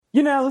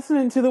You're now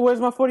listening to the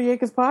Where's My 40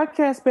 Acres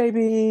podcast,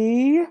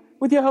 baby,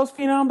 with your host,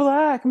 Phenom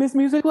Black, Miss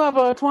Music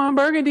Lover, Twan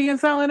Burgundy, and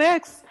Silent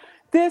X.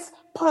 This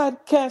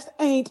podcast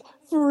ain't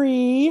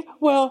free.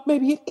 Well,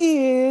 maybe it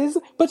is,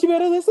 but you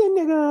better listen,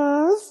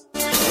 niggas.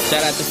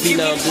 Shout out to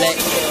Phenom Black,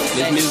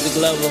 Miss Music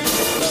Lover,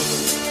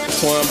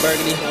 Twan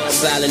Burgundy,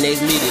 Silent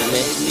X Media,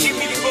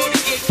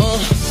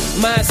 man.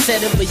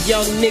 Mindset of a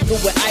young nigga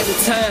with idle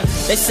time.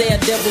 They say a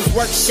devil's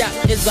workshop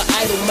is an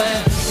idle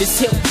mind.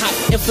 This hip-hop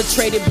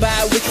infiltrated by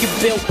a wicked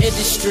built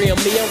industry. I'm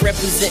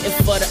representing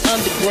for the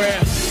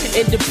underground.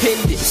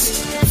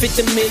 Independence, Fifth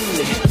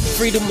Amendment,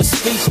 freedom of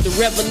speech, the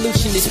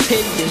revolution is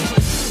pending.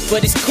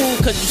 But it's cool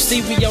cause you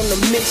see we on a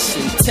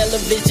mission.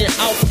 Television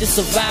off,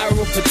 this a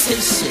viral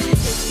petition.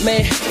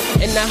 Man,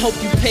 and I hope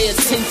you pay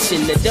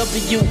attention. The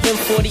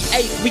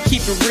WM48, we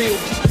keep it real.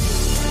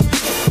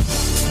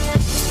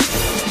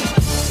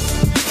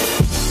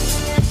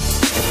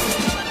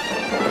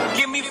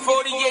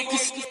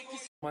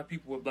 My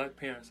people with black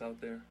parents out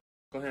there,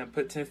 go ahead and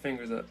put 10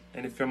 fingers up.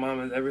 And if your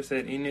mom has ever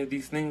said any of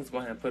these things, go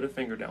ahead and put a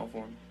finger down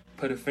for me.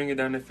 Put a finger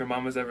down if your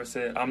mom has ever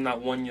said, I'm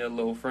not one of your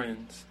little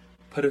friends.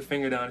 Put a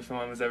finger down if your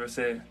mom has ever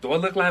said, do I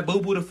look like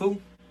Boo Boo the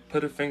Fool?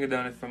 Put a finger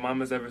down if your mom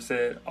has ever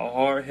said, a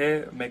hard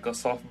head make a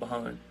soft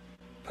behind.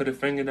 Put a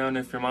finger down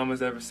if your mom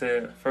has ever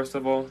said, first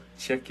of all,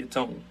 check your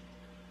tone.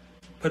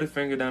 Put a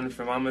finger down if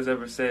your mom has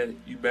ever said,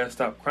 you better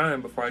stop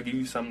crying before I give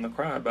you something to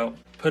cry about.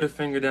 Put a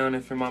finger down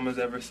if your mom has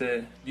ever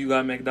said, you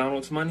got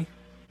McDonald's money?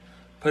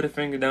 Put a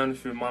finger down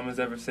if your mom has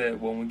ever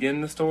said, well, when we get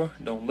in the store,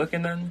 don't look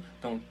at nothing,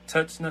 don't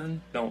touch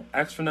nothing, don't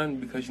ask for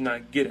nothing because you're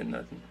not getting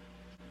nothing.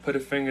 Put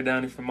a finger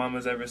down if your mom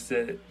has ever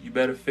said, you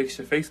better fix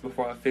your face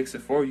before I fix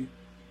it for you.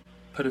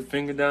 Put a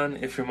finger down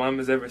if your mom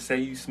has ever said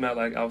you smell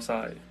like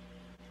outside.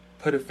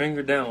 Put a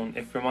finger down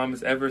if your mom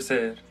has ever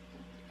said,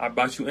 I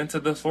brought you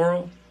into this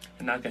world,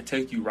 and I can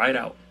take you right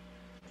out.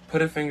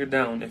 Put a finger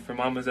down if your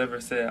mama's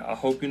ever said, I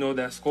hope you know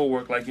that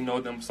schoolwork like you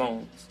know them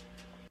songs.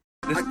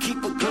 I keep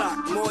a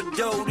Glock, more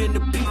dough than the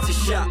pizza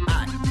shop.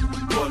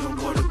 Boil on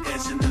water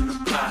dancing in the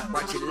pot.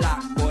 Watch it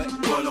lock, boy.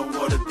 Boil on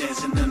water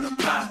dancing in the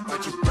pot.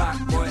 Watch it rock,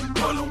 boy.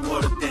 Boil on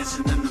water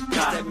dancing in the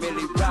pot. That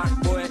Millie rock,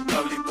 boy.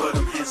 Ugly but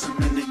I'm handsome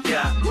in the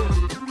yacht.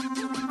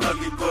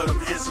 Ugly but I'm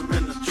handsome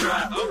in the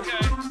trap.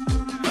 Okay.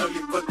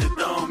 Ugly but they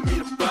don't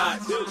mean a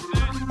box.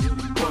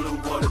 Boil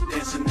on water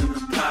dancing in the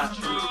pot.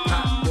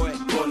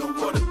 Boil on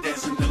water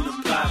dancing in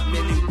the pot.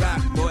 Millie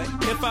rock, boy.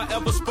 If I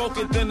ever spoke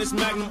it, then it's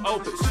magnum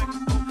opus.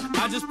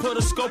 I just put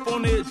a scope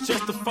on it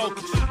just to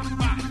focus.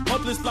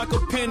 Hopeless like a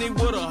penny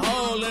with a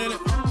hole in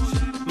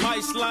it.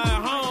 Might slide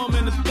home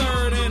in the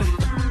third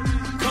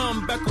inning.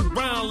 Come back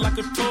around like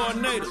a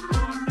tornado.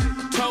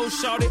 Told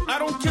shawty, I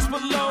don't kiss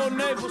below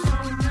neighbors.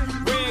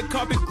 Red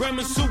carpet,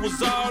 Grammy suit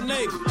was all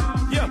navy.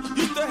 Yeah,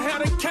 used to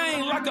have a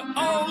cane like an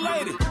old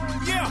lady.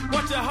 Yeah,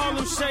 watch a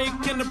Harlem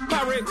shake in the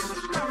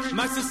Pyrex.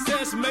 My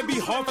success may be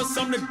hard for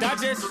some to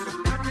digest.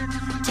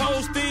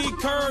 Told Steve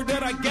Kerr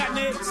that I got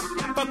next.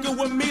 Fucking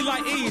with me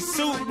like E,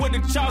 suit with the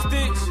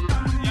chopsticks.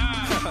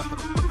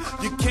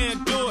 You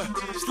can't do it.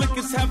 Slick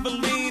as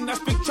Havaline, I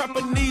speak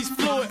Japanese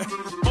fluid.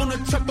 On a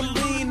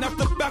trampoline,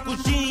 after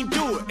backwards, you ain't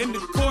do it. In the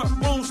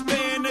courtroom,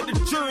 stand at the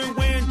jury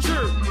wearing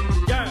jury.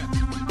 Yeah.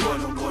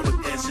 Boil on water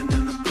dancing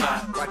in the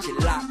pot. Watch it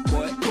lock,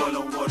 boy. Boil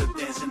on water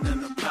dancing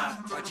in the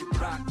pot. Watch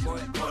it rock,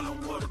 boy. Boil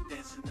on water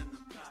dancing in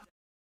the pot.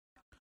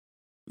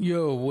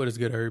 Yo, what is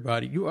good,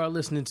 everybody? You are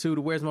listening to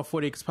the Where's My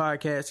 40 Acres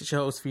podcast. It's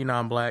your host,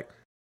 Phenom Black.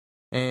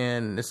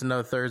 And it's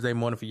another Thursday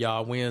morning for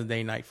y'all,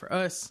 Wednesday night for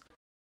us.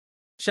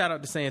 Shout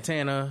out to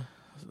Santana.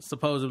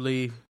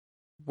 Supposedly,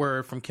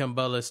 word from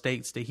Kimbella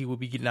states that he will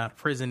be getting out of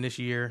prison this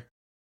year.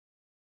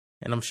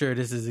 And I'm sure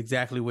this is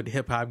exactly what the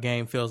hip-hop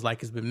game feels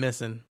like it's been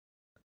missing.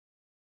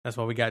 That's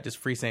why we got this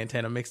Free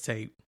Santana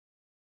mixtape.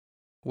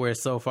 Where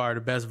so far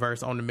the best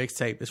verse on the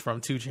mixtape is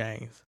from 2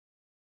 Chainz.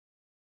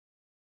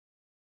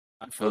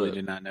 I fully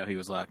did not know he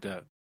was locked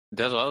up.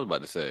 That's what I was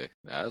about to say.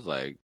 I was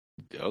like,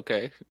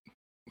 okay.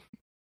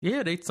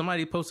 Yeah,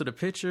 somebody posted a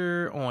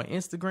picture on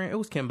Instagram. It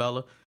was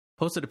Kimbella.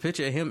 Posted a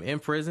picture of him in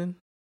prison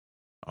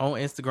on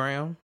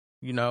Instagram.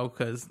 You know,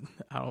 because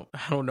I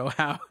don't know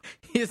how.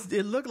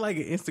 It looked like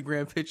an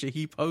Instagram picture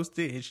he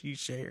posted and she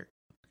shared.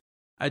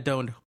 I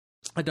don't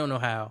know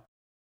how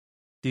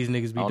these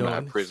niggas be I don't doing.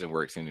 know how prison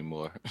works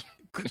anymore.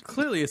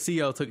 Clearly, a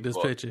CO took this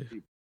picture.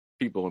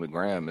 People on the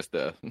gram and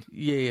stuff.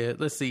 Yeah,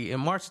 let's see. In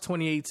March of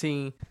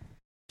 2018,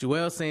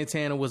 Joel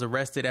Santana was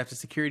arrested after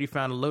security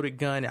found a loaded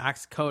gun and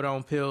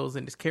oxycodone pills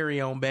in his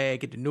carry-on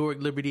bag at the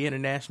Newark Liberty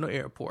International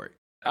Airport.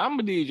 I'm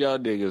gonna need y'all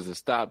niggas to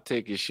stop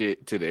taking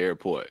shit to the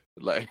airport.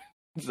 Like,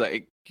 it's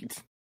like,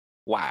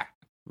 why?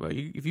 Well,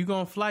 if you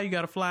gonna fly, you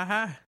gotta fly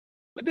high.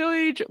 But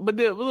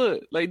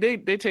look, like they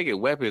taking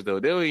weapons though.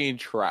 They don't even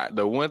try.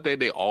 The one thing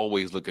they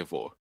always looking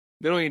for.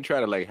 They don't even try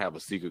to like have a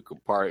secret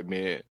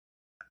compartment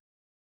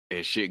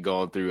and shit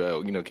going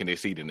through. Can they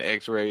see it in the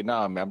X-ray?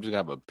 Nah, man, I'm just gonna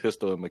have a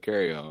pistol in my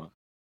carry-on.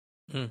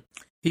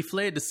 He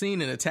fled the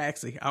scene in a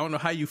taxi. I don't know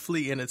how you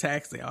flee in a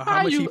taxi.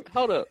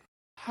 Hold up.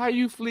 How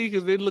you flee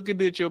because they're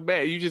looking at your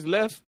bag? You just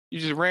left? You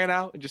just ran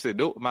out and just said,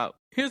 nope, I'm out.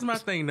 Here's my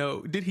thing,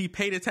 though. Did he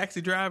pay the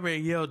taxi driver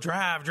and yell,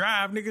 drive,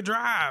 drive, nigga,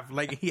 drive?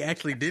 Like, he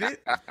actually did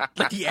it?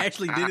 Like, he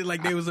actually did it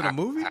like they was in a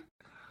movie?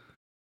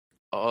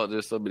 Oh,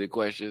 there's so many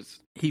questions.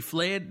 He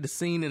fled the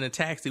scene in a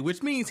taxi,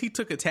 which means he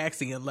took a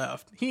taxi and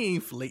left. He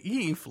ain't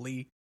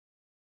flee.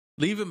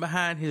 Leaving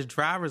behind his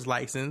driver's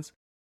license.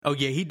 Oh,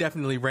 yeah, he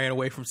definitely ran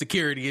away from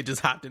security and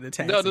just hopped in the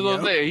taxi. No, that's what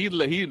I'm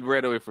saying. He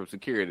ran away from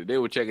security. They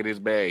were checking his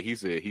bag. He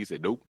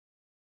said, nope.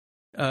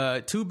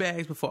 2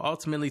 bags before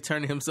ultimately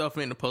turning himself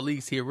in to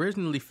police. He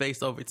originally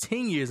faced over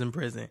 10 years in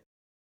prison,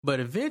 but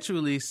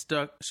eventually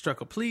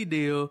struck a plea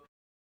deal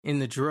in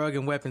the drug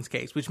and weapons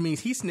case, which means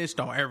he snitched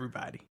on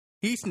everybody.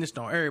 He snitched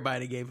on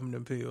everybody that gave him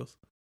them pills.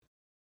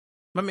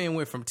 My man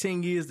went from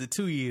 10 years to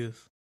 2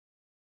 years.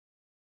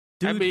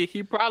 Dude, I mean,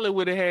 he probably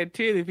would have had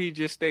 10 if he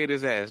just stayed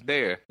his ass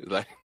there.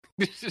 Like,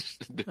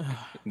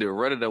 the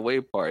running away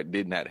part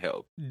did not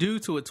help. Due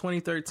to a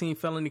 2013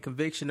 felony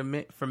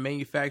conviction for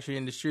manufacturing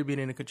and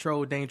distributing a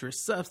controlled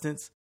dangerous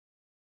substance,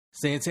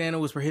 Santana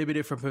was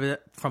prohibited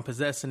from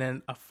possessing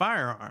a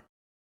firearm.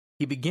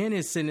 He began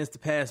his sentence to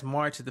pass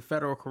March at the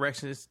Federal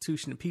Correctional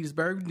Institution in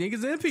Petersburg.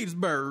 Niggas in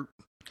Petersburg.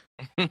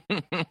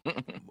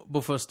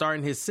 Before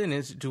starting his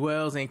sentence,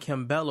 Juelz and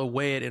Kimbella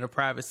wed in a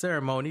private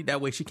ceremony. That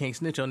way she can't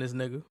snitch on this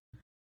nigga.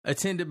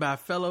 Attended by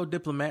fellow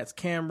diplomats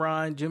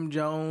Cameron, Jim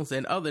Jones,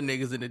 and other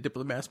niggas in the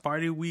diplomats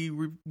party. We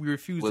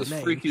refuse Was the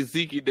name. Freaky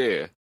Zeke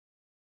there?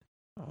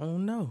 I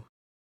don't know.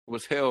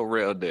 Was Hell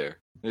Rail there?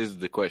 These are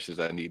the questions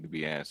I need to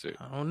be answered.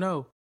 I don't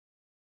know.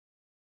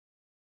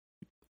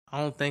 I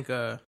don't think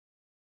damn,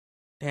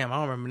 I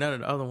don't remember none of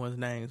the other ones'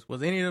 names.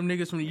 Was any of them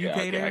niggas from the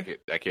UK there?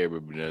 I can't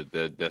remember.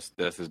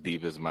 That's as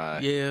deep as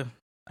mine. Yeah.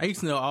 I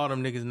used to know all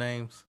them niggas'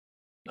 names.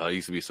 Oh, there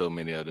used to be so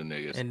many other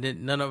niggas. And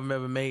then none of them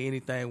ever made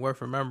anything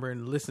worth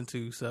remembering to listen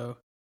to, so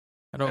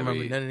I don't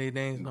remember none of these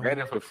names.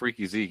 Granted, for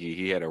Freaky Zeke,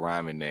 he had a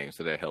rhyming name,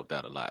 so that helped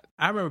out a lot.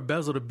 I remember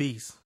Bezel the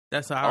Beast.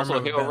 That's how I also,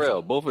 remember Hell Bezel.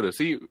 Rail, both of them.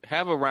 See,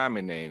 have a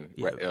rhyming name,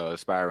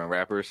 aspiring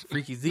rappers.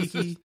 Freaky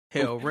Zeke,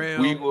 Hell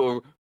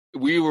Rail.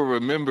 We will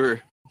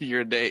remember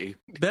your name,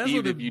 Bezel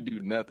even if you do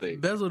nothing.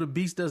 Bezel the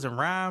Beast doesn't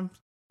rhyme,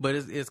 but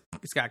it's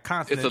got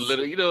consonants. It's a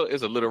little,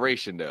 it's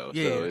alliteration though,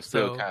 Yeah, so it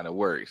still kind of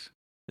works.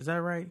 Is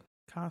that right?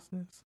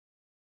 Consonants?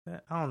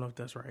 I don't know if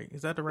that's right.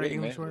 Is that the right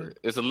English word?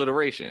 It's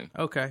alliteration.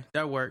 Okay,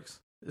 that works.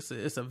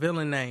 It's a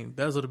villain name,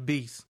 Bezel the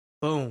Beast.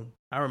 Boom,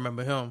 I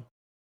remember him.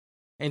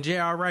 And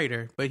J.R.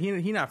 Ryder, but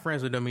he not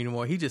friends with them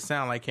anymore. He just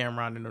sound like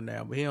Cameron and them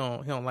now, but he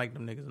don't like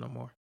them niggas no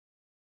more.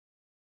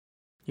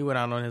 He went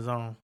out on his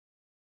own.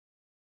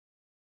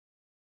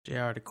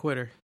 J.R. the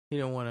quitter. He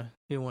didn't want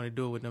to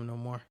do it with them no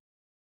more.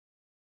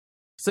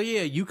 So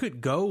yeah, you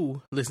could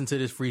go listen to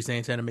this Free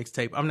Santana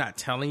mixtape. I'm not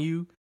telling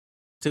you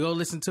to go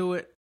listen to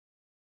it.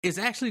 It's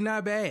actually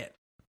not bad.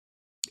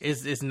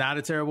 It's not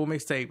a terrible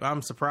mixtape.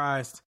 I'm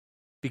surprised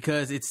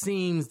because it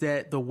seems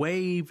that the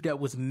wave that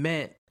was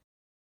meant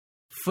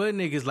for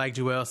niggas like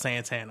Juelz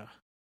Santana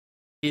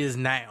is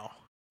now.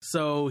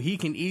 So he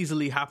can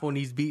easily hop on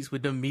these beats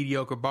with them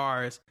mediocre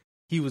bars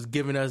he was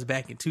giving us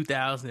back in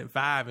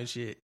 2005 and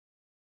shit.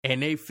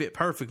 And they fit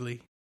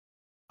perfectly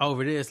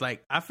over this.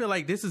 Like, I feel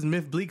like this is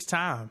Myth Bleak's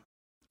time.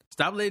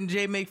 Stop letting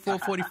Jay make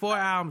 444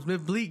 albums.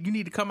 Myth Bleak, you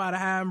need to come out of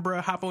hiding,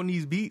 bro. Hop on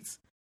these beats.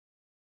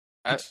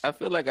 I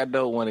feel like I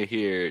don't want to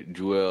hear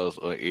Juelz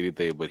or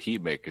anything but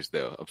Heatmakers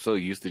though. I'm so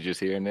used to just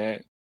hearing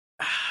that.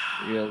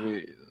 You know what I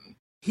mean?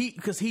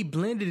 Because he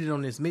blended it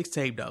on this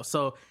mixtape though,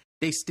 so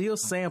they still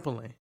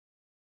sampling,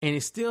 and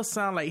it still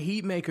sound like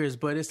Heatmakers,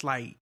 but it's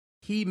like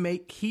he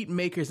make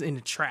Heatmakers in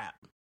the trap,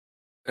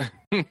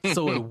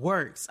 so it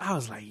works. I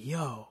was like,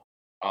 yo,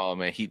 oh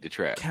man, Heat the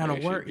Trap kind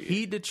of work.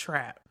 Heat the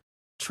Trap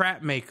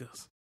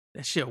makers.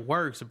 That shit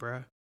works,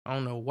 bro. I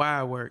don't know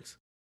why it works,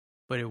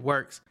 but it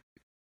works.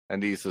 I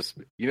need some.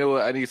 You know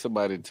what? I need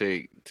somebody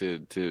to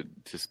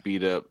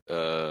speed up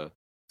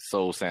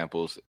soul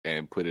samples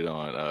and put it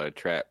on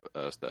trap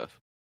stuff.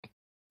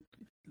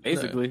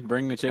 Basically,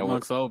 bring the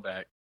Chipmunk soul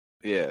back.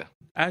 Yeah,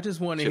 I just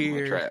want to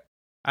hear. Trap.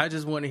 I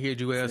just want to hear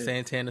Juelz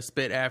Santana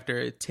spit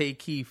after Take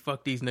Key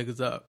fuck these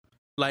niggas up.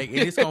 Like, and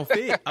it's gonna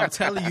fit. I'm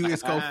telling you,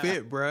 it's gonna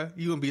fit, bro.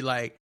 You gonna be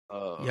like,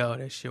 yo,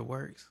 that shit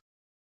works.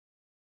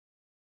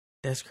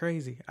 That's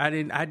crazy.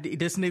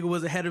 This nigga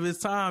was ahead of his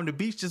time. The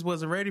beats just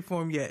wasn't ready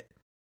for him yet.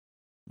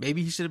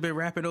 Maybe he should have been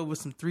rapping over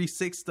some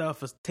 3-6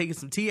 stuff or taking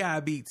some T.I.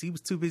 beats. He was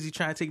too busy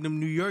trying to take them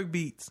New York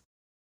beats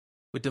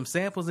with them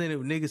samples in it.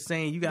 With niggas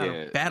saying, you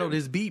gotta battle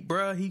this beat,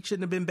 bro. He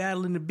shouldn't have been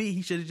battling the beat.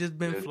 He should have just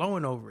been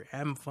flowing over it,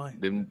 having fun.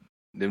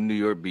 Them New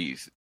York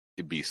beats,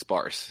 it'd be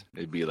sparse.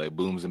 It'd be like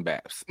booms and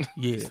baps.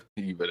 Yeah.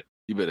 you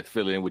better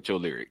fill in with your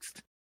lyrics.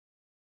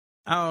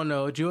 I don't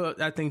know.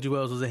 I think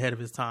Juelz was ahead of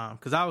his time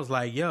because I was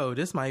like, yo,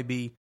 this might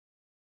be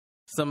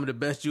some of the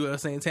best Juelz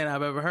Santana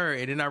I've ever heard.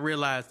 And then I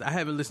realized I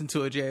haven't listened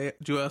to a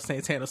Juelz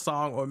Santana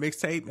song or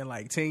mixtape in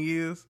like 10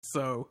 years.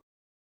 So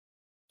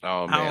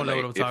oh, man, I don't know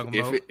what I'm talking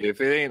about.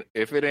 If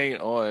it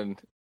ain't on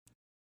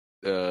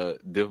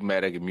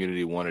Diplomatic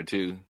Immunity 1 or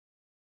 2,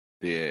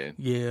 then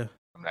yeah,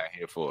 I'm not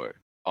here for it.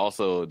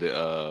 Also,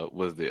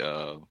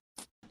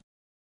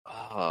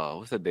 Oh,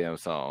 what's the damn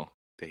song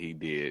that he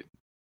did?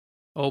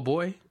 Oh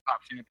boy. Pop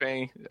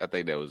Champagne. I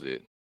think that was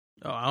it.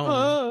 Oh, I don't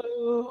know.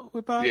 Oh,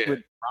 with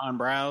Ron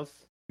Browse.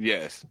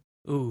 Yes.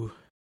 Ooh.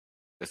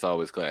 It's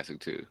always classic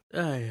too.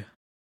 Oh yeah.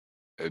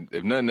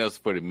 If nothing else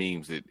for the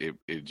memes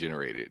it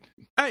generated.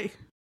 Hey,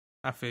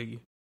 I feel you.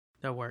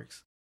 That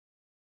works.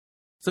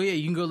 So yeah,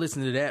 you can go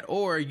listen to that,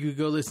 or you can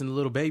go listen to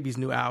Lil Baby's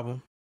new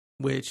album.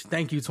 Which,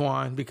 thank you,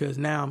 Twan, because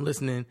now I'm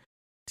listening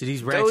to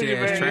these ratchet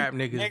ass trap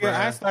niggas. Nigga, bro.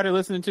 I started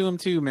listening to him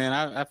too, man.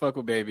 I fuck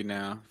with Baby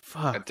now.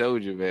 Fuck. I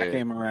told you, man. I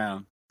came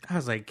around. I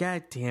was like,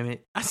 God damn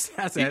it! I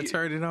said, I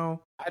turned it on.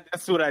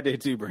 That's what I did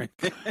too, Brent.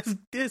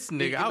 This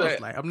nigga, I was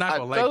like, I'm not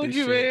gonna like told this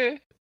you, shit. man.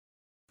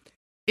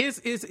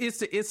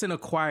 It's an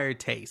acquired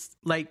taste.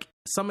 Like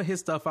some of his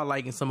stuff I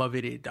like, and some of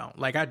it don't.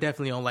 Like I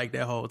definitely don't like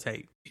that whole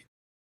tape.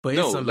 But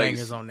it's some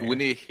bangers on there.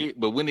 When it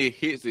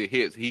hits, it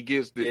hits. He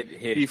gets the.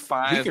 He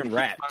can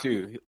rap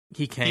too.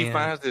 He can. He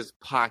finds his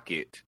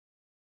pocket,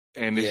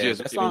 and it's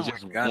just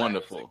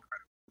wonderful.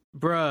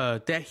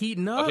 Bruh, that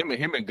heating up.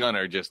 Him and Gunna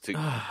are just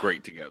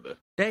great together.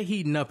 That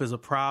heating up is a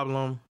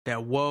problem.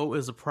 That whoa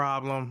is a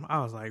problem.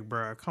 I was like,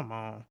 bruh, come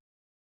on.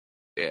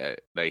 Yeah,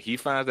 like he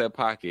finds that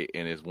pocket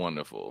and it's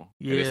wonderful.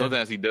 Yeah. And then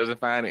sometimes he doesn't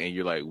find it, and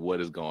you're like, "What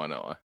is going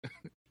on?"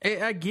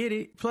 Hey, I get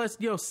it. Plus,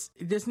 this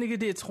nigga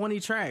did 20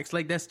 tracks.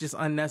 Like that's just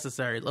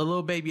unnecessary. A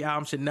Lil Baby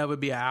album should never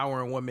be an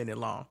hour and 1 minute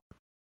long.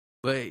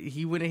 But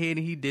he went ahead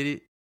and he did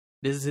it.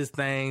 This is his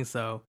thing.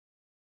 So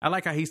I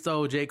like how he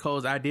stole J.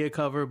 Cole's idea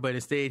cover, but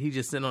instead he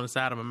just sitting on the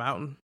side of a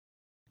mountain,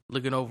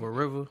 looking over a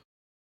river.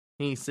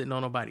 He ain't sitting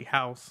on nobody's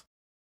house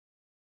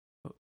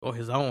or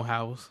his own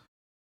house.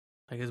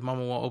 Like his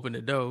mama won't open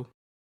the door.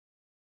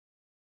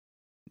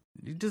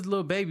 Just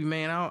Lil Baby,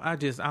 man. I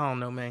don't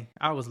know, man.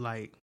 I was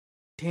like,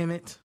 damn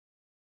it.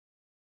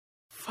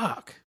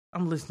 Fuck.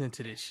 I'm listening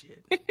to this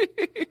shit.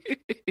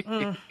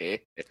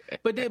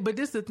 But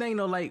this the thing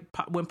though, like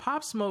when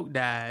Pop Smoke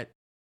died,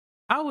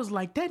 I was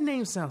like, that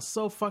name sounds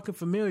so fucking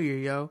familiar,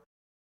 yo.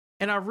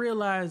 And I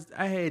realized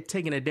I had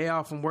taken a day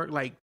off from work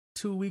like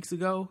 2 weeks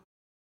ago.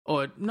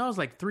 Or no, it was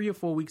like 3 or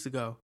 4 weeks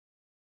ago.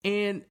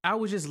 And I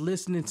was just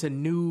listening to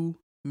new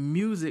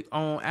music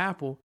on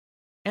Apple.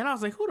 And I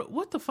was like,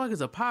 what the fuck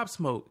is a Pop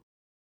Smoke?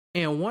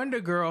 And Wonder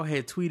Girl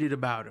had tweeted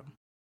about him.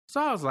 So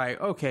I was like,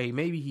 okay,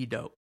 maybe he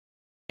dope.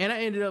 And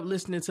I ended up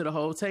listening to the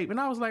whole tape. And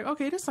I was like,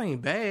 okay, this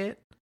ain't bad.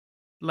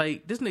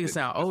 Like, this nigga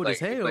sound old as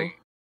hell.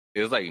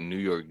 It was like New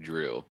York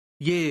drill.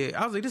 Yeah,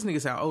 I was like, this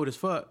nigga sound old as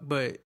fuck.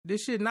 But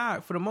this shit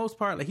not, for the most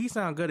part, like, he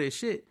sound good as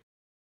shit.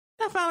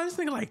 And I found out this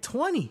nigga like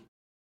 20.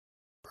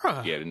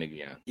 Bruh. Yeah, the nigga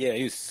young. Yeah,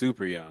 he was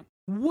super young.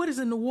 What is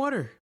in the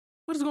water?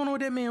 What is going on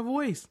with that man's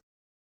voice?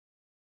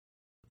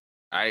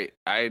 I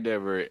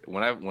remember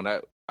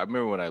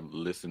when I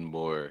listened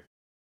more,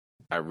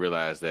 I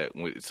realized that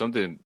when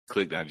something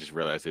clicked, I just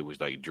realized it was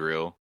like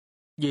drill.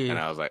 Yeah. And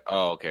I was like,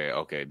 oh,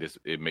 okay,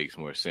 it makes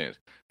more sense.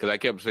 Because I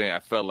kept saying I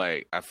felt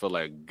like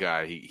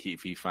God,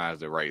 if he finds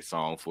the right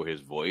song for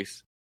his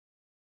voice,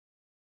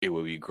 it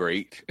would be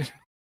great.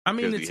 I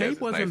mean, the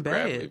tape wasn't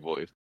bad.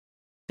 Voice.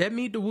 That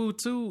Meet the Woo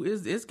 2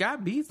 it's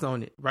got beats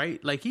on it,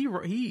 right? Like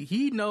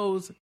he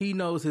knows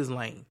his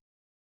lane.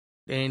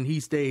 And he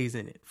stays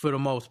in it for the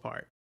most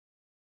part.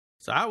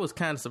 So I was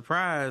kind of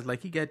surprised,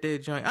 like he got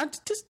that joint.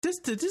 This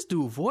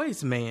dude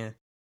voice, man.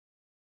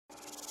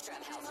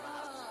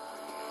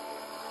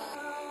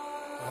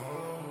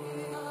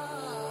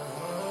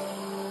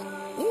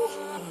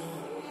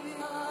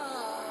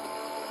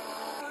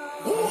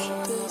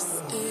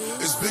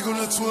 It's big on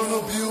that 12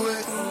 up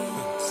Buick.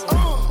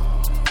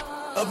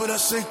 Up and I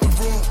shake the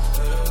room.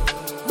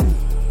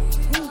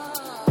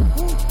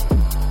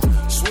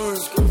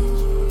 Swerve.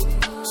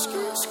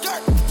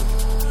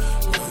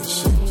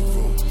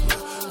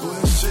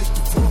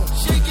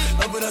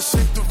 But I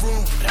shake the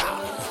room.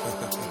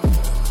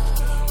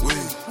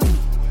 Wait.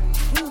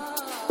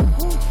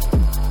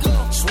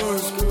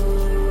 Swerve.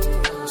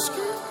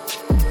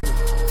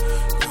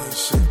 Go ahead,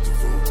 shake the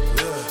room.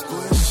 Go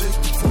ahead,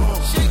 shake the room.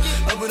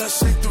 But I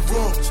shake the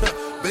room.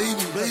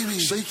 Baby,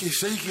 shake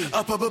it.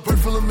 I pop a bird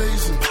full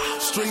amazing.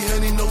 Straight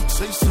honey, no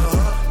chaser.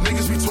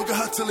 Niggas be talking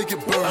hot till they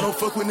get burned. I don't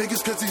fuck with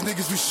niggas cause these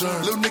niggas be sure.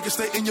 Little niggas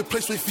stay in your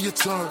place, wait for your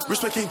turn.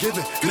 Respect ain't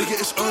given, nigga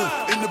it's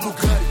earned. In the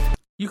Bugatti.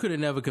 You could have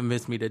never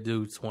convinced me that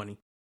dude's 20.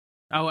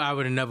 I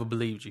would have never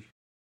believed you.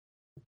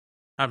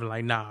 I'd be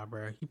like, nah,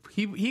 bro.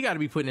 He got to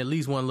be putting at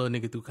least one little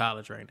nigga through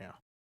college right now.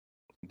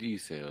 Do you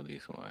say at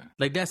least one?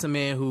 Like, that's a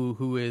man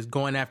who is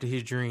going after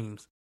his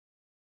dreams.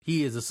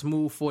 He is a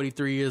smooth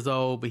 43 years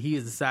old, but he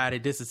has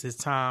decided this is his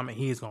time and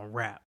he is going to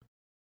rap.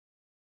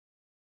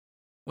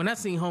 When I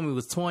seen homie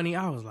was 20,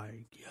 I was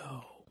like,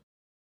 yo.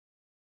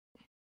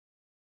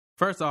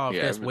 First off,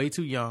 that's way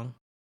too young.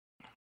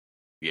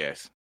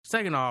 Yes.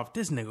 Second off,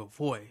 this nigga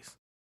voice.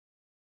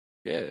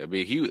 Yeah, I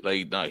mean he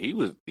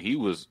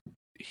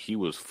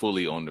was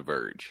fully on the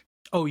verge.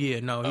 Oh yeah,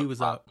 no, he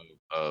was up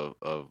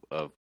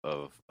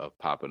of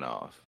popping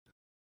off,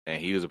 and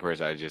he was a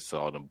person I just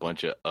saw in a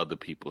bunch of other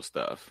people's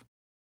stuff,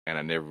 and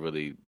I never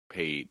really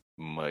paid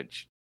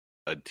much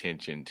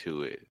attention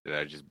to it.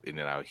 And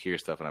then I would hear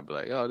stuff and I'd be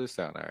like, oh, this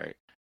sound all right.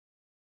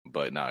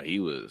 But no, he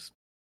was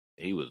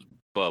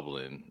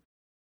bubbling,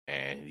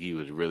 and he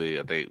was really,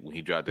 I think when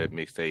he dropped that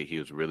mixtape, he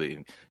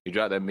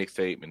dropped that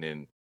mixtape, and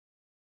then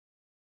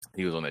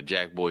he was on that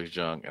Jack Boys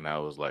junk, and I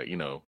was like, you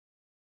know,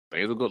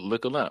 things will go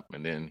looking up,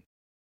 and then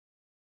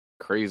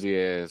crazy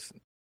ass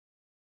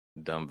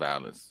dumb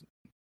violence.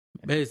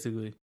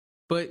 Basically.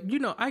 But, you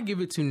know, I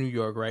give it to New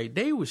York, right?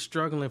 They were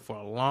struggling for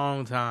a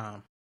long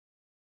time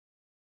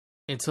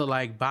until,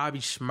 like, Bobby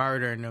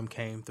Shmurda and them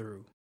came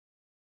through.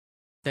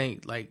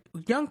 Think, like,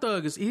 Young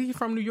Thug, is he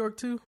from New York,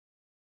 too?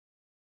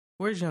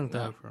 Where's Young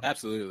Thug from?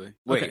 Absolutely.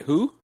 Wait, Okay.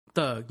 who?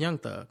 Young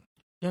Thug.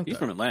 He's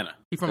from Atlanta.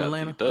 He from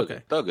Atlanta? Thug,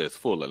 Okay. Thug is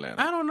full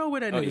Atlanta. I don't know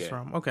where that nigga's yeah.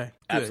 from. Okay.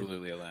 Good.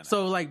 Absolutely Atlanta.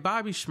 So, like,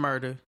 Bobby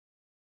Shmurda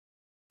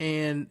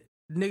and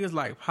niggas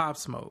like Pop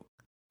Smoke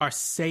are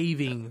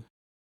saving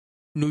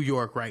New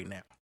York right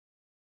now.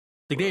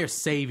 Like, they are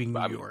saving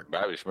New York.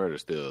 Bobby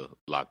Shmurda's still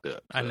locked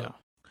up. I know.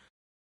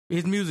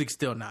 His music's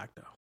still knocked,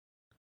 though.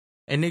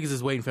 And niggas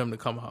is waiting for him to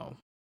come home.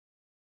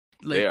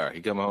 Like, They are.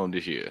 He coming home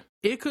this year.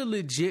 It could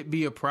legit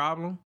be a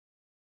problem.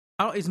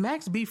 Is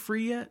Max B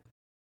free yet?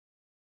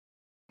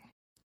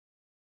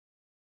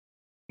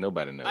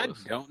 Nobody knows. I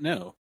don't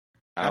know.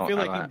 I feel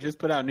like he just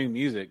put out new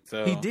music.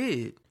 So He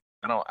did.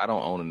 I don't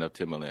own enough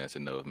Timberlands to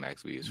know if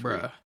Max B is free.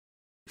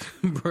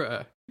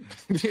 Bruh.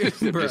 Just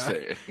Bruh.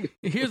 saying.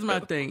 Here's my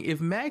thing. If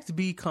Max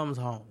B comes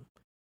home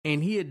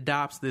and he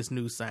adopts this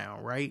new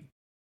sound, right?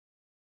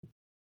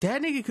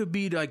 That nigga could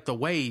be like the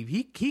wave.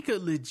 He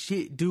could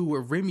legit do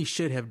what Remy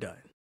should have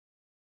done.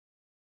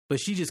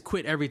 But she just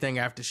quit everything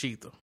after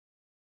Sheetha.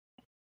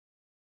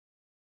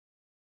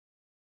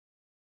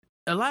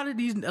 A lot of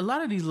these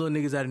little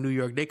niggas out of New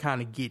York, they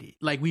kind of get it.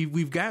 Like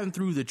we've gotten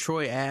through the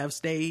Troy Ave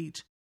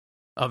stage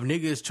of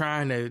niggas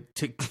trying to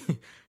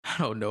I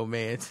don't know,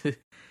 man, to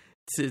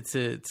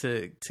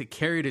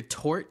carry the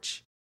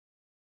torch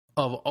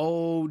of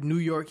old New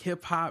York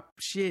hip hop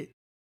shit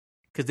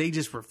because they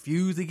just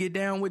refuse to get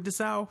down with the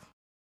South.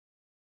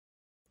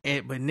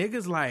 But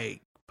niggas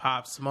like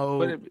Pop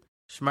Smoke,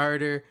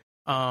 Shmurda,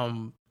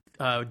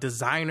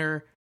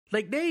 Designer,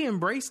 like they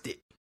embraced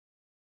it.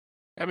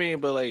 I mean,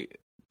 but like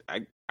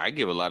I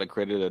give a lot of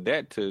credit of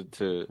that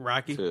to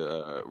Rocky,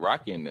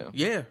 Rocky and them.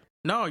 Yeah,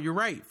 no, you're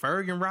right,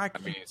 Ferg and Rocky.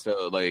 I mean,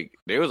 so like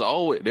there's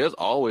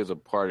always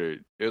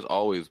parts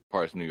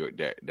of New York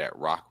that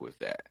rock with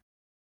that,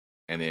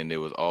 and then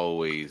there was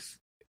always,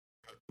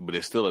 but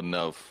there's still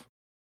enough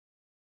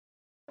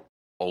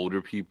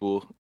older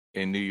people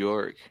in New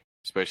York,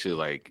 especially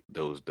like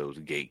those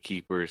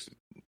gatekeepers.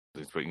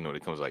 You know,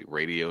 it comes like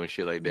radio and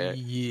shit like that.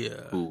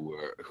 Yeah, who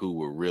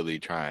were really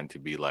trying to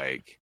be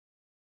like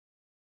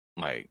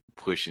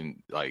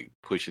pushing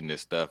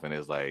this stuff, and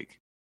it's like,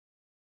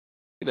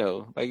 you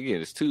know, like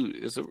again, it's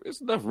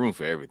enough room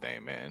for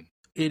everything, man.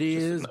 It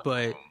is,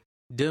 but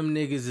them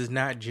niggas is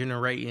not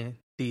generating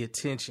the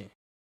attention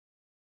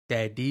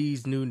that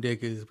these new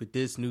niggas with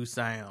this new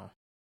sound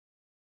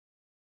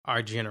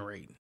are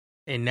generating.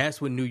 And that's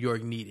what New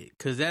York needed.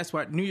 Because that's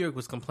why New York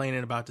was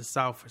complaining about the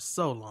South for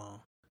so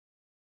long.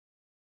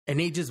 And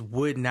they just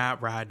would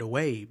not ride the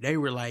wave. They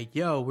were like,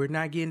 yo, we're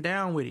not getting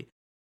down with it.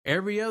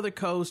 Every other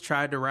coast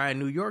tried to ride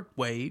New York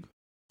wave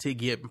to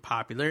get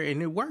popular, and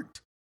it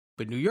worked.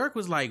 But New York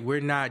was like,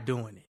 we're not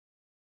doing it.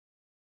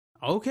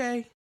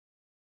 Okay.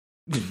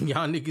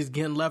 Y'all niggas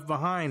getting left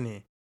behind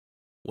then.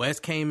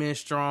 West came in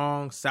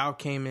strong. South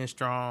came in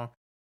strong.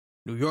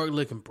 New York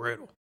looking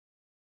brittle.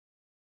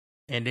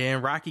 And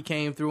then Rocky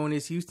came through on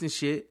this Houston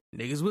shit.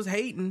 Niggas was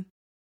hating.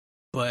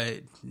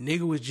 But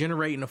nigga was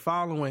generating a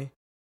following.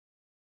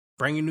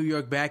 Bringing New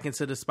York back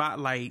into the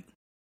spotlight.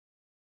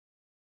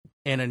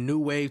 And a new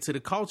wave to the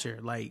culture.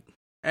 Like,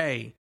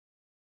 hey,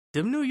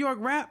 them New York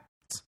raps,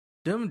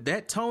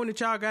 that tone that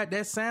y'all got,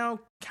 that sound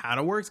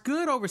kind of works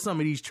good over some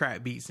of these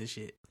trap beats and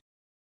shit.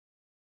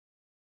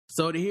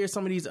 So to hear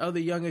some of these other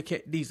young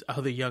cats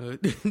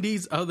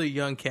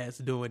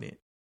doing it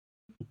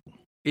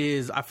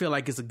I feel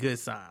like it's a good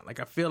sign. Like,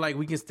 I feel like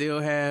we can still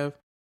have,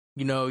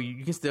 you know,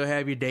 you can still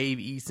have your Dave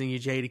East and your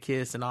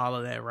Jadakiss and all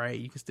of that, right?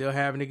 You can still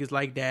have niggas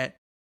like that.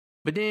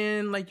 But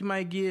then, like, you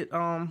might get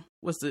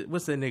what's that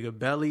nigga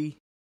Belly?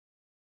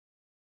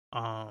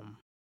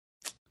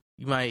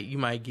 You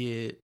might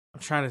get. I'm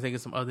trying to think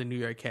of some other New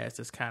York cats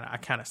that's I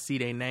kind of see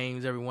their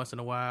names every once in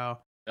a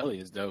while. Belly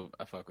is dope.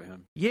 I fuck with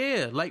him.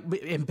 Yeah, like,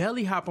 and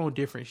Belly hop on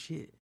different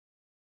shit.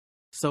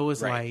 So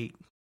it's like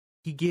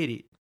he get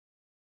it.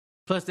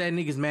 Plus, that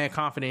nigga's mad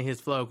confident in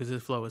his flow because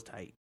his flow is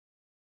tight.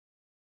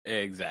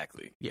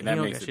 Exactly. Yeah, that he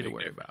don't makes got a shit to big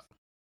worry difference. about.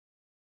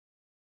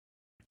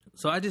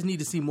 So I just need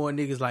to see more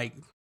niggas like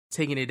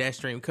taking it that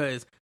stream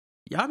because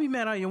y'all be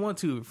mad all you want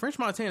to. French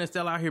Montana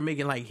still out here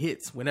making like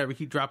hits whenever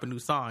he drop a new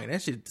song.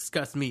 That shit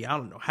disgusts me. I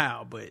don't know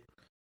how, but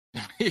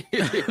I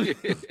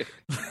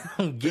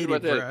don't get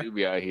it, bro. You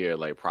be out here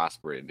like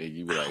prospering, and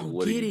you be like,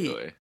 "What are you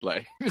doing?"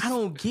 Like, I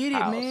don't get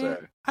it, how, man.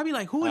 Sir? I be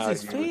like, "Who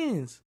is his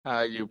fans? How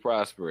are you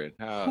prospering?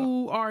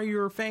 Who are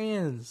your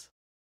fans?"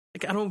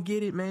 Like, I don't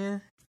get it,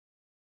 man.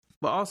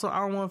 But also, I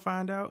don't want to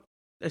find out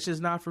That's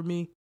just not for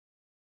me.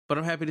 But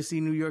I'm happy to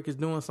see New York is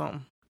doing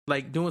something,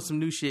 like doing some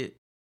new shit.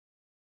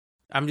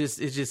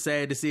 It's just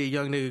sad to see a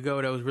young nigga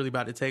go that was really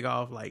about to take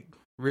off, like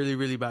really,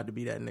 really about to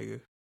be that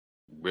nigga.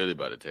 Really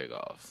about to take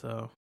off.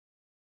 So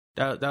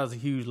that was a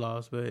huge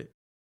loss, but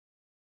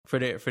for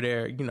their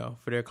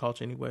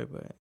culture anyway.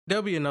 But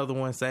there'll be another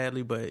one,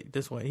 sadly. But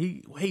this one,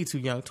 he way too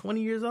young,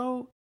 20 years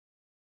old.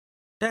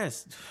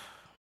 That's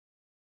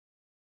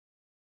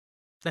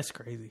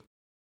crazy.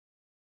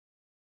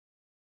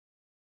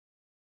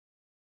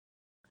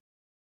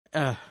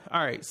 All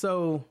right,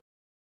 so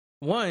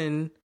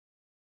Twitter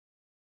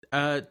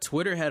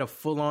had a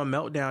full-on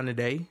meltdown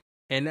today,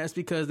 and that's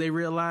because they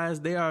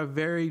realized they are a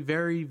very,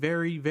 very,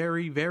 very,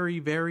 very, very,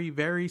 very,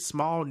 very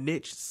small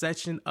niche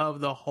section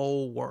of the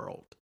whole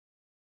world.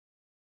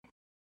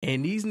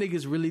 And these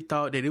niggas really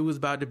thought that it was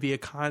about to be a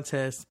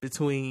contest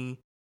between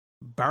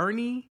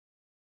Bernie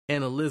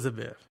and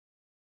Elizabeth.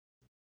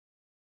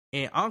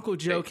 And Uncle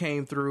Joe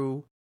came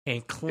through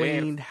and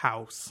cleaned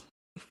house.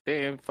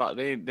 They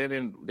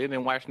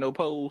didn't watch no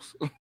polls.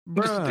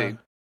 Bruh.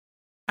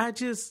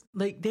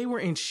 They were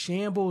in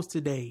shambles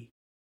today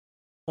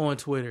on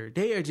Twitter.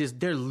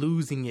 They're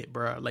losing it,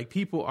 bro. Like,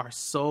 people are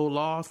so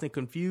lost and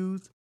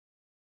confused.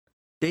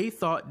 They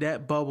thought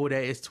that bubble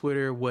that is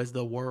Twitter was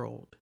the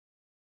world.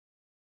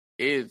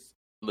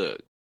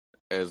 Look,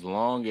 as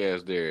long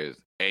as there's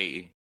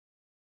A,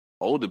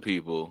 older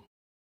people,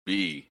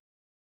 B,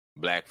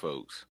 black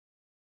folks,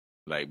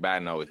 like,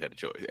 Biden always had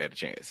a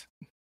chance.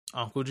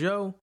 Uncle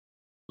Joe.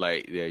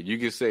 Like, yeah, you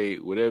can say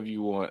whatever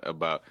you want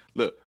about,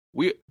 look,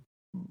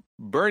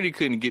 Bernie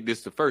couldn't get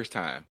this the first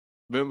time.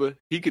 Remember,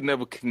 he could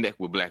never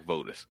connect with black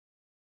voters.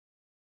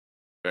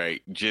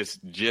 Right? Just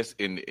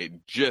in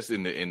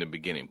the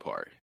beginning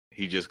part,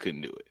 he just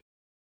couldn't do it.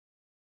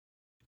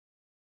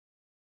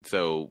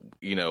 So,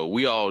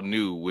 we all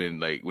knew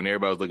when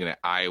everybody was looking at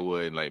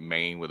Iowa and like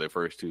Maine were the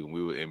first two,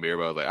 and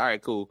everybody was like, all right,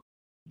 cool.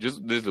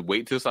 Just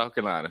wait till South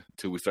Carolina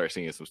till we start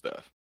seeing some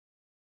stuff.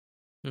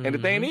 Mm-hmm. And the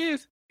thing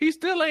is, he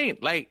still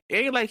ain't like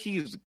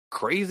he's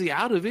crazy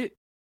out of it.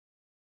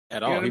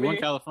 At all. He won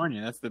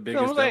California. That's the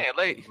biggest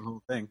the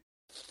whole thing.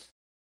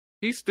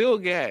 He still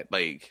got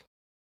he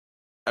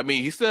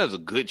still has a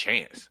good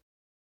chance.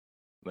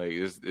 Like,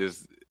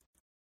 it's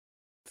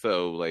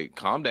so, like,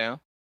 calm down.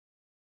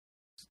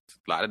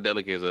 A lot of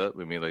delegates up.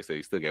 I mean, like I said,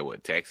 you still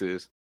got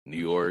Texas, New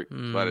York, a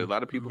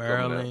lot of people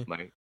Maryland.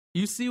 coming up.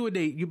 You see what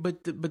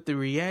but the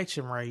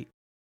reaction, right?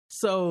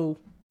 So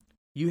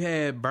you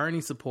had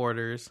Bernie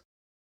supporters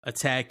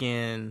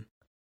attacking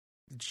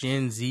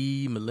Gen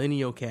Z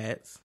millennial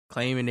cats,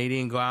 claiming they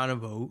didn't go out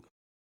and vote.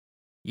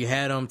 You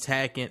had them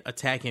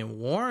attacking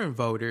Warren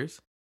voters,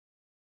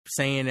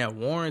 saying that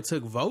Warren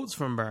took votes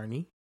from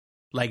Bernie,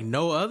 like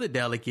no other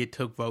delegate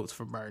took votes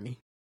from Bernie.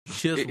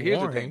 Just Here's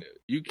Warren. The thing,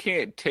 you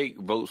can't take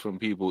votes from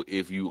people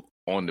if you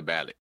on the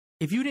ballot.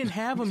 If you didn't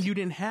have them, you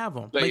didn't have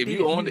them. Like, if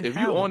you on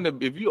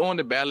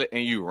the ballot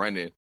and you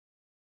running,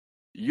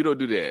 you don't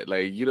do that.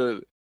 Like,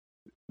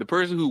 the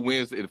person who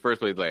wins in the first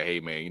place, like,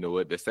 hey man, you know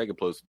what? The second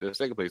place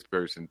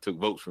person took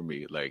votes from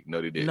me. Like, no,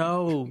 they didn't.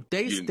 No,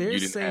 they're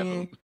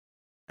saying.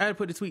 I had to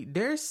put the tweet.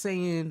 They're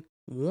saying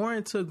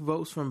Warren took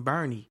votes from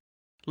Bernie.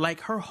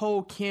 Like, her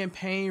whole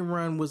campaign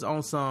run was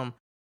on some,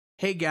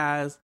 hey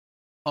guys,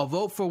 a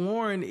vote for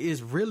Warren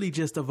is really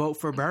just a vote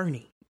for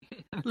Bernie.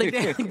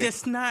 Like,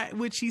 that's not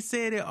what she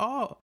said at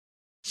all.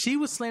 She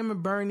was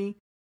slamming Bernie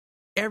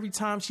every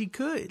time she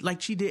could, like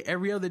she did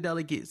every other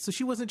delegate. So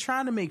she wasn't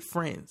trying to make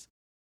friends.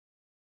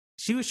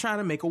 She was trying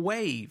to make a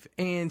wave,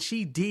 and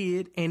she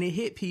did, and it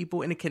hit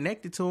people, and it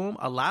connected to them.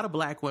 A lot of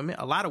black women,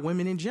 a lot of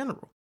women in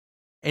general.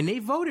 And they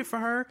voted for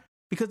her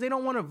because they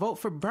don't want to vote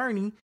for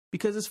Bernie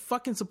because his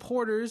fucking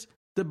supporters,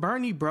 the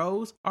Bernie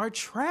bros, are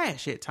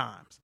trash at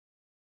times.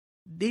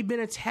 They've been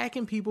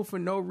attacking people for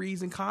no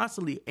reason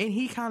constantly, and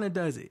he kind of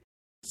does it.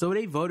 So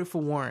they voted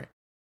for Warren,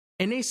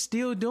 and they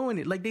still doing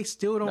it. Like, they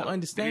still don't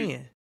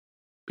understand.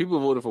 People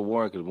voted for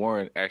Warren because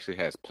Warren actually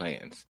has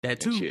plans.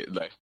 That too. Shit.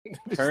 Like,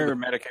 her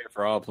Medicare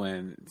for All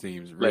plan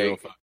seems real.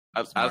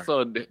 I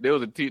saw there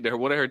was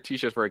one of her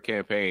t-shirts for her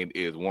campaign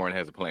is Warren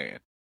has a plan.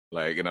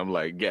 Like, and I'm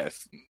like,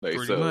 yes, like,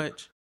 pretty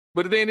much.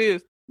 But the thing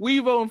is, we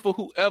voting for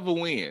whoever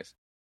wins.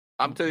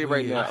 I'm telling you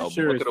right now, I'm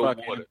sure it's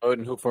fucking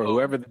voting for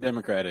whoever the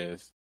Democrat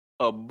is.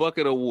 A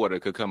bucket of water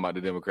could come out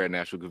of the Democratic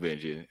National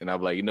Convention, and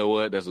I'm like, you know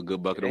what? That's a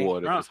good bucket of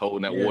water. It's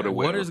holding that water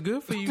well. Water's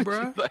good for you,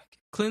 bro. Like,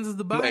 cleanses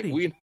the body.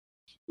 Like,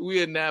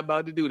 we are not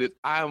about to do this.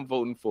 I am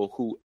voting for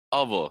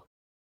whoever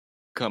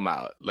come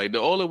out. Like,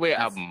 the only way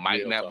I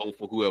might not vote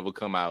for whoever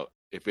come out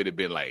if it had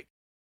been like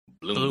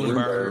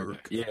Bloomberg.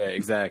 Yeah,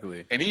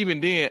 exactly. And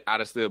even then,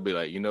 I'd still be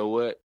like, you know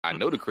what? I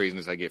know the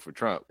craziness I get for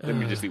Trump. Let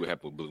me just see what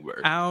happened with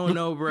Bloomberg. I don't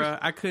know, bro.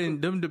 I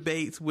couldn't. Them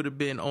debates would have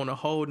been on a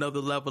whole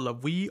nother level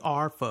of we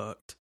are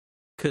fucked.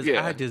 Because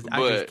I just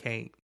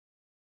can't.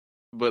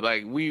 But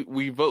like,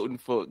 we voting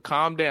for,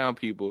 calm down,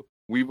 people.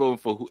 We voting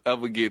for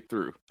whoever get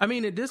through. I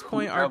mean, at this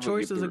point, our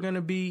choices are going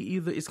to be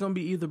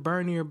either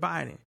Bernie or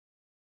Biden.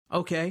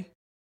 Okay.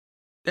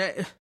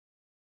 This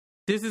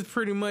This is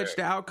pretty much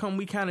the outcome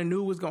we kind of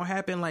knew was gonna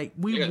happen. Like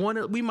we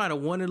might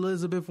have wanted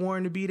Elizabeth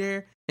Warren to be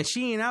there, and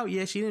she ain't out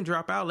yet. She didn't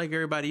drop out like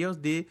everybody else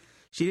did.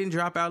 She didn't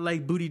drop out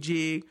like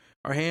Buttigieg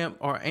or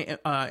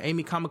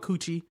Amy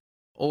Kamakuchi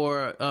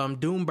or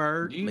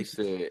Doomberg. You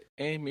said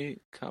Amy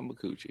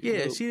Kamakuchi.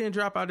 Yeah, she didn't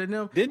drop out of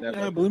them. Didn't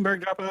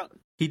Bloomberg drop out?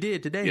 He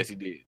did today. Yes, he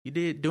did. He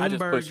did.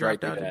 Doomberg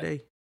dropped out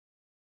today.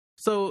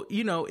 So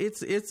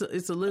it's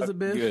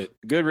Elizabeth.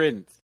 Good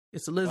riddance.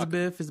 It's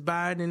Elizabeth. It's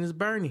Biden. And it's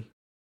Bernie.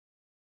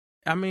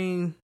 I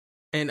mean,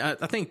 and I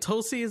think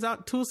Tulsi is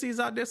out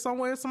there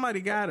somewhere.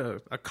 Somebody got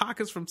a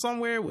caucus from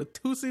somewhere where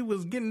Tulsi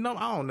was getting up.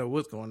 I don't know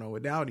what's going on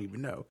with that. I don't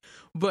even know.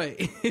 But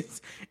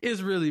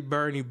it's really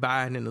Bernie,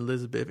 Biden, and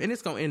Elizabeth. And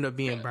it's going to end up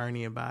being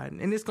Bernie and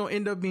Biden. And it's going to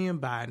end up being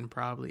Biden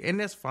probably. And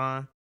that's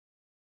fine.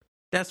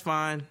 That's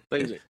fine.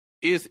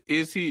 Is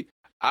he...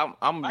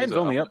 Biden's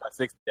only up by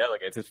 60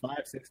 delegates. It's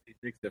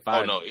 566 to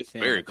 5. Oh, no, it's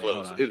very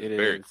close. It's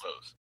very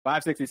close.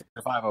 566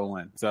 to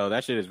 501. So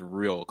that shit is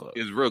real close.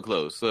 It's real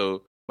close.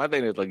 So my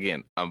thing is,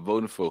 again, I'm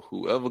voting for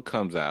whoever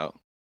comes out.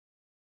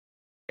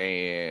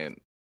 And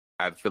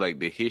I feel like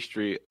the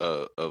history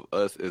of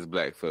us as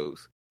black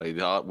folks, like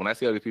when I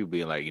see all these people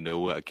being like, you know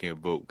what, I can't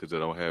vote because I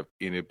don't have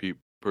any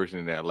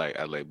person that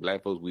I like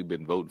black folks, we've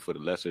been voting for the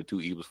lesser of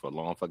two evils for a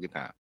long fucking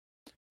time.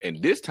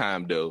 And this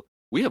time, though,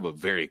 we have a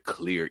very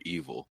clear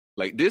evil.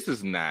 Like, this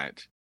is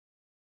not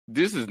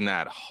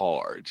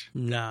hard.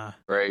 Nah.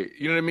 Right?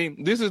 You know what I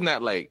mean? This is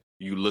not like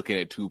you looking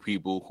at two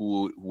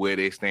people where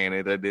they stand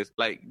at this.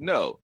 Like,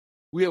 no.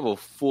 We have a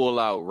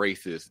full-out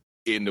racist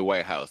in the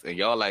White House. And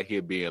y'all out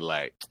here being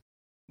like,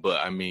 but,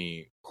 I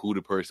mean, who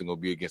the person going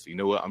to be against? You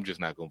know what? I'm just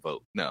not going to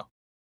vote. No.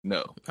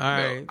 All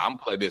right. I'm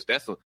playing this.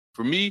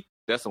 For me,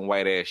 that's some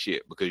white-ass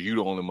shit because you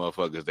the only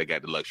motherfuckers that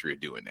got the luxury of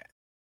doing that.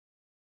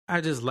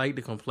 I just like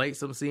the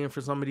complaints I'm seeing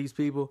for some of these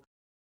people.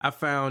 I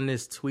found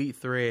this tweet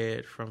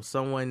thread from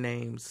someone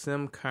named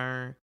Sim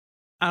Kern.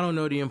 I don't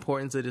know the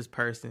importance of this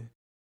person.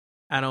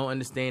 I don't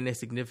understand their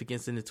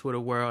significance in the Twitter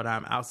world.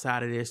 I'm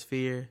outside of their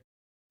sphere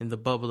in the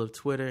bubble of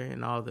Twitter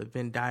and all the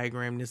Venn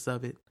diagramness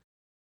of it.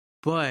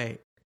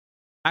 But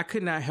I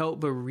could not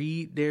help but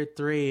read their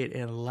thread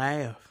and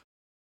laugh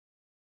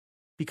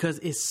because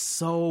it's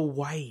so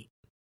white.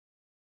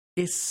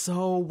 It's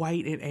so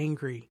white and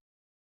angry.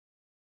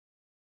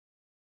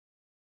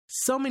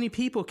 So many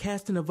people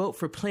casting a vote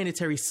for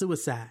planetary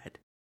suicide.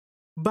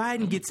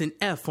 Biden gets an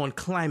F on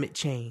climate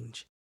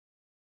change.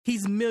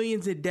 He's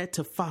millions in debt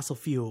to fossil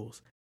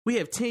fuels. We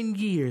have 10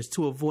 years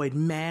to avoid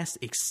mass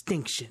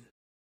extinction.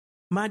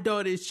 My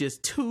daughter is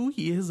just 2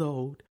 years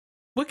old.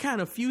 What kind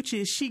of future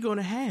is she going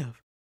to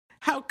have?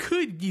 How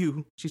could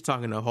you? She's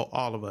talking to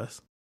all of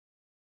us.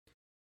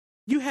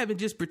 You haven't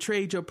just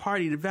betrayed your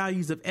party, the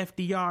values of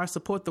FDR,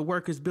 support the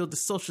workers, build the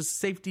social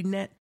safety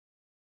net.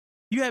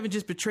 You haven't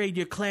just betrayed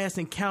your class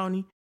and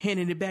county,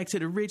 handing it back to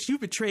the rich. You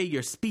betrayed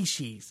your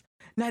species.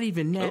 Not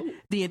even that.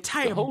 The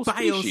entire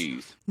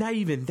biosphere. Not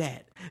even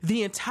that.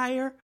 The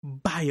entire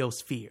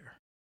biosphere.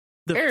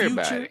 The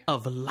future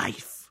of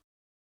life.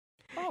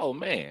 Oh,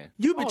 man.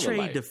 You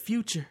betrayed the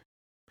future.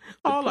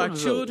 All our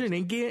children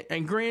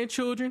and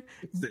grandchildren.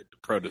 The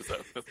protozoa.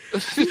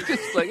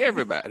 Just like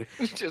everybody.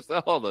 Just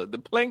all the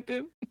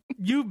plankton.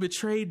 You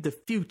betrayed the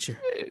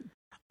future.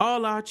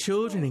 All our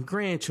children and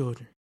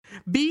grandchildren.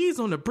 Bees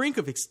on the brink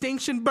of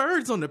extinction,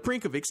 birds on the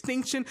brink of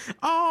extinction,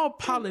 all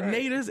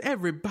pollinators,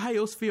 every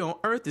biosphere on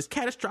Earth is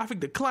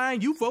catastrophic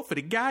decline. You vote for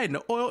the guy in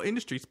the oil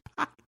industry's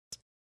pocket.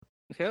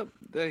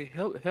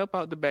 Help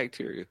out the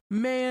bacteria.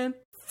 Man,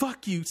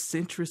 fuck you,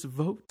 centrist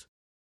vote.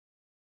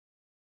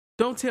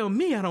 Don't tell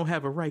me I don't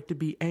have a right to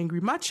be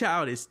angry. My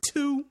child is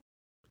 2.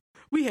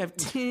 We have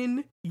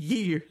 10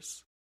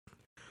 years.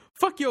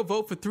 Fuck your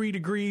vote for 3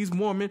 degrees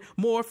warming,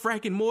 more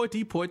fracking, more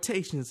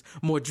deportations,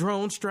 more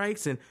drone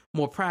strikes, and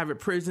more private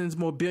prisons,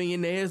 more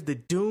billionaires, the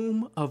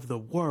doom of the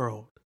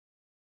world.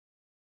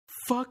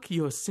 Fuck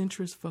your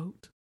centrist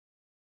vote.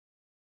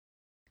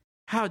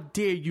 How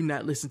dare you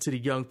not listen to the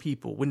young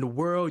people when the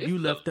world you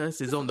left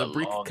us is on the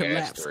brink of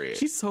collapse?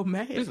 She's so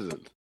mad. It's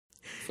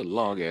a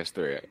long-ass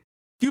thread.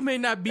 You may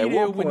not be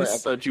there when I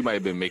thought you might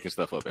have been making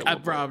stuff up at one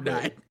point. Probably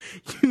not.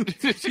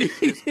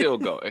 It's still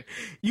going.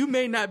 You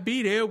may not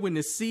be there when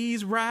the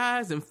seas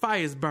rise and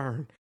fires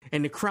burn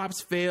and the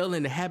crops fail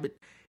and the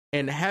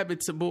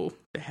habitable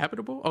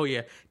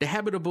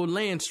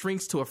land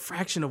shrinks to a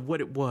fraction of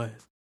what it was.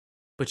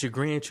 But your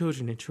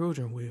grandchildren and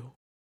children will.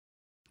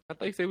 I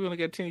thought you said we only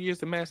got 10 years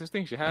to mass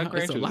extinction. How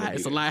grandchildren?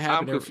 It's a lot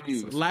happening. I'm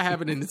confused. It's a lot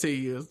happening in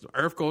 10 years.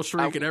 Earth gonna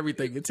shrink and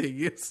everything in 10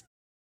 years.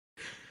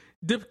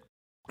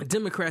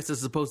 Democrats are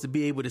supposed to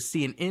be able to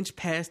see an inch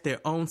past their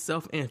own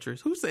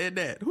self-interest. Who said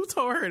that? Who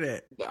told her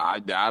that? I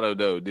don't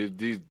know.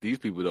 These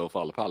people don't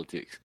follow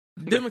politics.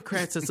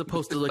 Democrats are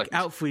supposed to look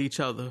out for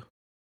each other,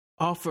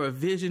 offer a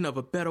vision of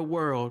a better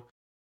world,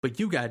 but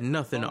you got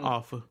nothing to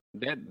offer.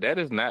 That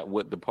is not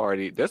what the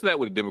party. That's not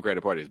what the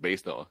Democratic Party is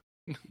based on.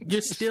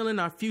 You're stealing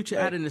our future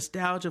out of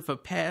nostalgia for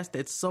past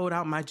that sold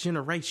out my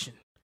generation.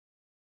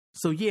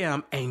 So yeah,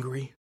 I'm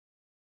angry,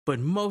 but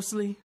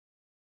mostly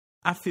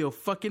I feel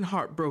fucking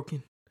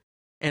heartbroken.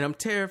 and I'm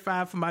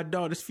terrified for my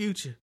daughter's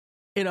future.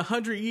 In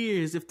 100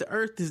 years, if the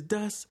earth is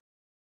dust,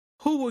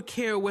 who will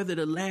care whether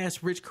the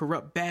last rich,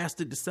 corrupt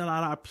bastard to sell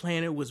out our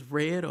planet was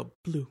red or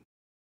blue?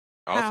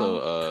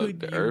 Also,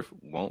 the earth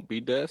won't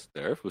be dust.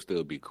 The earth will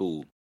still be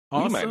cool.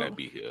 We might not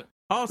be here.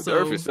 Also,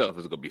 the earth itself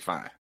is going to be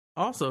fine.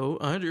 Also,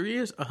 100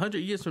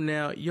 years from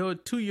now, your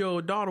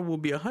 2-year-old daughter will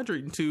be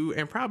 102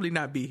 and probably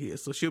not be here,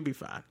 so she'll be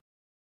fine.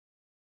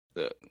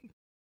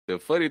 The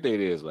funny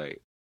thing is,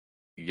 like,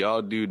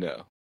 y'all do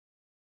know,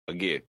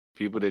 again,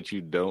 people that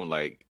you don't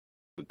like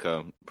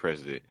become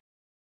president,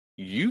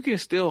 you can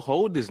still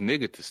hold this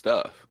nigga to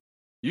stuff.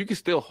 You can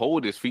still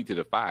hold his feet to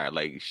the fire.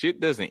 Like, shit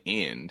doesn't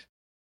end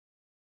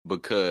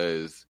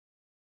because,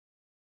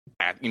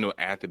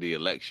 after the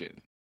election,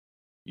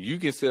 you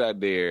can sit out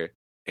there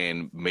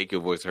and make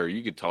your voice heard.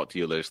 You can talk to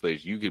your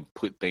legislators. You can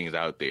put things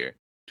out there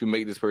to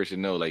make this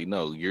person know, like,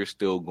 no, you're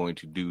still going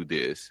to do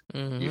this.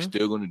 Mm-hmm. You're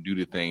still going to do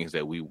the things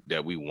that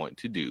we want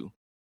to do,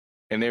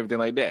 and everything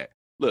like that.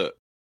 Look,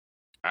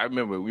 I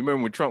remember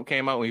when Trump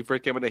came out, when he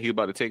first came out, that he was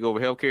about to take over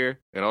healthcare,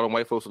 and all the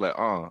white folks were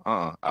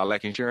like, I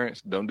lack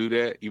insurance. Don't do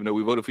that, even though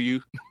we voted for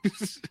you.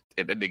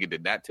 And that nigga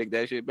did not take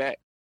that shit back.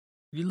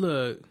 You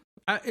look,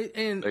 I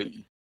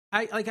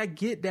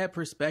get that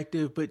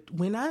perspective, but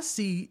when I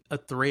see a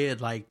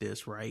thread like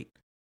this, right,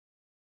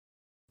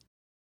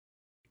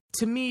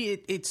 to me,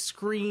 it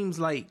screams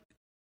like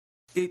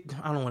it.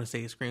 I don't want to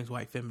say it screams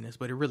white feminist,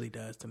 but it really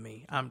does to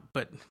me.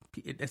 But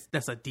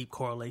that's a deep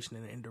correlation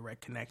and an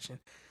indirect connection.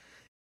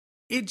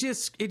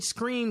 It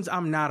screams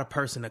I'm not a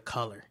person of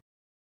color,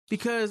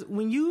 because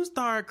when you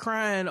start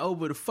crying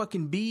over the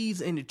fucking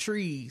bees in the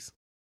trees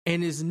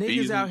and there's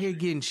niggas out here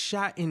getting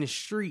shot in the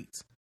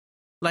streets.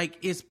 Like,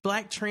 it's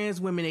black trans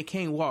women that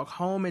can't walk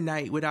home at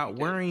night without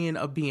worrying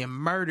of being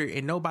murdered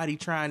and nobody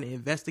trying to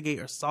investigate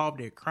or solve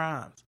their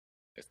crimes.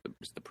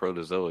 It's the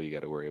protozoa you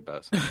got to worry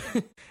about.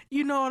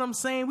 You know what I'm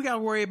saying? We got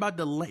to worry about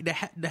the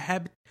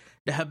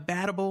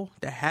habitable.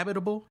 I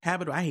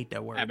hate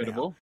that word.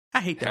 Habitable. Now. I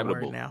hate that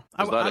habitable. Word now.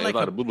 I like a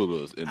lot of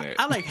boo-boos in there.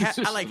 I like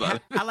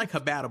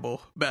habitable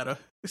better.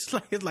 It's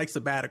like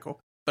sabbatical.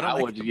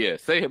 But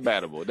say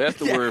habitable. That's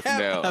the word from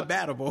now.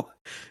 Habitable.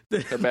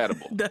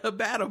 Habitable. The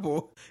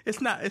habitable. It's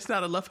not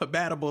enough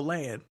habitable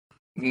land.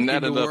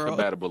 Not enough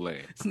habitable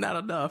land. It's not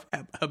enough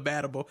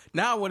habitable.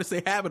 Now I want to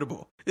say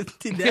habitable.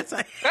 That's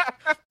how,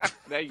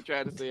 now you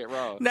trying to say it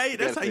wrong.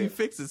 That's how you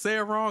fix it. Say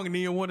it wrong, and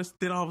then you want to.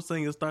 Then all of a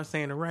sudden you'll start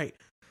saying it right.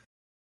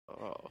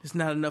 Oh. It's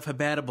not enough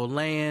habitable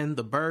land.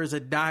 The birds are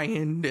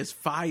dying. There's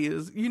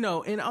fires.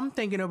 And I'm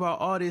thinking about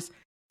all this.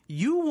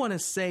 You want to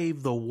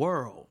save the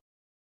world.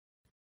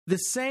 The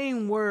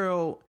same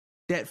world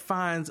that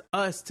finds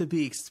us to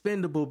be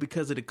expendable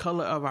because of the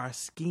color of our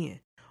skin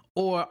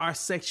or our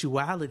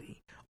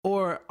sexuality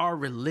or our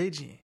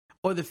religion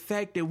or the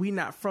fact that we're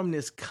not from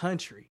this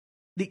country.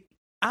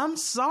 I'm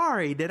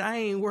sorry that I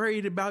ain't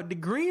worried about the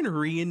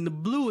greenery and the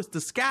bluest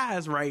of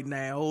skies right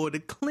now or the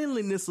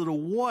cleanliness of the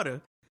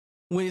water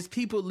when it's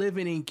people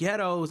living in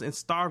ghettos and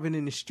starving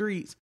in the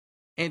streets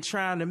and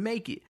trying to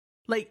make it.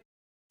 Like,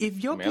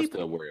 if your people, I'm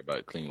still worried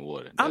about clean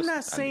water. I'm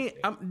not saying,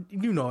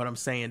 you know what I'm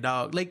saying,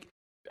 dog. Like,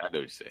 I know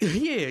what you're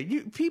saying.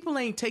 Yeah, people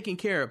ain't taking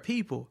care of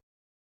people,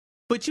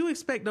 but you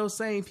expect those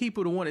same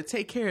people to want to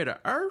take care of the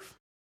earth?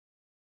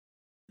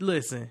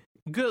 Listen,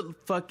 good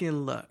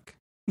fucking luck.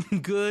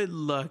 Good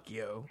luck,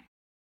 yo.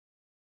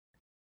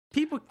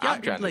 People,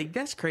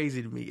 that's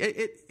crazy to me.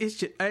 It's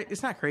just,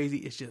 it's not crazy.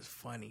 It's just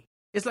funny.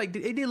 It's like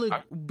they did look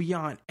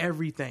beyond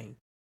everything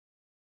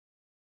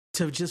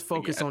to just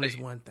focus on this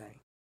one thing.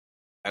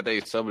 I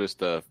think some of the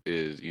stuff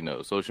is,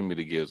 social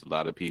media gives a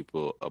lot of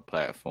people a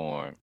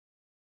platform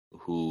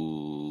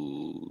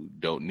who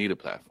don't need a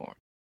platform.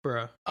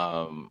 Bruh.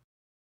 And,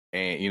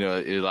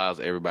 it allows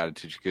everybody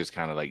to just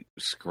kind of like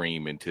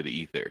scream into the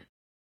ether.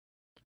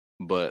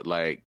 But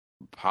like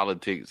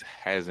politics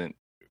hasn't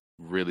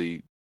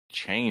really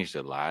changed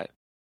a lot.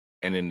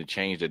 And then the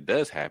change that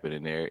does happen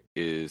in there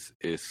is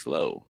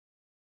slow.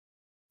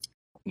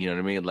 You know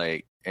what I mean?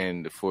 Like,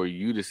 and for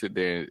you to sit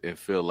there and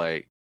feel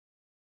like,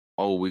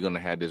 oh, we're gonna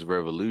have this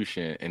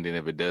revolution, and then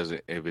if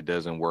it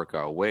doesn't work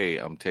our way,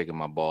 I'm taking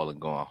my ball and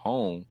going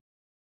home.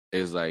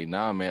 It's like,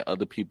 nah, man.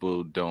 Other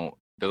people don't.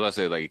 That's why I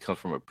say, like, it comes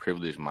from a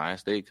privileged mind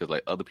state, because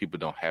like other people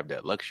don't have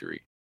that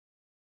luxury.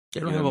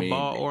 They don't have a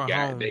ball or a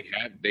home.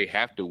 They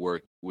have to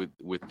work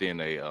within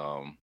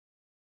a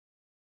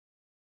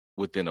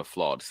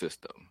flawed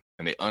system,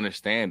 and they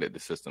understand that the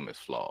system is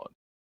flawed,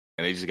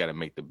 and they just got to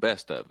make the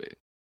best of it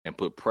and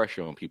put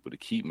pressure on people to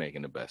keep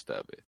making the best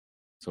of it.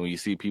 So when you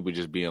see people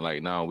just being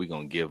like, no, we're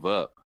going to give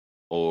up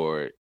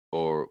or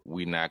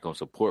we not going to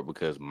support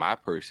because my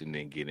person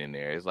didn't get in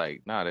there. It's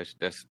like, no,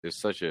 that's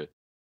such a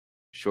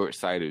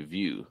short-sighted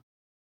view.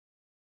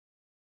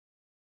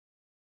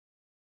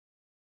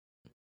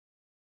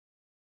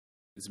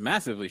 It's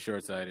massively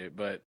short-sighted,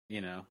 but,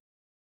 the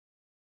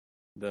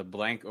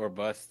blank or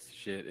bust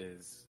shit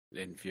is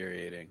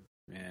infuriating,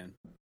 man.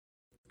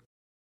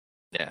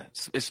 Yeah,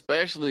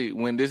 especially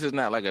when this is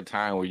not like a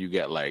time where you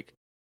get like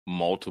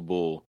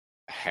multiple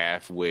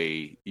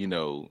halfway,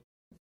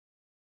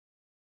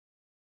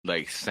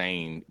 like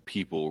sane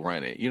people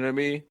run it. You know what I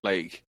mean?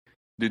 Like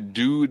the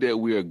dude that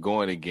we are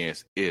going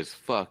against is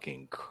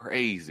fucking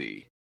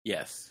crazy.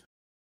 Yes.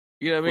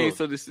 You know what I mean? Well,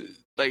 So this is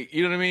like,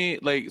 you know what I mean?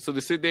 Like, so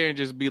to sit there and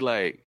just be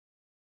like,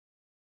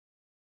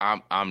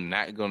 I'm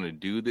not gonna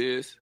do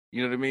this.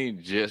 You know what I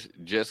mean?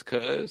 Just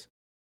cause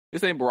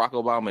this ain't Barack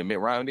Obama and Mitt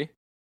Romney.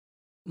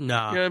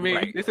 Nah, You know what I mean?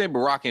 Right. This ain't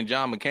Barack and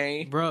John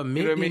McCain. bro. Mitt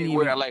You know what I didn't mean? even.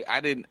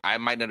 Where I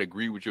might not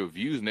agree with your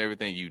views and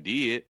everything you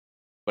did,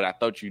 but I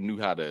thought you knew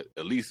how to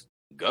at least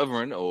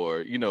govern,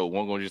 or weren't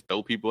gonna just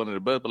throw people under the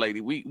bus. But like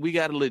we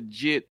got a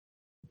legit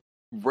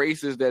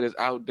racist that is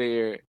out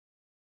there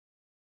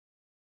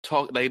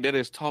that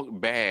has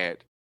talked bad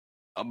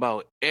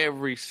about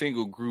every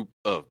single group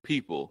of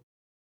people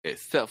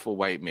except for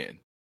white men.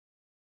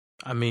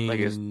 I mean, Like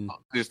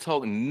it's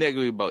talking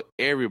negatively about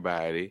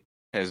everybody,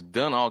 has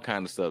done all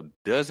kind of stuff,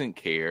 doesn't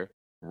care,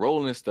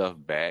 rolling stuff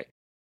back,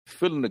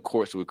 filling the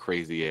courts with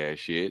crazy ass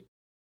shit.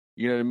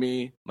 You know what I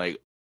mean?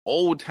 Like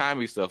old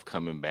timey stuff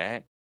coming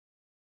back.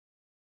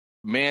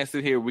 Man,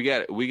 sit here. We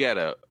got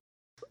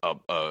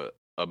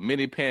a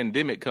mini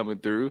pandemic coming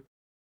through.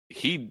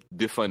 He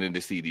defunded the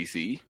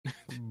CDC.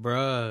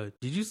 bruh,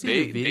 did you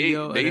see the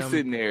video? They of them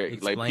sitting there like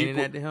explaining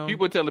that to him?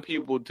 people telling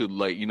people to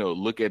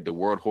look at the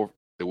World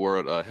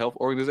Health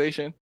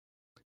Organization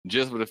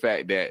just for the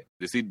fact that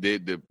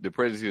the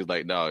presidency is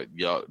like, no,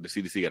 y'all, the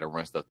CDC got to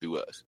run stuff through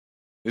us.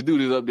 This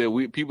dude is up there.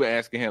 People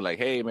asking him like,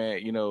 hey man,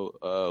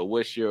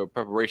 what's your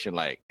preparation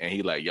like? And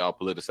he like, y'all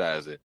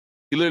politicize it.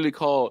 He literally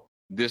called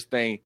this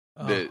thing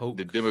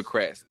the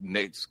Democrats'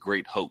 next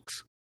great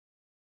hoax.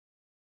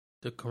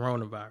 The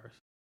coronavirus.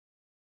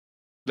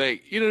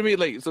 Like, you know what I mean?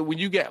 Like, so when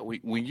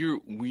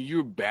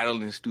you're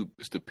battling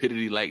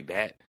stupidity like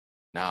that,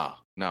 no,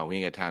 we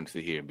ain't got time to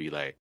sit here and be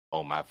like,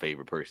 oh, my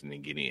favorite person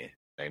and get in.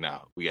 Like,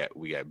 no, we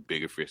got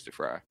bigger fish to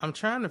fry. I'm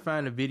trying to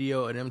find a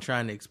video of them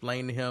trying to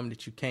explain to him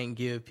that you can't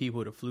give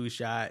people the flu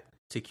shot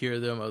to cure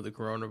them of the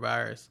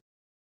coronavirus.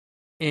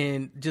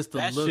 And just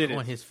the look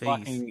on his face.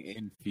 Fucking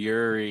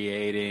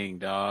infuriating,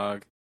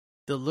 dog.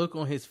 The look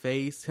on his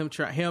face,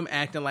 him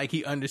acting like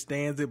he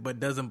understands it but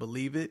doesn't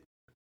believe it.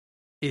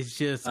 It's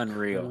just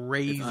unreal.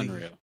 Crazy. It's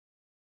unreal.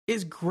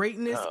 It's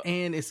greatness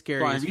and it's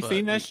scary. Brian, have you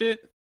seen that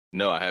shit?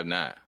 No, I have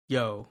not.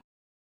 Yo.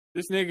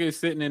 This nigga is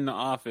sitting in the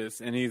office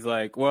and he's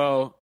like,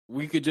 well,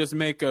 we could just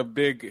make a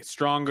big,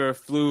 stronger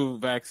flu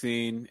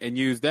vaccine and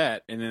use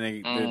that. And then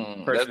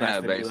the person that's not how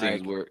has to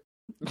vaccines be like,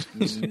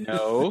 work.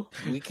 no,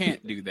 we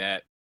can't do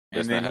that.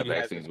 That's and then not how he has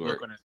vaccines this look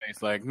work. on his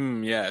face like,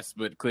 yes,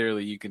 but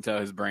clearly you can tell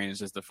his brain is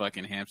just a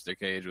fucking hamster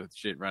cage with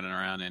shit running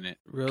around in it.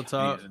 Real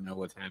talk. He doesn't know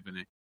what's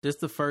happening. This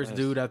the first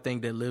dude I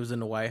think that lives in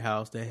the White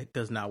House that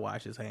does not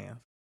wash his hands.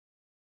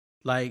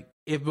 Like,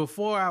 if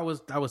before I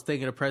was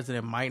thinking the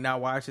president might not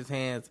wash his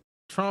hands,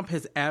 Trump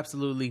has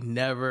absolutely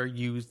never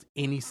used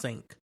any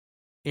sink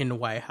in the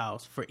White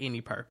House for any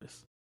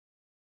purpose,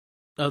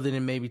 other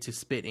than maybe to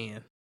spit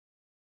in.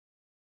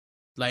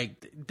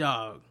 Like,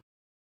 dog,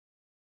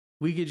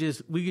 we could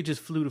just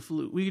flu the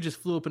flu. We could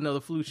just flu up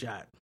another flu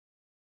shot.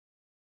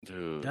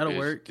 Dude, that'll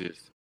work.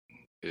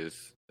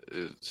 It's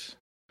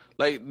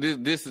like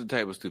this is the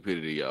type of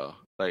stupidity, y'all.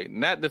 Like,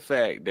 not the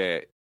fact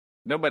that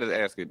nobody's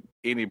asking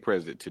any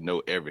president to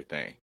know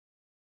everything.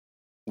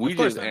 We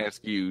just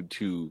ask you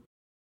to.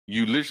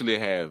 You literally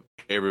have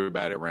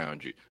everybody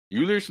around you.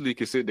 You literally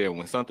can sit there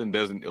when something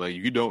doesn't, like,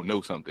 you don't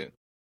know something,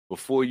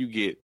 before you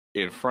get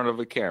in front of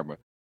a camera,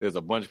 there's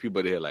a bunch of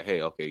people there like,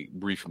 hey, okay,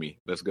 brief me.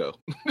 Let's go.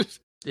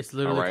 It's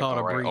literally called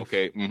a brief.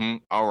 Okay.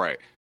 All right.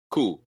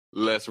 Cool.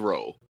 Let's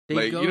roll. They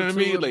like, go you know what I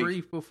mean? a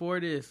brief before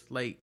this.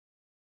 Like,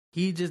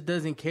 he just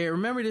doesn't care.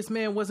 Remember, this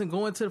man wasn't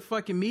going to the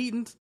fucking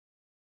meetings,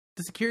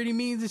 the security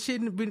meetings and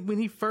shit. When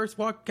he first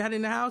got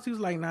in the house, he was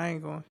like, nah, I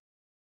ain't going.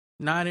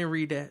 Nah, I didn't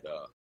read that.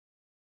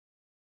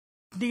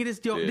 Nigga,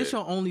 this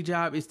your only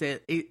job is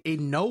that it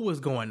know what's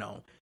going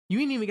on. You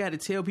ain't even got to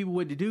tell people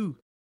what to do.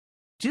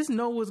 Just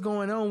know what's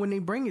going on when they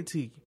bring it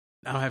to you.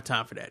 I don't have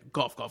time for that.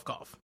 Golf.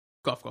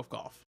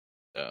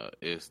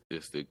 It's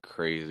the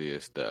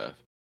craziest stuff.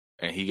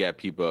 And he got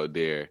people out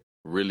there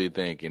really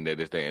thinking that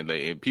this thing,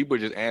 and people are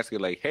just asking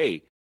like,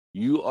 hey,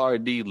 you are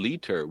the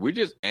leader. We're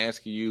just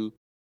asking you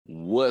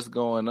what's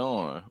going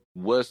on.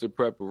 What's the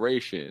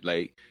preparation?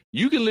 Like,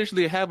 you can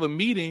literally have a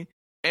meeting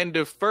and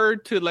defer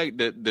to like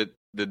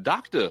the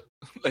doctor,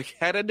 like,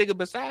 had that nigga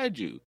beside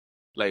you.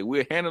 Like,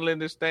 we're handling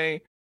this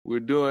thing. We're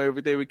doing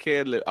everything we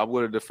can. Like, I'm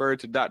going to defer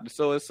to Dr.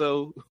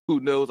 So-and-so who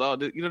knows all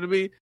this. You know what I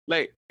mean?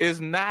 Like, it's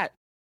not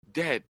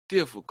that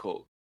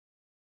difficult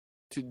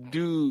to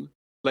do,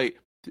 like,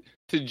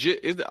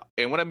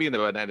 and what I mean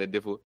about not that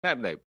difficult,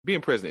 not that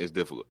being president is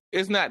difficult.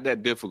 It's not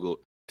that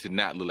difficult to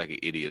not look like an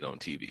idiot on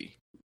TV.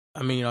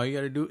 I mean, all you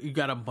got to do, you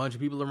got a bunch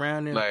of people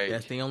around there. Like,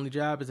 that's the only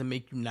job, is to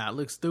make you not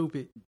look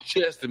stupid.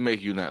 Just to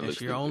make you not look stupid.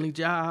 That's your stupid. only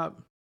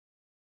job.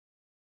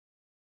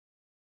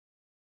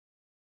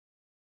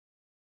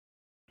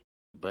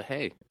 But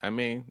hey, I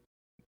mean,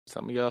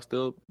 some of y'all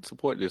still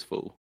support this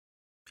fool.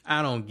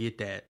 I don't get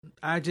that.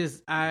 I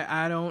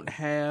don't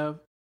have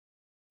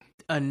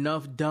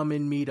enough dumb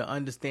in me to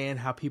understand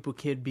how people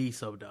can be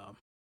so dumb.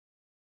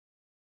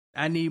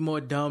 I need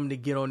more dumb to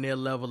get on their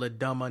level of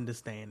dumb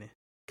understanding.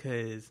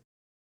 Cause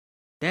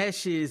that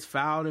shit is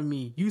foul to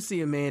me. You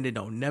see a man that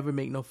don't never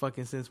make no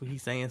fucking sense when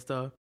he's saying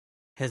stuff,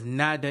 has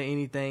not done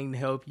anything to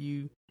help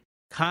you,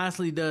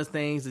 constantly does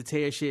things to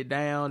tear shit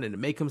down and to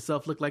make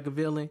himself look like a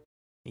villain,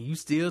 and you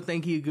still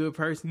think he a good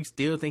person, you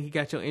still think he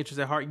got your interests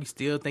at heart, you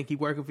still think he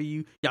working for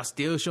you, y'all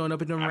still showing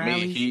up at them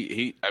rallies?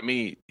 He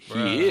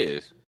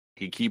is.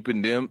 He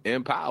keeping them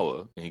in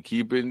power and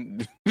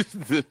keeping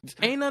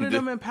ain't none of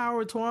them in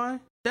power, Twine.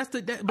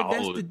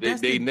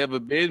 They never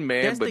been,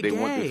 man, but they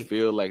want to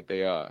feel like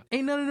they are.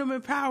 Ain't none of them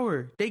in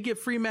power. They get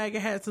free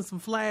MAGA hats and some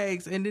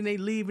flags, and then they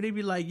leave, and they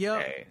be like,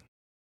 "Yup,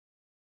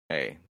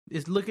 hey,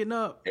 it's looking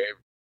up."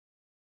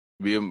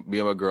 Me and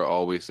my girl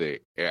always say,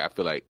 I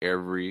feel like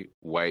every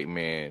white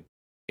man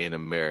in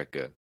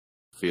America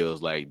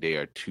feels like they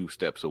are 2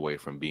 steps away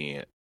from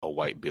being a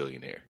white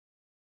billionaire.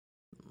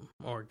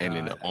 And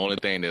then the only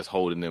thing that's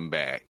holding them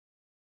back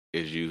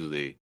is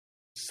usually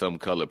some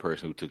colored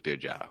person who took their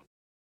job.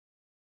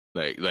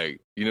 Like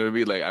you know what I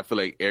mean? Like I feel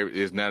like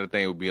it's not a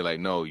thing would be like,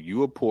 no,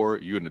 you are poor,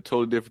 you're in a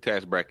totally different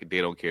tax bracket.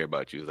 They don't care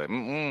about you. It's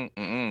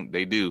like,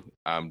 they do.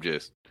 I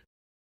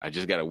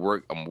just got to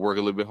work. I'm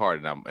working a little bit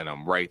hard, and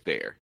I'm right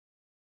there.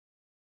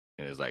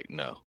 And it's like,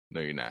 no,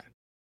 you're not.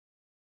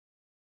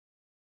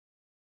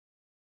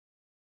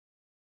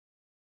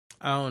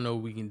 I don't know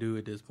what we can do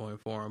at this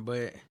point for him,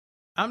 but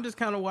I'm just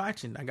kind of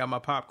watching. I got my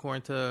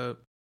popcorn tub.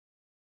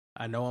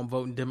 I know I'm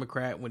voting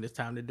Democrat when it's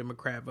time to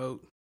Democrat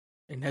vote,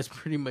 and that's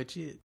pretty much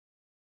it.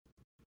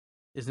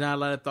 There's not a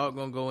lot of thought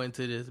gonna go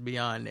into this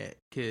beyond that,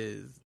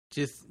 because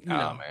just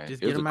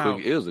just get them out.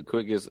 It was the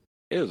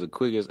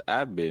quickest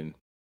I've been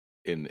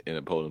in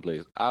a polling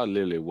place. I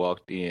literally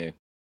walked in.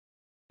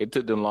 It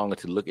took them longer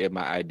to look at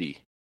my ID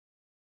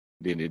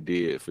than it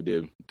did for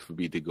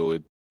me to go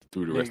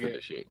through the rest of the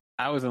shit.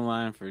 I was in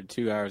line for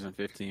 2 hours and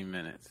 15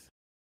 minutes.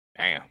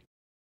 Damn.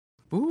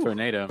 Ooh.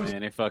 Tornado,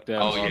 man, they fucked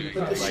up.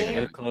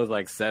 They closed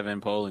like 7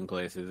 polling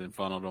places and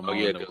funneled them.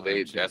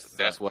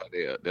 That's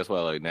why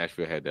like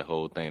Nashville had the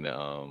whole thing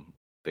that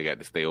they got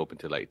to stay open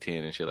till like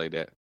 10 and shit like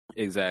that.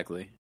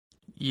 Exactly.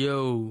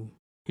 Yo,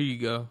 here you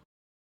go.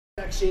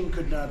 Vaccine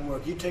could not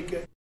work. You take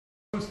it.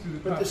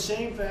 But the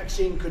same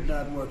vaccine could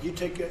not work. You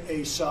take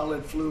a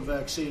solid flu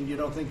vaccine, you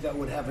don't think that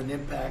would have an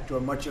impact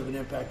or much of an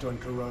impact on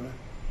corona?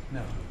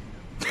 No.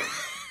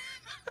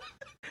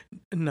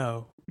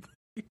 No.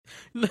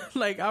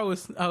 Like I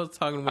was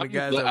talking to one of the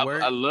guys at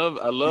work. I love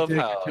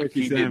how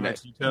he did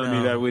not. You telling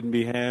me that wouldn't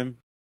be him?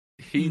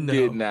 He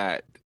did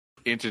not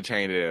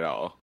entertain it at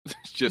all.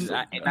 Just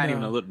not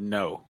even a little.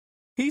 No.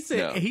 He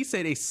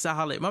said a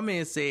solid. My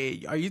man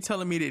said, "Are you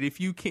telling me that if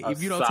you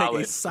don't take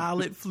a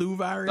solid flu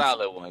virus,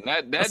 solid one,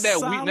 not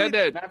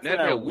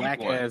that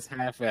whack ass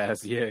half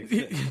ass,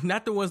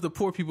 not the ones the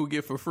poor people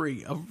get for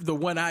free, the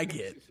one I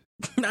get,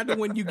 not the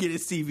one you get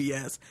at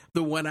CVS,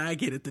 the one I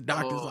get at the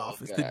doctor's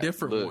office, the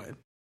different one."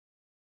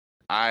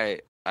 I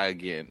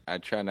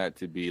try not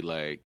to be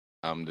like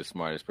I'm the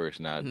smartest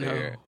person out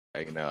there.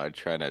 Like, I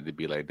try not to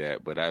be like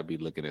that, but I'd be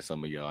looking at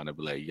some of y'all and I'd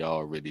be like,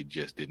 y'all really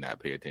just did not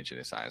pay attention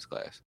in science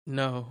class.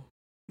 No.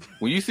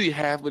 When you see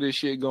half of this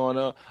shit going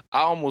on,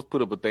 I almost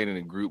put up a thing in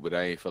the group, but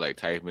I ain't feel like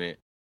typing it.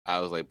 I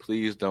was like,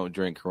 please don't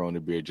drink Corona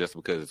beer just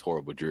because it's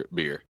horrible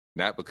beer,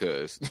 not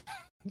because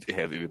it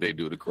has anything to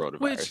do with the coronavirus.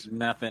 Which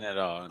nothing at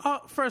all.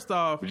 First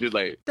off, just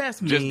like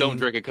that's just mean. Don't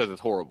drink it because it's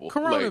horrible.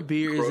 Corona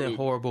beer isn't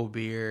horrible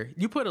beer.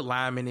 You put a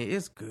lime in it,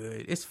 it's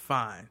good. It's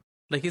fine.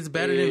 Like, it's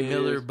better than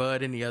Miller,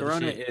 Bud, and the other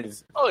Corona shit.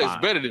 Is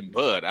it's better than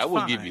Bud. I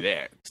will give you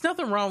that. There's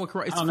nothing wrong with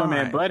Corona. It's I don't know,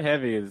 man. Bud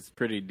Heavy is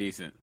pretty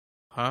decent.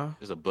 Huh?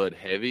 Is a Bud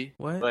Heavy?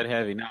 What? Bud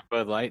Heavy, not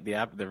Bud Light,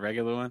 the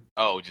regular one.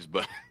 Oh, just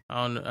Bud.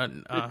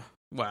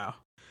 Wow.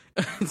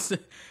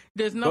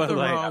 There's nothing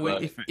wrong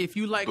with if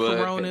you like Bud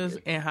Coronas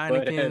Heavy. And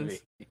Heinekens,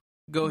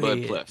 go Bud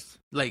ahead. Plus.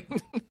 Like,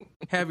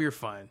 have your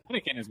fun.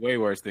 Heineken is way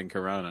worse than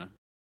Corona.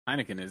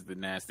 Heineken is the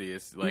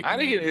nastiest. Like,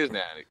 Heineken is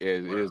nasty.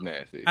 It is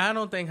nasty. I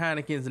don't think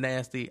Heineken's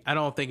nasty. I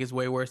don't think it's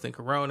way worse than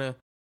Corona.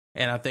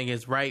 And I think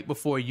it's right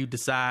before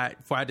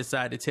I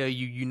decide to tell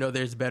you,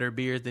 there's better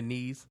beers than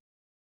these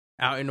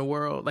out in the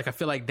world. Like, I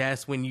feel like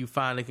that's when you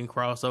finally can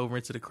cross over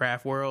into the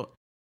craft world.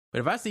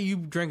 But if I see you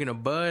drinking a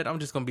Bud, I'm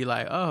just going to be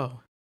like, oh,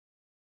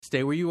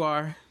 stay where you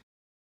are.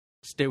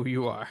 Stay where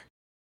you are.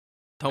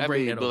 Don't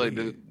bring that over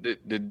here.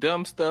 The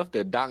dumb stuff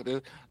that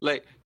doctors,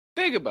 like,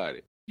 think about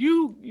it.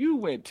 You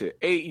went to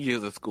 8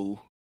 years of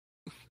school.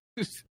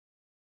 8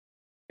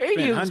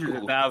 years of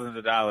school. Hundreds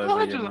of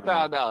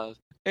dollars.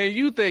 And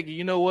you think,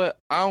 you know what?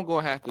 I'm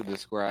gonna have to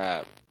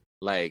describe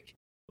like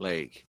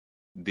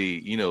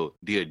the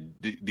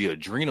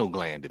adrenal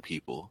gland to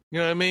people. You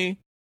know what I mean?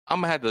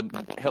 I'm gonna have to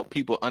help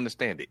people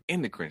understand the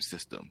endocrine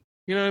system.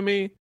 You know what I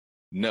mean?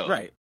 No.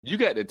 Right. You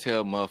got to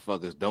tell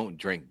motherfuckers don't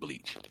drink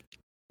bleach.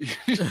 You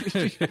got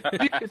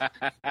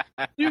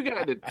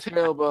to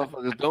tell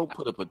motherfuckers don't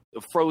put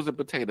a frozen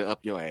potato up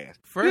your ass.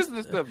 This is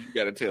the stuff you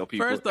got to tell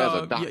people. First as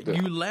off, a doctor.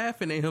 you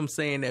laughing at him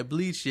saying that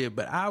bleach shit,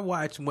 but I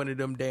watched one of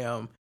them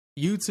damn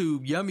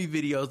YouTube yummy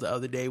videos the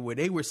other day where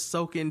they were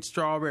soaking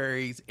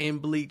strawberries in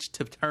bleach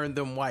to turn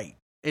them white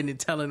and then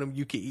telling them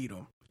you can eat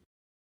them.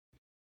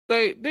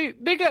 They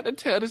got to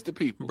tell this to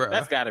people. Bruh.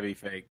 That's got to be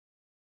fake.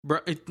 Bro,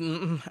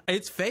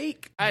 it's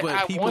fake,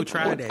 but people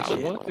try that shit.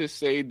 I want to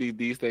say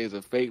these things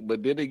are fake,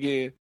 but then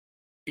again,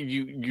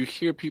 you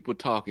hear people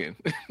talking,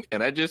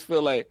 and I just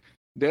feel like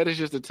that is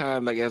just a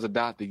time, like as a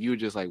doctor, you're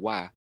just like,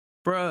 why?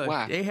 Bruh,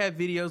 Why? they have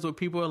videos where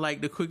people are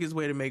like, the quickest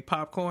way to make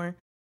popcorn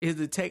is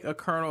to take a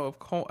kernel of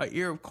corn, an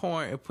ear of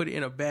corn, and put it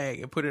in a bag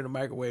and put it in a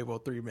microwave for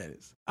 3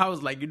 minutes. I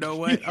was like, you know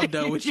what? I'm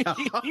done with y'all.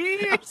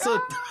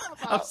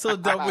 I'm so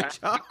done with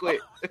y'all.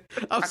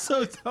 I'm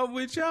so done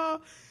with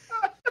y'all.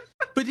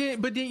 But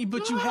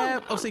you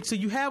have so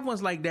you have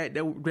ones like that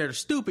are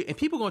stupid, and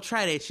people gonna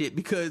try that shit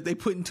because they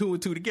putting 2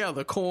 and 2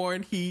 together: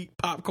 corn, heat,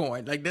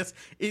 popcorn. Like that's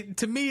it.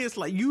 To me, it's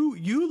like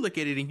you look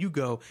at it and you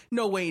go,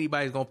 no way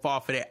anybody's gonna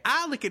fall for that.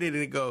 I look at it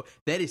and go,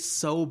 that is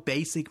so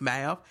basic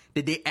math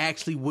that they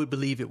actually would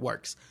believe it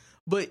works.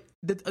 But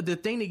the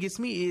thing that gets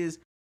me is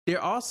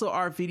there also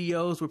are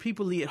videos where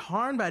people get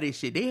harmed by this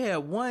shit. They had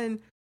one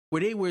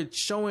where they were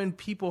showing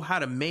people how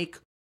to make,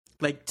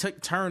 like,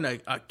 turn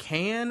a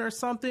can or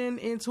something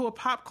into a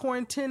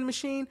popcorn tin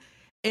machine,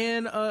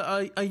 and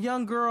a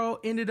young girl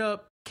ended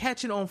up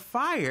catching on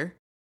fire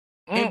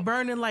and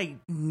burning like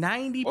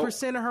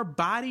 90% of her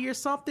body or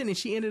something, and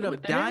she ended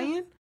up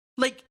dying.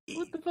 Like,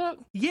 what the fuck?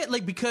 Yeah,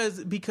 like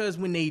because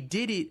when they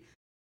did it,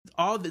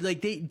 they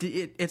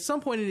did at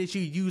some point in it,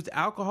 you used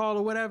alcohol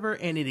or whatever,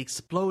 and it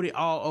exploded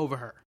all over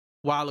her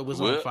while it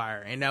was on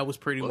fire, and that was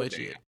pretty much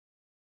it.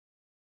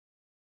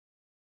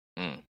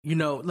 You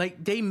know,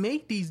 like they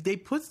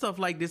put stuff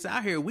like this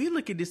out here. We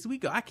look at this, we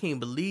go, I can't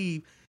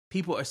believe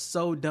people are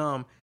so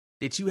dumb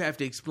that you have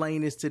to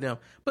explain this to them.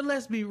 But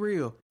let's be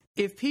real.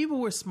 If people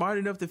were smart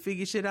enough to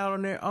figure shit out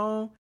on their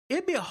own,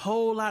 it'd be a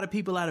whole lot of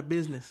people out of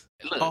business.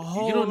 Look, a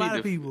whole lot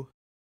of people.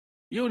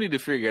 You don't need to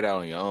figure it out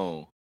on your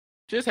own.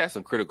 Just have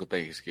some critical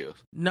thinking skills.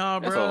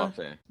 Nah, bro. That's all I'm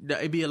saying.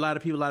 It'd be a lot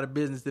of people out of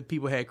business that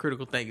people had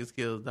critical thinking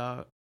skills,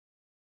 dog.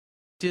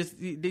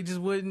 They just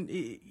wouldn't.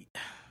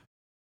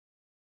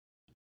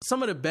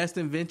 Some of the best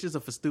inventions are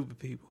for stupid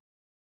people.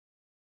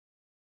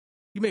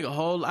 You make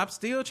I'm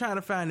still trying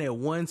to find that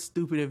one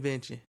stupid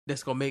invention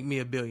that's going to make me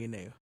a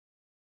billionaire.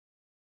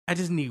 I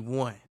just need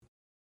one.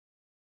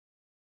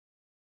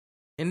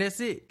 And that's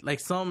it. Like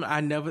some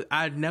I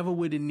never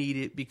would have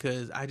needed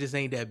because I just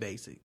ain't that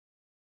basic.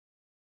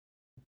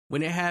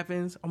 When it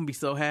happens, I'm going to be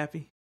so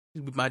happy.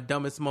 It'll be my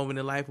dumbest moment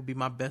in life. Will be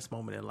my best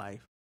moment in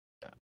life.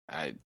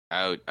 There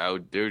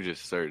were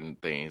just certain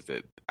things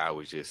that I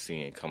was just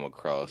seeing come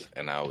across,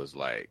 and I was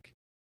like,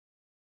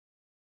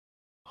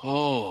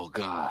 "Oh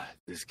God,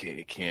 it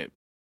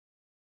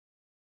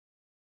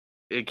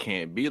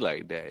can't be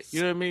like that."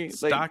 You know what I mean?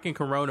 Stock in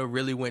Corona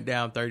really went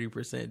down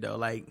 30% though.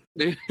 Like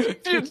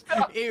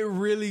it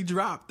really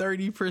dropped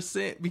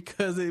 30%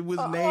 because it was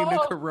named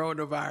the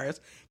coronavirus.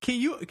 Can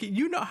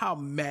you know how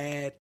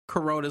mad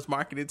Corona's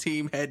marketing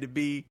team had to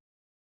be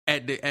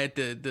at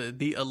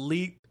the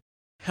elite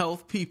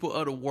health people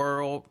of the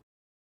world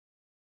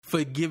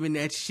for giving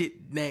it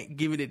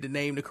the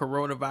name the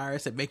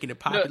coronavirus and making it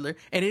popular?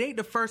 And it ain't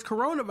the first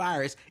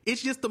coronavirus;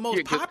 it's just the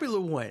most popular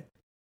one.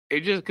 It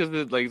just because,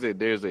 like I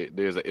said,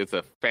 it's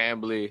a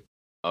family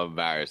of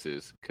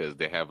viruses because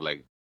they have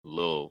like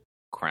little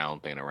crown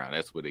thing around.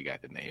 That's where they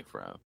got the name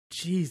from.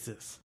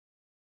 Jesus.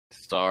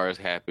 SARS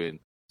happened.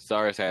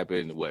 What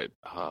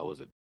was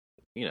it?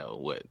 You know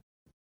what?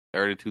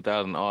 Early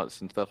 2000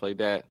 aughts and stuff like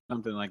that.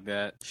 Something like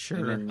that.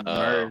 Sure. And then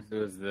MERS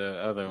was the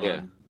other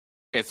one.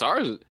 And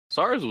SARS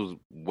was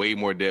way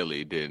more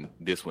deadly than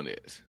this one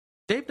is.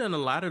 They've done a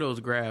lot of those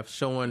graphs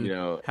showing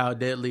how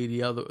deadly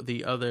the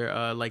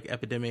other like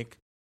epidemic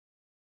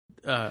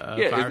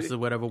viruses or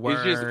whatever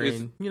were.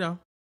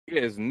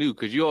 It's new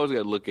because you always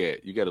got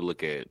to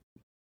look at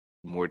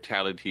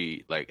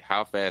mortality, like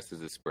how fast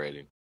is it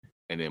spreading,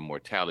 and then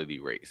mortality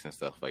rates and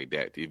stuff like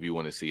that. If you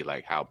want to see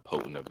like how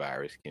potent a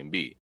virus can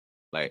be.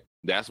 Like,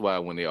 that's why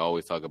when they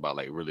always talk about,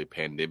 like, really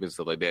pandemic and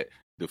stuff like that,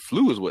 the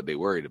flu is what they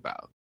worried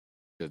about.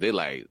 Because they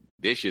like,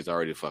 this shit's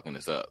already fucking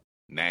us up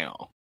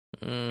now.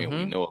 Mm-hmm. And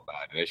we know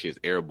about it. That shit's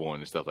airborne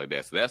and stuff like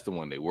that. So that's the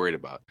one they worried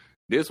about.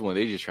 This one,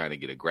 they just trying to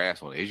get a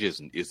grasp on it.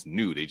 It's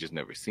new. They just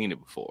never seen it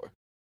before.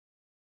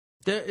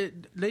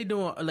 They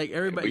doing, like,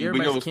 everybody's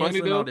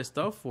canceling all this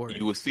stuff for it.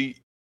 You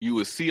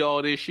would see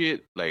all this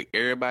shit, like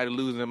everybody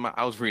losing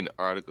I was reading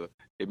the article.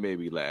 It made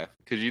me laugh.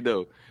 Because, you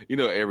know,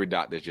 every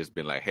doctor's just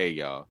been like, hey,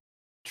 y'all,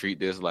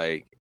 treat this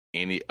like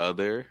any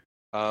other,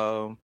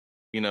 like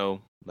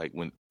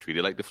treat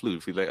it like the flu,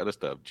 treat it like other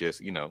stuff.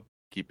 Just,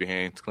 keep your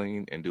hands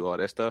clean and do all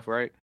that stuff,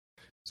 right?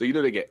 So,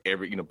 they get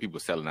people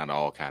selling out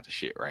all kinds of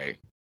shit, right?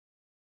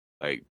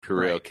 Like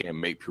Purell can't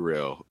make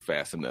Purell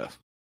fast enough.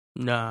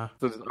 Nah.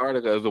 So this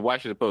article, it was the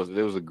Washington Post.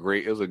 It was a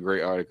great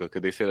article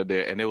because they said it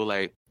there, and they were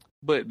like,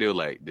 they're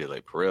like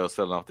Purell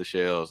selling off the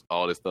shelves,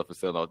 all this stuff is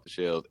selling off the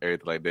shelves,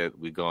 everything like that.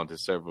 We've gone to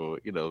several,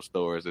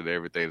 stores and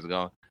everything's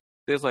gone.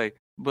 There's like,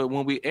 but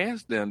when we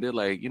asked them, they're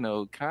like,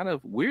 kind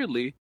of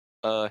weirdly,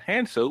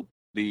 hand soap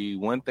the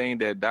one thing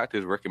that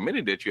doctors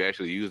recommended that you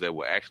actually use that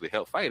will actually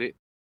help fight it,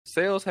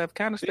 sales have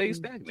kind of stayed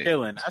stagnant.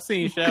 Killing. I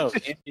seen Shell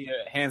empty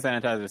a hand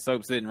sanitizer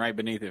soap sitting right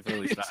beneath it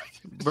Philly stock.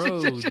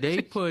 Bro,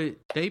 they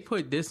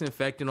put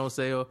disinfectant on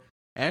sale.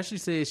 Ashley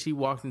said she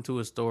walked into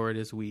a store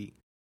this week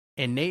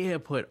and they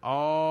had put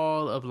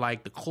all of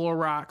like the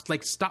Clorox,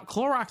 like stock.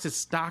 Clorox's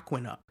stock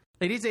went up.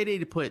 Like they say they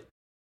put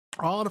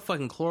all the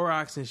fucking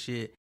Clorox and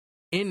shit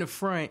in the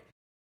front,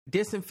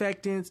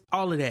 disinfectants,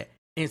 all of that,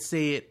 and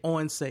said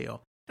on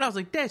sale. And I was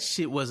like, that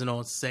shit wasn't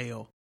on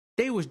sale.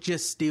 They was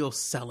just still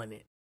selling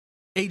it.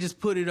 They just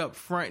put it up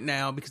front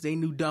now because they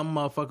knew dumb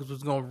motherfuckers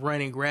was gonna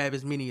run and grab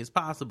as many as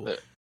possible.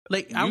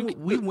 Like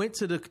we went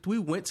to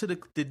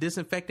the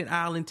disinfectant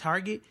aisle in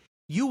Target.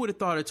 You would have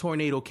thought a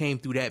tornado came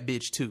through that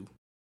bitch too.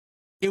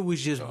 It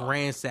was just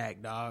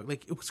ransacked, dog.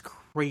 Like it was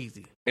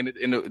crazy. And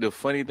the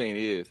funny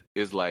thing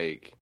is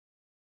like,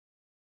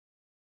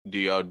 do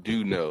y'all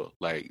know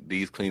like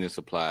these cleaning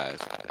supplies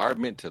are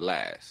meant to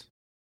last?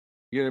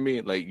 You know what I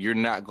mean? Like you're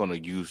not gonna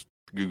use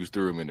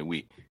through them in a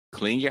week.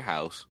 Clean your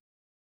house.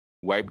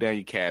 Wipe down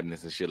your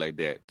cabinets and shit like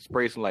that.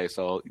 Spray some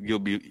Lysol.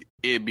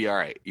 It'd be all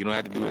right. You don't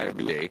have to do that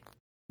every day.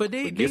 But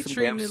they get some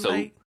damn treating it soap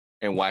like,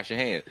 and wash your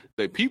hands.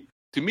 Like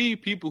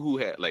people who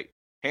had like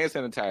hand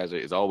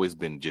sanitizer has always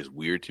been just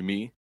weird to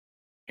me.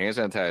 Hand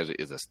sanitizer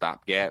is a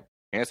stopgap.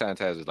 Hand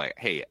sanitizer is like,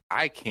 hey,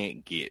 I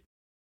can't get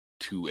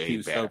to a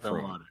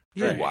bathroom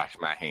to wash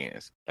my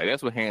hands. Like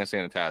that's what hand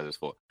sanitizer is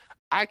for.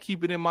 I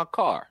keep it in my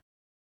car.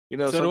 You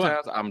know,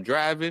 sometimes I'm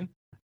driving.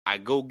 I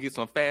go get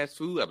some fast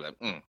food. I'm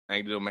like, I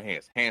ain't doing my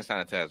hands. Hand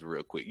sanitizer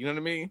real quick. You know what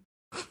I mean?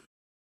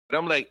 But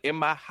I'm like, in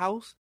my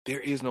house, there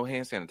is no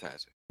hand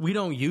sanitizer. We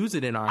don't use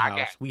it in our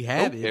house. We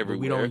have it, but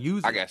we don't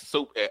use it. I got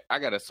soap. I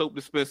got a soap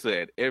dispenser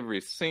at every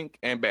sink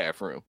and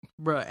bathroom.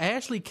 Bruh,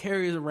 Ashley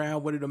carries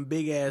around one of them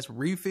big ass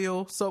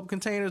refill soap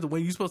containers, the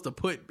one you're supposed to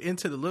put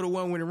into the little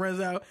one when it runs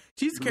out.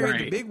 She's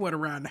carrying the big one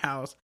around the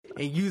house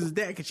and uses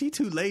that because she's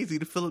too lazy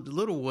to fill up the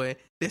little one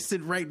that's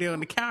sitting right there on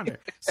the counter.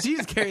 So she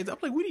just carries. I'm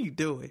like, what are you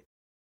doing?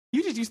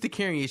 You just used to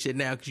carrying your shit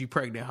now because you're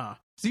pregnant, huh?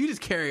 So you just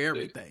carry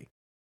everything.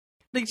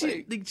 Like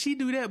she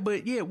do that,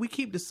 but yeah, we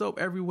keep the soap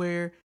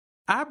everywhere.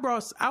 I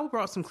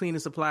brought some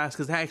cleaning supplies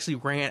because I actually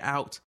ran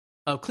out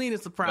of cleaning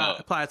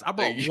supplies. I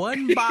bought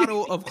one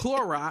bottle of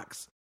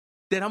Clorox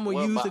that I'm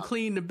gonna use to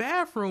clean the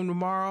bathroom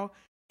tomorrow,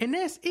 and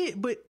that's it.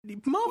 But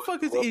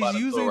motherfuckers is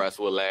using Clorox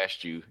will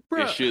last you.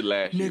 Bruh, it should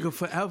last you, nigga,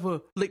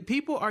 forever. Like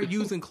people are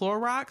using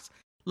Clorox.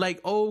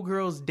 Like old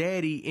girl's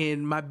daddy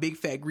in My Big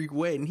Fat Greek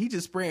Wedding, he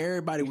just spraying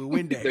everybody with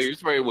Windex. You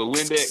spray with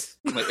Windex,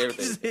 like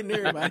everything. Just hitting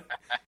everybody.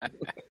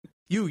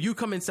 You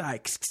come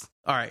inside.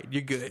 All right,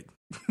 you're good.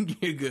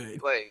 You're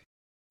good. Like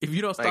if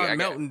you don't start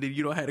melting, then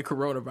you don't have the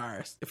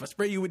coronavirus. If I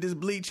spray you with this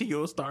bleach and you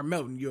don't start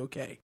melting, you're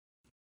okay.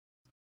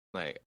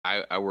 Like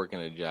I work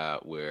in a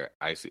job where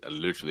I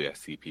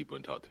see people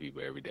and talk to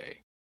people every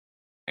day,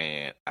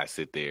 and I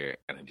sit there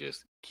and I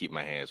just keep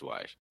my hands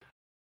washed.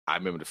 I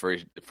remember the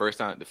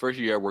first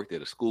year I worked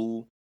at a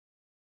school,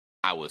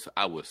 I was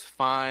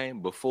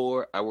fine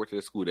before I worked at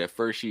a school that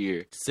first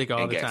year. Sick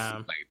all the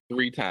time. Like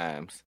 3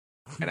 times.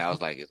 And I was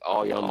like, it's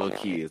all y'all little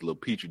kids, little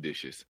petri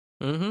dishes.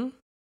 Mm-hmm.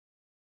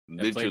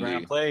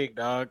 Literally plague,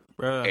 dog.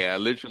 Bruh. And I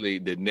literally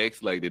the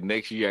next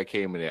year I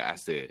came in there, I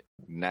said,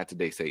 not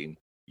today, Satan.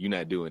 You're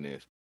not doing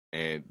this.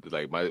 And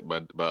like my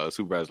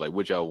supervisor's like,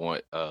 what y'all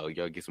want?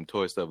 Y'all get some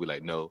toy stuff? We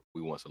like, no,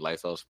 we want some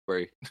Lysol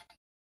spray.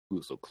 We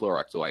want some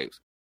Clorox wipes.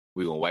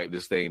 We gonna wipe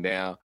this thing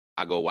down.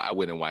 I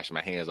went and wash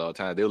my hands all the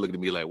time. They'll look at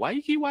me like, why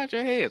you keep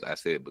washing your hands? I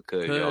said,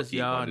 because y'all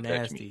keep wanting to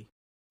touch me.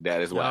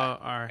 That is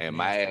why. And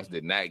my ass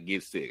did not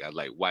get sick. I was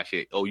like, wash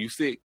it. Oh, you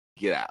sick?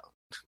 Get out.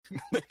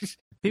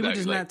 People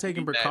just not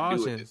taking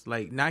precautions,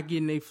 like not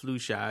getting their flu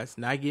shots,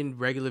 not getting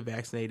regular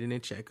vaccinated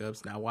and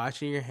checkups, not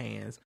washing your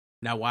hands,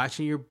 not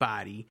washing your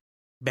body.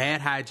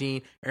 Bad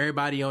hygiene.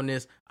 Everybody on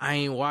this, I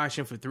ain't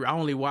washing I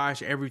only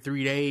wash every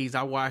 3 days.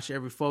 I wash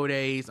every 4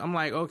 days. I'm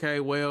like, okay,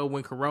 well,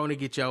 when Corona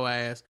get your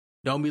ass,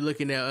 don't be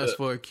looking at us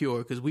for a cure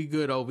because we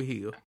good over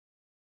here.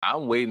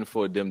 I'm waiting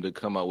for them to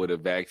come out with a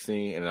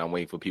vaccine, and I'm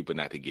waiting for people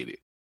not to get it.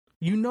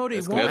 You know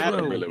they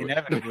won't.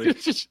 Inevitably.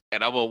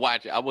 And I'm gonna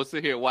watch it. I'm gonna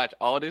sit here and watch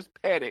all this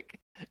panic,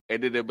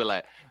 and then they'll be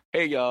like,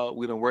 "Hey, y'all,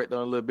 we done worked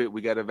on a little bit.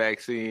 We got a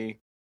vaccine,"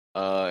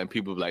 and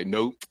people be like,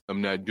 "Nope,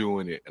 I'm not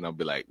doing it." And I'll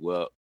be like,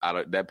 "Well,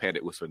 that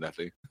panic was for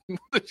nothing.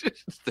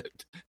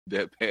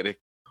 that panic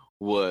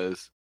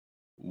was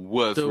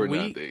for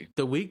nothing."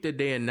 The week that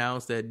they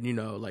announced that,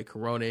 like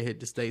Corona hit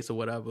the States or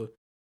whatever,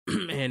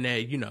 and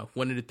that,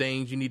 one of the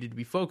things you needed to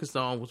be focused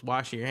on was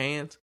washing your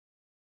hands.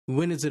 We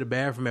went into the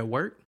bathroom at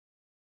work.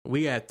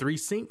 We had 3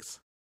 sinks.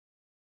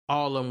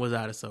 All of them was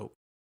out of soap.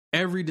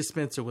 Every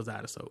dispenser was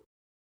out of soap.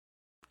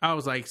 I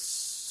was like,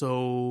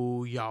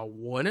 so y'all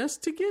want us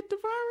to get the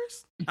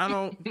virus? I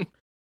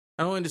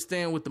don't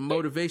understand what the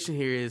motivation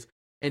here is.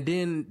 And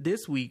then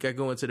this week I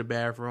go into the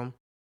bathroom.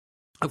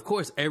 Of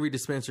course, every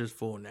dispenser is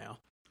full now.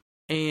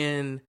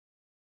 And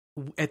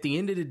at the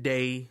end of the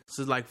day, this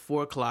is like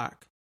 4:00.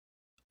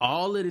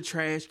 all of the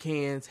trash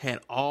cans had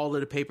all of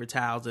the paper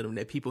towels in them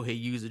that people had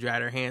used to dry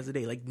their hands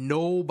today. Like,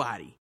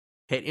 nobody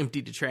had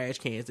emptied the trash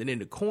cans. And in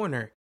the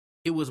corner,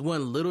 it was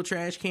one little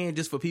trash can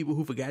just for people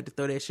who forgot to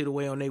throw that shit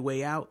away on their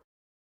way out.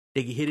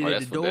 They could hit it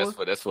at the door.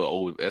 That's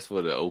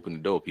for the open the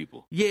door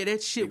people. Yeah,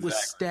 that shit was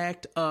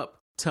stacked up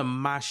to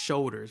my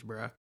shoulders,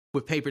 bruh,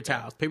 with paper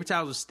towels. Paper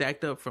towels were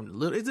stacked up from the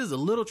little. It's just a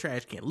little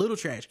trash can,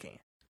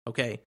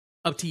 okay,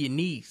 up to your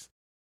knees,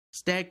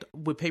 stacked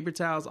with paper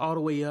towels all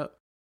the way up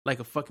like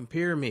a fucking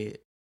pyramid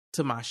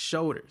to my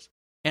shoulders.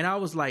 And I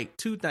was like,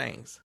 two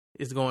things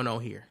is going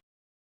on here.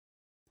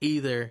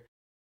 Either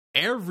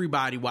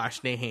everybody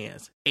washed their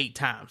hands 8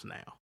 times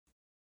now,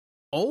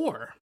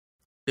 or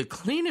the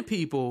cleaning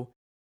people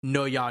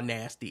know y'all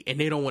nasty and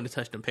they don't want to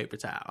touch them paper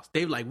towels.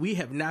 They're like, we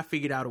have not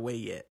figured out a way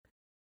yet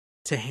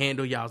to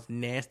handle y'all's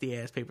nasty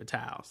ass paper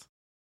towels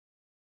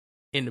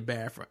in the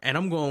bathroom. And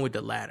I'm going with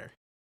the latter.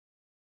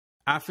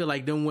 I feel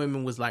like them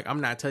women was like,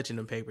 I'm not touching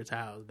them paper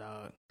towels,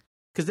 dog.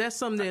 Because that's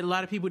something that a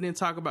lot of people didn't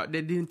talk about,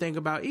 that didn't think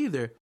about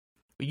either.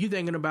 But you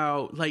thinking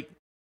about, like,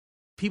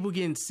 people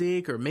getting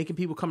sick or making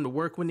people come to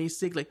work when they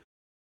sick. Like,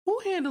 who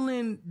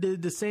handling the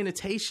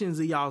sanitations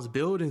of y'all's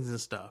buildings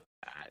and stuff?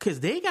 Because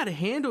they got to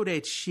handle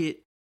that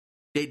shit.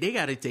 They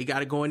got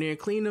to go in there and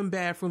clean them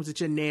bathrooms that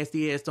your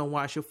nasty ass don't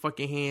wash your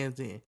fucking hands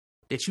in.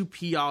 That you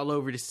pee all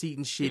over the seat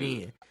and shit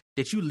in.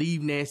 That you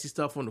leave nasty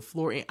stuff on the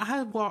floor. And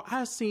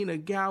I seen a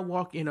guy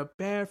walk in a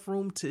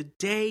bathroom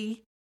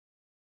today,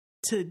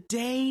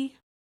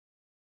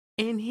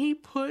 and he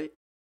put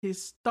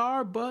his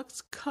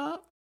Starbucks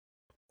cup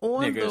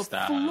on the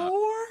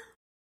floor.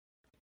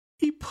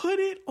 He put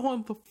it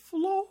on the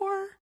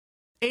floor,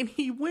 and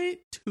he went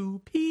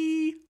to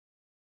pee.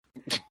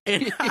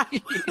 And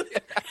I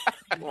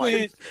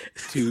went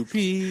to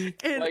pee,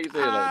 and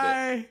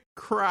I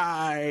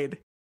cried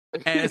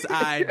as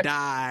I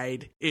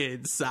died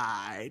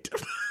inside.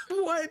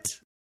 What?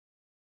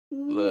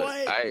 Look,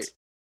 what?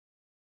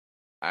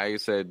 I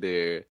said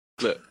there.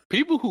 Look,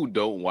 people who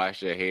don't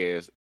wash their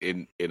hands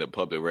in a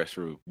public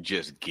restroom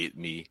just get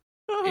me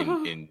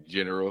in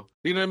general.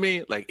 You know what I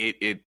mean? Like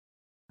it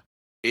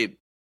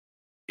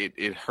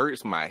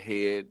hurts my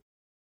head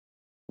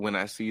when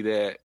I see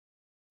that.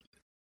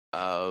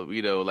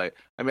 You know, like,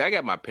 I mean, I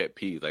got my pet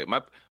peeves. Like,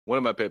 one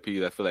of my pet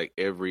peeves, I feel like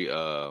every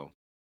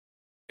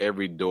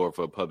door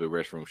for a public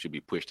restroom should be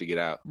pushed to get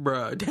out.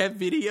 Bruh, that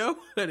video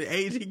of the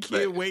Asian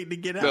kid waiting to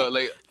get out. No,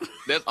 like,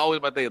 that's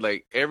always my thing.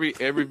 Like, every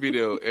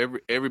video,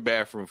 every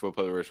bathroom for a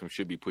public restroom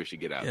should be pushed to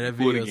get out. Yeah, that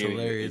video's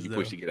hilarious. You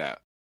push to get out.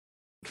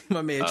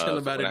 My man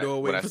chilling by the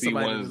door waiting for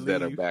somebody to leave. When I see ones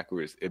that are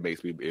backwards, it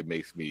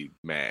makes me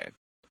mad.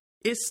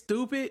 It's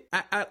stupid.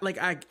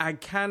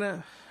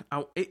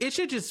 It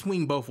should just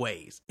swing both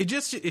ways.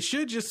 It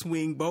should just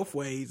swing both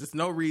ways. There's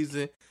no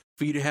reason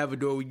for you to have a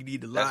door where you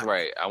need to lock. That's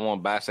right. I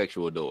want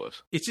bisexual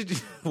doors. It should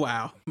just,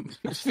 wow.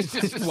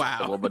 Wow.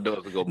 I want my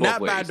doors to go both Not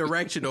ways. Not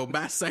bi-directional,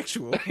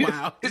 bisexual.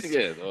 Wow.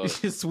 Yeah, it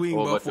should swing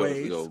both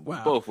ways.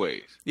 Wow. Both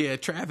ways. Yeah,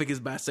 traffic is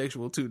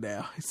bisexual too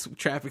now.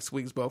 Traffic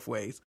swings both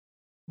ways.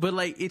 But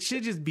like, it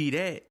should just be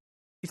that.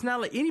 It's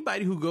not like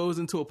anybody who goes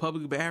into a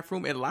public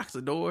bathroom and locks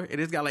the door and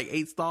it's got like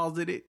 8 stalls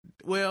in it.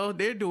 Well,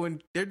 they're doing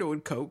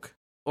coke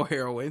or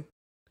heroin.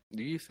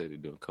 You said they're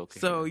doing cocaine.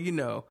 So, you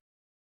know.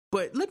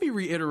 But let me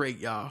reiterate,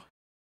 y'all.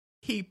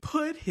 He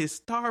put his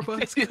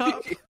Starbucks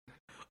cup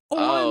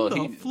on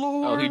the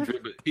floor. Oh,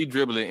 he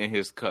dribbling in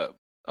his cup.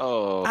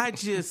 Oh, I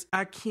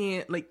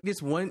can't, like,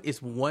 it's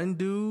one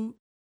dude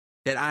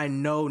that I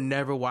know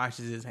never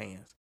washes his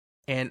hands.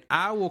 And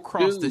I will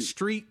cross the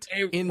street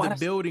in the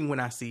building when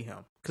I see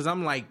him. Because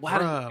I'm like,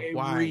 bruh,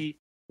 why?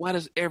 Why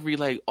does every,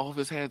 like,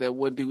 office have that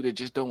one dude that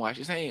just don't wash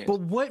his hands? But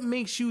what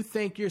makes you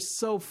think you're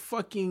so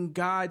fucking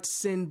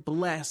God-send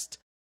blessed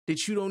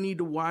that you don't need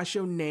to wash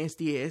your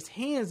nasty-ass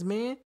hands,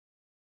 man?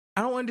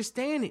 I don't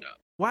understand it.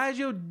 Why is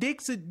your dick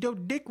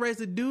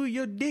residue,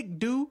 your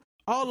dick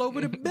all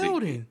over the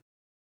building?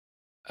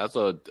 I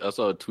saw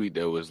a tweet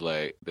that was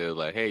like,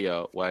 hey,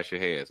 y'all, wash your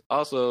hands.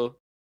 Also,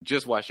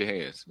 just wash your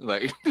hands.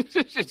 Like,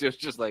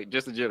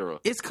 just in general.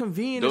 It's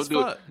convenient as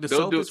fuck. The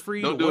soap is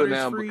free. Don't do it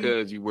now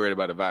because you're worried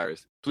about the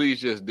virus.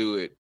 Please just do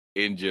it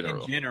in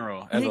general.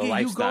 As nigga, a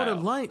lifestyle. you go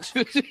to lunch.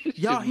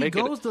 Y'all, he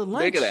goes to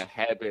lunch. Make it a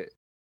habit.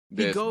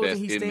 He goes and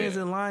he stands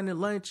in line at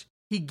lunch.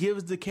 He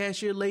gives the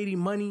cashier lady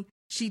money.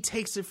 She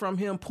takes it from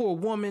him, poor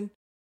woman,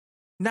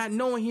 not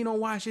knowing he don't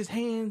wash his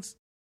hands.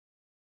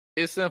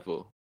 It's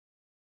simple.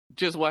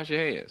 Just wash your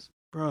hands.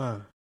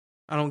 Bruh,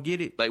 I don't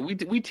get it. Like,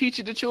 we teach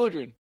it to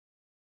children.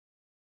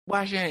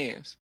 Wash your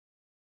hands.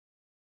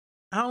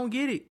 I don't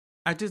get it.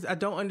 I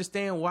don't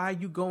understand why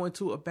you go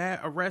into a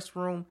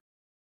restroom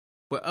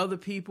where other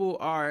people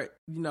are,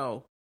 you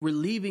know,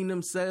 relieving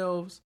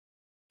themselves,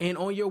 and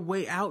on your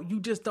way out, you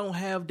just don't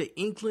have the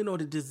inkling or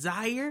the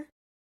desire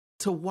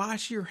to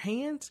wash your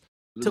hands,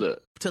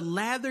 to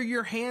lather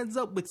your hands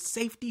up with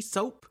safety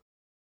soap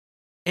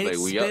and like,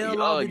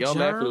 expel all the y'all germs.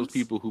 laugh at those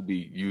people who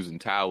be using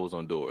towels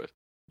on doors.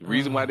 The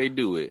reason why they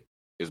do it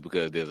is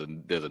because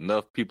there's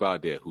enough people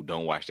out there who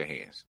don't wash their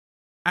hands.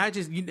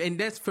 And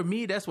that's for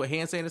me, that's what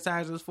hand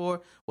sanitizer is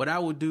for. What I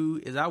will do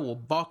is I will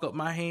bulk up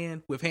my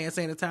hand with hand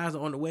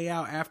sanitizer on the way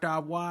out after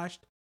I've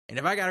washed. And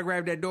if I got to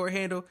grab that door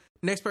handle,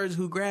 next person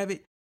who grab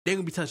it, they're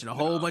going to be touching a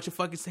whole bunch of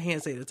fucking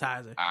hand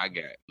sanitizer. I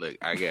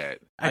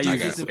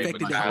just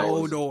disinfected the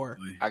whole door.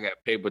 I got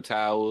paper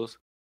towels.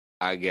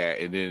 And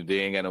then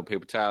they ain't got no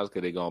paper towels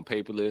because they going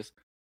paperless.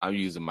 I'm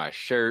using my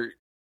shirt.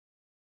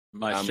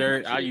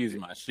 I use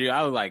my shirt.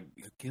 I was like,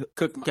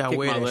 kick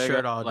wear my that leg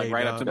shirt up, all like day,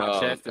 right dog. up to my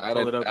chest and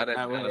pull it up.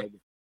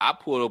 I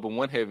pulled open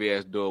one heavy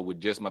ass door with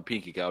just my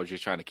pinky. I was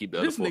just trying to keep the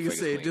other This four nigga fingers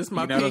said clean. just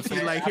my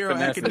pinky, like Hero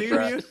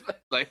Academia.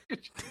 Like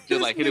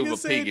just like hit it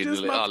with a pinky and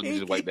just just my like, oh, let me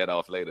just wipe that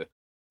off later.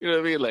 You know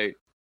what I mean? Like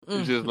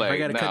it's just If I like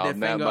gotta cut that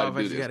now I'm finger about off, to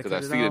I do just this gotta because I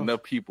cut it see off.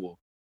 enough people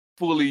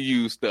fully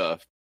use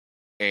stuff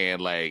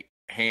and like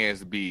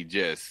hands be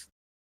just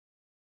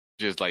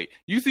like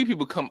you see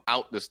people come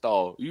out the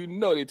stall, you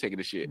know they're taking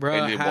the shit. Bro,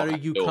 and then how walk do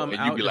out you the door, come and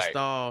out be the like,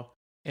 stall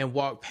and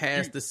walk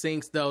past the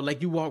sinks though?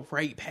 Like you walk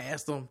right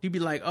past them. You be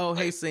like, "Oh,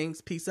 hey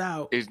sinks, peace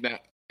out." It's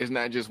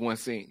not just one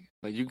sink.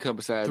 Like you can come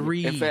beside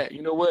Three. me. In fact,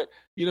 you know what?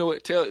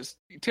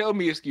 Tell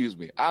me, excuse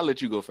me. I'll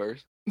let you go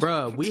first.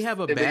 Bro, we have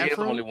a If there's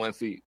bathroom. only one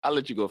seat. I'll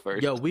let you go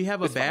first. Yo, we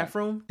have a It's fine.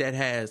 bathroom that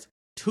has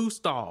 2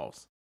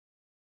 stalls,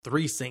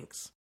 3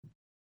 sinks.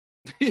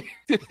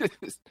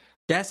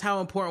 That's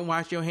how important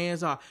wash your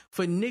hands are.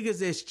 For niggas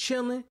that's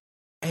chilling,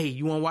 hey,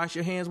 you want to wash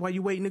your hands while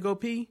you waiting to go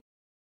pee?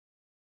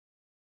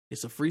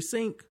 It's a free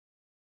sink.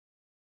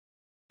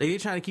 They're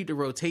trying to keep the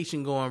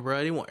rotation going,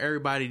 bro. They want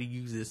everybody to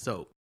use this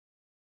soap.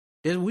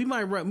 We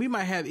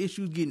might have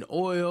issues getting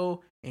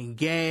oil and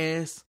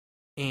gas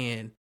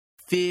and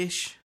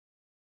fish,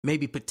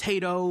 maybe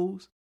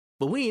potatoes,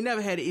 but we ain't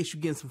never had an issue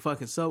getting some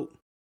fucking soap.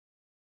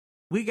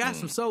 We got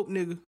some soap,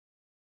 nigga.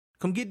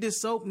 Come get this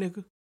soap,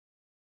 nigga.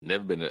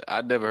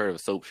 I've never heard of a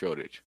soap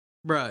shortage.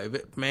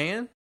 Bruh,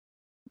 man.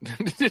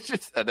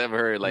 I never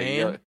heard like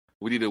yo,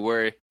 we need to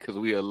worry because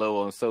we are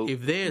low on soap.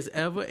 If there's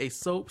ever a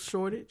soap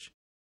shortage,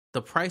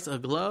 the price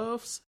of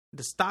gloves,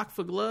 the stock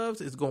for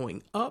gloves is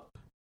going up.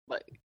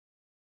 Like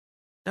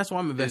that's why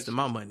I'm investing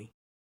my money.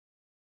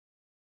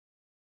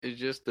 It's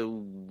just the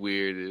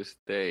weirdest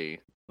thing.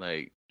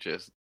 Like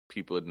just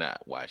people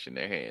not washing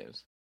their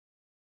hands.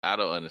 I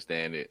don't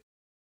understand it.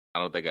 I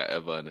don't think I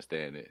ever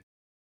understand it.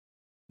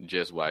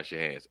 Just wash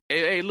your hands.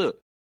 Hey, look,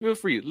 feel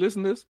free,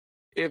 listeners.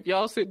 If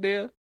y'all sit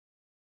there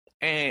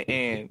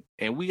and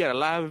we got a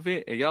live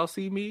event and y'all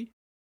see me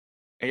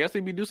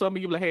do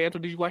something, you be like, hey,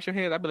 Anthony, did you wash your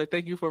hands? I'd be like,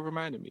 thank you for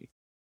reminding me.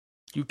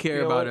 You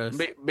care about us.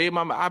 Baby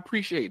mama, I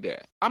appreciate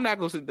that. I'm not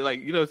gonna sit there like,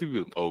 you know,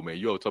 people, oh man,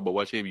 you all talk about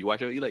washing hands, you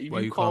wash your hands. Like,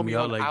 if you call me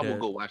out, like I will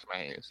go wash my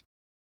hands.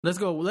 Let's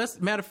go.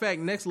 Matter of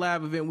fact, next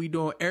live event we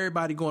doing,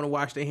 everybody going to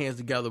wash their hands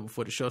together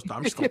before the show starts.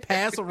 I'm just gonna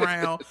pass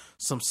around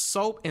some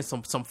soap and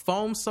some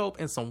foam soap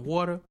and some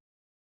water,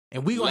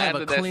 and we gonna have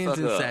a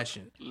cleansing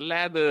session.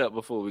 Lather it up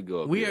before we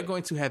go. We are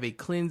going to have a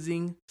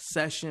cleansing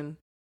session.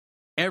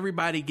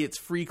 Everybody gets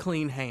free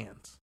clean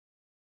hands.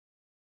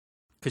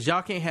 Cause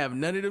y'all can't have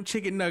none of them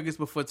chicken nuggets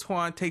before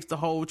Twan takes the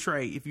whole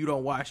tray if you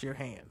don't wash your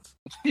hands.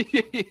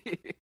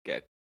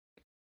 Got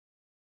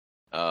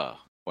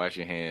wash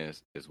your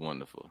hands is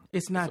wonderful.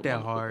 It's not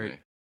that hard.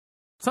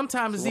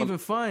 Sometimes it's even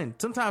fun.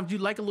 Sometimes you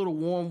like a little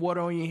warm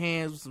water on your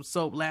hands with some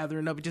soap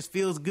lathering up. It just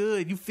feels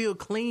good. You feel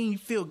clean. You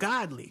feel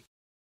godly.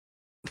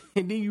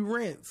 And then you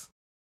rinse.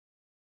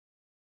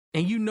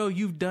 And you know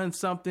you've done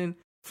something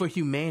for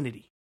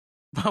humanity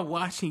by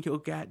washing your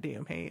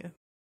goddamn hands.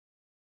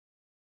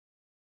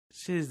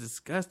 Shit is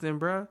disgusting,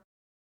 bro.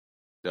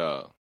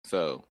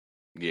 So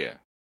yeah.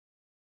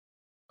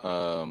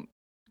 The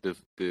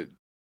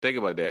think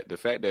about that. The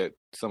fact that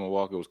Summer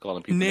Walker was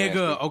calling people nigga,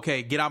 nasty.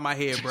 okay, get out my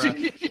head, bro.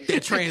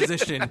 That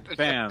transition,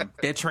 fam.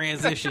 That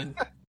transition.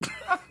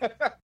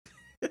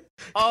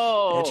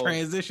 Oh, that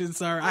transition,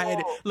 sir. I had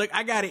it. Look,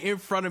 I got it in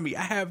front of me.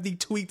 I have the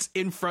tweets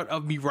in front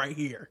of me right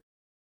here.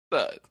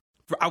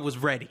 I was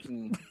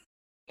ready.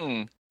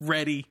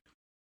 Ready.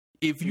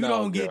 If you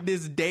don't get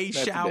this day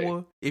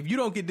shower, if you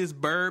don't get this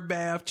bird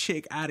bath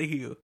chick out of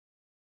here,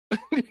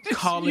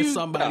 calling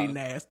somebody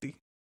nasty.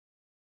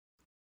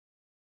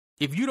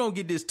 If you don't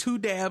get this 2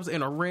 dabs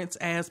and a rinse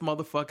ass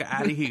motherfucker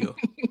out of here,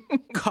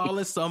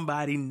 calling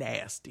somebody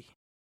nasty.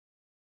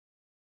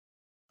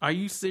 Are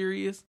you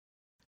serious?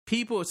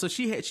 People, so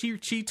she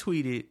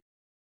tweeted,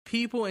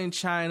 people in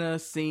China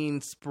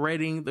seen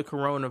spreading the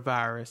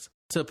coronavirus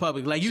to the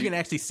public. Like you can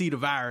actually see the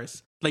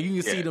virus. Like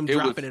you can see them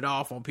dropping it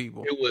off on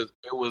people. It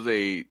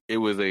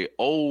was a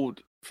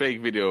old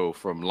fake video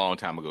from a long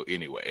time ago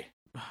anyway.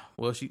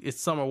 Well, it's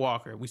Summer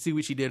Walker. We see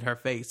what she did to her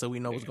face, so we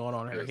know what's going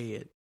on in her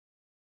head.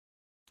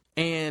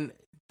 And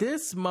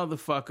this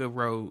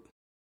motherfucker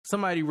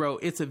somebody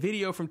wrote, it's a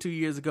video from 2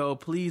 years ago.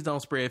 Please don't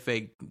spread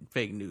fake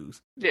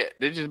news. Yeah,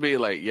 they just be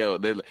like, yo,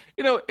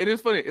 you know, it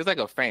is funny. It's like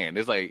a fan.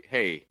 It's like,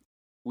 hey,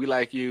 we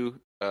like you.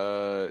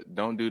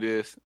 Don't do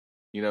this.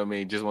 You know what I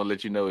mean? Just want to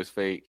let you know it's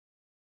fake.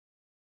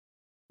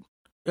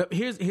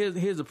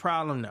 Here's a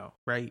problem though,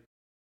 right?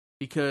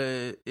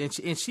 Because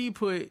and she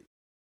put,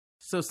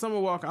 so Summer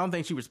Walker, I don't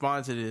think she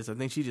responded to this. I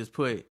think she just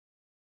put,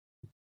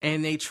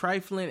 And they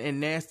trifling and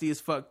nasty as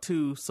fuck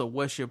too, so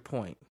what's your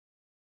point?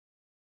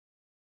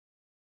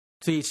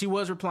 See, she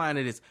was replying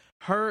to this.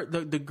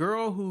 The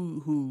girl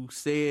who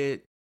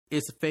said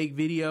it's a fake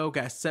video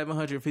got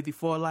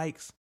 754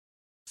 likes.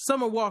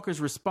 Summer Walker's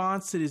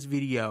response to this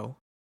video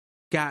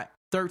got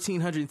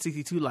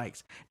 1,362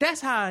 likes.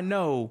 That's how I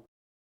know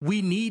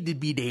we need to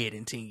be dead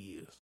in 10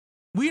 years.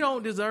 We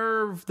don't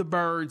deserve the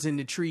birds and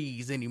the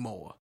trees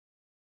anymore.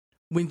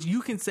 When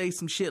you can say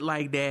some shit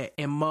like that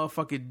and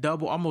motherfucking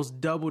almost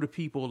double the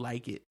people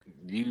like it.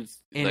 And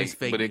like, it's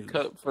fake but news. It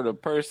cut for the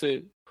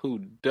person who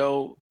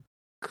don't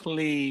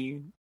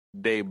clean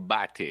they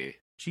body.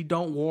 She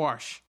don't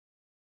wash.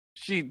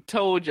 She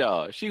told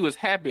y'all she was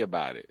happy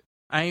about it.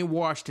 I ain't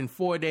washed in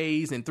 4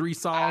 days and 3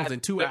 songs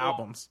and 2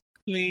 albums.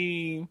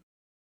 Clean.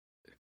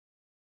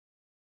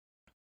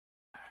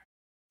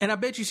 And I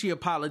bet you she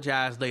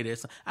apologized later.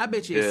 I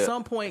bet you at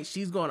some point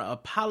she's going to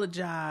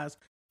apologize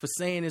for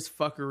saying this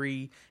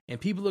fuckery.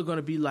 And people are going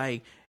to be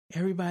like,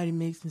 everybody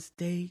makes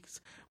mistakes.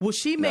 Well,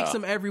 she makes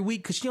them every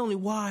week because she only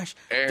wash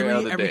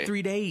every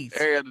 3 days.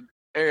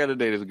 Every other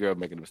day there's a girl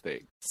making a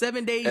mistake.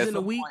 7 days in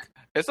a week.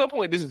 At some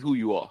point, this is who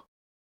you are.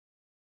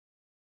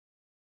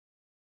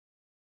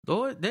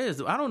 Lord,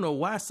 I don't know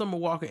why Summer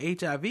Walker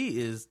HIV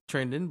is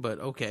trending, but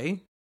okay.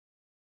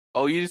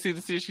 Oh, you didn't see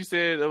the shit she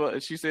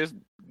said? She says,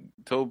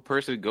 told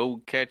person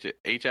go catch an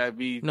HIV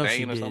thing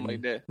or something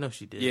like that? No,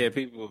 she didn't. Yeah,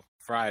 people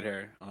fried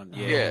her on.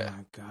 Yeah. Oh,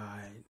 my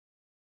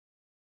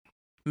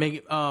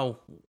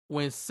God.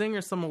 When singer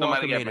Summer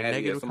Walker made a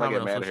negative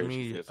comment on social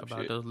media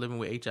about those living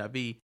with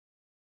HIV.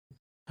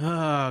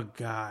 Oh,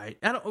 God.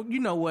 You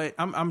know what?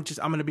 I'm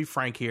going to be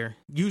frank here.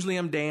 Usually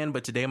I'm Dan,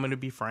 but today I'm going to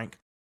be frank.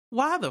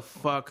 Why the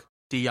fuck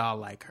do y'all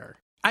like her?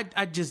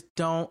 I just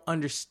don't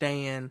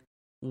understand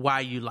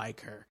why you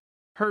like her.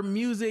 Her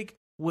music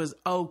was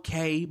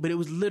okay, but it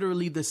was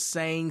literally the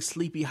same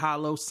Sleepy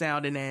Hollow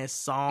sounding ass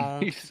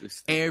song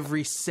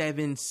every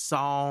 7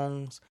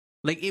 songs.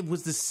 Like, it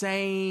was the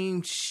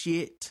same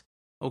shit,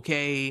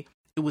 okay?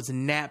 It was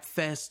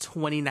NapFest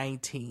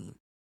 2019.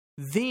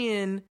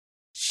 Then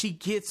she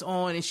gets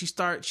on and she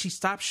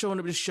stops showing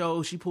up to the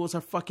show. She pulls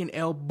her fucking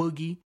L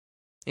Boogie.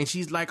 And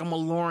she's like, I'm a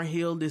Lauryn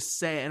Hill this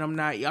set,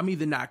 and I'm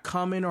either not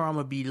coming or I'm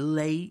gonna be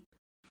late.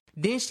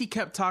 Then she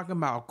kept talking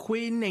about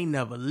quitting, they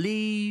never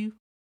leave.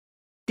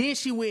 Then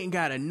she went and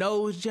got a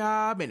nose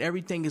job, and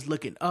everything is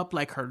looking up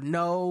like her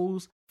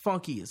nose.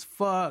 Funky as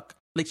fuck.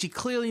 Like, she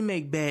clearly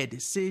make bad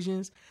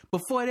decisions.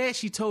 Before that,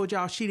 she told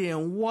y'all she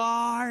didn't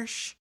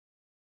wash.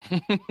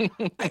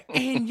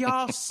 And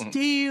y'all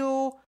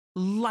still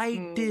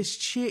like this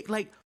chick.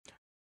 Like,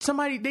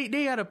 somebody,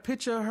 they got a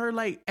picture of her,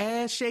 like,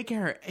 ass shaking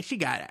her. She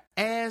got her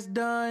ass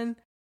done,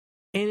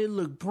 and it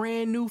looked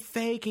brand new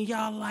fake, and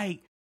y'all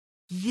like,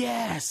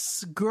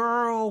 yes,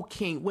 girl,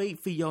 can't wait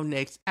for your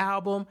next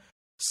album.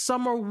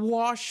 Summer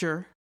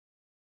Washer.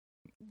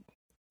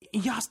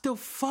 Y'all still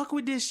fuck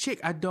with this chick?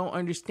 I don't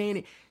understand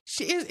it.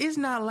 It's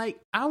not like,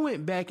 I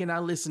went back and I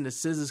listened to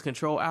SZA's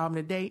Control album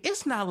today.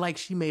 It's not like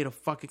she made a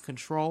fucking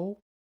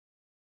Control.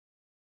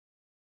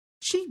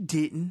 She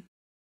didn't.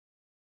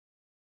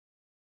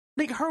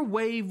 Like, her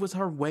wave was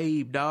her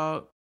wave,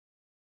 dog.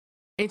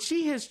 And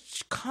she has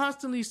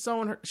constantly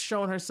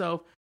shown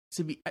herself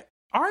to be...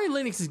 Ari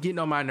Lennox is getting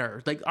on my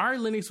nerves. Like, Ari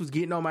Lennox was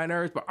getting on my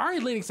nerves, but Ari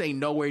Lennox ain't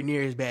nowhere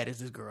near as bad as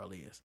this girl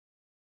is.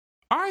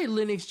 Ari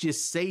Lennox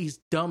just says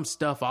dumb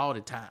stuff all the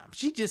time.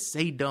 She just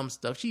say dumb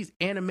stuff. She's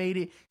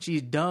animated,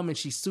 she's dumb, and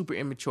she's super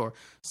immature.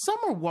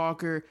 Summer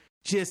Walker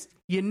just,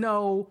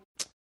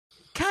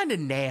 kind of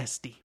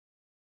nasty.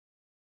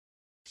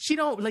 She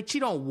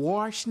don't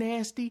wash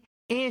nasty,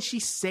 and she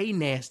say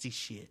nasty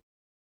shit.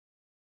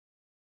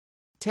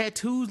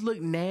 Tattoos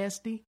look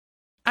nasty.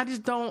 I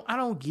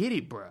don't get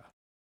it, bruh.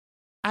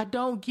 I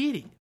don't get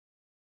it.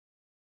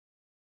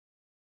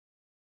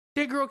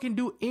 That girl can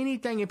do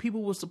anything and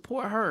people will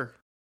support her.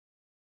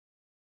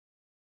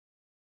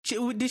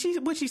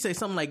 What'd she say?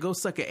 Something like, go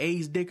suck an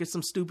A's dick or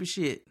some stupid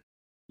shit?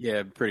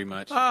 Yeah, pretty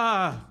much.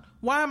 Why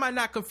am I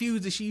not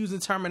confused that she using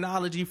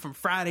terminology from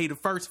Friday the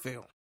First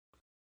film?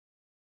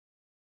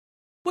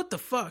 What the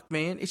fuck,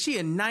 man? Is she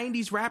a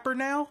 90s rapper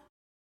now?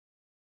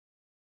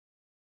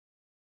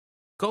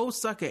 Go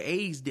suck an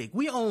A's dick.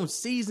 We own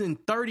season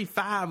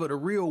 35 of The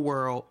Real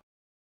World.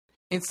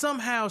 And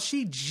somehow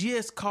she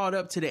just caught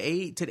up to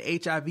the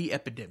HIV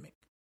epidemic.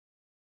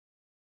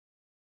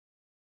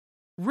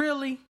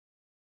 Really?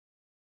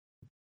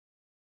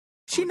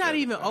 She's not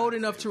even old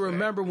enough to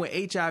remember when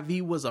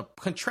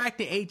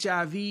contracting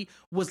HIV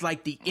was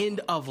like the end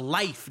of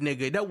life,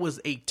 nigga. That was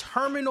a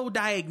terminal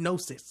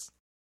diagnosis.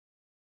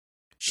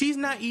 She's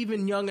not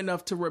even young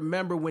enough to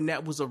remember when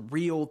that was a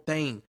real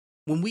thing.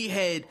 When we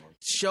had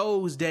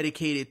shows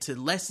dedicated to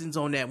lessons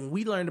on that, when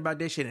we learned about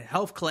that shit in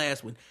health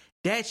class, when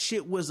that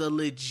shit was a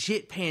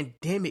legit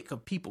pandemic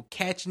of people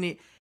catching it,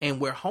 and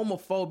where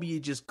homophobia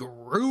just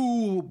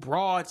grew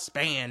broad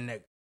span,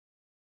 nigga.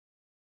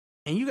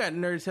 And you got the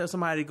nerve to tell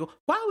somebody to go.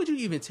 Why would you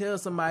even tell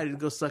somebody to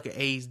go suck an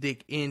A's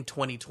dick in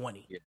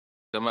 2020? Yeah.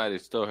 Somebody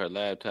stole her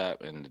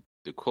laptop and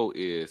the quote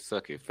is,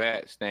 "Sucking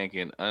fat,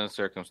 stinking,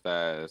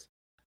 uncircumcised,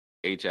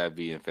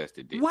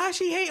 HIV-infested dick." Why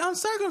she hate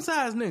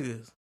uncircumcised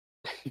niggas?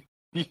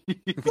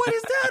 What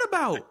is that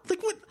about?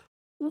 Like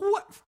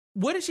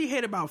what does she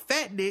hate about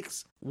fat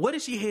dicks? What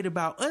does she hate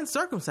about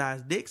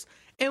uncircumcised dicks?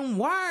 And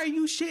why are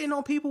you shitting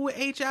on people with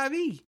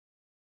HIV?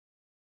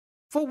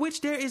 For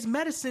which there is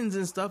medicines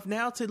and stuff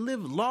now to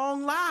live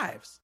long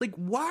lives. Like,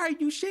 why are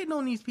you shitting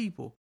on these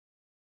people?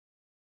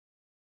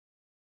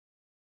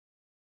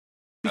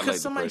 Because like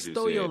somebody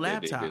stole your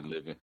laptop.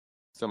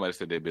 Somebody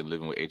said they've been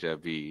living with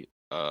HIV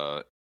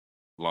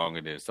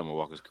longer than Summer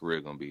Walker's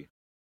career gonna be.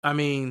 I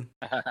mean,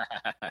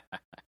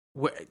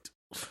 what?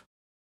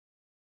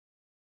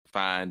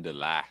 Find the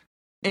lie.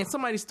 And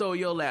somebody stole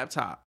your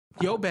laptop.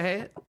 Yo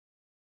bad?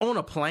 On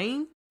a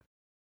plane?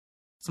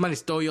 Somebody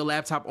stole your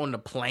laptop on the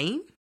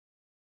plane?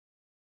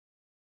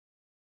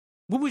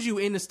 What was you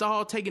in the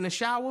stall taking a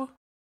shower?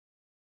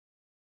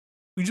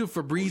 Was you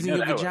Febreze in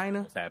your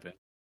vagina? What's happened?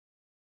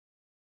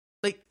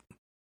 Like,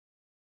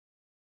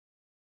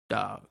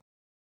 dog,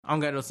 I don't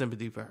got no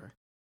sympathy for her.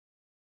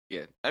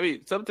 Yeah, I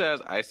mean,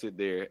 sometimes I sit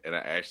there and I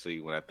actually,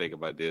 when I think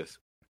about this,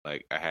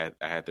 like I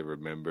had to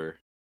remember,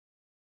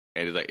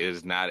 and it's like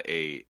it's not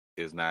a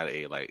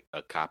like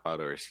a cop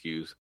out or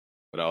excuse,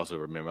 but I also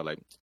remember like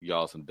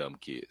y'all some dumb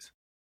kids.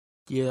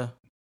 Yeah,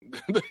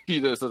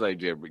 you know, so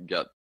like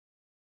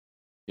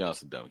y'all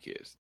some dumb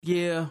kids.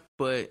 Yeah,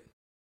 but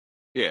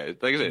yeah,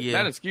 like I said, yeah.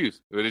 Not an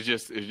excuse, but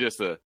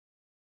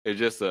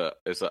it's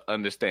an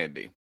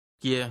understanding.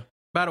 Yeah.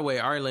 By the way,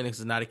 Ari Lennox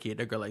is not a kid.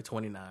 That girl like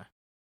 29.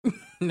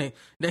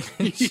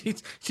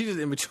 She's just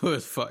immature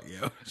as fuck,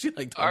 yo. She's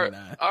like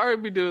 29. Ari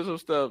be doing some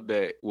stuff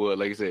that, well,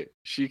 like I said,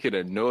 she can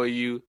annoy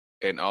you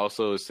and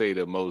also say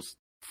the most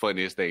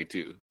funniest thing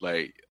too.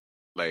 Like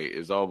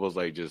it's almost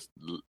like you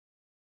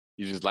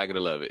just like it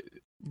or love it,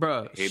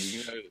 Bruh. And,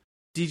 you know,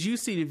 did you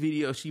see the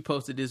video she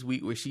posted this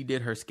week where she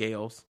did her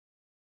scales?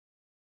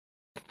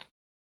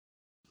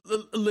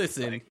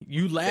 Listen, like,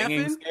 you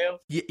laughing?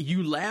 Yeah,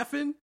 you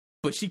laughing?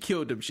 But she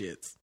killed them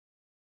shits.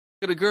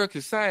 The girl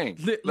can sing.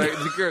 Like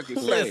the girl can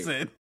sing.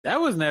 Listen, that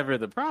was never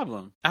the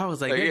problem. I was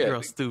like, that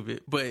girl's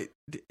stupid, but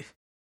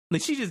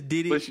like she just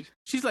did it.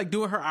 She's like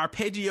doing her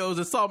arpeggios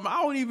or something.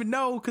 I don't even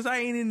know because I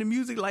ain't into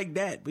music like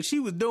that. But she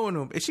was doing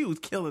them and she was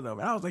killing them.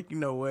 And I was like, you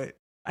know what?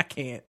 I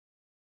can't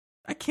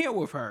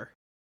with her.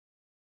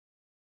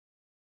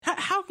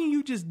 How can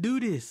you just do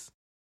this?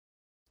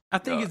 I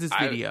think it's this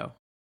video.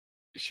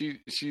 She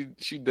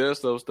does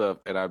some stuff,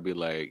 and I'd be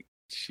like,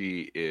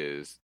 she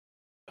is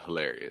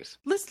hilarious.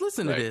 Let's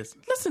listen to this.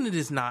 Listen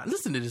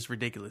to this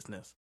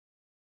ridiculousness.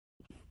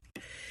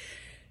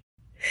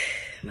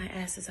 My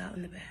ass is out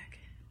in the back.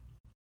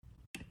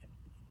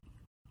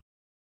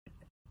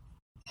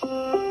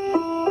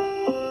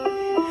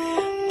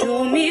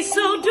 Do mi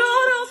so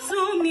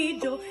mi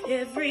do.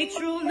 Every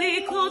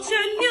truly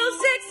cultured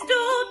music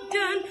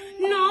student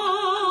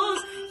knows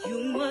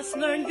you must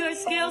learn your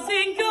scales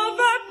and your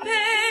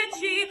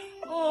arpeggios.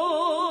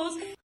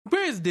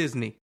 Where is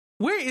Disney?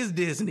 Where is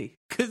Disney?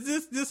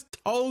 Because this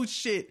whole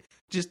shit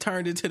just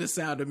turned into the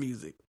Sound of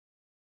Music.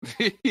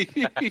 He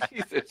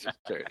just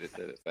turned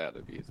into the Sound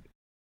of Music.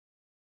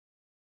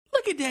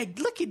 Look at that.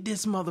 Look at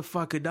this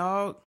motherfucker,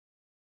 dog.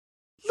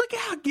 Look at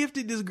how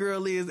gifted this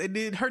girl is. And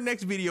then her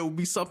next video will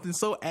be something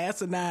so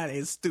asinine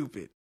and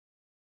stupid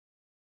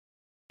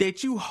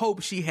that you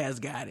hope she has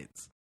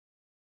guidance.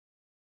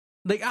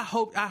 Like I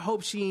hope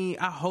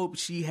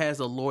she has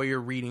a lawyer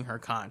reading her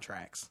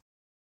contracts.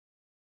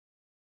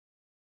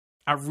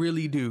 I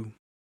really do.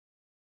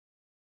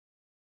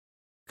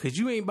 Cause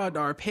you ain't about to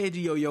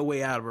arpeggio your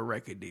way out of a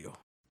record deal.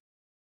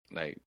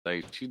 Like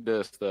she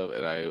does stuff,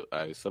 and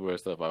I some of her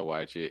stuff I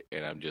watch it,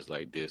 and I'm just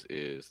like, this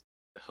is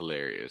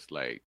hilarious.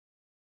 Like,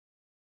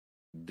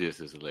 this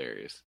is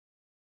hilarious.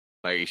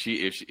 Like if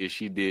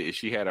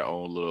she had her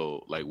own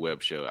little like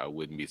web show, I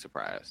wouldn't be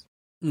surprised.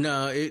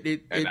 No,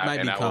 it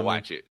might be. I would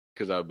watch it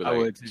because I'd be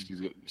like,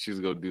 she's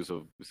gonna do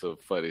some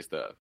funny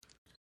stuff.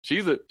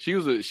 She's a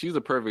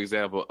perfect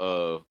example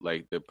of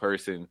like the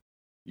person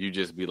you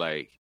just be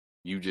like,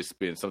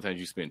 sometimes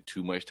you spend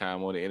too much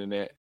time on the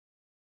internet.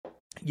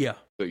 Yeah.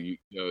 So you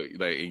know,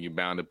 like, and you're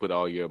bound to put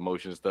all your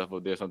emotion stuff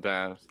up there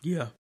sometimes.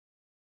 Yeah.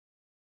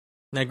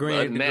 Now,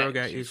 granted, the girl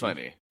got issues.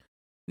 Funny.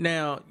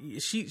 Now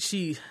she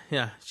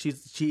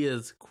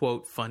is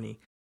quote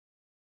funny.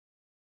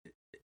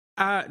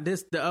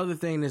 The other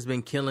thing that's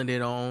been killing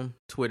it on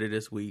Twitter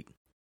this week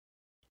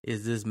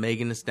is this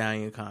Megan Thee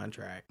Stallion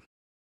contract.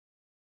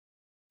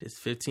 This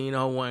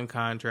 1501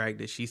 contract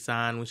that she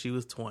signed when she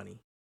was 20.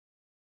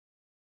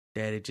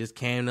 That it just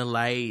came to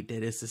light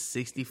that it's a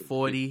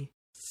 60-40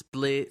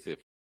 split.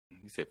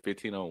 You said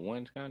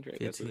 1501 contract?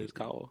 That's what it's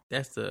called?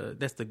 That's the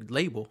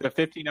label. The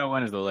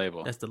 1501 is the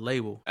label. That's the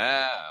label.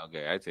 Ah,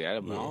 okay. I tell you, I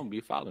don't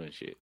be following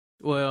shit.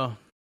 Well,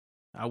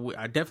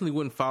 I definitely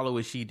wouldn't follow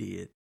what she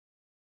did.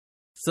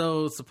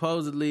 So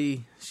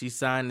supposedly she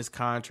signed this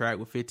contract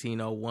with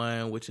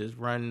 1501, which is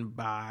run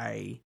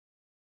by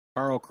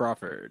Carl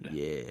Crawford.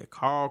 Yeah,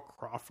 Carl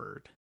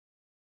Crawford.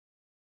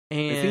 And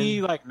is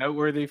he like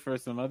noteworthy for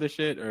some other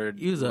shit, or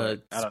he was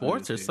a I don't sports know or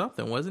this dude.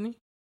 something, wasn't he?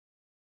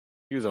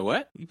 He was a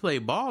what? He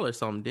played ball or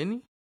something,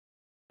 didn't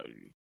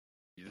he?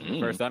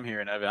 First I'm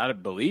hearing of it. I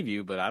believe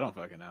you, but I don't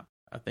fucking know.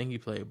 I think he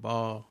played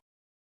ball.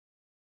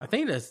 I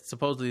think that's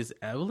supposedly his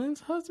Evelyn's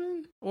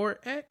husband or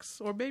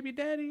ex or baby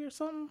daddy or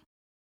something.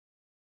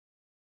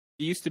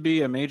 He used to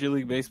be a Major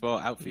League Baseball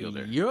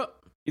outfielder. Yep.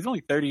 He's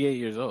only 38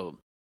 years old.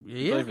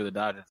 He Yeah. played for the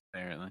Dodgers,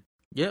 apparently.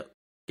 Yep.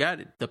 Got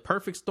it. The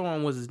Perfect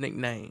Storm was his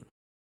nickname.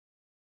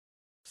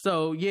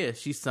 So, yeah,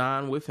 she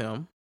signed with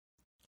him.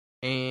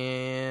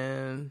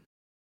 And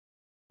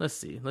let's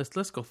see.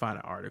 Let's go find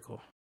an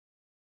article.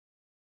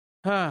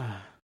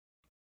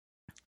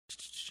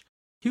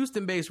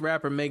 Houston-based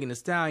rapper Megan Thee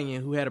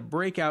Stallion, who had a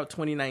breakout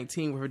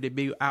 2019 with her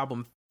debut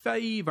album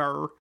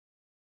Favor,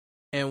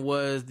 and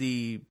was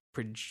the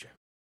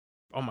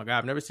oh my god,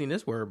 I've never seen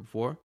this word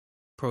before.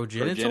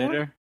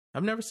 Progenitor?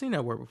 I've never seen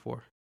that word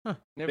before. Huh.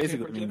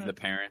 Basically means the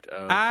parent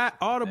of.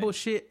 Audible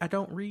shit. I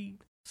don't read,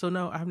 so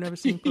no, I've never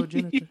seen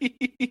progenitor.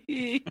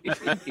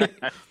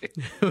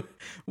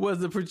 Was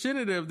the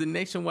progenitor of the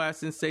nationwide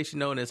sensation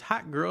known as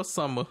Hot Girl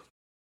Summer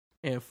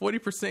and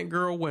 40%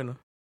 Girl Winner,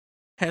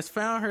 has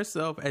found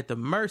herself at the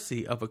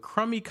mercy of a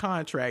crummy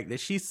contract that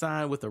she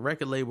signed with a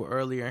record label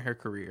earlier in her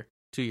career,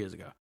 2 years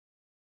ago.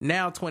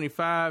 Now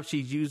 25,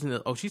 she's using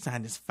she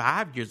signed this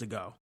 5 years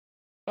ago.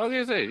 I was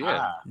gonna say,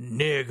 yeah.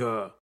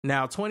 Nigga.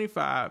 Now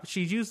 25,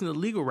 she's using the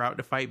legal route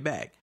to fight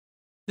back.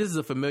 This is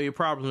a familiar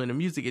problem in the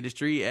music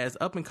industry, as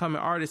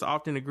up-and-coming artists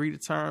often agree to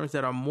terms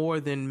that are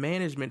more than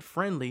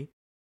management-friendly.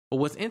 But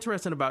what's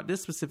interesting about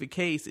this specific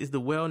case is the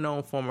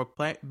well-known former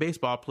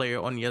baseball player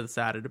on the other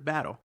side of the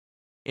battle.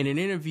 In an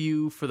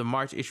interview for the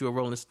March issue of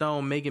Rolling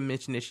Stone, Megan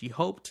mentioned that she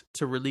hoped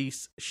to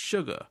release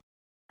Sugar,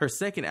 her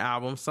second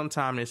album,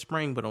 sometime in the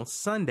spring, but on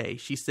Sunday,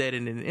 she said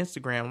in an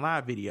Instagram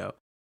live video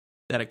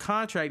that a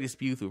contract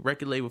dispute with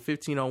record label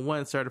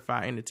 1501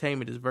 Certified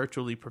Entertainment has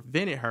virtually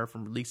prevented her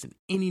from releasing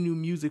any new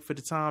music for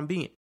the time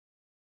being.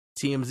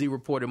 TMZ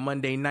reported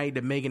Monday night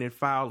that Megan had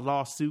filed a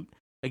lawsuit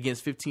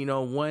against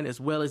 1501, as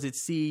well as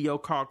its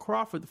CEO Carl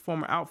Crawford, the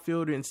former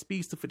outfielder and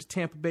speedster for the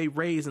Tampa Bay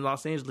Rays and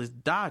Los Angeles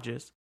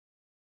Dodgers.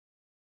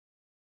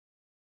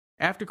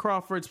 After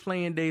Crawford's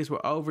playing days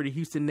were over, the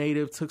Houston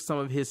native took some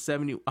of his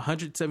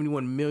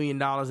 $171 million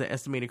in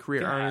estimated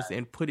career earnings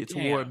and put it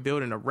toward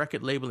building a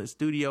record label and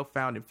studio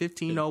found in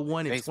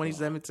 1501 in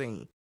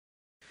 2017.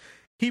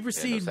 He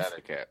received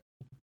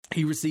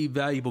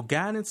valuable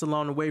guidance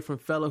along the way from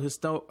fellow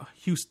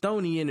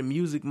Houstonian and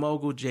music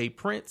mogul Jay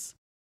Prince.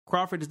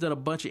 Crawford has done a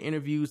bunch of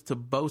interviews to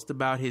boast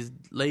about how his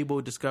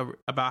label discovered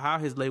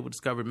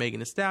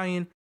Megan Thee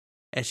Stallion,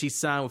 as she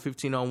signed with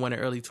 1501 in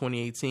early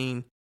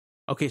 2018.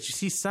 Okay,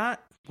 she signed.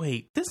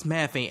 Wait, this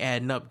math ain't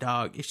adding up,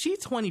 dog. If she's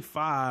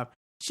 25,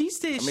 she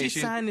said she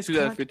signed this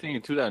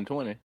 2015,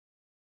 2020.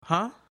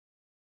 Huh?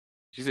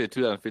 She said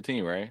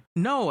 2015, right?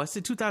 No, I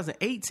said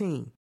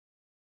 2018.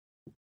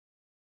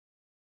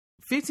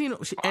 15.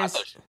 I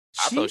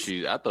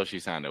thought she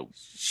signed a.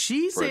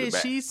 She said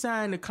she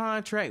signed the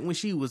contract when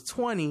she was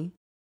 20.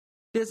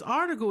 This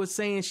article is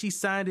saying she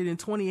signed it in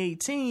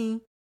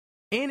 2018,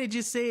 and it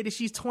just said that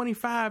she's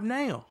 25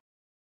 now.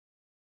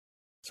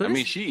 So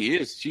she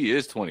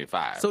is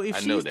 25. So if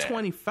she's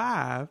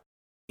 25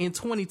 in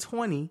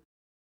 2020,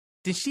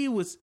 then she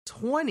was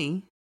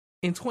 20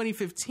 in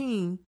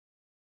 2015.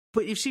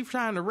 But if she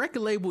signed a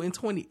record label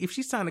if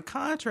she signed a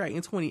contract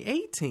in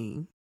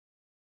 2018,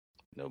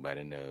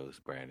 nobody knows,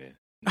 Brandon.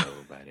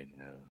 Nobody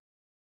knows.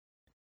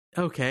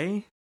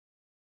 Okay.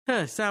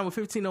 Signed with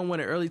 1501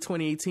 in early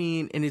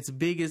 2018 and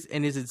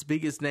is its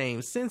biggest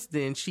name. Since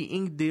then, she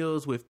inked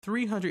deals with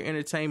 300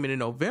 Entertainment in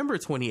November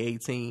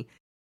 2018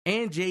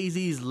 and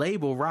Jay-Z's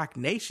label Rock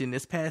Nation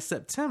this past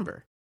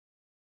September.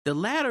 The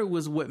latter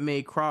was what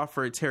made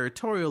Crawford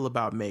territorial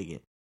about Megan.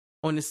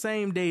 On the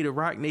same day the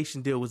Rock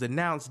Nation deal was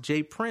announced,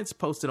 Jay Prince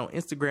posted on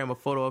Instagram a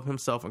photo of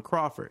himself and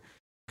Crawford,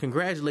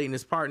 congratulating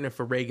his partner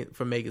for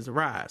Megan's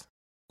rise.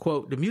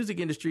 Quote, "The music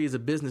industry is a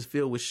business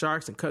filled with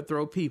sharks and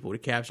cutthroat people," the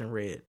caption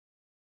read.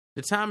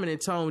 The timing and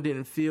tone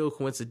didn't feel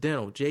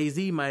coincidental.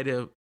 Jay-Z might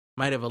have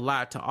a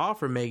lot to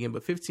offer Megan,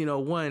 but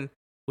 1501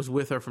 was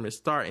with her from the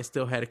start and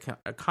still had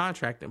a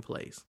contract in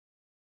place.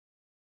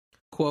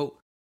 Quote,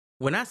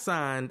 "When I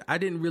signed, I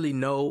didn't really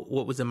know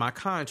what was in my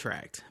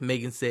contract,"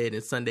 Megan said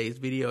in Sunday's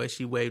video as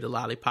she waved a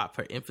lollipop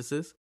for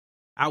emphasis.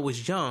 "I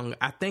was young.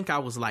 I think I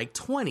was like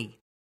 20.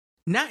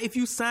 Now, if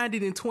you signed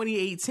it in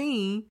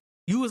 2018,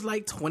 you was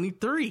like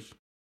 23,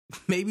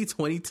 maybe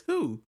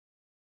 22.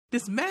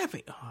 This math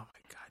ain't, oh my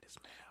God, this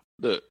math."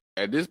 Look,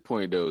 at this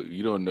point, though,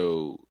 you don't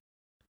know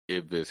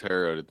if it's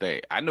her or the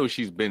thing. I know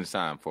she's been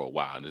signed for a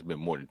while, and it's been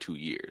more than 2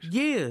 years.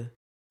 Yeah.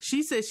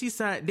 She said she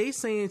signed,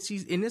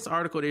 in this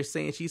article, they're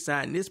saying she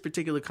signed this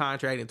particular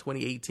contract in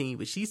 2018,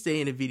 but she said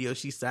in the video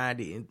she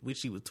signed it when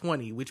she was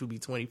 20, which would be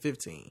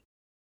 2015.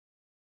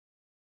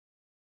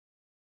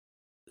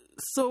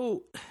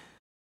 So,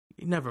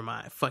 never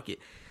mind. Fuck it.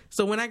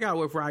 So when I got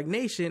with Rock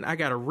Nation, I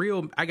got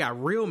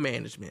real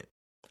management.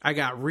 I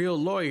got real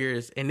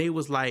lawyers, and they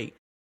was like,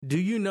 do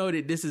you know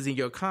that this is in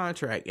your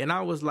contract? And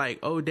I was like,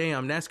 oh,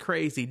 damn, that's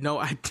crazy. No,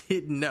 I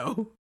didn't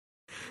know.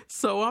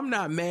 So I'm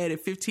not mad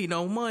at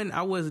 1501.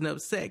 I wasn't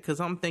upset because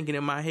I'm thinking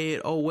in my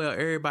head, oh, well,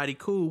 everybody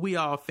cool. We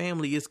all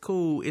family. It's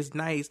cool. It's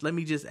nice. Let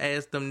me just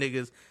ask them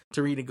niggas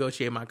to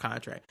renegotiate my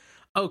contract.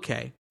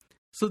 Okay.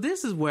 So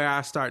this is where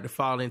I start to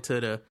fall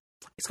into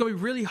it's going to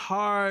be really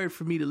hard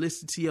for me to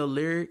listen to your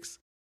lyrics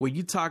where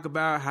you talk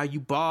about how you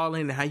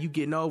balling and how you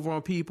getting over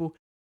on people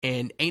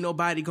and ain't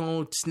nobody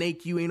going to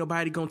snake you. Ain't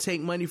nobody going to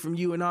take money from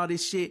you and all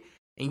this shit.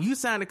 And you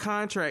signed a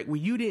contract where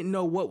you didn't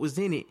know what was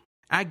in it.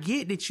 I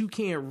get that you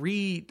can't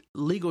read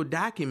legal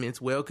documents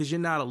well because you're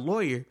not a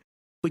lawyer,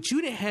 but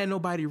you didn't have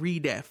nobody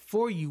read that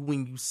for you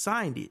when you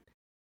signed it.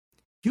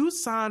 You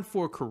signed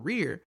for a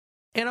career,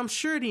 and I'm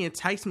sure the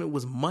enticement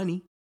was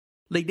money.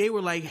 Like they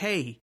were like,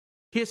 hey,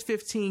 here's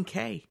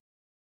 $15K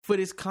for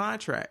this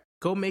contract.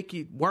 Go make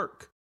it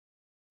work.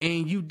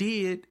 And you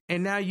did,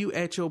 and now you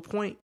at your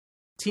point.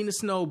 Tina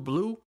Snow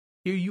Blue,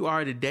 here you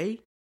are today.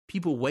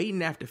 People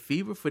waiting after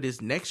Fever for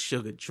this next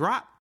sugar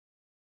drop.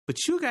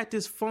 But you got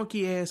this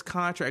funky ass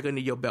contract under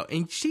your belt.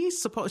 And she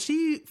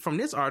from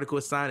this article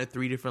is signed to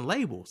 3 different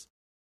labels.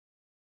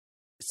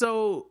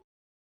 So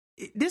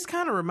this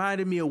kind of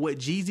reminded me of what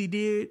Jeezy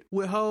did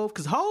with Hove.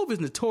 Because Hove is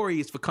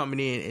notorious for coming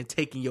in and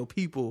taking your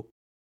people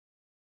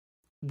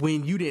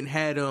when you didn't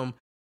have them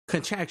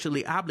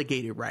contractually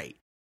obligated right.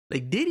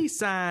 Like Diddy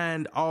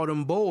signed all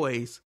them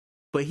boys,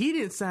 but he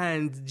didn't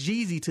sign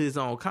Jeezy to his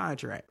own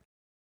contract.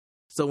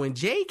 So when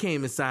Jay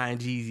came and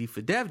signed Jeezy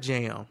for Def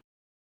Jam,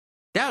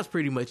 that was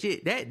pretty much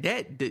it.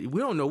 That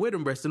we don't know where the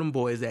rest of them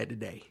boys at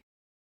today.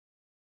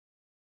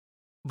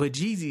 But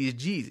Jeezy is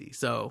Jeezy.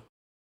 So,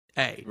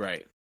 hey.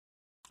 Right.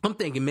 I'm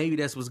thinking maybe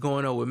that's what's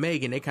going on with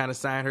Megan. They kind of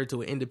signed her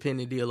to an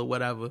independent deal or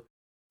whatever.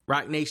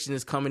 Rock Nation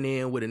is coming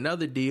in with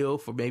another deal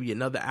for maybe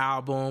another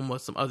album or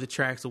some other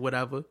tracks or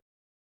whatever,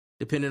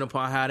 depending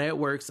upon how that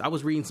works. I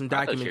was reading some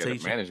documentation. I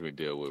thought she had a management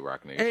deal with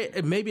Rock Nation.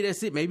 Hey, maybe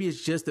that's it. Maybe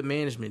it's just a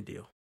management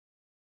deal.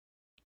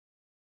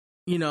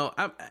 You know,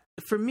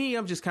 for me,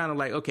 I'm just kind of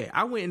like, okay,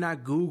 I went and I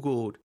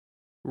Googled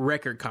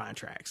record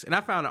contracts and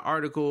I found an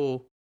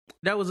article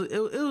that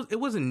it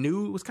wasn't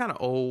new. It was kind of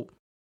old,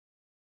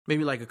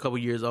 maybe like a couple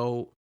years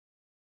old.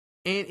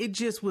 And it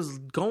just was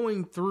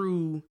going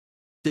through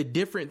the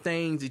different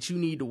things that you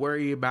need to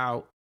worry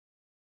about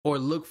or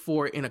look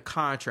for in a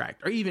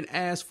contract or even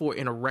ask for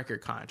in a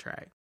record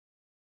contract.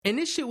 And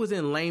this shit was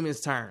in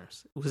layman's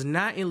terms. It was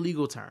not in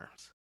legal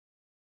terms.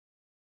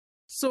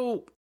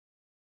 So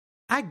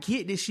I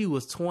get that she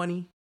was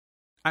 20.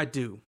 I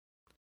do.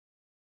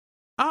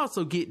 I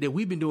also get that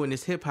we've been doing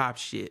this hip hop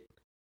shit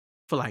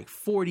for like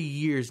 40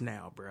 years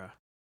now, bruh.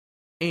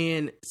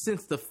 And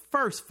since the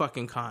first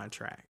fucking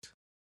contract.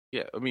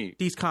 Yeah, I mean,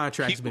 these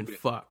contracts have been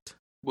fucked.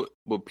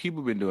 But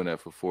people have been doing that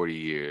for 40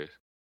 years.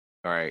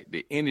 All right.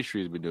 The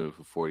industry has been doing it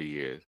for 40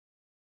 years.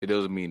 It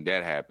doesn't mean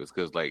that happens.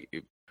 Because like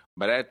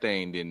by that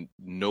thing, then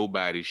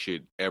nobody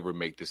should ever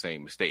make the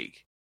same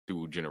mistake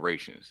through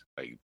generations.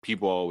 Like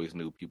people always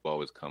knew, people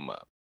always come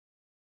up.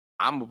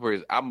 I'm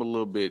a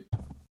little bit,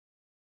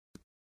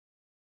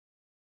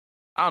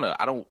 I don't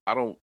know. I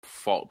don't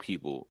fault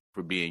people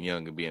for being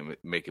young and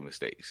making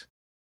mistakes.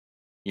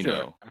 You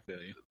know, I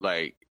feel you.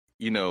 Like,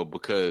 you know,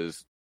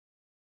 because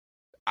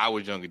I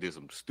was young and did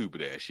some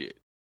stupid ass shit.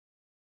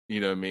 You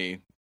know what I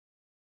mean?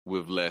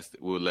 With less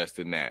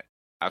than that.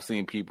 I've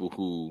seen people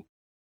who,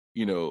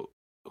 you know,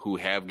 who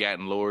have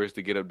gotten lawyers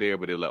to get up there,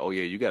 but they're like, oh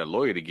yeah, you got a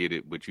lawyer to get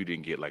it, but you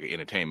didn't get like an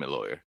entertainment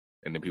lawyer.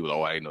 And then people are,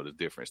 oh, I didn't know the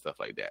difference, stuff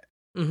like that.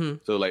 Mm-hmm.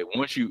 So like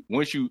once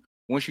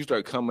you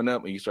start coming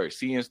up and you start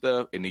seeing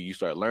stuff and then you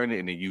start learning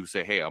and then you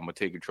say, hey, I'm gonna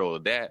take control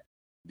of that.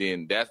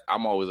 Then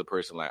I'm always a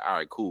person like, all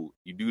right, cool.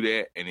 You do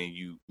that, and then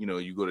you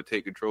go to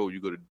take control.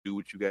 You go to do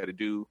what you got to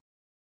do,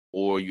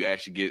 or you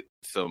actually get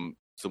some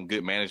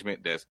good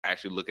management that's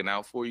actually looking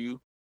out for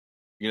you,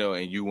 you know,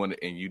 and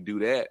you do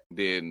that.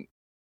 Then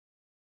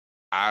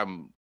I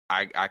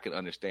can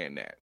understand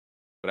that,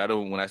 but I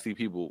don't. When I see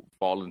people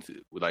fall into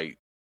like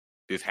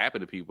this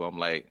happen to people, I'm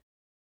like,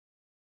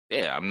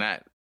 yeah, I'm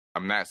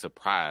not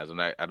surprised,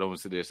 and I don't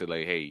sit there and say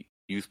like, hey,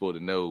 you supposed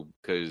to know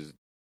because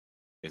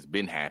it's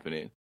been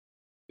happening.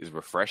 It's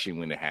refreshing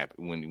when it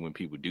happen when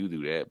people do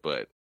that,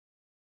 but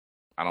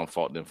I don't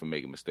fault them for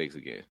making mistakes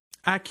again.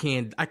 I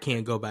can't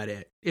go by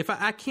that. If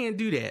I can't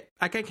do that,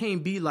 like I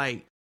can't be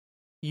like,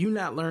 you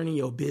not learning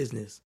your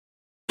business,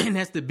 and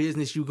that's the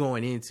business you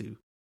going into.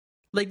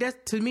 Like that's,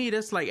 to me,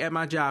 that's like at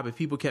my job if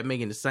people kept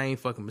making the same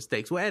fucking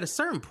mistakes. Well, at a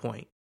certain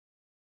point,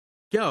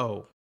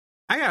 yo,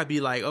 I gotta be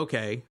like,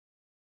 okay,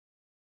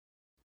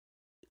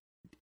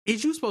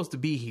 is you supposed to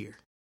be here?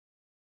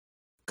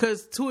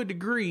 Because to a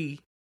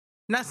degree.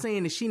 Not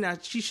saying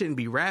that she shouldn't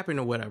be rapping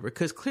or whatever,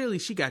 because clearly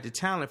she got the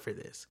talent for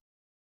this.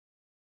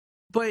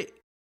 But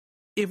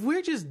if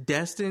we're just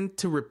destined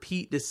to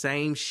repeat the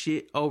same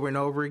shit over and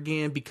over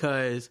again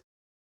because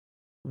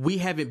we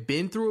haven't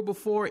been through it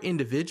before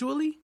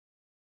individually,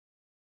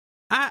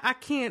 I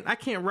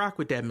can't rock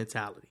with that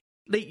mentality.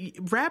 Like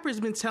rappers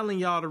been telling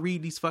y'all to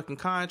read these fucking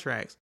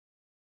contracts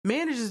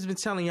Managers have been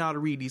telling y'all to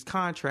read these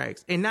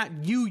contracts, and not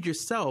you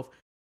yourself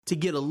to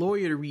get a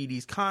lawyer to read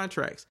these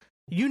contracts.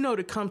 You know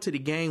to come to the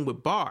game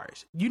with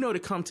bars. You know to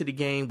come to the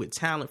game with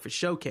talent for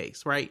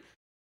showcase, right?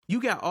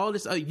 You got all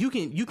this. You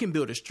can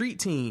build a street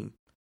team.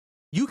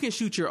 You can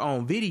shoot your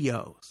own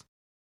videos.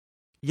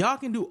 Y'all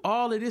can do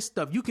all of this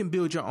stuff. You can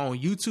build your own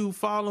YouTube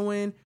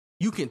following.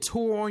 You can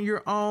tour on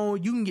your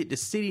own. You can get the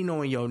city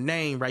knowing your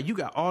name, right? You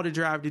got all the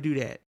drive to do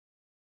that.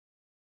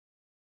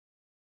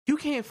 You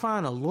can't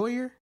find a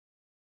lawyer.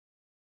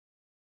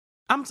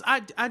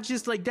 I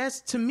just like,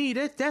 that's, to me,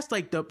 that's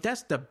like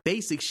that's the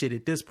basic shit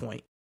at this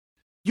point.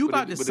 You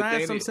about to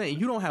sign something,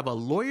 you don't have a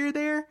lawyer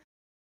there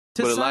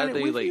to sign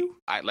it with you?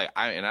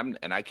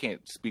 I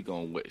can't speak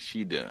on what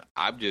she done.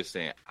 I'm just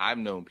saying I've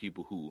known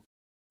people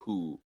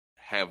who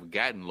have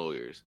gotten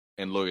lawyers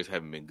and lawyers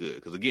haven't been good.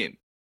 Because again,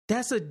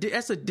 that's a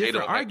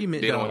different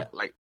argument though.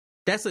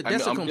 That's a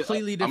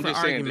completely different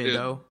argument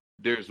though.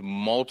 There's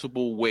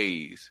multiple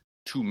ways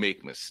to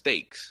make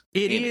mistakes.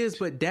 It is,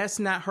 but that's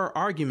not her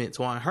argument,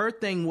 Twan. Her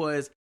thing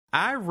was,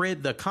 I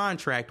read the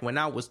contract when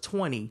I was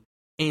 20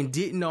 and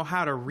didn't know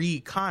how to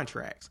read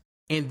contracts,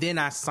 and then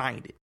I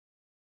signed it.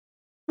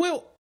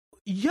 Well,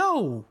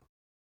 yo,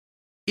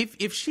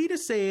 if she'd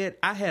have said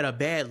I had a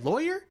bad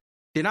lawyer,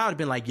 then I would have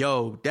been like,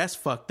 yo, that's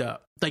fucked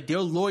up. Like,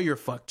 their lawyer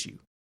fucked you.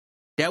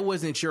 That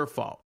wasn't your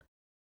fault.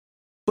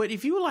 But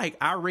if you like,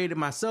 I read it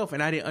myself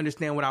and I didn't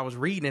understand what I was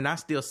reading and I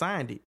still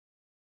signed it,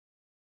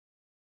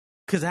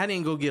 because I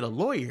didn't go get a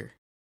lawyer,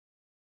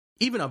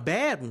 even a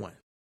bad one.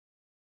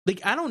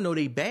 Like, I don't know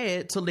they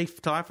bad till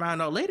I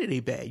find out later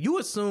they bad. You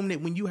assume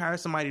that when you hire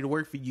somebody to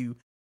work for you,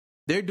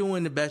 they're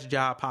doing the best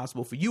job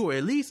possible for you, or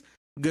at least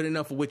good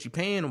enough for what you're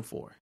paying them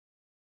for.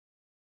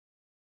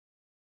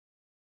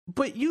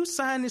 But you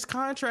signed this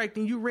contract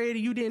and you read it,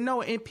 you didn't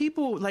know it. And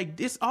people, like,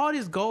 this, all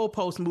this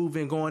goalpost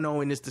moving going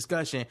on in this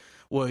discussion.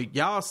 Well, when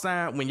y'all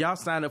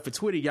sign up for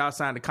Twitter, y'all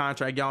signed a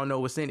contract, y'all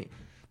know what's in it.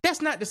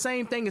 That's not the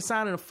same thing as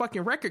signing a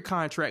fucking record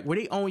contract where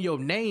they own your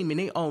name and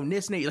they own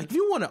this name. Like, if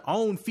you want to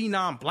own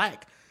Phenom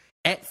Black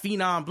at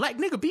Phenom Black,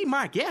 nigga, be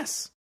my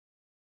guest.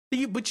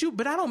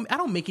 But I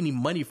don't make any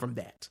money from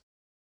that.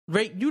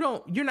 Right? You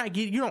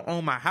don't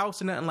own my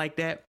house or nothing like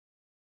that.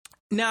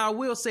 Now, I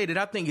will say that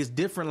I think it's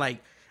different,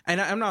 like,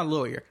 and I'm not a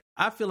lawyer.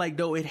 I feel like,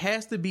 though, it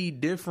has to be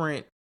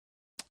different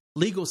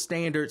legal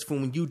standards for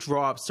when you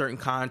draw up certain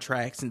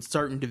contracts in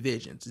certain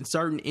divisions, in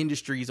certain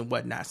industries and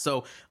whatnot.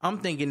 So I'm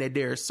thinking that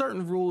there are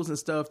certain rules and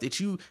stuff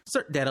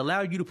that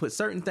allow you to put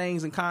certain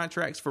things in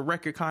contracts for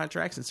record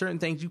contracts and certain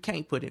things you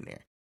can't put in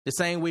there. The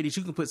same way that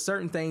you can put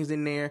certain things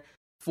in there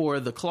for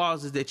the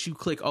clauses that you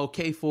click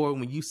OK for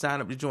when you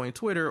sign up to join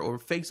Twitter or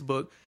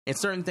Facebook, and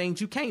certain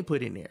things you can't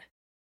put in there.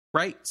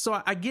 Right?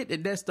 So I get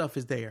that stuff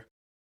is there.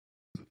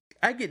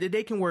 I get that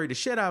they can word the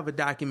shit out of a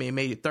document and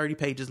made it 30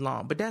 pages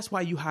long, but that's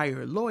why you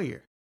hire a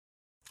lawyer.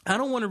 I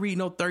don't want to read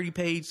no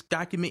 30-page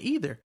document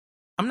either.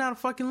 I'm not a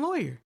fucking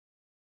lawyer.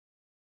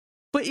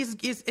 But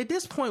it's at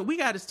this point, we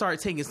got to start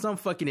taking some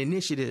fucking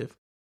initiative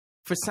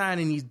for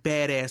signing these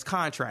badass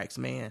contracts,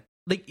 man.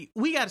 Like,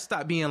 we got to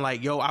stop being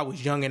like, yo, I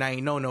was young and I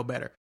ain't know no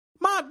better.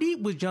 Mobb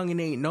Deep was young and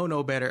they ain't know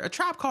no better. A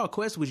Tribe Called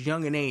Quest was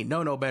young and they ain't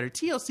know no better.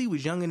 TLC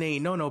was young and they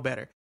ain't know no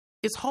better.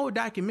 It's whole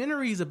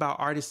documentaries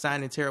about artists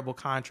signing terrible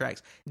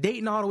contracts,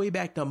 dating all the way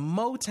back to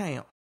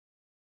Motown.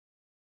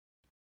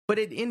 But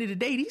at the end of the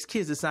day, these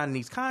kids are signing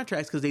these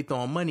contracts because they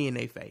throwing money in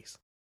their face.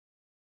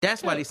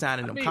 That's why they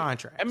signing them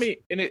contracts. I mean,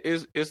 and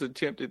it's a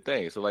tempted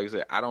thing. So like I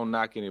said, I don't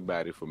knock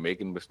anybody for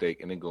making a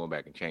mistake and then going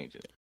back and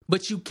changing it.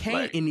 But you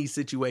can't in these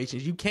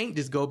situations. You can't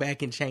just go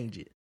back and change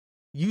it.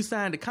 You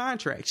signed a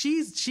contract.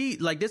 She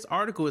like, this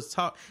article is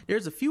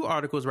there's a few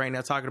articles right now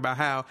talking about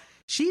how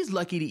she's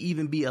lucky to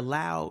even be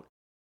allowed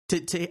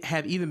to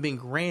have even been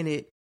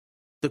granted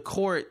the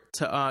court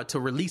to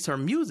release her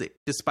music,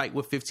 despite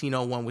what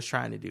 1501 was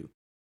trying to do.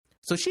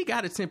 So she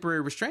got a temporary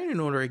restraining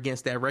order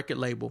against that record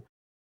label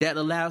that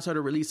allows her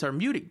to release her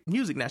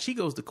music. Now, she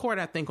goes to court,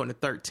 I think, on the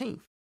 13th.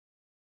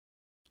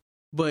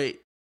 But,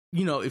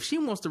 you know, if she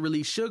wants to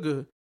release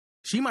Sugar,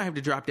 she might have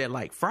to drop that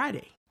like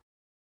Friday.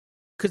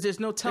 Because there's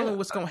no telling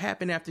what's going to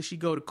happen after she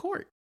go to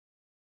court.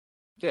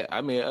 Yeah,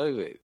 I mean,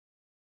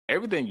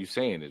 everything you're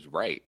saying is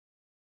right.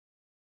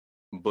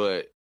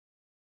 But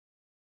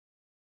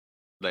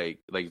like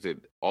you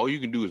said, all you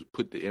can do is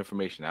put the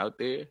information out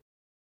there,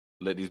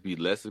 let these be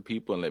lesser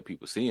people and let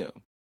people see them.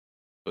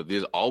 But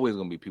there's always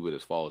going to be people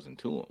that falls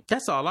into them.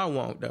 That's all I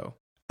want, though.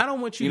 I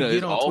don't want you to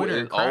get on Twitter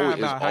and cry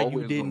about how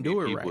you didn't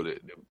do it right.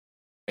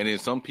 And then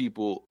some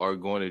people are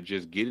going to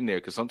just get in there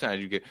because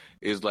sometimes you get,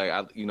 it's like,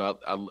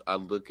 I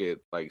look at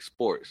like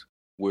sports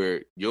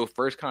where your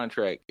first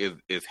contract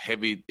is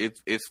heavy.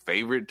 It's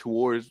favored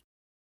towards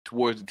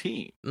the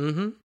team.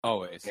 Mm-hmm.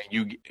 Always.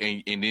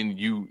 And then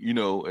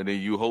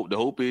you hope, the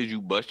hope is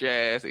you bust your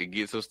ass and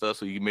get some stuff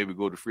so you maybe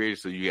go to free agent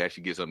so you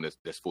actually get something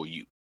that's for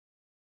you.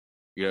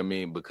 You know what I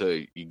mean?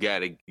 Because you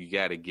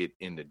gotta get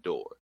in the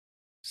door.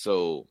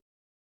 So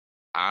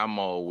I'm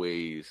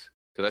always,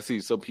 because I see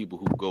some people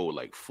who go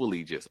like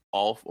fully just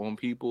off on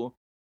people,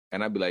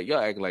 and I'd be like, y'all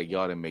act like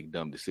y'all didn't make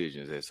dumb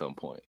decisions at some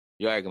point.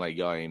 Y'all acting like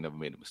y'all ain't never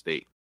made a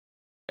mistake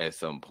at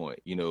some point.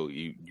 You know,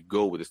 you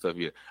go with the stuff.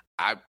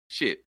 I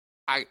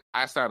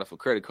signed up for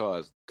credit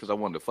cards because I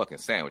wanted a fucking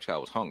sandwich. I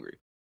was hungry.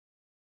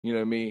 You know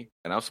what I mean?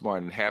 And I'm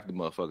smarter than half the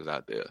motherfuckers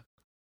out there.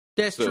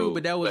 That's true,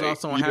 but that was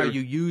also on how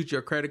you use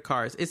your credit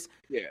cards.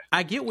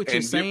 I get what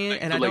you're saying,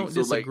 and I don't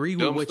disagree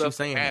with what you're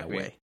saying that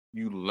way.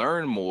 You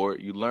learn more,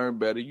 you learn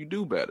better, you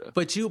do better.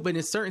 But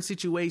in certain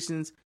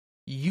situations,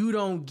 you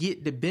don't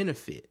get the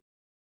benefit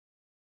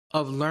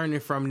of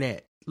learning from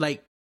that.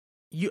 Like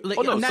I'm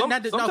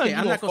not gonna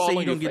say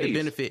you don't get the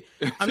benefit.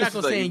 I'm not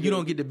gonna say you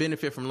don't get the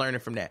benefit from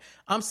learning from that.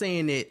 I'm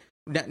saying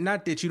that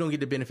not that you don't get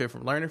the benefit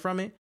from learning from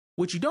it.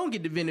 What you don't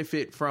get the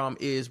benefit from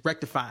is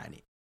rectifying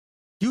it.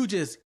 You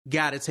just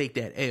got to take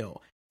that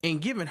L.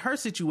 And given her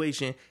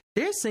situation,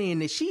 they're saying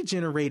that she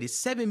generated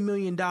 $7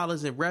 million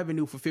in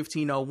revenue for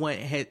 1501,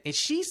 and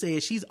she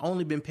says she's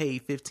only been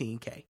paid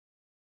 $15K.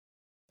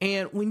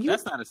 And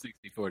that's not a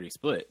 60-40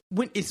 split.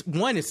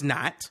 It's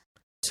not.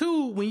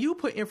 Two, when you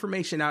put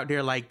information out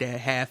there like that,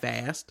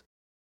 half-assed,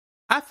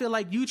 I feel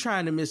like you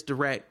trying to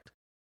misdirect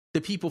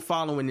the people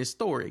following this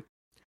story.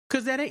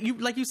 Because that ain't, you,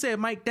 like you said,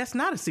 Mike, that's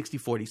not a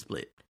 60-40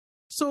 split.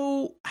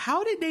 So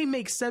how did they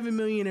make $7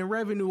 million in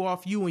revenue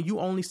off you and you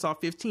only saw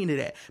 15 of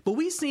that? But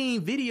we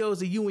seen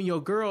videos of you and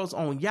your girls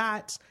on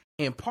yachts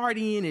and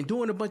partying and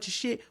doing a bunch of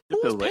shit.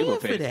 Who was paying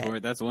for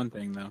that? That's one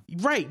thing, though.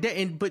 Right.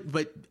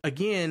 But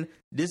again,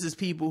 this is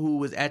people who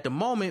was at the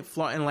moment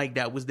flaunting like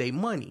that was their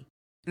money.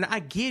 And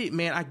I get it,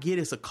 man. I get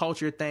it's a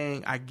culture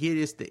thing. I get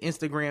it's the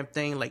Instagram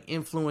thing, like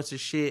influencer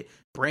shit,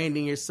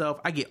 branding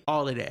yourself. I get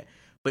all of that.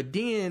 But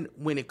then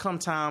when it come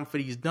time for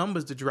these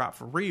numbers to drop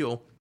for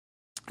real,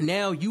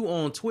 now you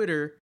on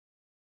Twitter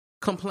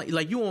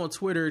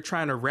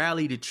trying to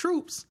rally the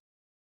troops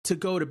to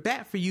go to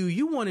bat for you.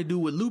 You want to do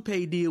what Lupe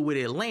did with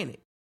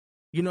Atlantic.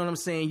 You know what I'm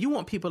saying? You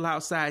want people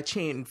outside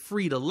chanting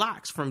free the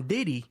locks from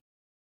Diddy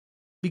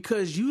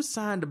because you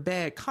signed a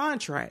bad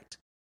contract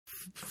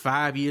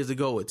 5 years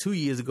ago or 2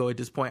 years ago at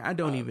this point. I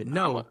don't even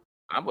know.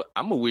 I'm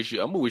gonna wish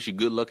you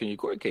good luck in your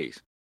court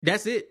case.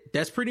 That's it.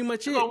 That's pretty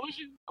much it. I'm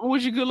gonna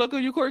wish you good luck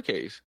on your court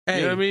case. Hey.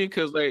 You know what I mean?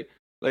 Because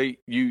like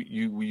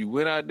you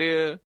went out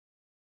there,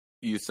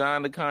 you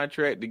signed the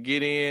contract to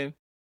get in.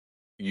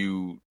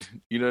 You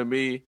know what I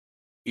mean?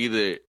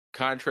 Either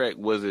contract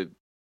wasn't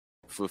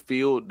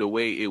fulfilled the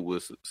way it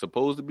was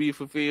supposed to be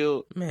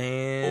fulfilled,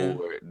 man,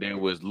 or there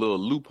was little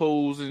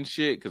loopholes and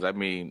shit. Because I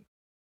mean,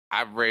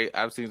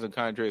 I've seen some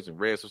contracts and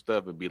read some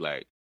stuff and be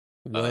like,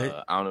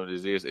 what? I don't know what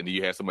this is, and then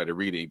you have somebody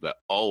read it, and be like,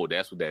 oh,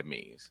 that's what that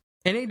means.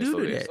 And they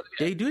do that.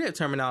 They do that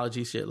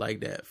terminology shit like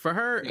that. For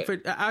her, yeah.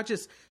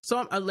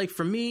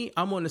 For me,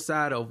 I'm on the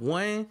side of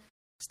one,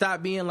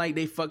 stop being like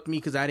they fucked me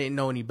because I didn't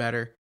know any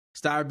better.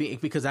 Stop being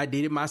because I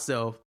did it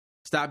myself.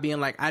 Stop being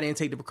like I didn't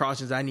take the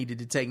precautions I needed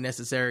to take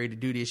necessary to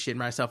do this shit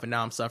myself, and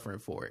now I'm suffering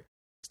for it.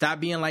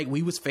 Stop being like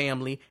we was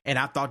family and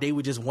I thought they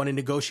would just want to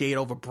negotiate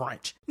over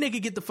brunch.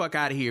 Nigga, get the fuck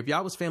out of here. If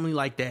y'all was family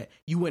like that,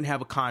 you wouldn't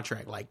have a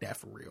contract like that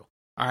for real.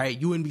 All right,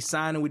 you wouldn't be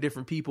signing with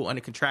different people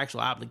under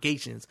contractual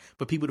obligations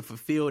for people to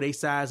fulfill their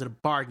sides of the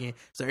bargain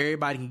so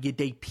everybody can get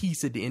their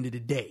piece at the end of the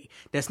day.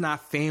 That's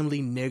not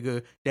family,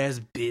 nigga. That's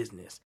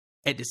business.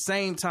 At the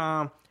same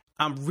time,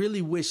 I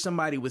really wish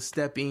somebody would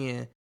step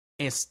in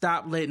and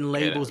stop letting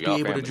labels be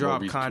able to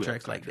drop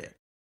contracts like that.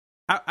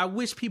 I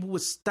wish people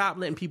would stop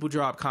letting people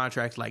drop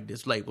contracts like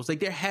this. Labels like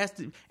there has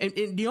to, and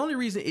the only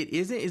reason it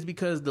isn't is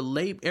because the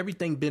label,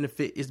 everything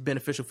is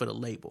beneficial for the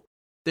label.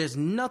 There's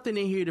nothing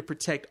in here to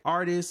protect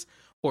artists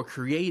or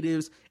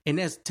creatives, and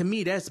to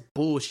me that's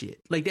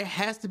bullshit. Like there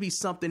has to be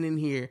something in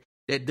here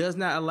that does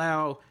not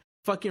allow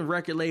fucking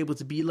record labels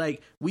to be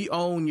like, we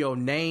own your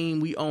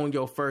name, we own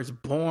your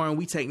firstborn,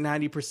 we take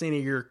 90%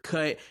 of your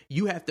cut,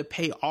 you have to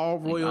pay all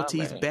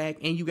royalties back,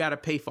 and you got to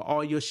pay for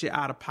all your shit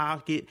out of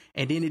pocket,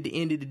 and then at the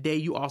end of the day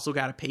you also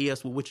got to pay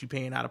us with what you're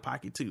paying out of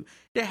pocket too.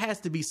 There has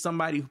to be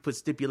somebody who puts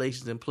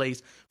stipulations in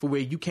place for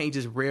where you can't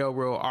just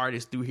railroad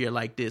artists through here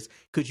like this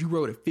because you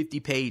wrote a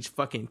 50-page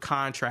fucking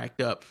contract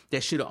up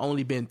that should have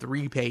only been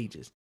 3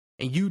 pages.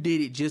 And you did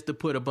it just to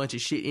put a bunch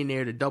of shit in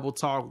there to double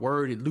talk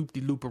word and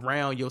loop-de-loop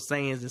around your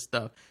sayings and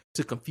stuff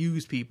to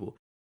confuse people.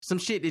 Some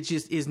shit that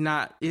just is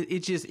not, it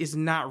just is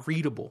not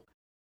readable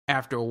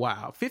after a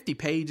while. 50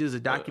 pages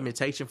of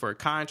documentation for a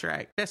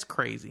contract, that's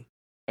crazy.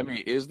 I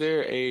mean, is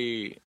there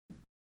a,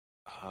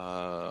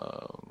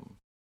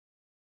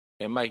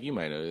 and Mike, you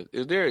might know this,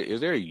 is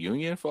there a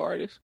union for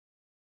artists?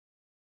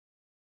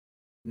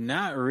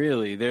 Not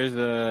really. There's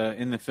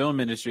in the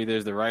film industry,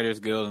 there's the Writers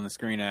Guild and the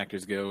Screen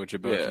Actors Guild, which are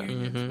both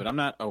unions, but I'm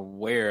not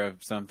aware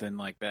of something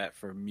like that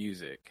for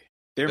music.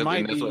 There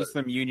might be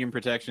some union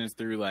protections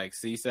through like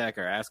CSAC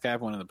or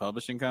ASCAP, one of the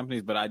publishing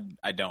companies, but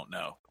I don't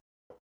know.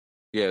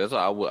 Yeah, that's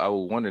why I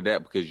would wonder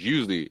that, because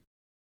usually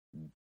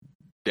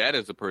that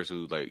is the person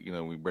who's like, you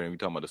know, we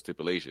talking about the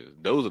stipulations.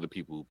 Those are the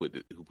people who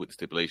put the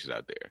stipulations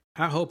out there.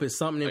 I hope it's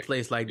something in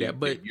place like that,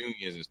 but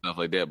unions and stuff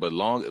like that. But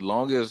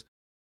long as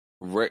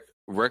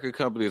record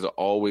companies are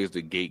always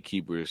the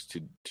gatekeepers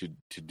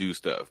to do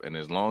stuff, and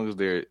as long as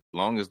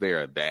they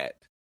are that,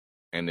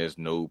 and there's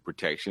no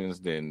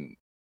protections, then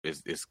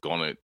it's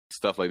gonna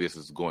stuff like this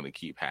is going to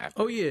keep happening.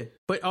 Oh yeah,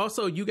 but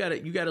also you gotta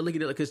look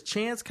at it because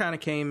Chance kind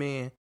of came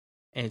in,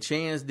 and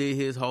Chance did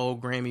his whole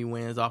Grammy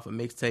wins off of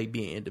mixtape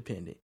being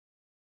independent.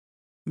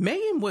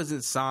 Megan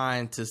wasn't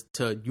signed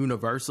to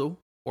Universal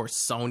or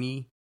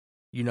Sony,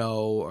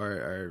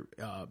 or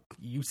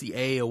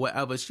UCA or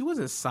whatever. She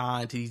wasn't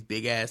signed to these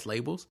big ass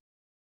labels.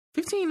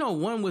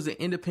 1501 was an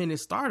independent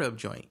startup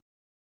joint.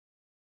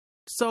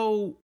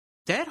 So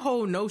that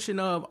whole notion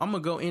of I'm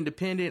gonna go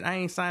independent, I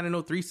ain't signing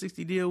no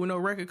 360 deal with no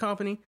record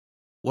company.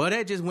 Well,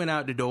 that just went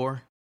out the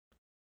door.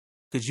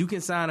 Because you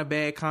can sign a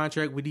bad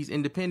contract with these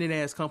independent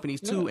ass companies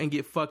too and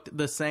get fucked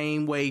the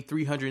same way,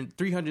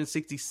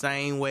 360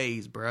 same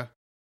ways, bruh.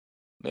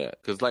 Yeah,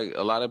 because like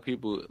a lot of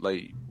people,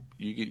 like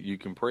you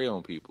can prey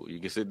on people. You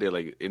can sit there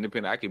like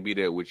independent. I can be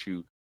there with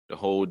you the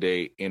whole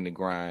day in the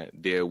grind,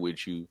 there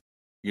with you.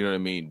 You know what I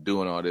mean?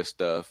 Doing all this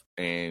stuff,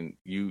 and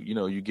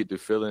you get the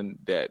feeling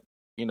that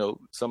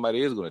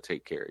somebody is going to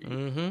take care of you.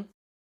 Mm-hmm.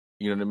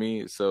 You know what I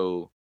mean?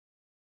 So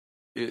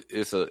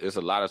it's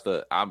a lot of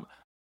stuff.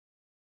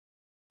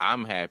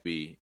 I'm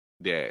happy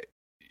that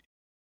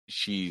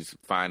she's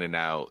finding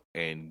out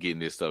and getting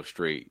this stuff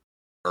straight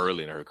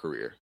early in her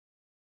career.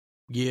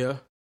 Yeah.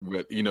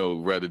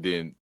 Rather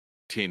than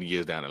 10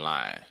 years down the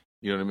line.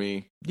 You know what I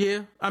mean?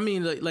 Yeah. I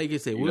mean, like I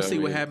said, we'll see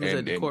what happens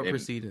at the court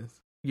proceedings.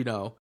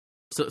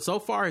 So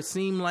far it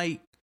seemed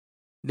like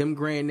them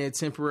granting that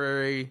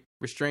temporary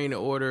restraining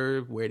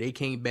order where they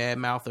can't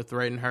badmouth or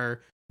threaten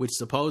her, which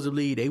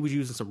supposedly they was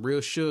using some real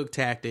Suge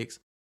tactics.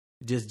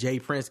 Just Jay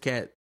Prince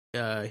cat,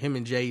 him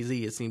and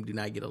Jay-Z, it seemed to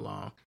not get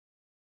along.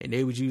 And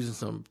they was using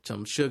some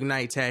Suge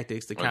Knight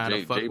tactics to kind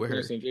of fuck Jay with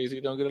Prince her. And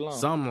Jay-Z don't get along.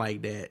 Something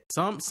like that.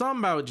 Something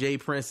about Jay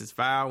Prince is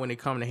foul when it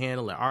come to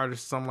handling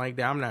artists, something like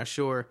that. I'm not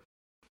sure.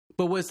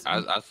 But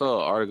I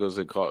saw articles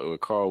that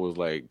Carl was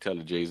like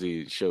telling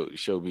Jay-Z,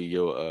 show me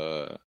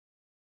your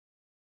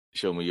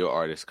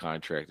artist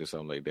contract or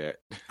something like that.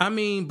 I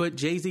mean, but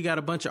Jay-Z got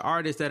a bunch of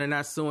artists that are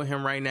not suing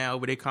him right now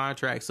over their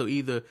contracts. So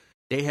either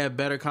they have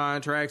better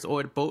contracts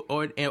or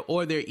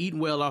they're eating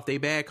well off their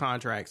bad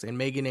contracts, and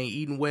Megan ain't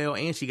eating well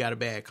and she got a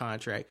bad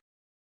contract.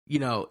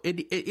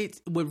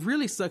 It's what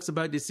really sucks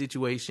about this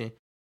situation.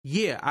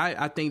 Yeah,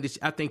 I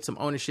think some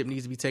ownership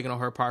needs to be taken on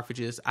her part for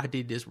just, I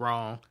did this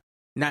wrong.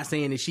 Not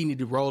saying that she need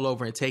to roll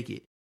over and take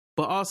it,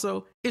 but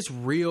also it's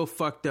real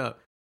fucked up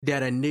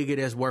that a nigga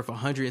that's worth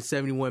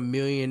 $171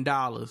 million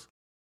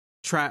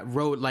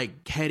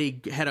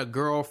had a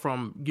girl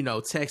from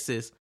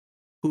Texas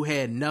who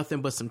had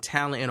nothing but some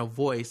talent and a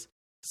voice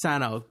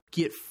sign a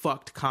get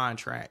fucked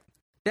contract.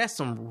 That's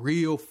some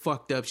real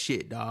fucked up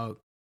shit, dog.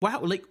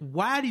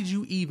 Why did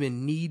you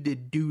even need to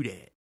do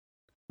that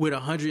with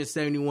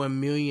 $171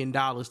 million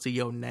to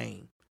your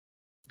name?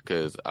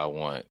 Because I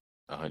want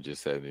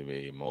 170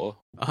 million more.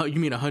 You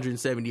mean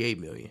 178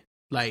 million?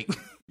 Yeah.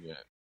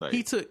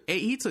 He took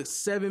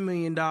 $7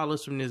 million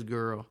from this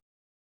girl.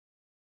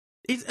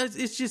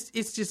 It's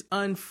just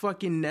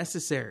unfucking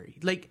necessary.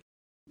 Like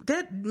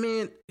that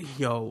man,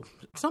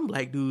 some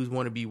black dudes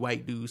want to be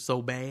white dudes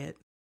so bad.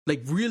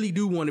 Like really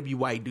do want to be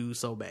white dudes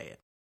so bad.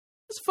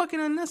 It's fucking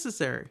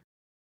unnecessary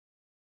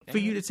for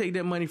you to take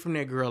that money from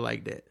that girl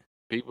like that.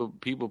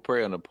 People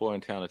prey on the poor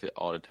and talented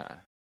all the time.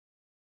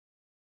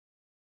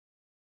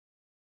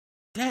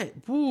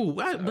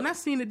 When I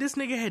seen that this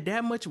nigga had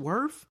that much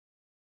worth,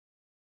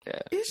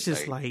 it's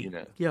just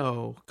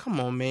yo, come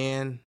on,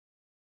 man.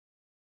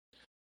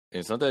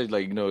 And sometimes,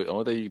 the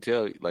only thing you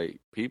tell,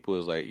 people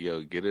is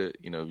get a,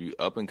 if you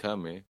up and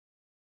coming,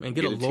 and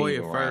get a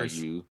lawyer first.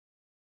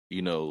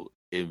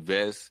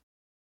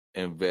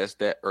 Invest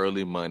that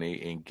early in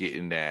and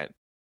getting that,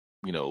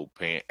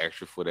 paying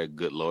extra for that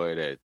good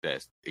lawyer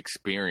that's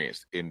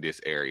experienced in this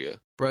area.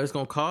 Bro, it's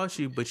gonna cost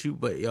you, but you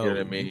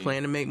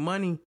plan to make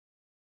money.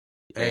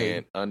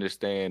 And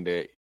understand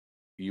that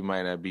you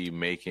might not be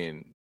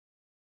making.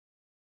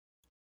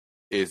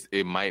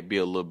 It might be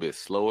a little bit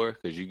slower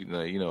because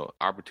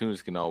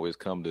opportunities can always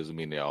come. Doesn't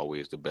mean they're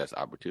always the best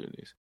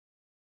opportunities.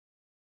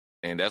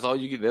 And that's all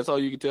you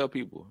can tell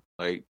people.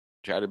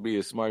 Try to be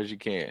as smart as you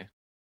can.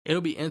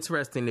 It'll be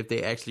interesting if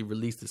they actually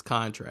release this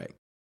contract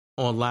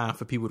online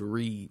for people to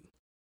read.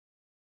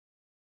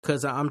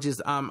 Because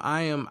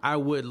I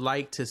would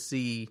like to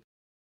see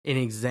an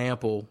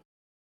example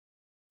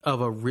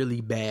of a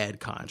really bad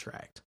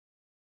contract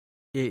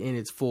in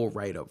its full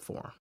write-up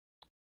form.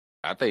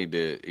 I think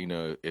that,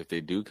 if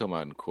they do come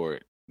out in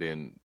court,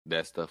 then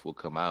that stuff will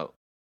come out,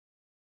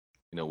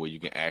 where you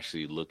can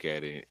actually look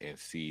at it and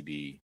see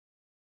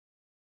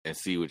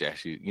which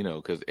actually,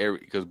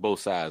 because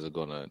both sides are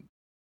gonna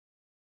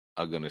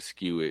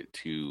skew it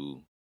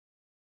to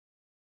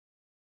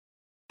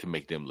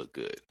make them look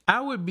good.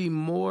 I'm not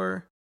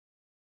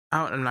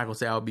gonna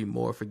say I would be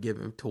more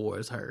forgiving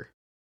towards her,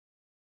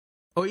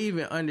 or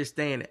even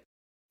understand it.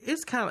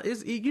 It's kind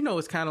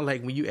of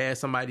like when you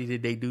ask somebody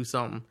did they do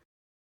something,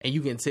 and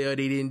you can tell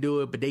they didn't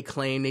do it, but they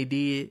claim they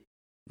did.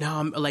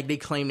 No, they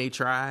claim they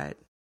tried.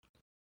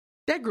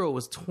 That girl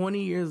was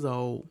 20 years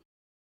old,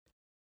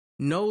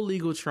 no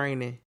legal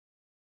training,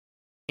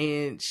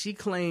 and she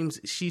claims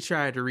she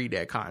tried to read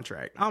that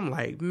contract. I'm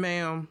like,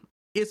 ma'am,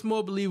 it's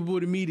more believable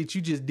to me that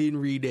you just didn't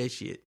read that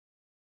shit.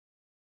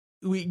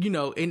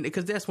 And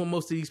because that's what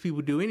most of these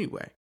people do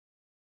anyway.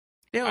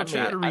 They don't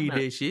try to read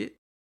that shit.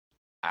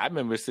 I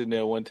remember sitting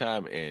there one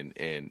time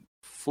and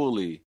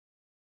fully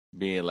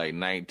being like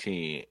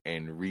 19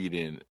 and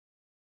reading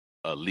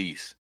a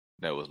lease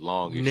that was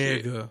long as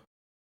shit.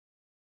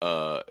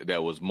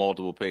 That was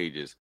multiple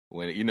pages.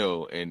 When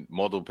and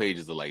multiple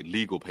pages are like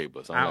legal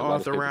papers. I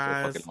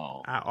authorize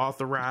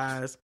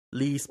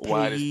lease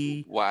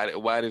pay.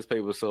 Why this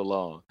paper so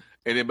long?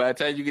 And then by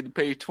the time you get to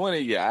page 20,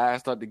 your eyes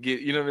start to get,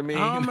 you know what I mean?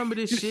 I don't remember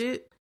this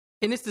shit.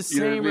 And it's the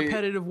same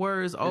repetitive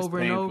words over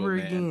and over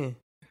again.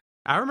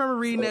 I remember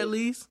reading that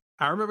lease.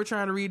 I remember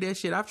trying to read that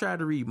shit. I've tried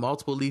to read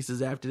multiple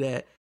leases after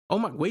that. Oh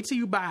my, wait till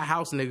you buy a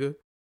house, nigga.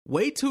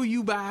 Wait till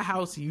you buy a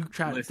house and you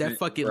try that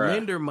fucking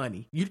lender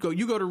money. You go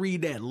to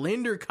read that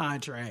lender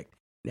contract,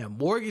 that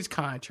mortgage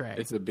contract.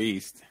 It's a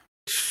beast.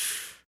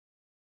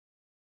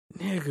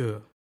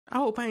 Nigga. I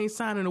hope I ain't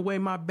signing away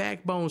my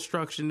backbone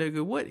structure,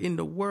 nigga. What in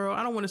the world?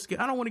 I don't want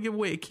to give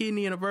away a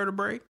kidney and a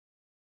vertebrae.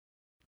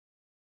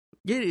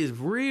 It is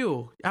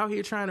real out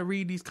here trying to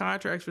read these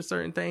contracts for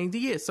certain things.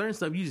 Yeah, certain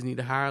stuff you just need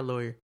to hire a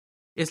lawyer.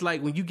 It's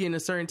like when you get in a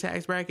certain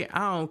tax bracket,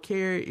 I don't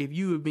care if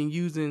you have been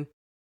using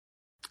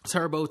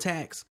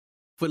TurboTax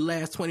for the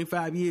last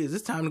 25 years.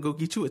 It's time to go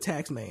get you a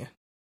tax man.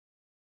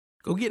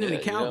 Go get an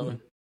accountant.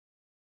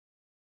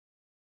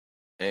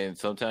 And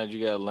sometimes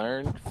you gotta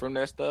learn from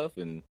that stuff.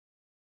 And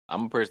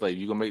I'm a person like, if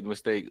you're gonna make the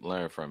mistake,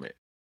 learn from it.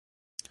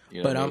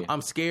 But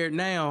I'm scared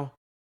now.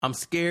 I'm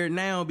scared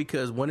now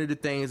because one of the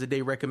things that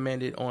they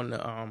recommended on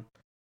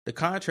the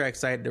contract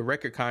site, the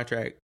record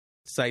contract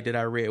site that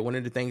I read, one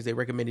of the things they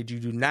recommended you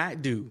do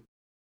not do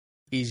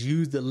is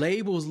use the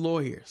label's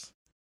lawyers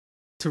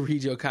to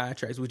read your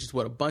contracts, which is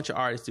what a bunch of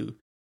artists do.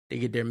 They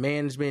get their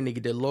management, they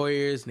get their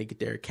lawyers, and they get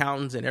their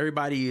accountants, and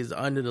everybody is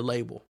under the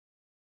label.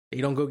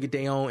 They don't go get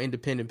their own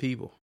independent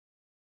people.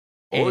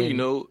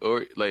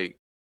 Or like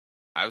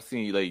I've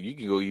seen, like, you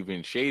can go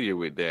even shadier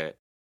with that,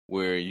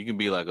 where you can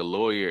be like a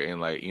lawyer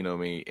and, like, you know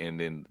what I mean, and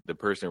then the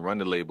person run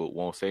the label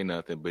won't say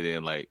nothing, but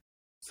then like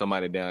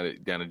somebody down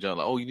the jump,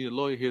 like, oh, you need a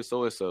lawyer here,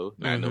 so and so,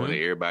 not knowing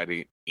that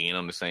everybody in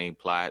on the same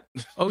plot.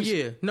 Oh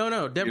yeah,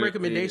 no, that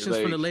recommendations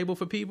from the label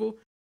for people,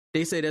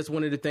 they say that's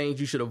one of the things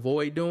you should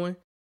avoid doing.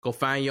 Go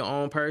find your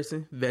own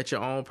person, vet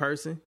your own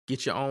person,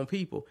 get your own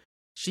people.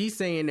 She's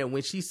saying that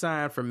when she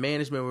signed for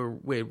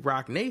management with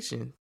Rock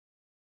Nation,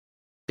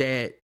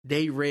 that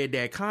they read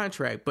that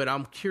contract. But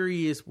I'm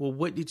curious, well,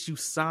 what did you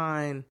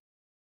sign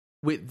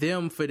with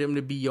them for them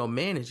to be your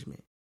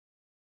management?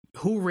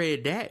 Who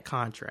read that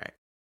contract?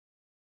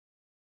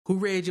 Who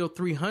read your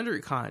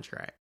 300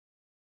 contract?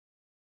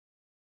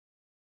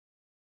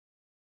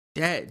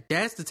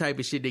 That's the type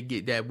of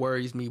shit that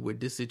worries me with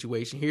this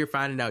situation here.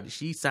 Finding out that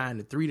she signed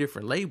to 3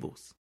 different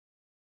labels,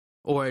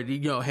 or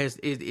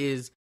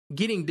is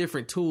getting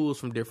different tools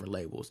from different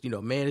labels.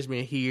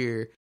 Management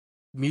here,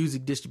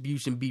 music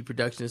distribution, beat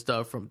production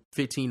stuff from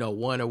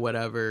 1501 or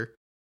whatever,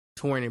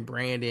 touring and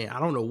branding. I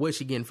don't know what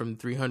she getting from the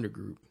 300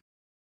 group,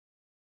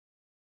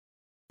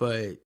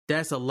 but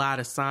that's a lot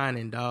of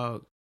signing,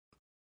 dog.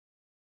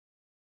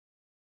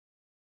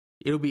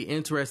 It'll be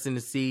interesting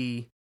to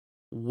see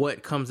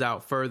what comes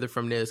out further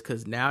from this,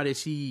 because now that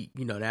she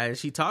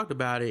talked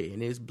about it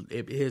and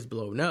it has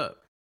blown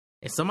up,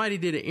 and somebody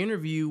did an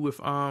interview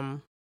with Carl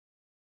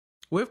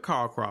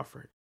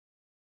Crawford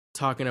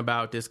talking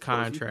about this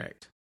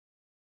contract.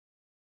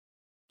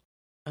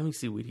 Let me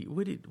see what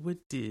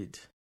did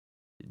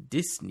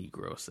this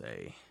Negro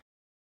say?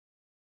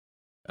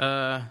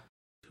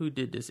 Who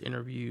did this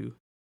interview?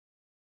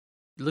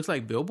 It looks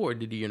like Billboard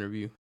did the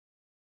interview.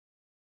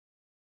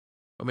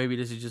 Or maybe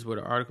this is just where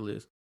the article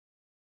is.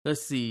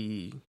 Let's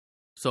see.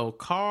 So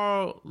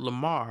Carl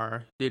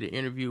Lamar did an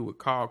interview with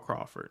Carl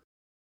Crawford.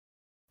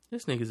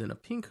 This nigga's in a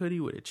pink hoodie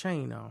with a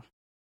chain on.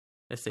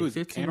 Let's say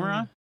 15.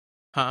 Cameron?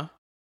 Huh?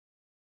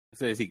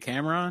 Is he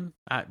Cameron?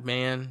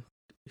 Man,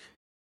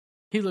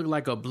 he looked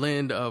like a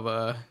blend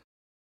of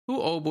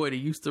who old boy that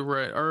used to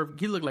run Irv.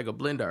 He looked like a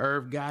blend of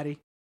Irv Gotti.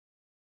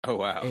 Oh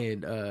wow.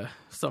 And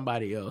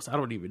somebody else. I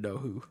don't even know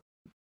who.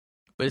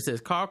 But it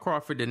says Carl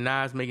Crawford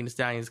denies Megan Thee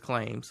Stallion's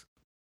claims.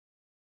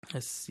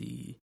 Let's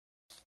see.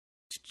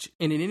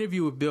 In an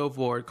interview with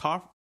Billboard,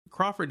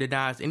 Crawford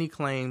denies any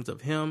claims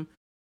of him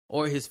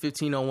or his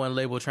 1501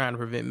 label trying to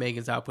prevent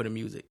Megan's output of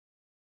music.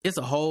 It's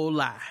a whole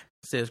lie,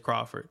 says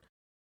Crawford.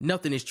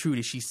 Nothing is true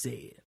that she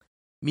said.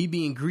 Me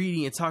being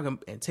greedy and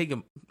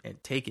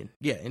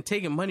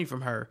taking money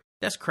from her,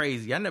 that's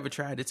crazy. I never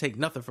tried to take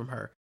nothing from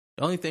her.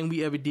 The only thing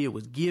we ever did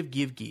was give.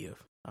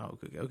 Oh,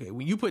 okay.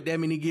 When you put that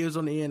many gives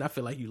on the end, I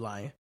feel like you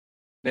lying.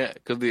 Yeah,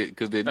 because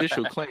the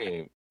initial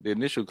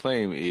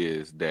claim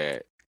is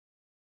that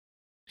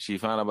she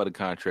found out about the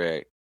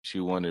contract, she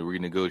wanted to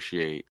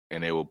renegotiate,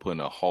 and they were putting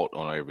a halt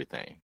on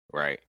everything,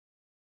 right?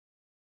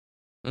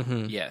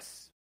 Mm-hmm.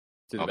 Yes,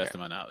 to the best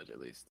of my knowledge, at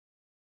least.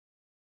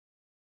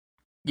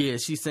 Yeah,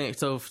 she's saying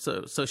so.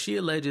 She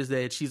alleges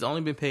that she's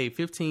only been paid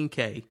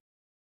 $15,000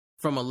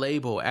 from a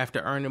label after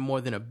earning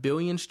more than 1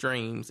 billion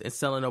streams and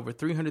selling over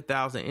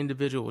 300,000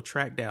 individual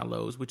track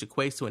downloads, which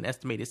equates to an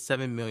estimated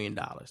 $7 million.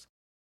 All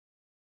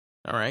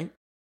right.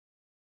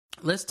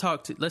 Let's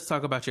talk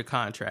about your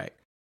contract.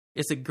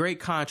 It's a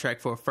great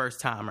contract for a first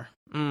timer.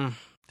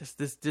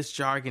 This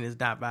jargon is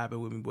not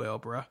vibing with me well,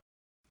 bruh.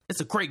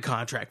 It's a great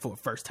contract for a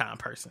first time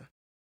person.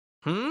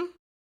 Why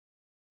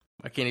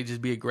can't it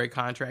just be a great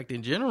contract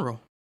in general?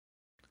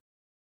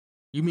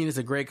 You mean it's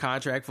a great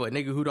contract for a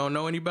nigga who don't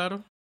know any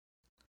better?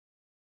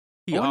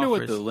 I wonder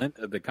what the length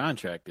of the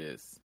contract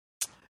is.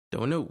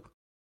 Don't know.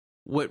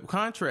 What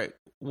contract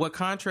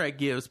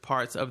gives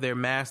parts of their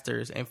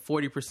masters and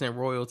 40%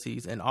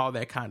 royalties and all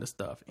that kind of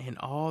stuff.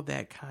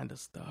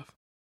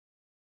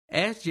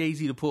 Ask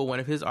Jay-Z to pull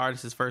one of his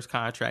artists' first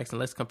contracts and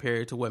let's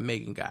compare it to what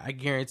Megan got. I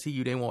guarantee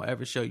you they won't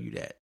ever show you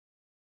that.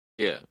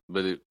 Yeah,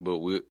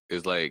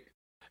 it's like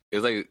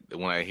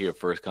when I hear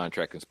first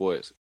contract in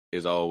sports,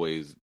 it's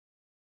always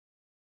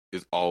to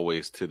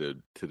the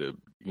the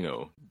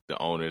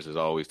owners, is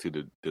always to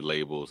the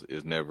labels.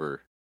 Is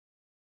never.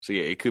 So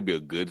yeah, it could be a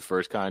good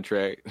first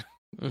contract.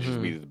 It just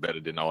means it's better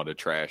than all the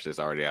trash that's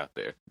already out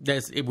there.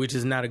 Which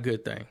is not a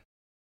good thing.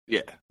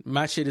 Yeah,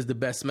 my shit is the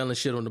best smelling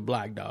shit on the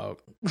block, dog.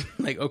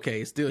 Like,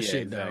 okay, it's still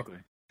shit, exactly.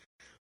 Dog.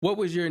 What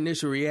was your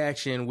initial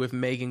reaction with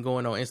Megan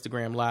going on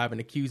Instagram Live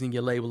and accusing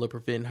your label of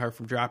preventing her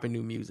from dropping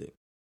new music?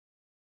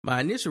 My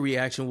initial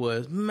reaction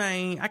was,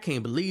 man, I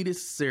can't believe this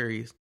is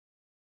serious.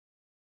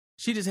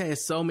 She just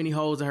has so many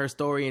holes in her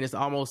story, and it's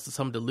almost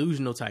some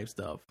delusional type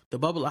stuff. The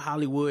bubble of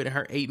Hollywood and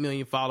her 8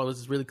 million followers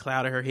has really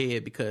clouded her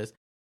head because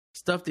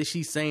stuff that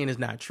she's saying is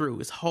not true.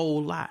 It's a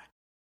whole lie.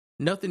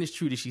 Nothing is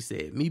true that she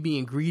said. Me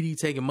being greedy,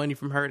 taking money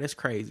from her, that's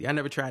crazy. I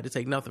never tried to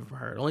take nothing from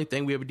her. The only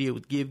thing we ever did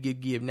was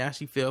give. Now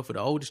she fell for the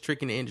oldest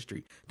trick in the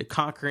industry, the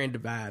conquer and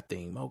divide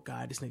thing. Oh,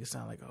 God, this nigga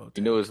sound like a hotel.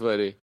 You know what's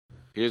funny?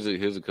 Here's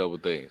a couple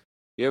things.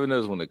 You ever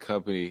notice when a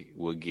company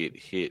will get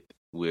hit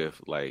with,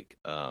 like,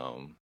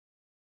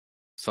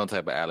 some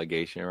type of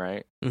allegation,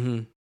 right?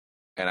 Mm-hmm.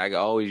 And I can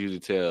always usually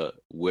tell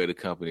where the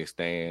company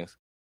stands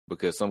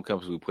because some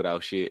companies will put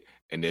out shit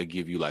and they'll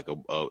give you like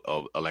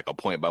a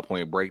point by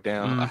point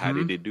breakdown of how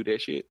they did do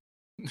that shit.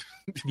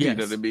 You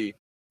know what I mean?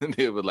 And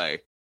they were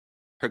like,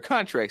 her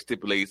contract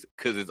stipulates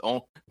because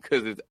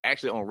it's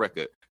actually on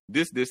record.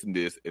 This, and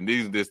this, and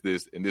this,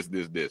 and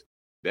this.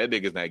 That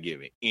nigga's not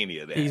giving any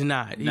of that. He's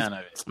not. None of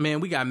it. Man,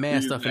 we got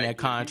mad stuff in that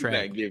contract.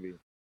 He's not giving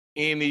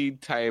any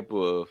type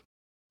of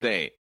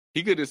thing.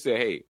 He could have said,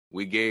 hey,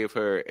 we gave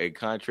her a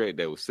contract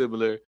that was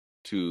similar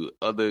to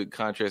other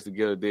contracts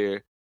together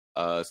there.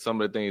 Some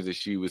of the things that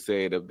she was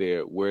saying up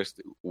there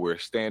were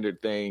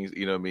standard things,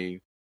 you know what I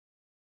mean?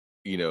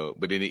 You know,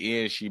 but in the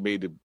end, she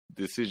made the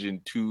decision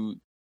to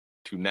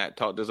not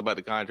talk to us about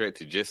the contract,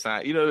 to just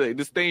sign. You know, like,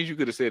 there's things you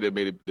could have said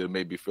that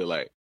made me feel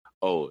like,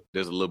 oh,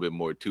 there's a little bit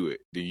more to it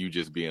than you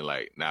just being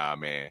like, nah,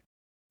 man,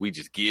 we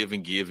just give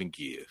and give and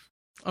give.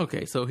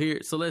 Okay, so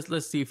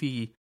let's see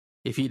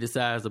if he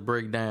decides to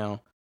break down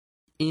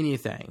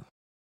anything.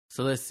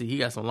 So let's see. He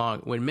got some long.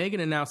 When Megan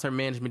announced her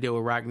management deal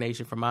with Roc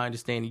Nation, from my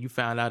understanding, you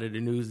found out of the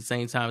news the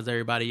same time as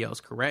everybody else,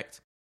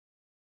 correct?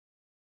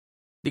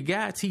 The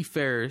guy, T.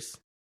 Ferris,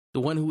 the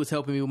one who was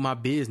helping me with my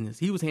business,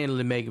 he was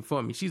handling Megan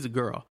for me. She's a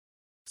girl.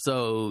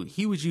 So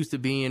he was used to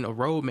being a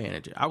road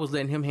manager. I was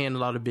letting him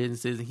handle all the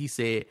businesses, and he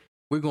said,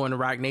 we're going to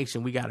Roc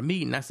Nation. We got a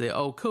meeting. I said,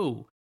 oh,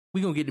 cool.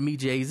 We're going to get to meet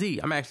Jay-Z.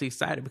 I'm actually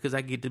excited because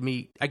I get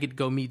to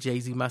go meet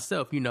Jay-Z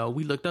myself. You know,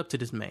 we looked up to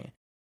this man.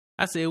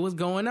 I said, what's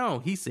going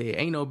on? He said,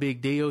 ain't no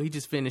big deal. He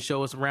just finna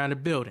show us around the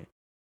building.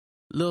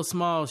 Little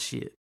small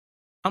shit.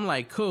 I'm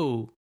like,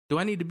 cool. Do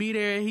I need to be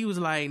there? He was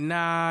like,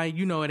 nah,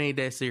 you know it ain't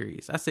that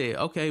serious. I said,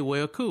 okay,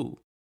 well, cool.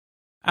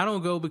 I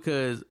don't go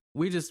because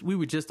we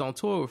were just on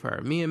tour with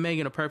her. Me and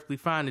Megan are perfectly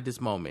fine at this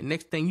moment.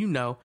 Next thing you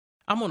know,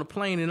 I'm on a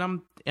plane and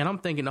I'm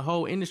thinking the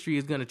whole industry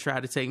is gonna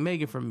try to take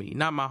Megan from me,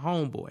 not my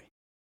homeboy.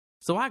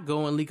 So I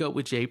go and link up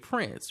with Jay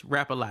Prince,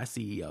 Rap-A-Lot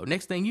CEO.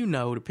 Next thing you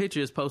know, the picture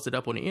is posted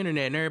up on the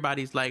internet and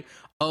everybody's like,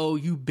 oh,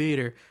 you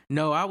bitter.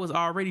 No, I was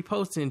already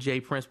posting Jay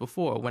Prince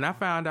before. When I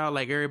found out,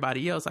 like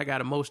everybody else, I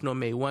got emotional and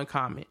made one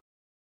comment.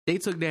 They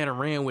took that and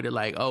ran with it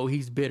like, oh,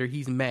 he's bitter,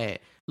 he's mad.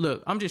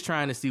 Look, I'm just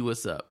trying to see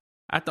what's up.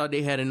 I thought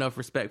they had enough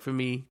respect for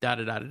me,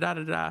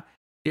 da-da-da-da-da-da-da.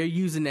 They're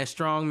using that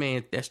strong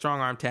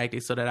arm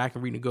tactic so that I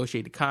can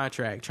renegotiate the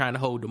contract, trying to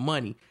hold the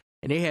money.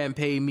 And they haven't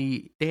paid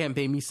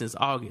me since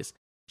August.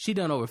 She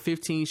done over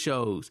 15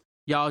 shows.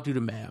 Y'all do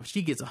the math.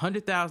 She gets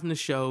 $100,000 a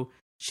show.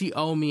 She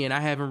owe me, and I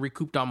haven't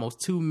recouped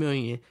almost $2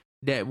 million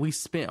that we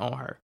spent on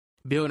her,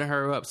 building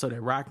her up so that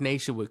Roc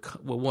Nation would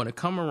want to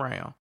come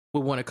around.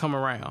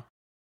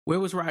 Where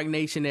was Roc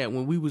Nation at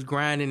when we was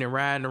grinding and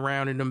riding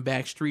around in them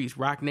back streets?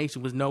 Roc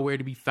Nation was nowhere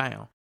to be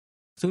found.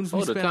 As soon as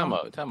we spent time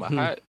out.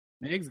 Hot.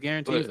 Meg's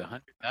guarantees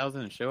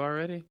 $100,000 a show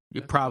already.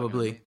 Yeah,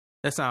 probably.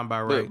 That sounds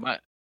about right.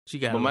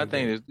 But my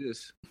thing is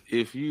this: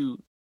 if you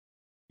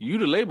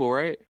the label,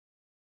 right?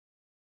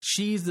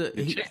 She's the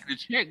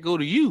check go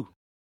to you.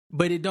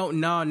 But it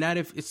don't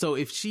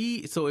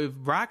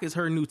if Roc is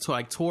her new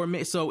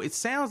tour, so it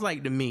sounds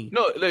like to me.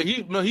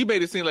 He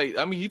made it seem like,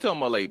 I mean, he talking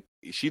about like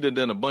she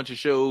done a bunch of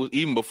shows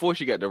even before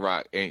she got the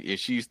Rock, and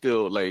she's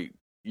still like,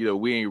 you know,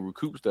 we ain't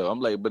recoup stuff. I'm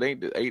like, but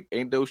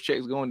ain't those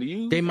checks going to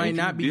you? They might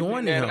not be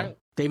going to him.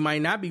 They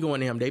might not be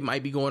going to him. They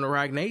might be going to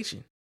Rock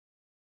Nation.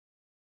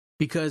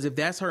 Because if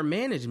that's her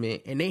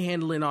management and they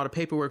handling all the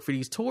paperwork for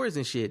these tours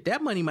and shit,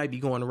 that money might be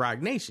going to Rock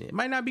Nation. It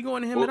might not be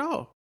going to him at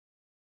all.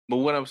 But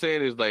what I'm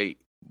saying is like,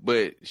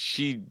 but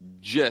she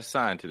just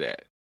signed to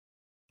that.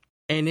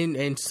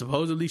 And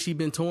supposedly she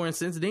been touring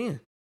since then.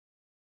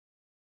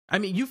 I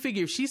mean, you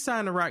figure if she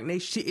signed to Rock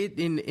Nation,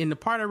 in the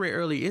part I read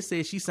earlier, it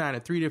says she signed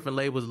to 3 different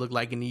labels, look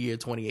like in the year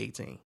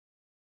 2018.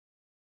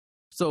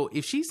 So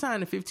if she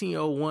signed to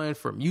 1501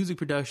 for music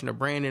production or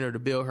branding or to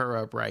build her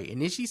up right,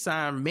 and then she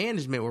signed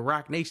management with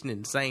Rock Nation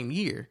in the same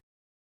year,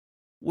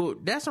 well,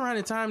 that's around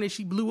the time that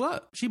she blew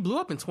up. She blew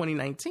up in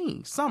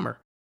 2019, summer.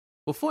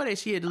 Before that,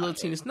 she had the little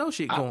Tina Snow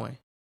shit going.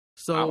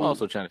 So I'm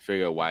also trying to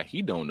figure out why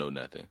he don't know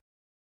nothing.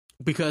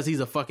 Because he's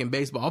a fucking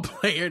baseball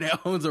player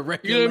that owns a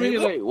record label. You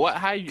know what label.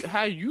 I mean? Like,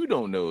 how you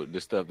don't know the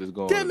stuff that's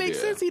going on? That makes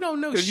sense. He don't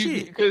know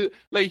shit. Because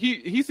like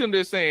he's sitting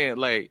there saying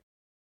like,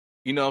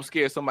 you know, I'm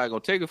scared somebody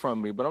gonna take it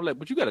from me. But I'm like,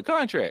 but you got a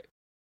contract.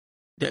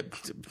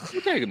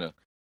 You're taking her.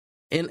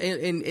 And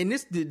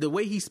this the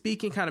way he's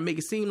speaking kind of make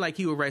it seem like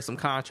he would write some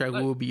contract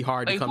where it would be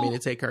hard to come in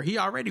and take her. He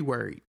already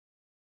worried.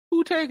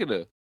 Who taking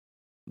her?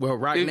 Well,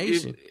 Rock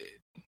Nation.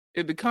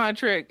 If the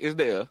contract is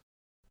there,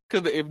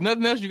 because if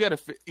nothing else, you got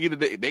to either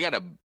they got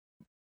to.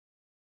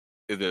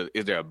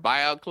 Is there a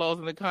buyout clause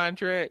in the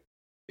contract?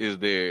 Is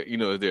there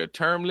a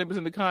term limits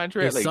in the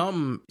contract? Like,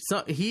 some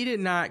he did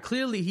not.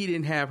 Clearly, he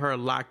didn't have her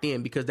locked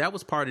in because that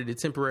was part of the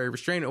temporary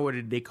restraining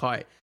order that they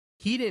caught.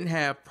 He didn't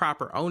have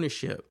proper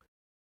ownership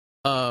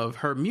of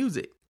her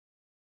music,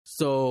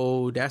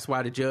 so that's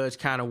why the judge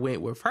kind of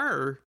went with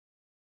her,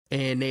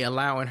 and they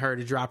allowing her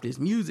to drop this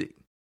music,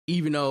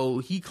 even though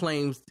he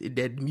claims that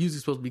the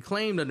music's supposed to be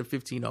claimed under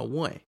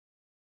 1501.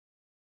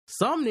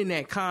 Something in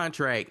that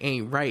contract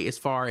ain't right as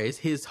far as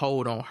his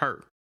hold on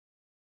her.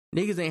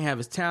 Niggas ain't have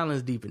his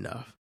talents deep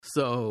enough.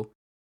 So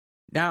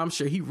now I'm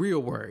sure he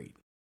real worried.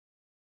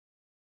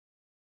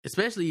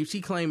 Especially if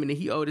she claiming that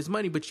he owed his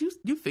money. But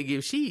you figure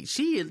if she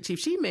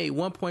made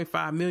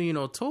 $1.5 million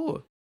on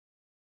tour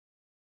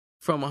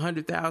from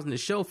 100,000 to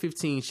show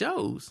 15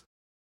 shows.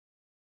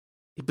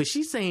 But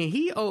she's saying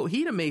he'd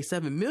have made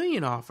 $7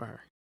 million off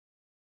her.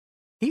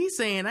 He's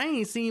saying, I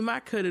ain't seen my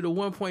cut of the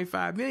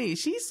 1.5 million.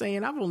 She's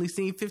saying, I've only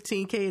seen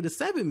 15K of the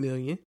 7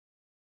 million.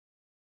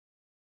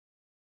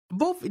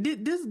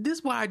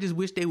 This why I just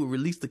wish they would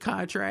release the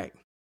contract.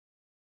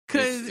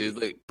 Because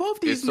like,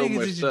 both these niggas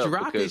is just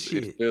dropping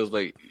shit. It feels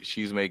like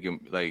she's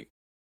making, like,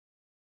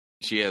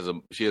 she has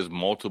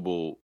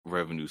multiple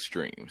revenue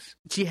streams.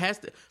 She has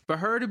to, for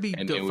her to be,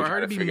 and for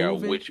her to be figure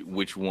moving,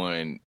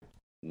 out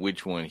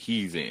which one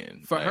he's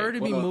in. For her to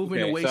be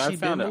moving the way she found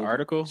been an moving,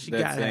 article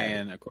that's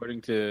saying,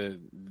 according to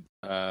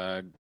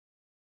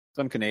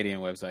some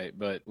Canadian website,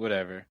 but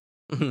whatever.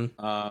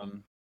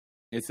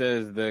 It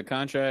says the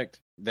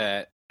contract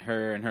that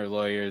her and her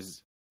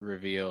lawyers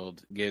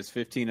revealed gives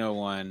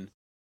 1501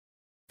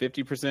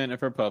 50%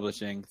 of her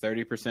publishing,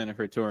 30% of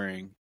her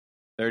touring,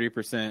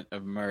 30%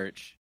 of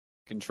merch,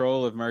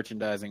 control of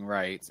merchandising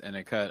rights, and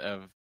a cut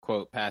of,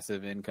 quote,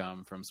 passive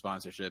income from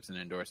sponsorships and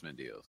endorsement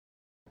deals.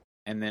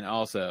 And then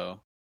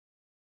also,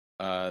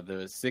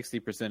 the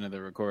 60% of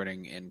the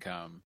recording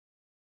income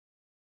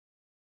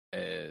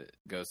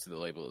goes to the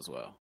label as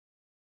well.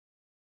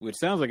 Which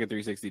sounds like a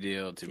 360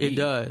 deal to me. It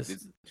does.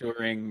 It's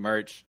touring,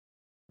 merch,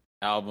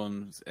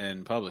 albums,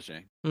 and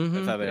publishing. Mm-hmm.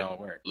 That's how they all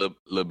work.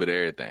 Little bit of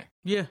everything.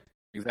 Yeah.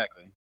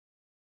 Exactly.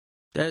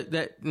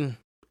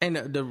 And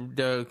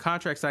the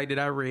contract site that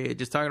I read,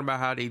 just talking about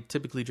how they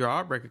typically draw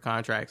up record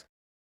contracts,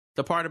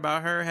 the part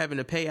about her having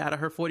to pay out of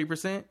her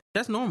 40%,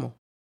 that's normal.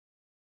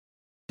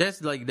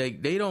 That's like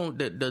they don't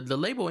the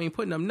label ain't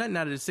putting up nothing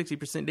out of the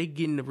 60%. They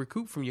getting the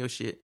recoup from your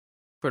shit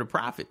for the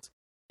profits.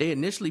 They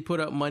initially put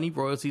up money,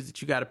 royalties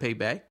that you got to pay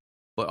back,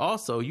 but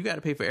also you got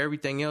to pay for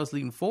everything else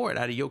leading forward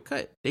out of your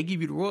cut. They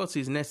give you the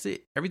royalties and that's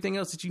it. Everything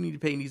else that you need to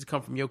pay needs to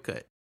come from your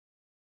cut.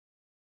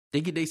 They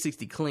get their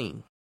 60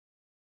 clean.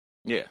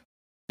 Yeah.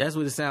 That's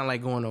what it sounds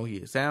like going on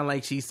here. Sound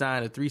like she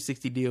signed a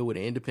 360 deal with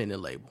an independent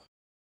label.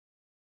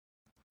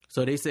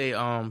 So they say,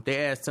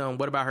 they asked him,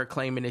 what about her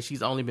claiming that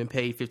she's only been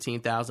paid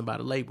 $15,000 by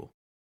the label?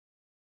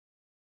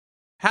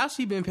 How's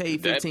she been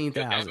paid $15,000?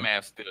 That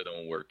math still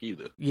don't work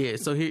either. Yeah,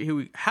 so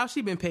here how's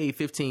she been paid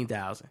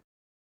 $15,000?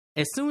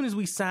 As soon as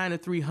we signed the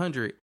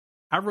 300,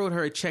 I wrote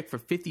her a check for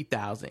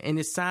 $50,000 and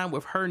it's signed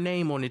with her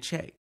name on the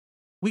check.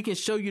 We can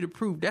show you the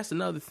proof. That's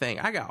another thing.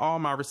 I got all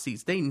my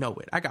receipts. They know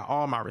it. I got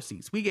all my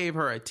receipts. We gave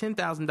her a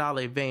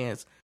 $10,000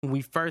 advance when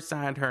we first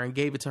signed her and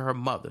gave it to her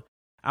mother.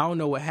 I don't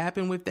know what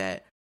happened with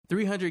that.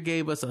 300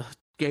 gave us a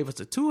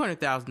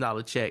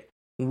 $200,000 check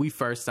when we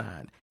first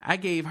signed. I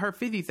gave her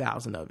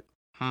 50,000 of it.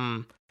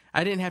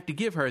 I didn't have to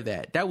give her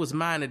that. That was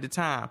mine at the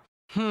time.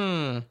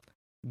 Bruh.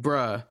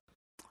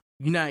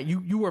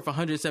 You worth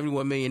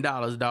 $171 million,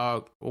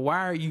 dog.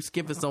 Why are you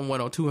skipping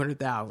someone on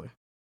 $200,000?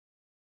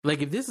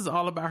 Like, if this is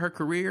all about her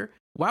career,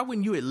 why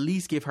wouldn't you at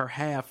least give her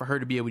half for her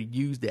to be able to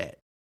use that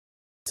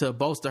to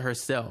bolster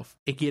herself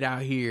and get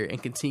out here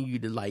and continue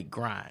to, like,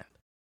 grind?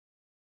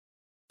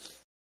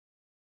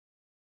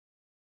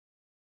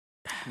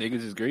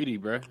 Niggas is greedy,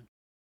 bro.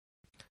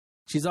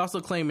 She's also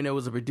claiming there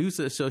was a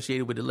producer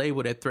associated with the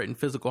label that threatened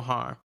physical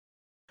harm.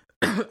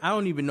 I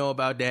don't even know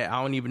about that.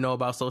 I don't even know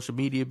about social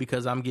media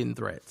because I'm getting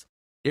threats.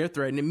 They're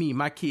threatening me,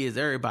 my kids,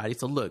 everybody.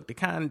 So look, that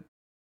kind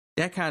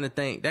of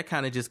thing, that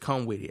kind of just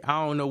come with it.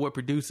 I don't know what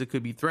producer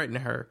could be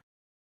threatening her.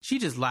 She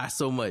just lied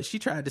so much. She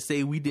tried to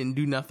say we didn't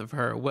do nothing for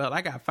her. Well,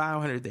 I got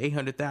 $500,000 to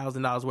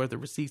 $800,000 worth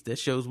of receipts that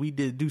shows we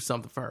did do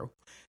something for her.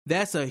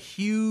 That's a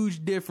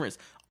huge difference.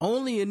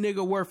 Only a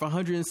nigga worth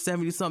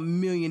 $170-something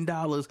million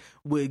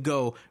would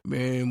go,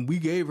 man, we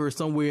gave her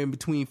somewhere in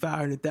between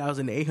 $500,000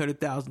 to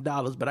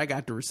 $800,000, but I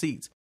got the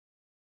receipts.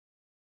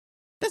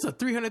 That's a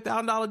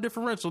 $300,000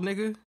 differential,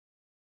 nigga.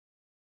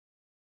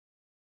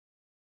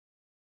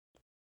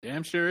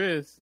 Damn sure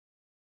is.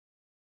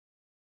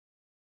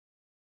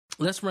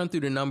 Let's run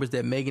through the numbers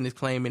that Megan is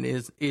claiming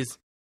is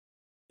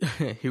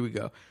here we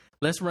go.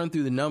 Let's run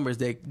through the numbers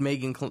that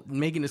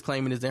Megan is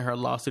claiming is in her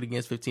lawsuit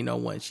against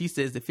 1501. She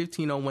says that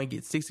 1501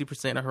 gets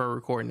 60% of her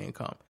recording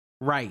income.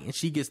 Right, and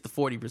she gets the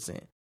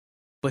 40%.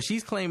 But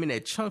she's claiming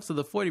that chunks of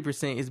the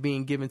 40% is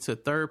being given to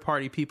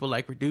third-party people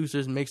like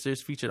producers,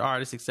 mixers, featured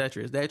artists,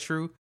 etc. Is that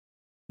true?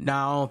 No,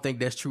 I don't think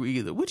that's true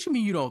either. What you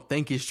mean you don't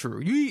think it's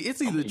true?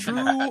 It's either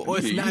true or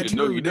it's not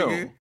true, you nigga.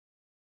 Don't.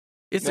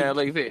 It's now,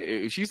 like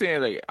if she's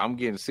saying like I'm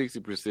getting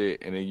 60%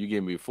 and then you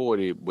give me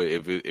 40%, but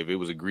if it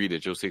was agreed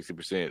that your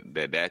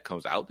 60% that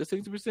comes out to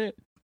 60%,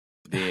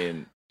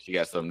 then she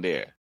got something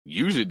there.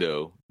 Usually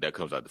though, that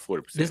comes out to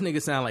 40%. This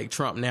nigga sound like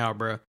Trump now,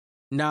 bro.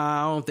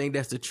 Nah, I don't think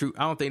that's the truth.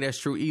 I don't think that's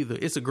true either.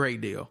 It's a great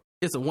deal.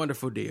 It's a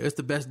wonderful deal. It's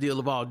the best deal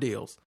of all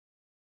deals.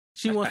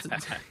 She wants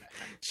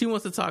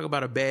to talk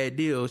about a bad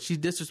deal. She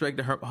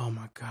disrespected her. Oh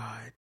my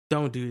God,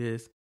 don't do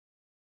this.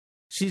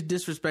 She's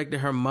disrespected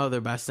her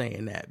mother by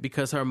saying that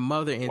because her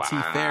mother and T.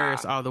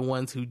 Ferris are the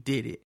ones who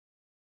did it.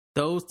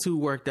 Those two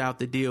worked out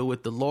the deal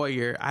with the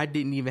lawyer. I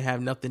didn't even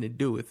have nothing to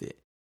do with it.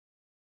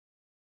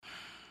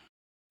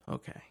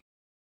 Okay.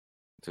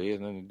 So he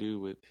has nothing to do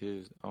with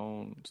his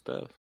own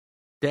stuff.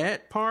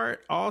 That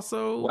part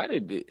also. Why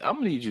did I'm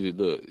gonna need you to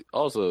look?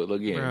 Also,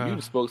 again, bruh, you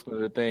the spokesman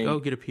of the thing.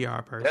 Go get a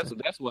PR person.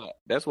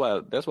 That's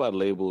why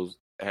labels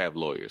have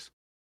lawyers.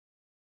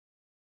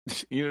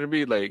 You know what I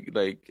mean?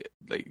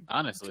 Like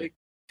honestly.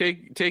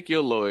 Take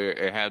your lawyer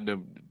and have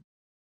them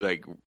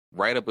like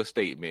write up a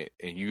statement,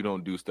 and you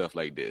don't do stuff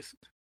like this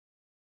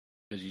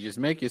because you just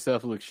make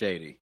yourself look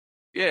shady.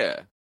 Yeah.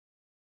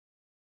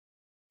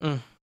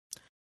 And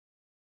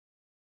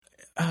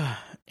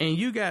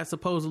you guys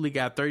supposedly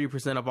got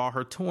 30% of all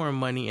her touring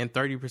money and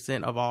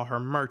 30% of all her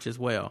merch as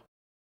well.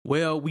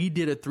 Well, we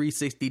did a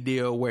 360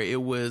 deal where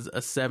it was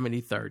a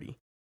 70-30.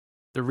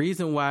 The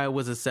reason why it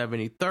was a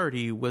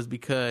 70-30 was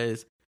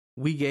because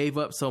we gave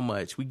up so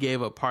much. We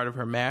gave up part of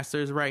her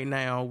masters right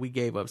now. We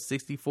gave up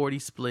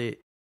 60-40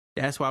 split.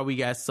 That's why we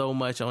got so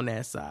much on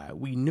that side.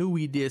 We knew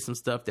we did some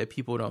stuff that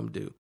people don't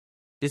do.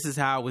 This is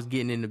how I was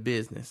getting into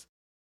business.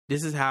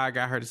 This is how I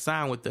got her to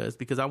sign with us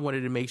because I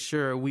wanted to make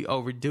sure we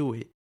overdo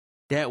it.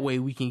 That way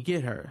we can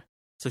get her.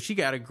 So she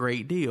got a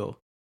great deal.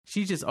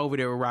 She's just over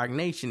there with Rock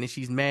Nation and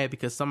she's mad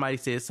because somebody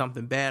said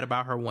something bad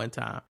about her one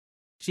time.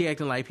 She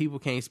acting like people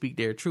can't speak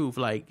their truth.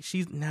 Like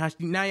she's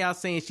now y'all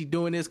saying she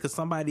doing this because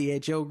somebody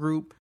at your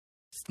group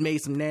made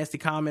some nasty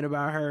comment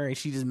about her and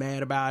she just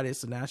mad about it.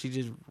 So now she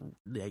just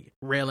like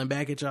railing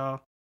back at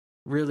y'all.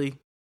 Really?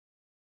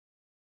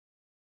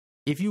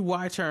 If you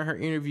watch her in her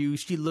interview,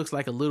 she looks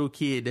like a little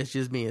kid that's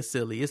just being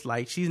silly. It's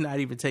like she's not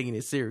even taking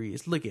it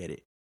serious. Look at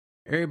it.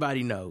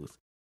 Everybody knows.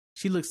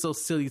 She looks so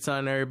silly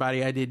telling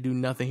everybody I didn't do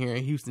nothing here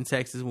in Houston,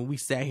 Texas when we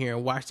sat here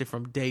and watched it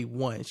from day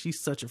one.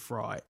 She's such a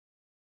fraud.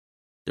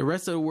 The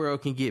rest of the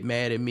world can get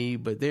mad at me,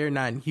 but they're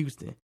not in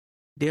Houston.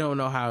 They don't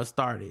know how it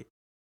started.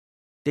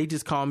 They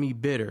just call me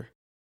bitter.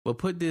 But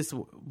put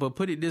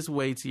it this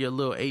way to your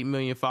little 8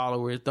 million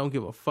followers, don't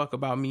give a fuck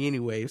about me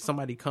anyway. If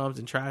somebody comes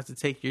and tries to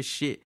take your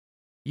shit,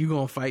 you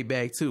gonna fight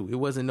back too. It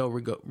wasn't no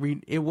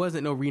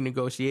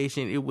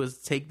renegotiation. It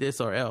was take this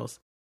or else.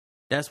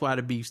 That's why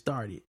the beef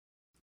started.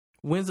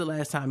 When's the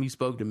last time you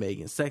spoke to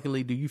Megan?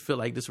 Secondly, do you feel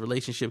like this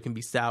relationship can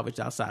be salvaged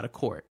outside of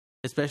court?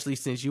 Especially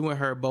since you and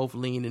her both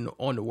leaned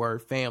on the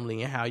word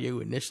family and how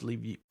you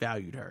initially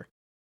valued her.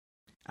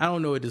 I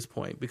don't know at this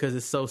point because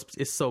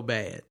it's so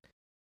bad.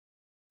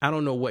 I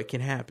don't know what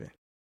can happen.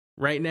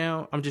 Right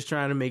now, I'm just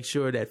trying to make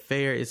sure that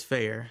fair is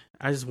fair.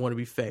 I just want to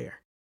be fair.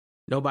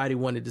 Nobody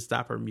wanted to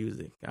stop her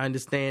music. I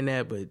understand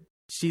that, but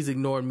she's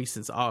ignored me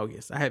since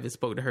August. I haven't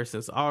spoken to her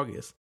since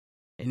August.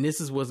 And this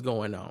is what's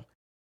going on.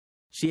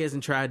 She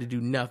hasn't tried to do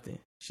nothing.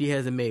 She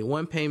hasn't made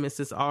one payment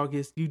since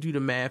August. You do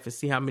the math and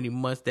see how many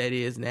months that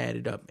is and add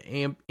it up.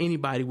 And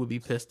anybody would be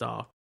pissed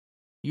off.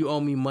 You owe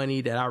me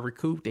money that I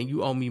recouped and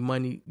you owe me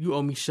money. You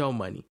owe me show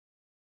money.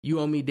 You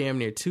owe me damn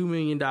near $2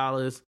 million.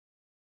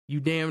 You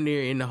damn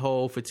near in the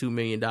hole for $2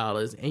 million.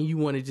 And you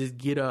want to just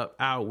get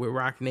out with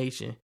Rock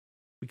Nation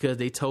because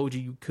they told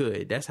you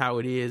could. That's how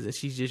it is. And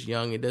she's just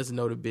young and doesn't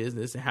know the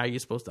business and how you're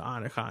supposed to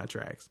honor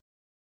contracts.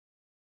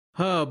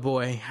 Oh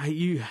boy,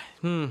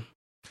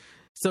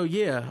 So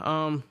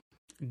yeah,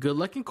 good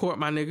luck in court,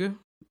 my nigga,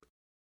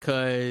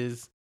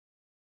 because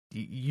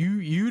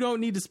you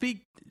don't need to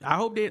speak. I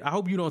hope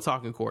you don't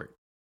talk in court,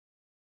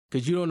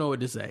 because you don't know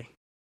what to say.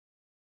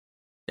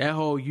 That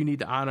whole you need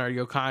to honor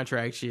your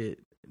contract shit.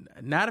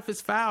 Not if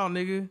it's foul,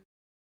 nigga.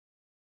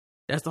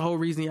 That's the whole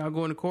reason y'all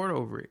going to court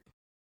over it.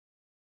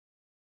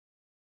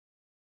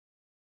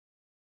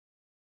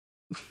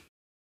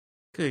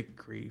 Good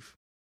grief.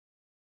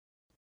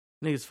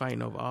 Niggas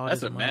fighting over all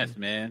this money. That's a mess,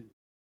 man.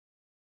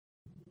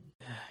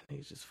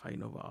 Niggas just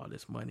fighting over all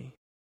this money.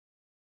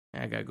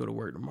 I gotta go to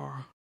work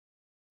tomorrow.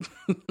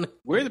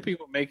 Where are the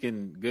people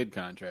making good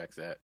contracts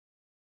at?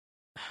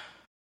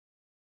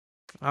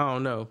 I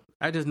don't know.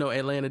 I just know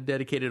Atlanta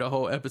dedicated a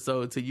whole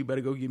episode to you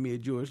better go get me a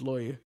Jewish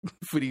lawyer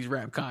for these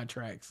rap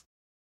contracts.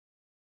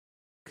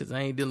 Because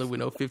I ain't dealing with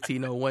no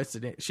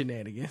 1501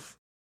 shenanigans.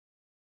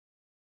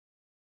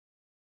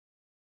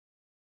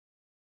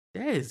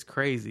 That is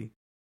crazy.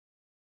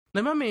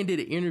 Like, my man did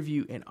an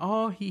interview and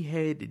all he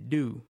had to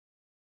do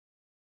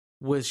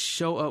was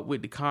show up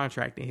with the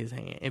contract in his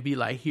hand and be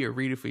like, here,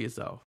 read it for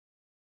yourself.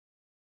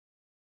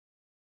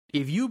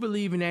 If you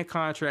believe in that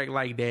contract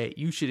like that,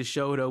 you should have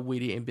showed up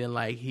with it and been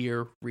like,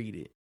 here, read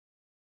it.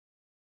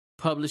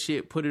 Publish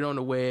it, put it on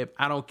the web.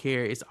 I don't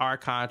care. It's our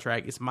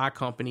contract. It's my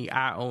company.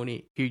 I own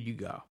it. Here you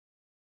go.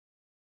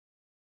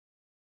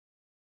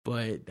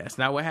 But that's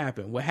not what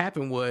happened. What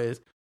happened was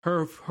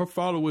her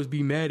followers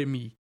be mad at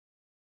me.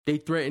 They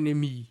threatening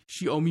me.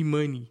 She owe me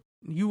money.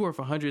 You worth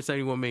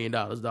 $171 million,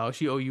 dog.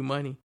 She owe you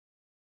money.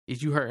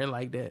 Is you hurting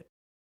like that?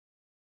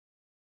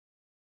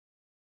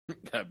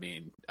 I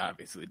mean,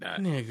 obviously not.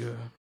 Nigga.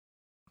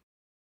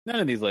 None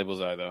of these labels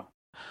are, though.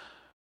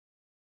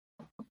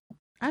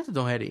 I just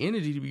don't have the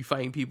energy to be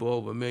fighting people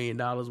over $1 million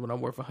when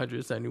I'm worth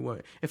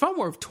 171. If I'm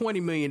worth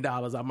 $20 million,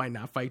 I might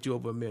not fight you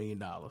over $1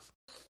 million.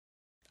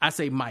 I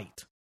say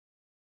might.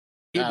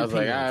 I was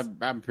like,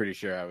 I'm pretty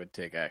sure I would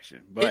take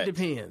action. But it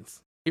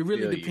depends. It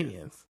really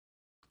depends.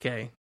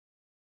 Okay.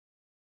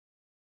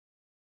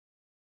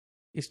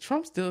 Is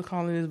Trump still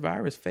calling this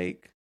virus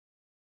fake?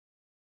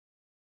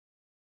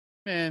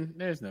 Man,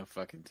 there's no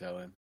fucking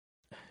telling.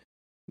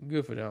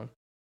 Good for them.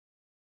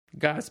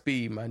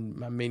 Godspeed, my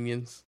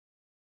minions.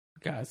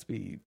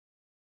 Godspeed.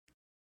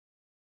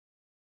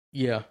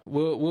 Yeah,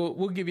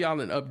 we'll give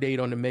y'all an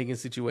update on the Megan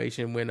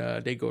situation when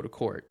they go to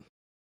court.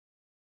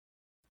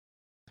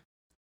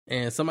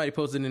 And somebody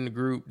posted in the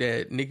group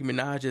that Nicki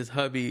Minaj's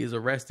hubby is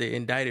arrested,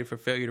 indicted for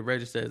failure to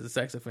register as a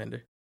sex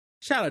offender.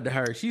 Shout out to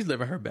her. She's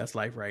living her best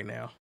life right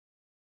now.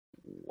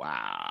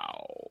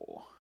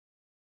 Wow.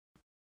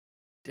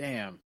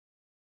 Damn.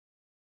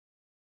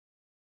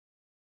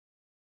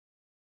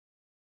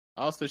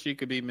 Also, she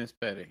could be Miss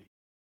Petty.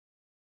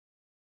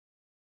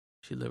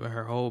 She living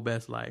her whole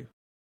best life.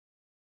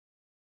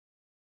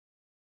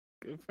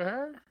 Good for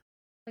her,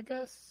 I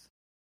guess.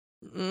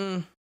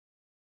 I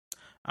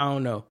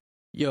don't know.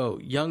 Yo,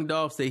 Young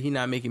Dolph said he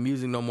not making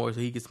music no more so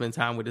he can spend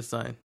time with his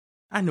son.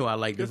 I know I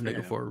like this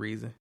nigga for a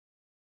reason.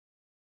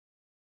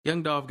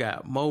 Young Dolph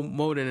got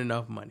more than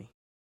enough money.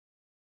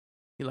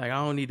 He like, I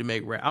don't need to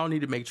make rap. I don't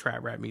need to make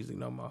trap rap music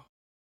no more.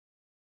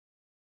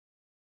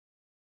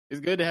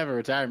 It's good to have a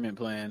retirement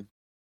plan.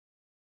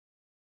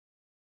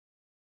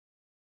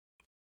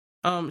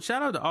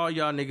 Shout out to all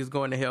y'all niggas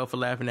going to hell for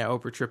laughing at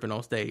Oprah tripping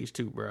on stage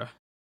too, bruh.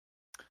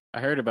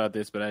 I heard about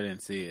this, but I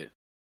didn't see it.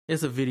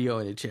 It's a video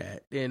in the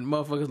chat, and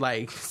motherfuckers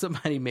like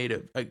somebody made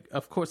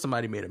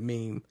a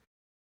meme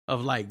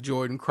of like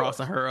Jordan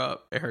crossing her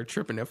up and her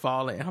tripping and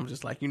falling. And I'm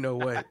just like, you know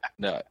what?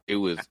 No, it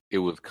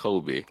was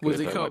Kobe. Was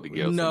it Kobe?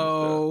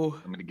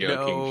 No,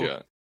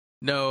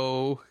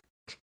 no.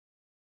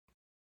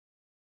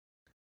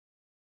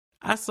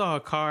 I saw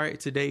a car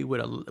today with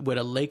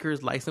a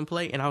Lakers license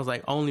plate, and I was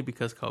like, only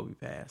because Kobe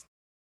passed.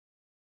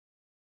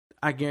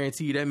 I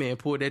guarantee you that man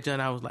pulled that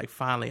junk. I was like,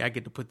 finally, I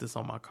get to put this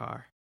on my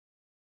car.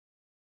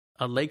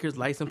 A Lakers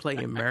license plate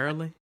in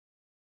Maryland?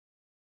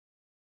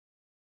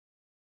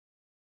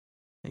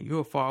 And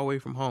you're far away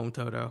from home,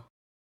 Toto.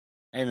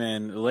 Hey,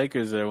 man, the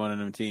Lakers are one of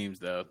them teams,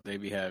 though. They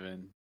be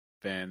having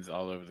fans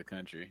all over the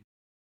country.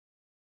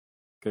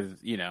 Because,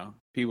 you know,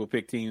 people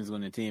pick teams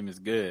when the team is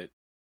good.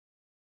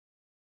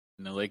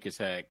 And the Lakers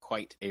had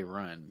quite a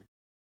run.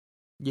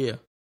 Yeah.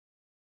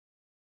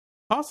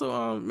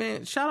 Also,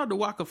 man, shout out to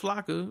Waka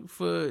Flocka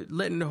for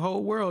letting the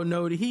whole world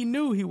know that he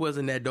knew he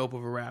wasn't that dope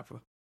of a rapper.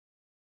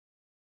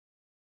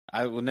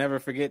 I will never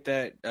forget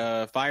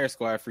that Fire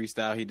Squad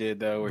freestyle he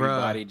did, though, where he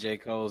bodied J.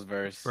 Cole's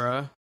verse.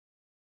 Bruh.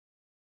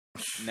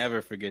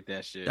 Never forget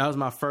that shit. That was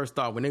my first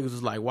thought. When niggas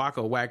was like,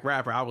 Waka, whack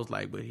rapper, I was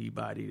like, but he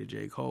bodied a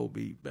J. Cole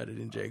beat better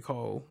than J.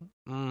 Cole.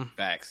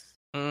 Facts.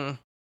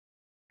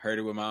 Heard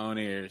it with my own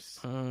ears.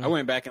 I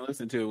went back and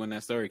listened to it when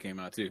that story came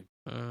out, too.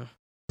 Was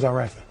I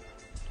rapping?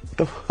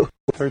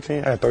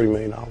 13, I had $30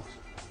 million.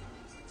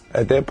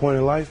 At that point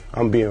in life,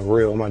 I'm being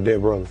real with my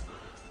dead brother.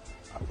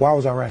 Why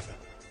was I rapping?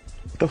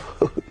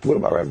 What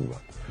am I rapping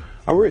about?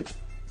 I'm rich.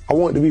 I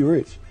want to be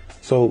rich.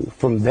 So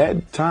from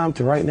that time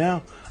to right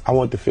now, I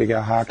want to figure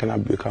out how can I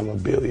become a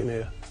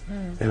billionaire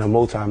and a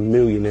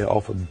multi-millionaire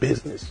off of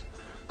business.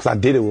 Because I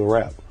did it with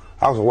rap.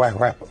 I was a whack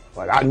rapper.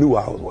 Like, I knew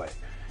I was whack.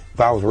 If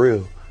I was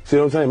real. See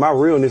what I'm saying? My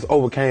realness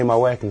overcame my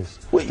whackness.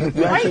 Wait,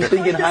 you actually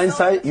think in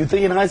hindsight? You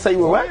think in hindsight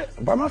you were whack?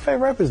 But my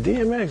favorite rapper is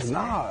DMX,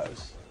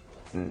 Nas.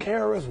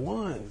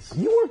 KRS-Ones.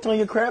 You worked on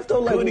your craft though,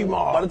 like Goody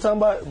Mob. by the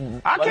time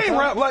I can't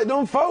rap like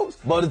them folks.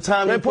 By the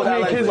time they you put me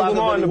and Kendrick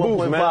Lamar in the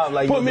booth, man.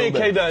 Like put me and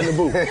K-Dot in the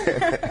booth.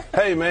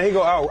 Hey man, he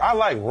go out. I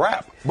like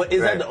rap. But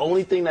is that the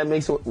only thing that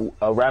makes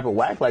a rapper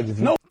whack? Like if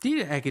you no,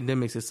 DJ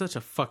Academics is such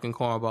a fucking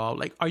cornball.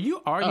 Like, are you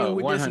arguing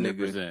with 100%.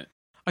 This nigga?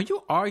 Are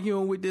you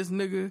arguing with this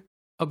nigga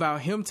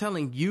about him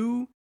telling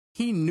you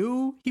he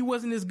knew he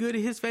wasn't as good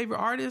as his favorite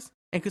artist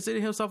and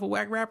considered himself a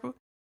whack rapper?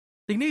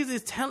 The niggas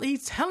is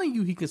he's telling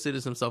you he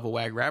considers himself a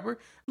whack rapper.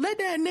 Let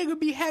that nigga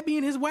be happy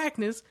in his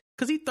whackness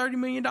because he's $30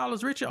 million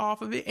richer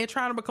off of it and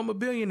trying to become a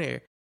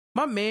billionaire.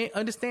 My man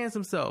understands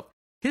himself.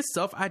 His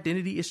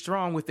self-identity is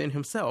strong within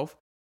himself.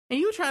 And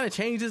you trying to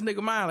change this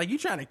nigga mind. Like, you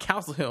trying to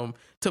counsel him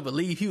to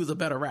believe he was a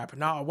better rapper.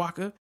 Nah,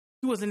 Waka,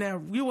 you wasn't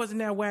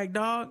that whack,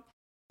 dog.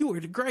 You were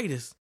the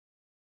greatest.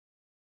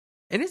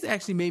 And this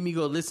actually made me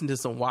go listen to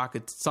some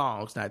Waka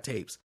songs, not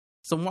tapes.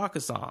 Some Waka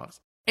songs.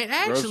 And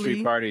actually,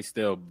 Grocery Party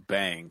still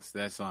bangs.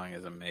 That song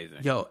is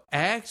amazing. Yo,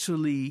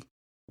 actually,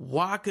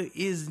 Waka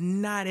is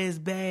not as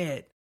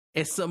bad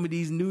as some of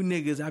these new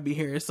niggas I be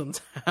hearing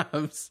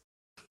sometimes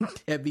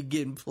that be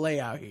getting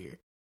play out here.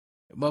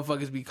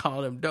 Motherfuckers be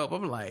calling him dope.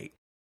 I'm like,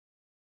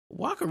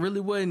 Waka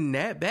really wasn't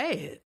that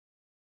bad.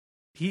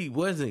 He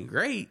wasn't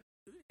great,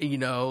 you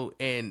know,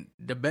 and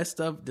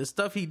the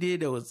stuff he did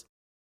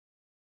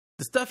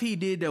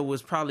that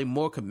was probably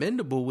more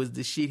commendable was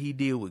the shit he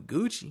did with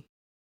Gucci.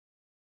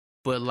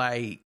 But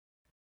like,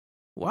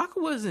 Waka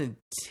wasn't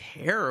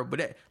terrible.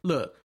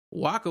 Look,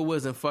 Waka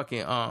wasn't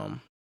fucking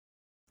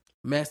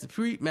Master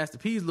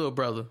P's little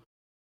brother.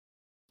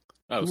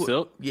 Oh,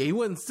 Silk? Yeah, he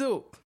wasn't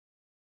Silk.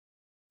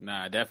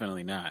 Nah,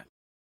 definitely not.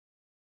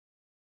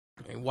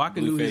 And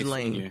Waka knew his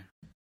lane. Senior.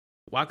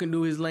 Waka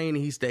knew his lane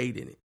and he stayed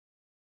in it.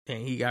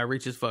 And he got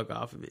rich as fuck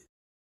off of it.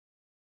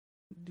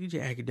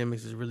 DJ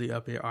Academics is really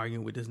up here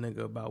arguing with this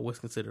nigga about what's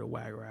considered a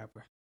whack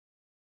rapper.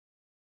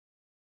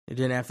 And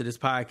then after this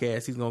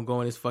podcast, he's going to go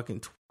on his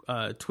fucking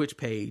Twitch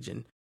page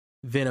and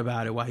vent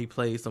about it while he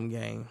plays some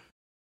game.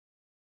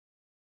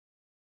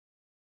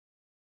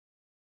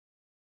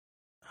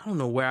 I don't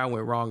know where I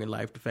went wrong in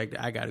life. The fact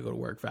that I got to go to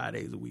work 5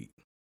 days a week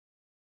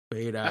for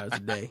 8 hours a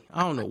day.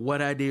 I don't know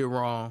what I did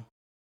wrong,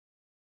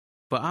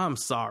 but I'm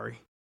sorry.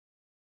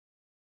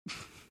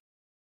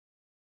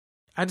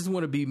 I just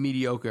want to be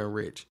mediocre and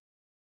rich.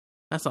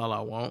 That's all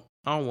I want.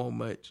 I don't want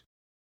much.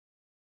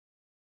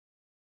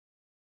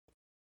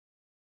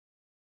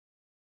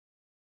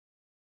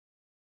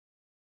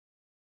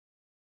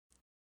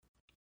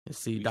 Let's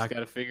see. We just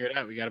got to figure it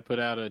out. We got to put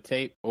out a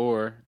tape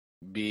or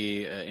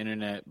be an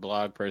internet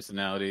blog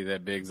personality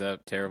that bigs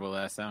up terrible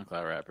ass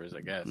SoundCloud rappers,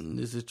 I guess.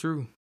 This is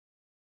true.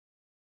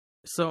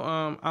 So,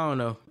 I don't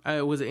know.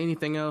 Was there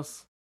anything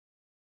else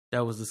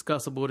that was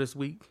discussable this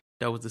week?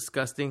 That was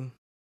disgusting?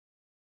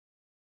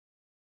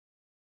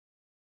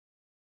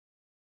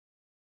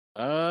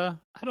 I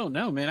don't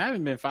know, man. I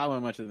haven't been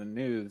following much of the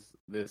news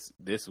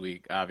this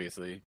week,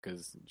 obviously,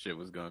 because shit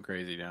was going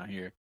crazy down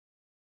here.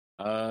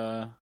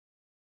 What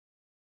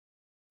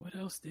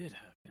else did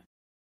happen?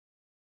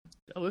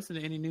 Did I listen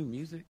to any new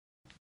music?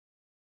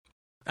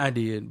 I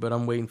did, but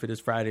I'm waiting for this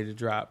Friday to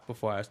drop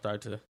before I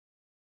start to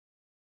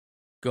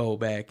go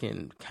back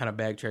and kind of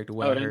backtrack to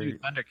what I heard. The new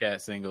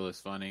Thundercat single is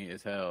funny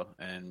as hell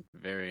and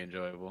very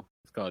enjoyable.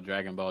 It's called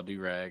Dragon Ball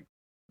Do-Rag.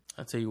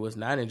 I'll tell you what's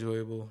not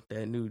enjoyable.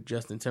 That new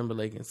Justin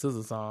Timberlake and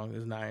SZA song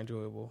is not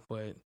enjoyable,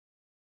 but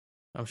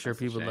I'm sure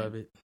people love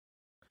it.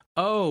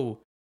 Oh,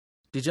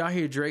 did y'all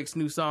hear Drake's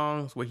new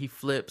songs where he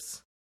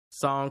flips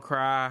Song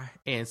Cry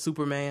and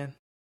Superman?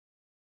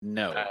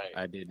 No,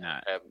 I did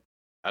not.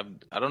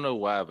 I don't know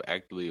why I've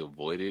actually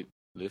avoided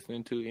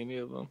listening to any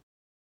of them.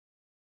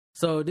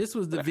 So this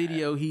was the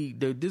video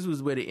this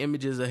was where the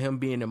images of him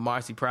being in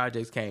Marcy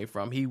Projects came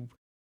from.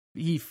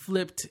 He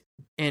flipped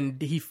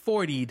and he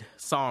 40'd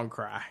Song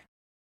Cry.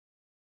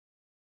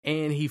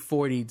 And he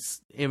 40'd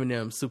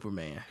Eminem's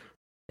Superman.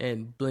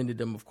 And blended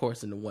them, of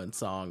course, into one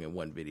song and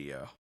one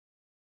video.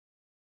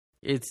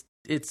 It's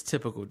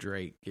typical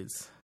Drake.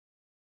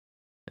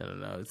 I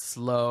don't know, it's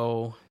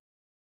slow.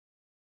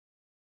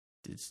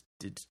 It's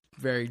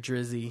very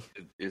drizzy.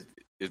 Is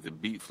the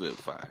beat flip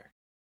fire?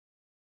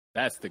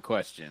 That's the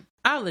question.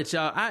 I'll let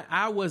y'all.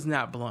 I was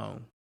not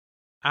blown.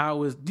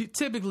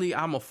 Typically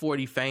I'm a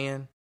 40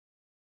 fan.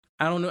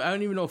 I don't know. I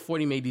don't even know if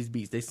 40 made these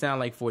beats. They sound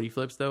like 40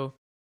 flips though.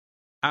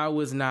 I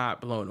was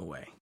not blown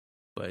away,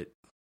 but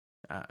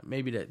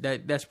maybe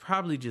that's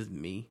probably just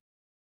me.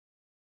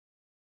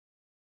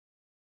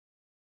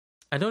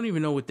 I don't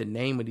even know what the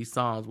name of these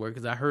songs were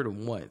because I heard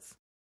them once,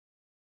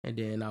 and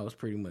then I was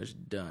pretty much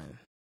done.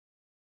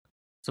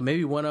 So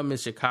maybe one of them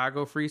is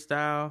Chicago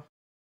Freestyle.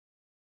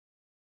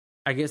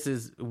 I guess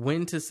is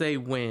When to Say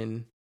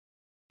When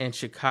and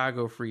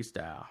Chicago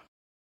Freestyle.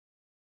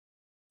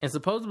 And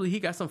supposedly he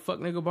got some fuck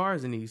nigga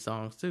bars in these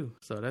songs too.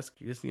 So that's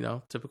just,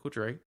 typical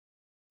Drake.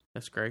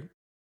 That's great.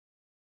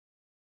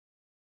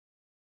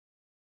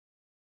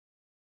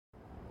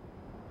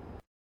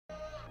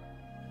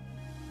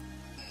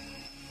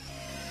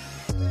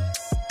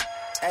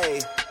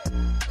 Hey,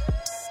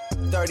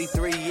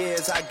 33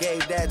 years I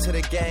gave that to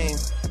the game.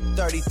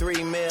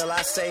 33 mil,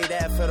 I say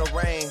that for the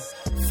rain.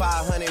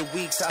 500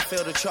 weeks, I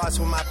feel the charts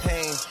with my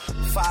pain.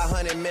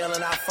 500 mil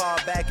and I fall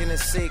back in the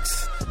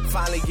 6.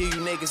 Finally give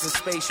you niggas the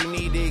space you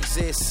need to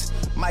exist.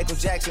 Michael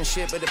Jackson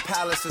shit, but the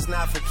palace is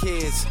not for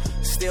kids.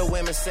 Still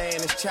women saying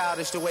it's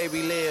childish the way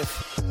we live.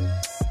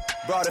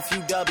 Brought a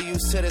few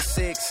W's to the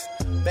 6.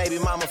 Baby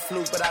mama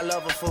fluke, but I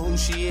love her for who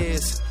she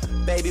is.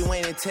 Baby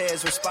Wayne and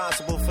Ted's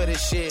responsible for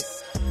this shit.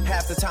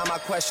 Half the time I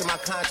question my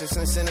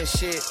consciousness in this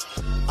shit.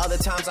 Other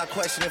times I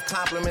question if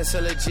compliments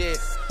are legit.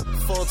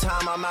 Full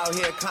time I'm out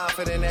here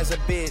confident as a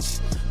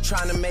bitch.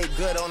 Trying to make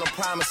good on the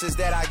promises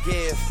that I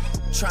give.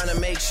 Trying to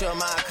make sure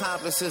my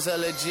accomplices are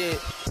legit.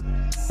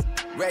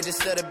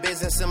 Register the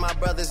business in my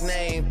brother's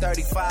name.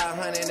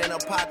 3,500 in a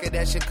pocket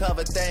that should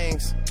cover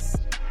things.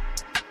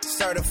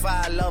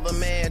 Certified lover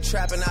man,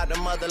 trapping out the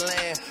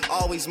motherland.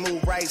 Always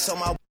move right, so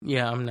my...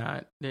 Yeah, I'm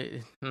not.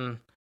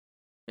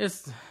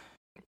 It's...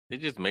 They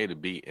just made a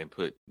beat and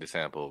put the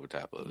sample over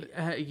top of it.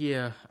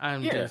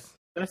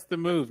 That's the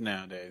move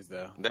nowadays,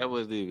 though. That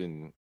wasn't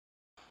even...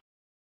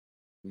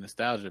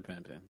 Nostalgia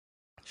pimping.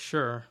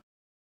 Sure.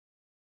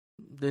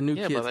 The new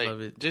kids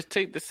love it. Just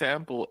take the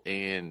sample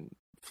and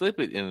flip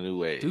it in a new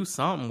way. Do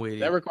something with it.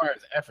 That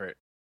requires effort.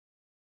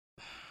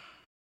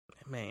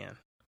 Man.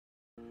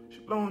 She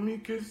blowing me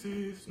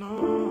kisses,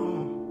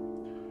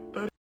 no.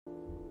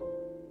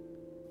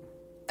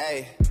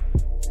 Hey.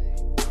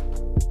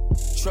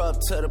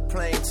 Truck to the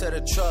plane, to the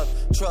truck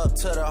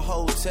to the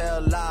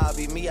hotel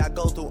lobby. Me, I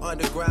go through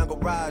underground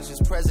garages,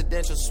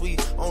 presidential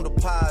suite on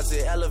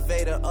deposit,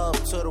 elevator up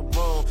to the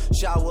room,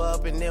 shower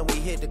up and then we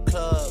hit the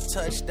club.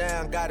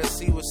 Touchdown, gotta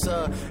see what's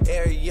up.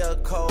 Area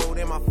code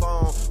in my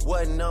phone.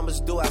 What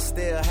numbers do I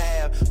still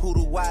have? Who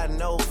do I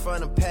know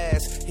from the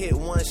past? Hit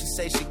one, she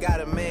say she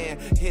got a man.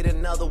 Hit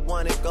another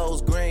one, it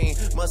goes green.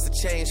 Must have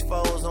changed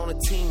foes on the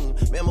team.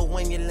 Remember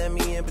when you let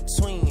me in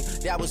between?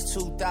 That was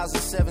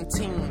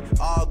 2017.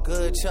 All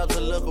good. Chubbs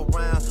to look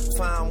around,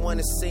 find one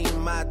that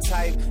seem my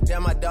type.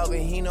 Damn, my dog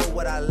and he know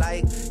what I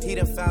like. He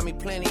done found me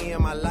plenty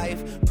in my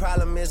life.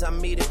 Problem is I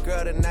meet a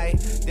girl tonight,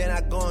 then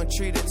I go and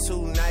treat her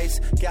too nice.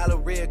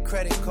 Galleria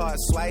credit card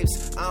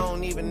swipes, I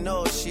don't even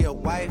know if she a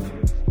wife.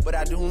 But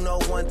I do know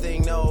one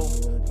thing, no.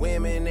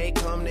 Women, they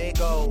come, they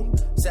go.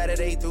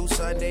 Saturday through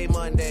Sunday,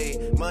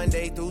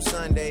 Monday through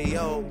Sunday,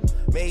 yo.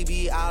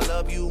 Maybe I'll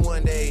love you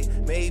one day,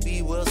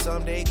 maybe we'll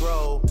someday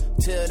grow.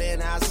 Till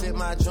then, I'll sit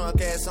my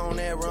drunk ass on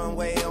that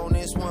runway, on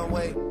this one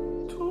way.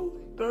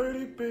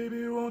 2:30,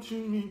 baby, won't you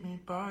meet me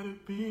by the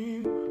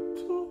beam?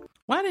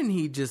 Why didn't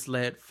he just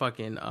let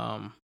fucking,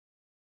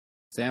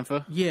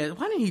 Sampha? Yeah,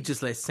 why didn't he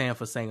just let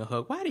Sampha sing a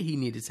hook? Why did he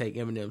need to take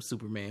Eminem's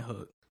Superman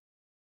hook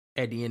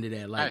at the end of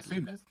that? Like,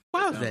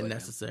 why was that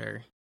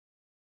necessary?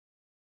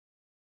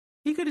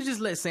 He could have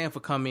just let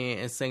Sampha come in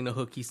and sing the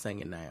hook he's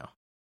singing now.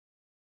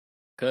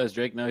 Cause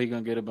Drake know he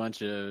gonna get a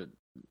bunch of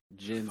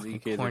Gen Z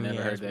kids that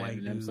never heard that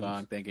Eminem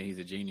song thinking he's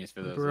a genius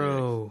for those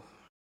lyrics.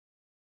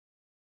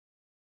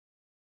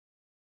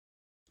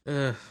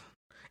 And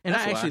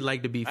that's I actually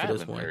like the beat for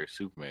this one. I haven't heard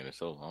Superman in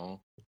so long.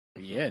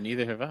 Yeah,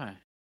 neither have I.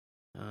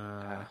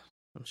 I'm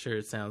sure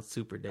it sounds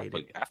super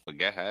dated. I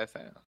forget how it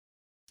sounds.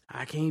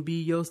 I can't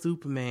be your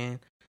Superman.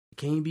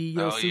 Can't be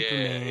your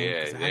Superman.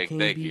 Yeah. I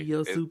can't be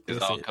your Superman.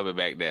 It's all coming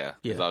back now.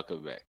 Yeah. It's all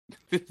coming back.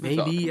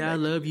 Maybe I'll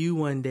love you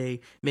one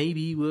day.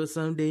 Maybe we'll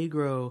someday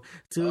grow.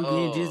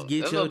 Just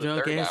get your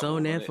drunk ass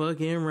on that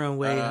fucking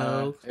runway,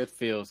 ho. It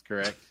feels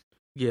correct.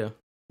 Yeah.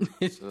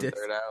 It's the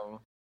third album.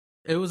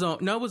 It was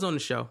on the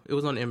show. It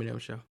was on the Eminem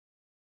show.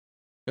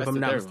 If I'm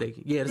not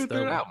mistaken. Yeah, that's the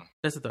third one.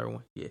 That's the third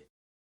one. Yeah.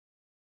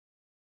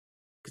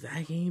 Cause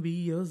I can't be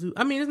your Superman.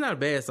 I mean, it's not a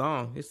bad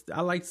song.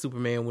 I liked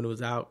Superman when it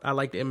was out. I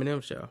liked the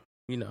Eminem show.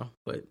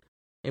 But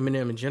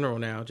Eminem in general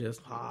now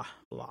just blah,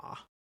 blah,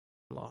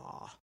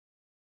 blah.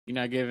 You're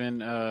not giving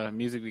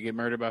music to get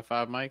murdered by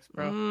 5 mics,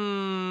 bro?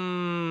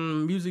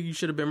 Music you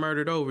should have been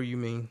murdered over, you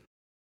mean?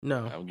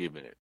 No. I'm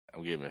giving it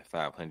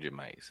 500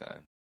 mics, son.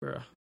 Bro,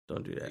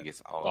 don't do that. It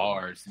gets all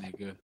bars,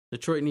 nigga.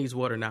 Detroit needs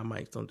water, not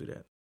mics. Don't do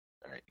that.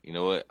 All right. You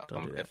know what?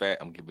 In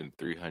fact, I'm giving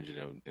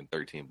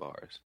 313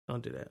 bars.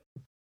 Don't do that.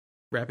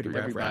 Rapidy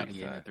rap.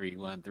 Everybody in a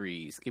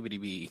 313,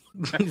 skibbity bee.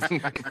 Don't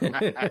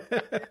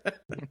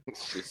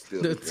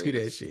do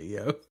that shit,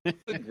 yo.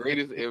 The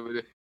greatest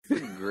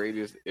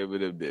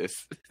Eminem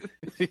diss.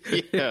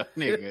 Yeah,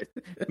 nigga.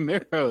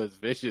 Miro is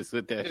vicious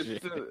with that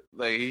shit.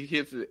 Like, he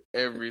hits it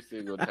every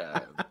single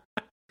time.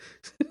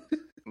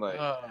 Like,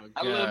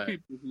 I love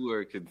people who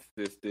are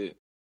consistent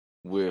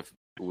with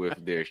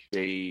their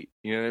shade.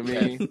 You know what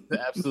I mean?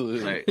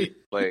 Absolutely.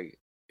 Like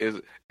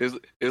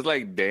it's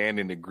like Dan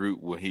in the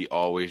group when he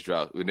always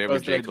drops. Whenever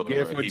J. Cole, he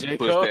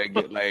puts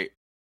that like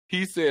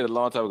He said a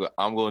long time ago,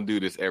 "I'm going to do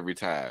this every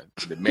time."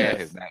 The man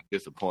has not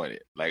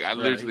disappointed. Like I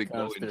literally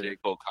go in J.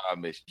 Cole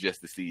comments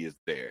just to see it's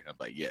there. I'm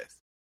like, yes,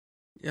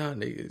 y'all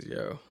niggas,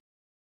 yo.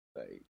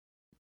 Like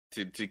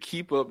to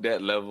keep up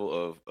that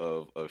level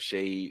of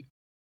shade,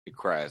 it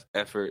requires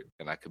effort,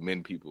 and I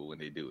commend people when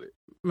they do it.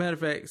 Matter of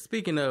fact,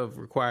 speaking of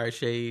required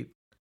shade,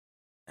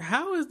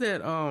 how is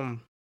that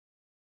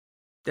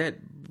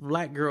that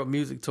Black Girl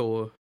music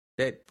tour,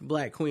 that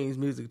Black Queens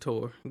music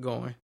tour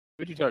going?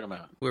 What you talking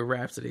about? With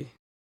Rhapsody.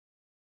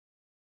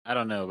 I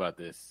don't know about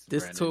this.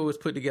 This Brandon. tour was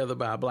put together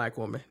by a Black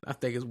woman. I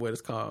think is what it's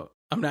called.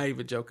 I'm not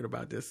even joking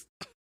about this.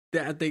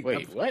 I think.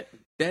 Wait, what?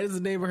 That is the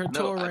name of her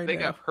tour right now. I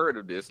think I've heard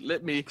of this.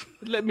 Let me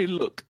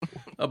look.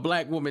 A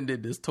Black woman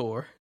did this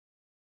tour.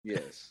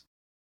 Yes.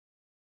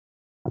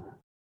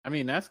 I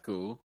mean, that's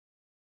cool.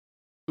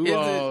 Who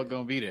all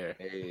gonna be there?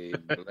 Hey,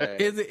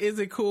 is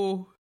it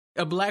cool?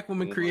 A Black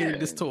woman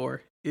created this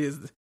tour. Is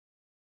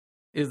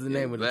the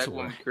name of the tour? Black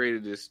woman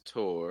created this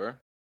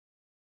tour.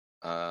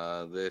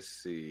 Let's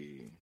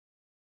see.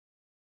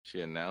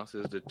 She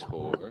announces the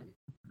tour.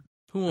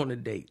 Who on the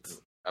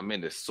dates? I'm in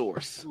the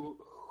source.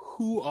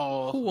 Who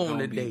on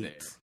the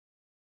dates?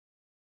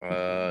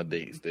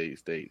 Dates.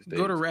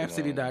 Go to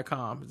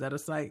Rhapsody.com. Is that a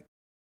site?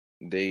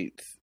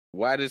 Dates.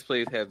 Why this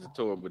place has the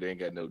tour, but they ain't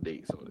got no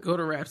dates on it? Go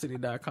to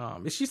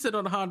Rhapsody.com. Is she sit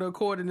on the Honda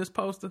Accord in this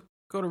poster?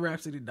 Go to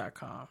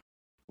Rhapsody.com.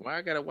 Why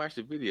I gotta watch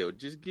the video?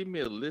 Just give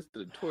me a list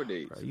of the tour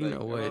dates. Bro, you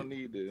know what? I don't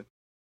need to.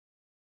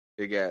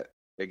 They got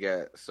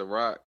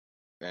Ciroc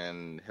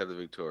and Heather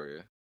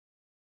Victoria.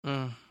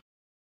 Because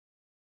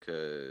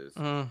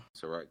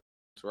Ciroc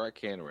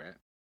can rap.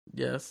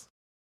 Yes.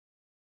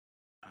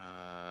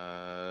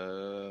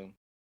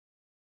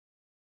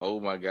 Oh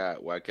my God!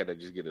 Why can't I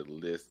just get a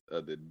list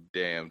of the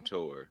damn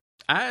tour?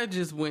 I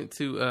just went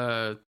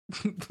to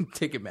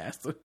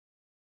Ticketmaster.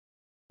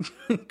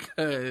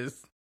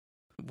 Because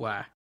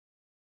why?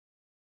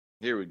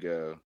 Here we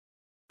go.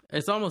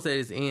 It's almost at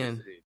its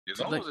end. It's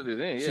almost at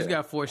its end. Yeah. She's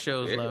got 4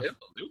 shows left. It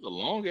was a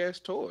long ass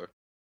tour.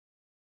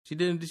 She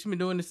been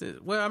doing this.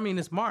 Well, I mean,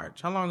 it's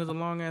March. How long is a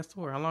long ass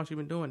tour? How long she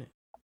been doing it?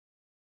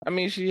 I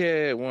mean, she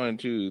had 1,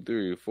 2,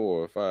 3,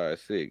 4, 5,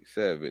 6,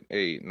 7,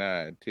 8,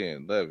 9,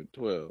 10, 11,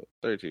 12,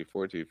 13,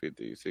 14,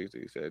 15,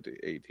 16, 17,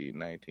 18,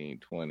 19,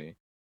 20,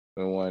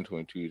 21,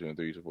 22,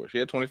 23, 24. She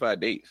had 25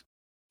 dates.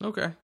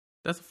 Okay.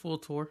 That's a full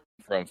tour.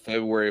 From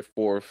February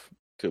 4th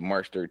to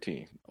March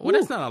 13th. Well,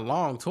 that's not a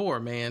long tour,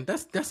 man.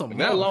 That's a month.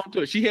 Not a long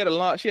tour. She had a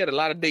lot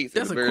of dates.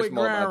 That's in a very quick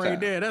small grind right time.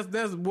 there.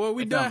 That's what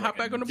we done. Hop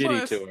back on the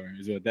bus. Tour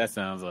is what that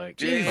sounds like.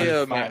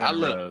 Yeah, man.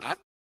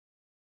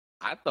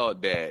 I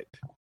thought that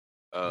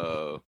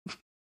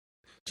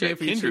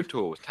championship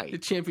tour was tight. The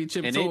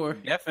championship and tour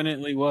it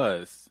definitely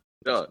was.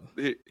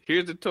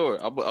 Here's the tour.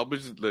 I'm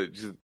just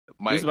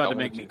Mike, He's about to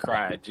make me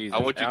cry. Jesus,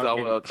 I want you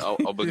to.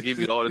 I'm gonna give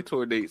you all the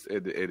tour dates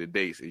and the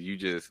dates, and you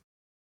just.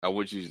 I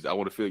want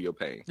to feel your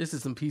pain. This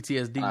is some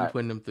PTSD you're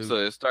putting them through. So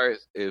it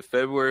starts in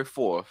February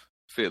 4th,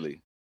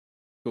 Philly.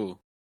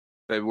 Cool.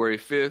 February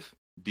 5th,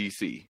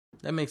 DC.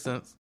 That makes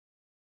sense.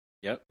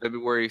 Yep.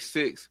 February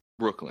 6th,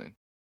 Brooklyn.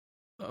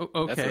 Oh,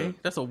 okay,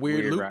 that's a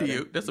weird loop to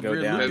you. That's a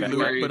weird loop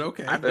to you, but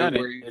okay. I've done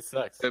it. It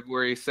sucks.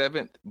 February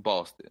 7th,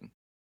 Boston.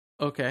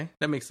 Okay,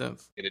 that makes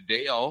sense. Get a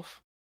day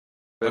off.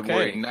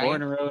 February 9th. 4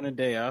 in a row and a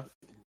day off.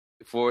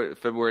 For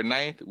February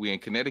 9th, we in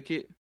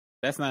Connecticut.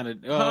 That's not a.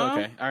 Oh,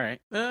 okay. All right.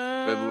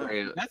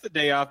 That's a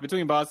day off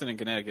between Boston and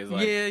Connecticut.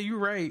 Like yeah, you're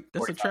right.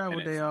 That's a travel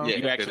day off. Yeah,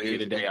 you actually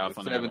get a day off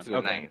on the 7th to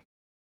the 9th.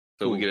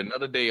 So we get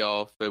another day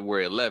off.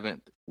 February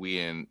 11th, we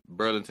in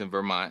Burlington,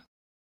 Vermont.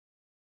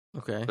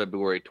 Okay.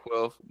 February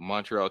 12th,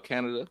 Montreal,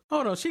 Canada.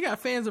 Hold on, she got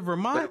fans of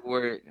Vermont.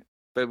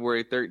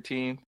 February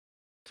 13th,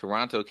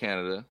 Toronto,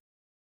 Canada.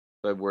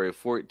 February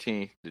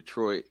 14th,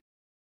 Detroit.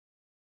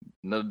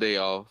 Another day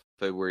off.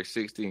 February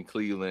 16th,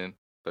 Cleveland.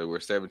 February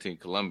 17th,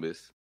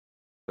 Columbus.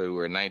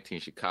 February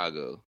 19th,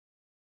 Chicago.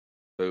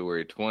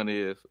 February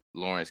 20th,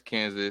 Lawrence,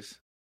 Kansas.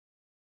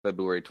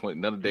 February 20th,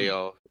 another day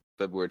off.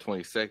 February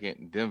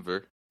 22nd,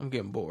 Denver. I'm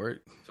getting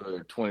bored.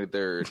 February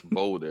 23rd,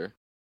 Boulder.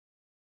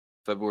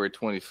 February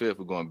 25th,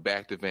 we're going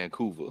back to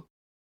Vancouver.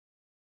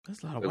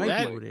 That's a lot of white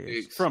people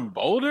there. From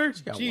Boulder?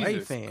 She got Jesus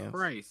white fans.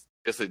 Christ.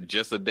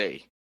 Just a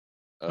day.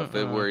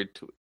 February,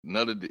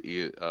 another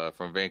day,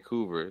 from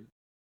Vancouver,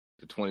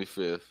 the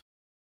 25th.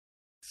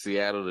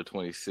 Seattle, the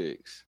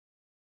 26th.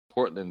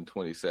 Portland,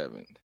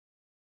 27th.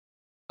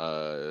 2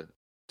 or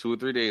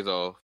 3 days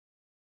off.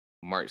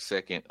 March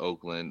 2nd,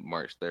 Oakland.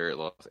 March 3rd,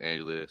 Los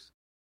Angeles.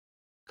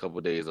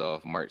 Couple days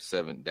off. March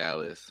 7th,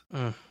 Dallas.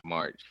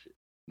 March,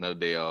 another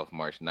day off.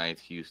 March 9th,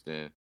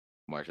 Houston.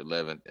 March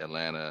 11th,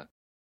 Atlanta.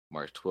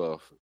 March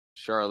 12th,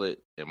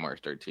 Charlotte. And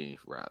March 13th,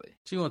 Raleigh.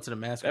 She went to the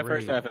Masquerade. That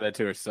first half of that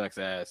tour sucks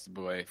ass,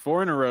 boy.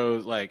 4 in a row,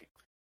 like,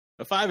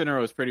 a 5 in a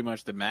row is pretty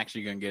much the max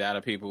you're gonna get out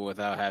of people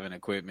without having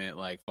equipment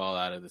like fall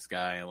out of the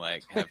sky and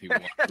like have people.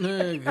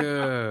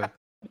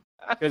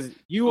 Because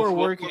you are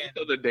working.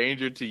 The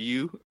danger to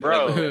you,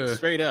 bro.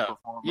 Straight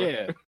up,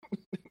 yeah.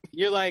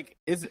 You're like,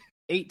 it's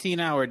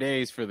 18-hour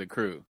days for the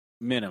crew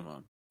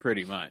minimum,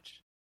 pretty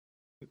much.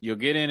 You'll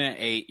get in at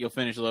 8. You'll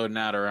finish loading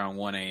out around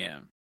 1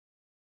 a.m.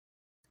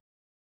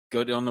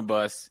 Go on the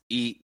bus,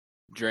 eat,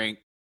 drink,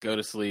 go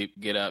to sleep,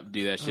 get up,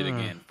 do that shit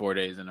again 4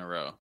 days in a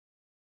row.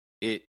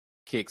 It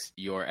kicks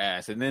your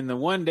ass. And then the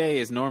one day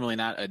is normally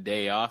not a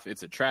day off.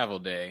 It's a travel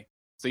day.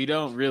 So you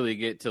don't really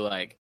get to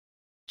like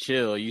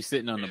chill. You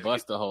sitting on the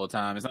bus the whole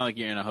time. It's not like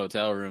you're in a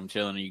hotel room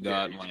chilling and you go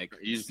out and like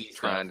you just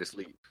trying to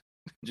sleep.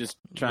 Just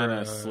trying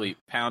to sleep.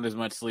 Pound as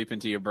much sleep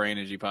into your brain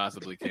as you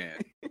possibly can.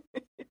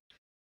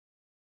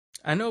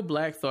 I know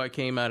Black Thought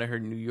came out of her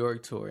New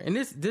York tour. And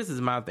this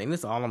is my thing.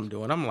 This is all I'm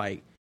doing. I'm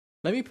like,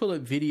 let me pull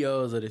up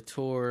videos of the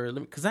tour.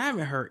 Because I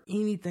haven't heard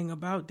anything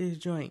about this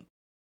joint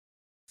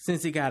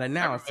since it got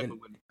announced.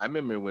 I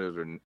remember when it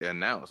was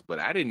announced, but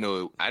I didn't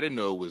know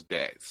it was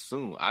that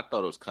soon. I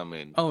thought it was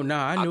coming. Oh, no,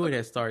 I knew it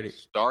had started.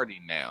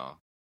 Starting now.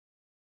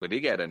 But it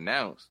got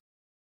announced.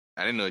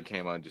 I didn't know it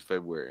came out in just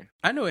February.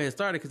 I know it had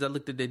started because I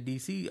looked at the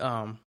DC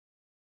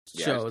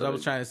shows. I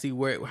was trying to see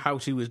how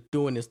she was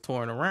doing this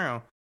touring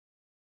around.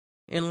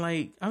 And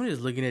like, I'm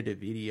just looking at the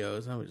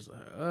videos. I'm just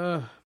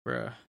like,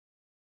 bruh.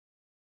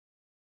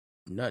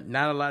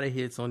 Not a lot of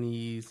hits on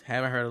these.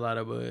 Haven't heard a lot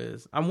of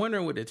buzz. I'm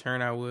wondering what the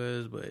turnout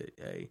was, but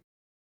hey,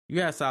 you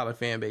got a solid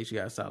fan base.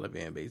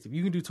 If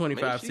you can do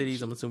 25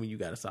 cities, I'm assuming you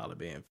got a solid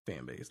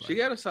fan base. She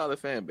got a solid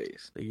fan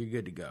base. So you're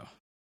good to go.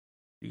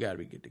 You got to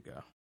be good to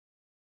go.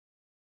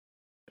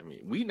 I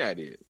mean, we not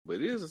it, but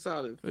it is a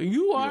solid.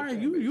 You are.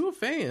 You a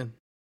fan.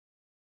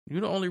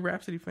 You're the only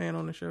Rhapsody fan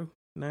on the show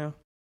now.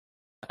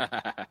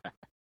 I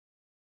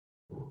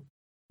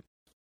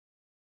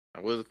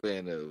was a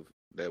fan of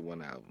that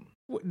one album.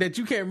 That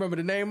you can't remember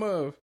the name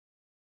of?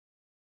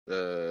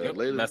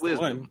 Layla's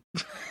Wisdom.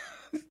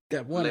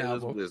 That one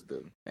Layla's album.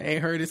 Wisdom. I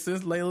ain't heard it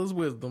since Layla's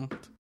Wisdom.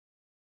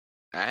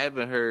 I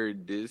haven't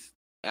heard this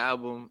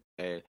album,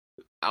 and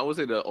I would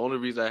say the only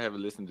reason I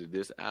haven't listened to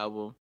this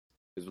album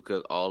is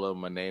because all of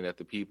them are named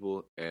after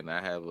people, and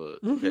I have a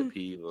pet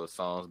peeve of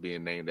songs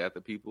being named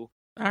after people.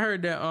 I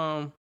heard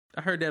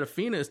that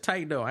Athena is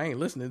tight though. I ain't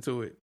listening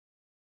to it,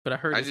 but I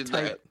heard it's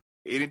tight.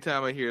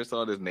 Anytime I hear a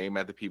song that's named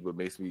after people, it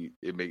makes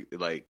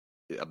like,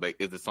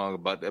 is the song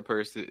about that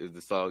person? Is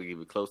the song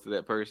even close to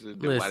that person?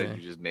 Then why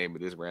did you just name it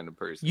this random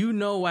person? You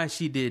know why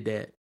she did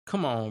that?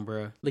 Come on,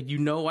 bro. Like, you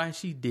know why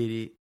she did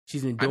it.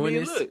 She's been doing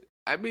this. Look,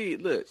 I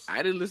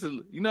didn't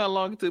listen. You know how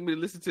long it took me to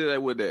listen to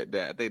that? With that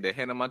I think that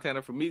Hannah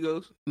Montana from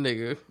Migos,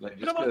 nigga. Like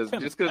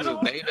just because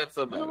it's named after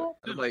somebody,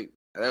 I'm like,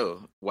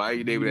 oh, why are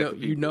you naming that?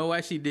 You know why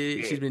she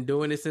did? Yeah. She's been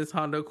doing it since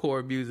Honda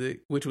Accord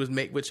music, which was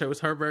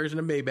her version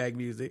of Maybach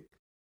music.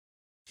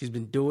 She's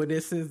been doing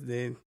this since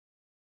then.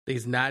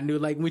 It's not new.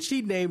 Like when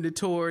she named the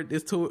tour,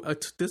 this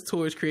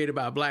tour is created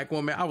by a black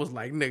woman. I was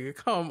like, nigga,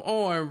 come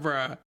on,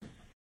 bruh.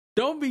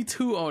 Don't be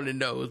too on the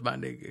nose, my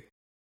nigga.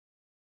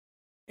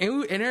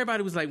 And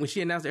everybody was like, when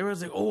she announced it, everybody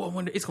was like, oh, I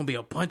wonder, it's going to be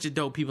a bunch of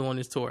dope people on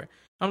this tour.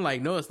 I'm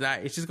like, no, it's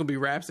not. It's just going to be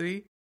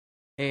Rhapsody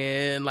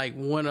and like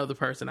one other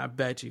person, I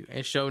bet you.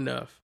 And sure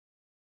enough,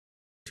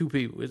 2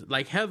 people. It's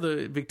like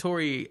Heather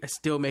Victoria is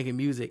still making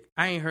music.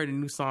 I ain't heard a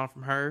new song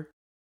from her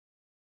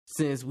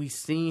since we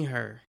seen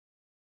her.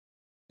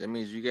 That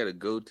means you got to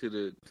go to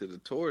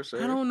the tour,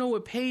 sir. I don't know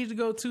what page to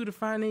go to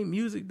find their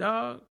music,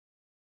 dog.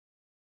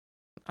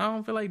 I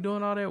don't feel like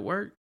doing all that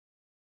work.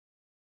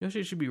 Your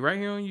shit should be right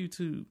here on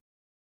YouTube.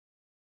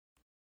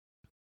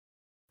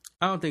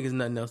 I don't think there's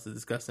nothing else to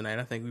discuss tonight.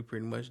 I think we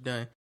pretty much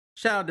done.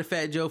 Shout out to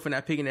Fat Joe for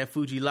not picking that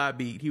Fuji La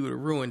beat. He would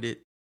have ruined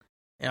it.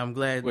 And I'm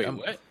glad. Wait,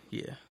 what?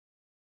 Yeah.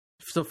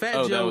 So Fat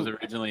Joe. That was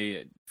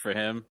originally for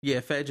him?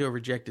 Yeah, Fat Joe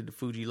rejected the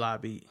Fuji La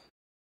beat.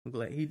 I'm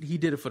glad. He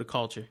did it for the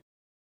culture.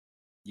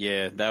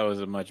 Yeah, that was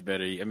a much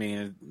better. I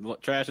mean,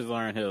 trash as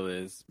Lauryn Hill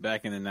is.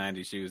 Back in the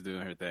 90s, she was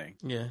doing her thing.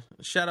 Yeah.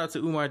 Shout out to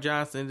Umar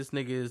Johnson. This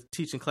nigga is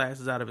teaching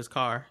classes out of his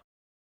car.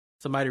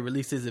 Somebody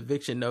released his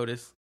eviction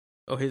notice.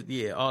 Oh,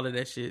 all of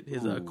that shit.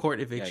 His court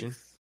eviction.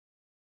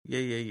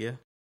 Yikes. Yeah.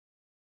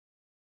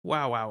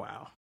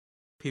 Wow.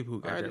 People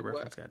who got that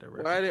reference got that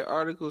reference. Why are there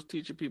articles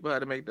teaching people how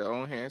to make their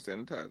own hand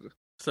sanitizer?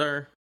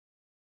 Sir.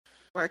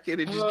 Why can't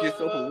they just get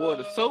soap and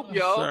water? Soap,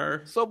 y'all.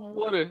 Sir. Soap and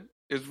water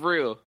is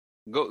real.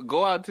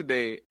 Go out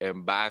today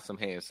and buy some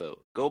hand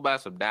soap. Go buy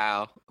some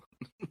Dial.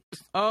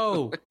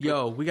 Oh,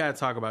 yo, we got to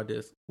talk about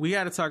this. We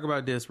got to talk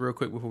about this real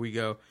quick before we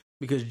go.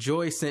 Because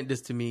Joy sent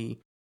this to me.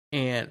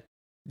 And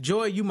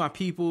Joy, you my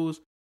peoples,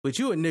 but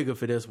you a nigga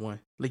for this one.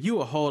 Like, you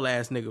a whole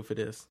ass nigga for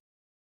this.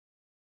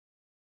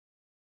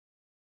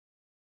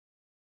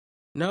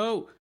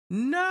 No.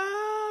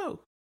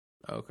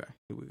 Okay,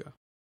 here we go.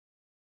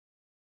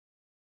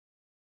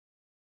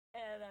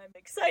 And I'm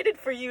excited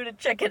for you to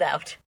check it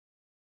out.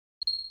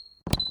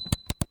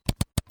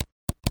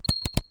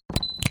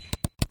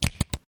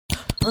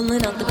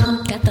 Pulling out the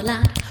punk at the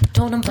lot,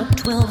 told him for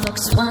 12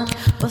 bucks swap,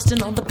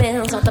 busting all the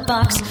bells out the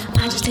box.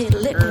 I just hit a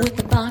lick with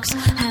the box,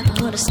 haven't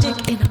put a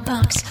stick in a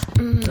box.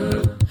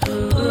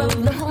 Pull up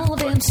the whole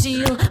damn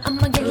seal,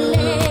 I'ma get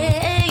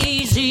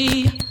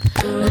lazy.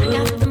 I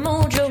got the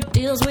mojo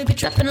deals, we be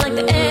trapping like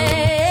the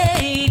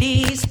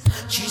 80s.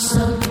 She's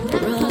so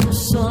brother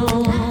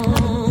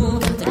soul,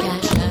 got the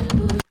cash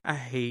out. I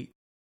hate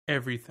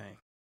everything.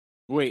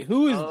 Wait,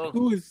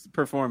 who is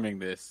performing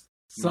this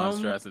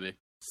monstrosity?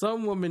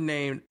 Some woman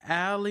named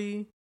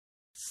Ali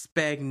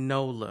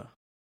Spagnola.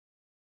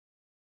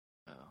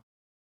 Oh.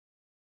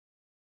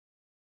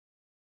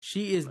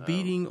 She is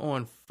beating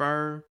on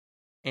fur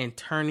and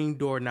turning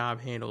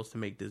doorknob handles to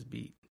make this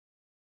beat.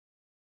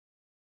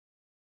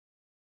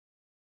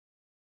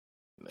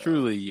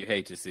 Truly, you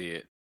hate to see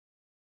it.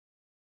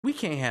 We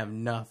can't have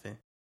nothing.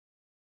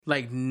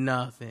 Like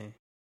nothing.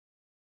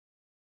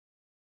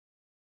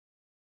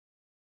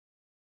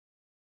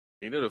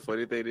 You know the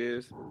funny thing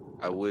is,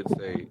 I would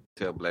say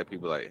tell black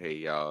people like, hey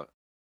y'all,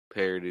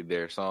 parody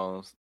their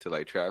songs to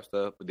like trap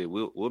stuff, but then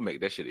we'll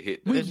make that shit a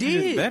hit. We That did.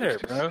 shit is better,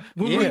 bro.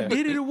 When we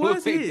did it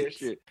was make hits. that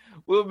shit.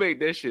 We'll make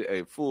that shit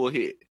a full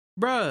hit.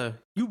 Bruh,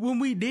 when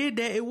we did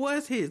that, it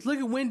was hits. Look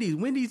at Wendy's.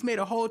 Wendy's made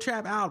a whole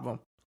trap album.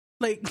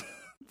 Like,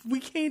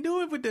 we can't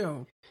do it with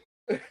them.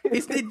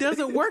 It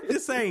doesn't work the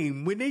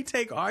same. When they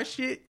take our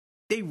shit,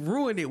 they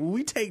ruin it. When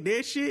we take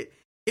their shit,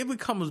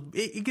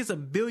 it gets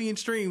 1 billion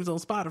streams on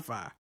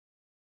Spotify.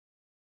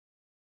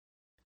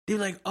 They're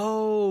like,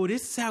 oh,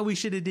 this is how we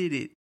should have did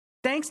it.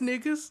 Thanks,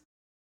 niggas.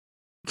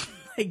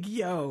 Like,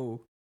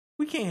 yo,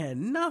 we can't have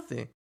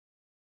nothing.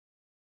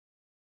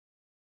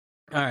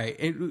 All right.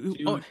 She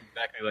looks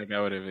exactly like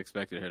I would have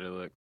expected her to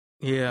look.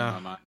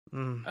 Yeah.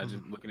 I'm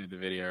just looking at the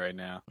video right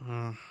now.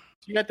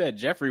 She got that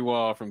Jeffrey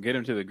Wall from Get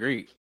Him to the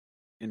Greek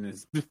in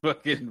this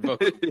fucking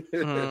vocal.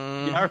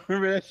 Y'all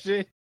remember that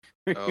shit?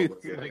 Oh, He was,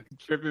 like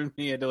tripping.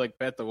 He had to like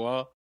pet the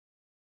wall.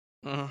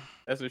 Uh-huh.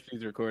 That's what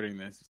she's recording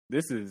this.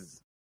 This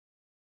is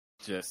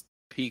just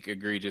peak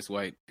egregious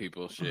white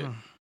people shit.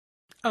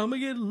 I'ma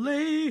get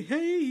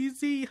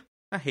lazy.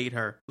 I hate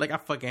her. Like, I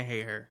fucking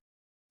hate her.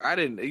 I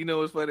didn't. You know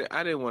what's funny?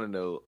 I didn't want to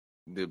know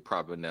the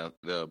proper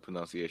the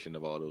pronunciation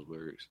of all those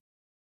words.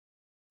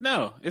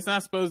 No, it's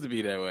not supposed to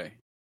be that way.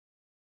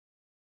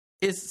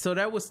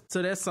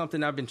 That's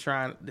something I've been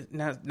trying,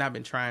 not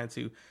been trying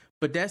to,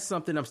 but that's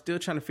something I'm still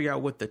trying to figure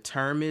out what the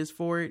term is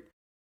for it.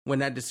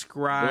 When I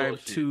describe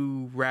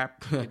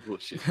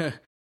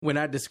when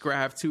I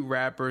describe to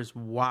rappers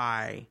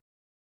why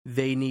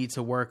they need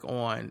to work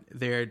on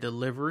their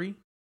delivery,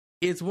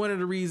 it's one of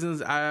the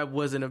reasons I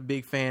wasn't a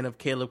big fan of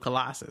Caleb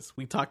Colossus.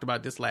 We talked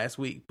about this last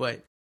week,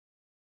 but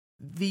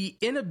the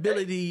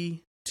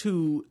inability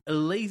to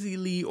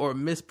lazily or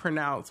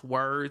mispronounce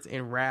words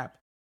in rap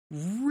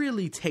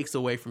really takes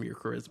away from your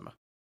charisma.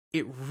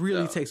 It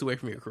really takes away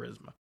from your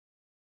charisma.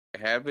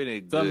 Having a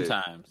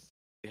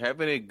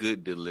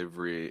good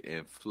delivery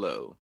and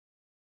flow,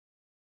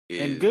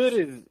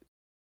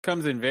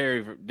 comes in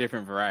very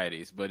different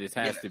varieties, but it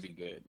has to be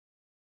good.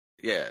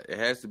 Yeah, it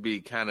has to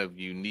be kind of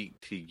unique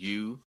to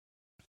you.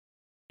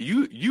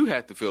 You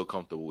have to feel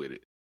comfortable with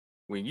it.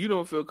 When you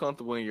don't feel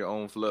comfortable in your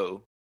own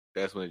flow,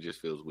 that's when it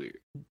just feels weird.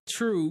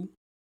 True,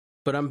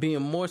 but I'm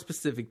being more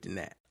specific than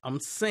that. I'm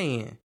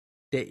saying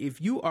that if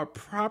you are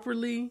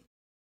properly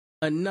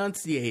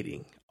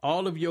enunciating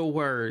all of your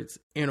words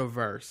in a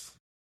verse,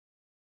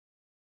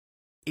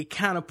 it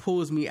kind of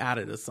pulls me out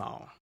of the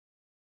song.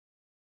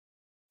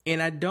 And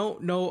I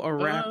don't know a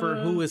rapper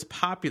who is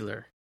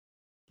popular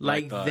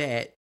like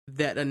that.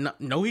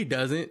 No, he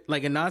doesn't.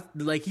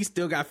 Like he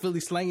still got Philly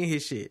slang in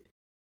his shit.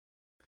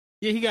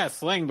 Yeah, he got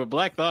slang, but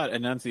Black Thought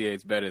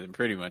enunciates better than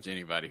pretty much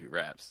anybody who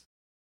raps.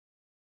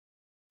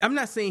 I'm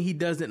not saying he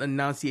doesn't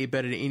enunciate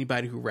better than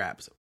anybody who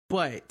raps,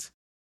 but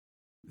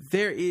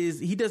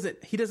he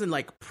doesn't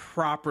like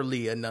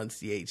properly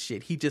enunciate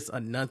shit. He just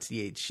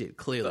enunciates shit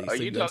clearly. Are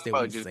you talking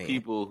about just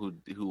people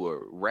who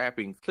are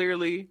rapping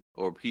clearly,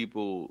 or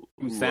people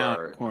who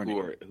sound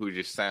corny, who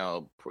just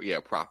sound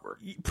proper?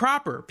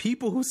 Proper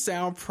people who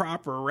sound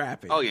proper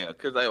rapping. Oh yeah,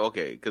 because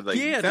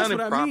sounding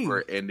proper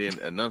and then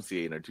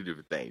enunciating are two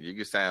different things. You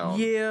can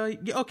sound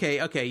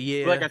okay,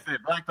 yeah. Like I said,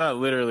 Black Thought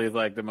literally is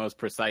like the most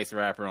precise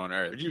rapper on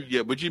earth.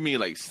 But you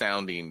mean like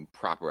sounding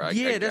proper?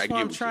 That's what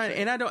I'm trying,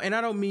 and I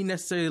don't mean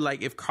necessarily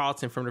like if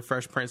Carlton from the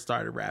Fresh Prince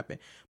started rapping,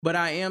 but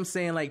I am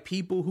saying like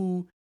people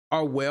who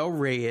are well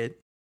read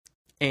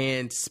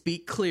and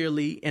speak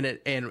clearly and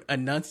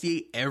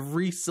enunciate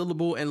every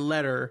syllable and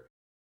letter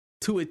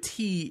to a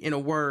T in a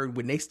word.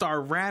 When they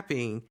start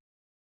rapping,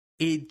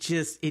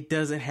 it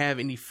doesn't have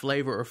any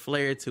flavor or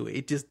flair to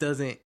it.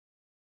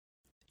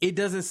 It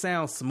doesn't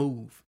sound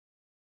smooth,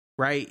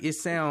 right? It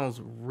sounds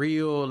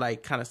real,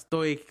 like kind of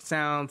stoic,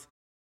 sounds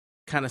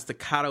kind of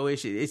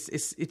staccato-ish.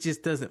 It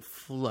just doesn't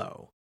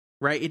flow.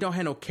 Right, it don't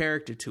have no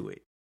character to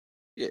it.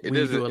 Yeah, it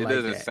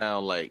doesn't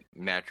sound like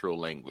natural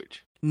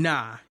language.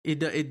 Nah,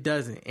 it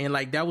doesn't. And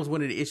like that was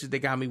one of the issues that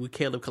got me with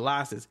Caleb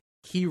Colossus.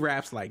 He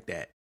raps like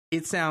that.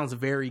 It sounds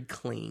very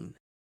clean.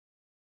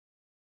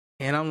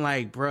 And I'm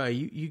like, bro,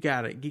 you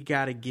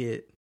gotta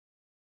get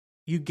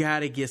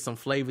some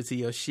flavor to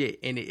your shit,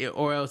 and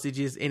or else it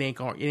ain't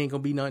gonna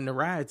be nothing to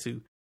ride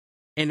to.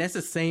 And that's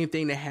the same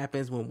thing that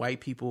happens when white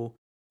people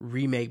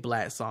remake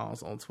black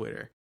songs on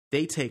Twitter.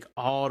 They take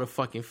all the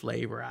fucking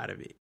flavor out of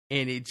it.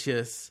 And it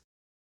just,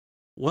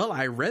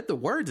 I read the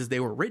words as they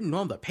were written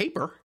on the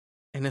paper.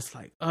 And it's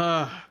like,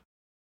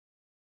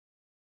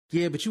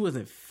 Yeah, but you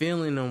wasn't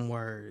feeling them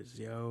words,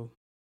 yo.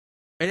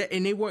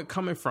 And they weren't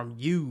coming from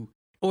you.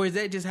 Or is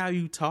that just how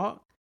you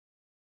talk?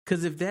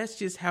 Because if that's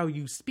just how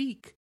you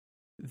speak,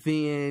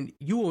 then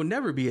you will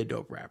never be a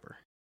dope rapper.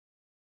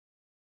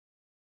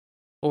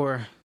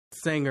 Or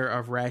singer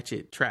of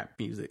ratchet trap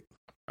music,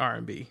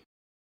 R&B.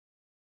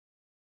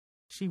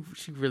 She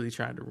really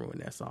tried to ruin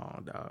that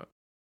song, dog.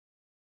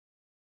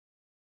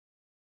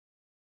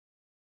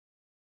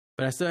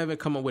 But I still haven't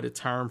come up with a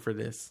term for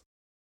this.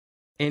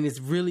 And it's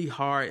really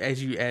hard,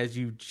 as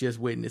you just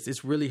witnessed,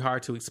 it's really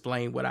hard to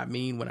explain what I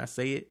mean when I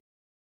say it.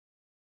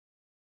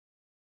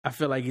 I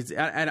feel like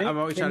I'm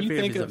always trying to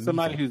figure out if it's a think of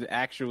somebody who's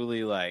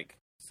actually like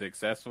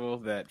successful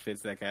that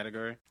fits that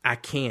category? I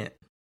can't.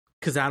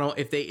 Cause I don't,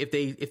 if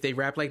they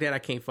rap like that, I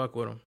can't fuck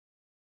with them.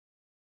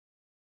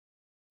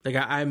 Like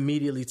I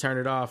immediately turn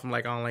it off. I'm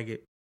like, I don't like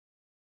it.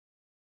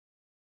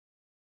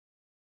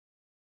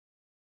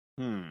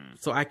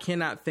 So I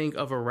cannot think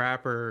of a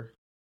rapper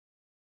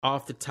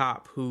off the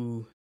top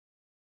who,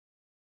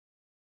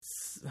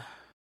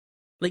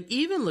 like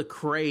even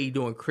Lecrae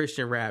doing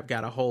Christian rap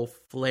got a whole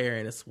flair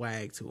and a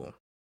swag to him.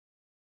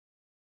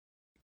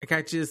 Like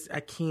I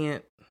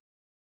can't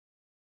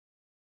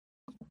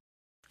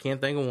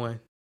think of one.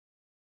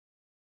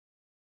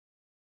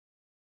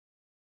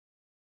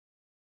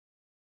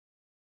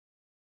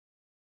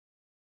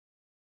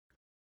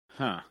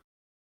 Huh.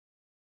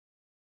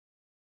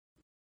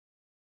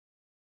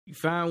 You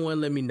find one,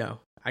 let me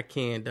know. I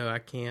can't though. I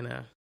can't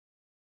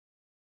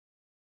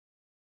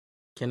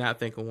cannot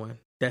think of one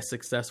that's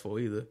successful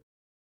either.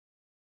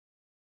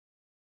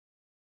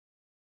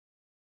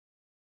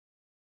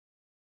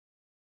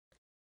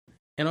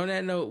 And on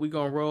that note, we're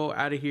gonna roll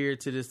out of here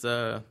to this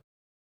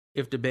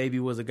If the Baby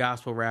Was a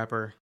Gospel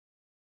Rapper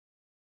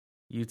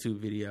YouTube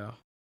video.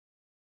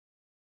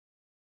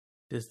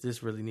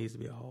 This really needs to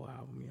be a whole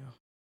album, yo.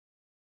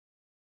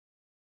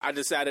 I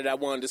decided I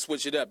wanted to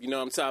switch it up, you know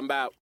what I'm talking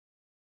about?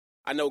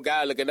 I know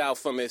God looking out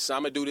for me, so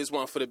I'm going to do this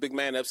one for the big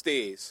man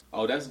upstairs.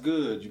 Oh, that's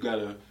good. You got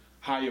a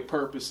higher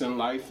purpose in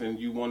life, and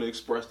you want to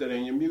express that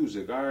in your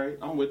music. All right,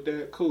 I'm with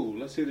that. Cool.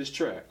 Let's hear this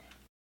track.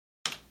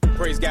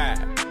 Praise God.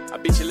 I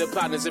beat your little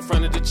partners in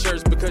front of the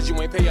church because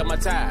you ain't pay up my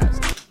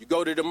tithes. You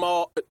go to the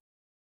mall.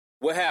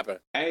 What happened?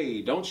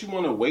 Hey, don't you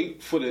want to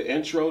wait for the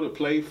intro to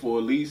play for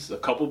at least a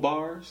couple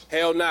bars?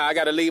 Hell nah, I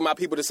got to lead my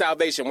people to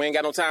salvation. We ain't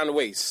got no time to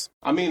waste.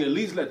 I mean, at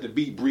least let the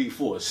beat breathe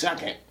for a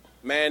second.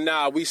 Man,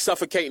 nah, we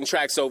suffocating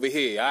tracks over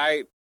here, all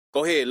right?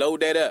 Go ahead,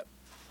 load that up.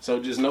 So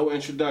just no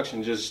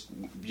introduction, just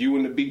you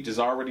and the beat just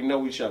already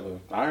know each other.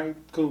 All right,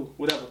 cool,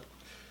 whatever.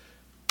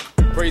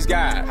 Praise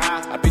God.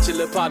 I beat your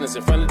little partners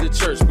in front of the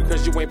church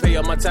because you ain't pay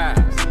up my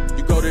tithes.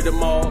 You go to the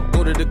mall,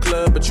 go to the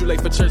club, but you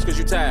late for church because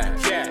you tired.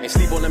 Yeah. And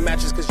sleep on the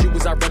mattress because you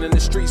was out running the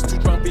streets, too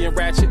drunk being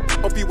ratchet.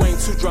 Hope you ain't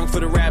too drunk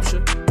for the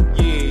rapture.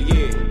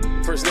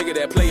 Yeah. First nigga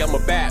that play, I'ma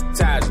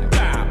baptize you.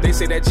 They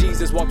say that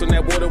Jesus walked on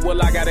that water,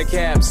 well, I got a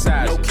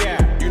capsize. No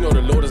cap. You know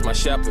the Lord is my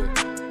shepherd.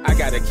 I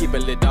gotta keep a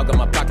lit dog in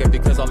my pocket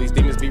because all these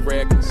demons be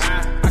reckless.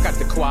 I got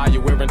the choir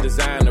wearing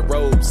designer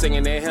robes,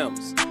 singing their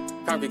hymns.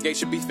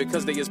 Congregation beef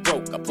because they is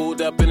broke. I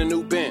pulled up in a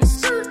new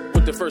Benz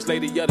with the first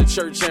lady of the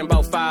church and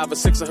about 5 or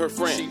 6 of her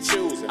friends.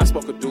 I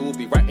spoke a dude,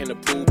 be right in the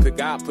pool, pick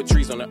God, put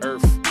trees on the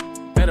earth.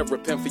 Better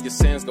repent for your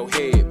sins, go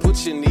ahead,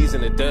 put your knees in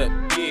the dirt.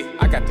 Yeah,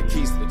 I got the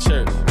keys to the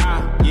church.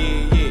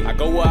 Yeah. I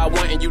go where I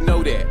want and you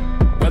know that.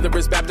 Whether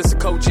it's Baptist or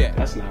Kojak.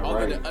 That's not all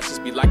right. All of the ushers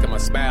be liking my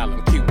smile,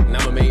 I'm cute, and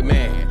I'm a made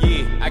man.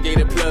 Yeah, I gave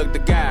a plug to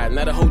God,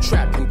 now the whole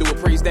trap can do a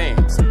praise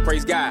dance.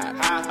 Praise God.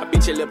 I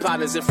beat your little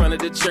partners in front of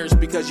the church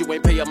because you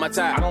ain't pay up my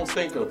time. I don't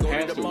think a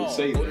pastor would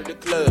say that. Go to the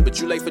club, but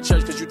you late for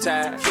church because you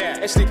tired. Yeah.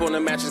 And sleep on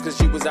the mattress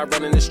because you was out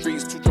running the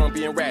streets, too drunk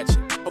being ratchet.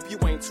 Hope you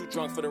ain't too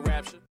drunk for the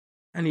rapture.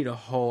 I need a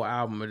whole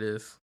album of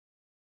this.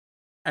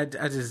 I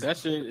just that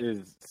shit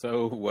is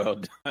so well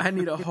done. I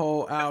need a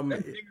whole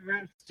album.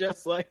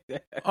 Just like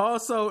that.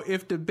 Also,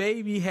 if the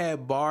baby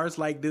had bars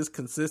like this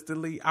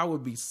consistently, I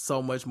would be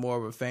so much more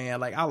of a fan.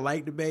 Like I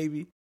like the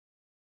baby,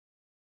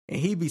 and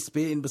he be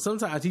spitting, but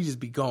sometimes he just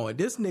be going.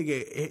 This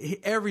nigga,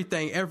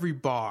 everything, every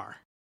bar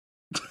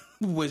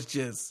was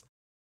just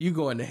you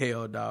going to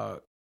hell,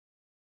 dog.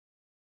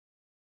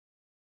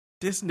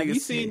 This nigga. Have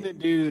you seen the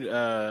dude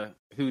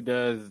who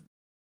does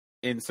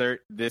insert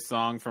this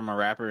song from a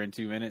rapper in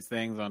 2 minutes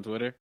things on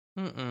Twitter?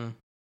 Mm-mm.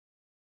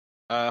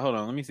 Hold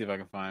on, let me see if I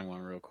can find one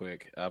real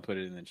quick. I'll put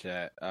it in the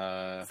chat.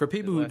 For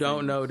people who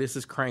don't know, this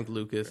is Crank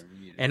Lucas,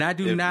 and I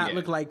do not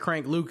look like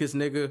Crank Lucas,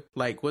 nigga.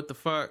 Like what the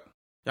fuck?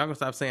 Y'all gonna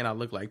stop saying I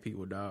look like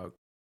people, dog?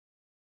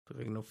 Look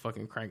like no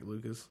fucking Crank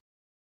Lucas.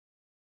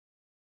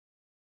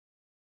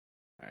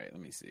 All right,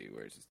 let me see.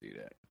 Where's this dude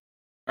at?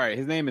 All right,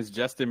 his name is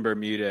Justin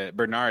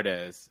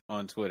Bernardez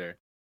on Twitter.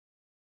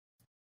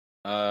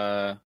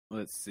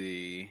 Let's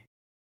see.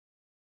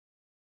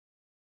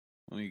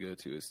 Let me go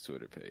to his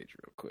Twitter page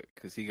real quick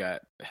because he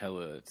got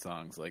hella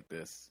songs like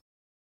this.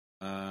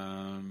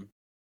 No,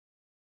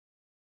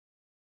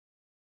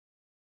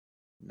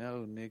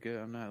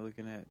 nigga, I'm not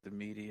looking at the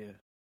media.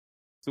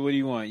 So what do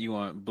you want? You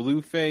want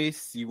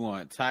Blueface? You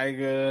want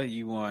Tyga?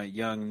 You want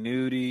Young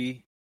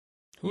Nudie?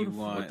 You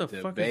want what the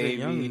the fuck baby. is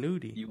a Young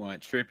Nudie? You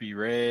want Trippie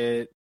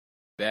Redd,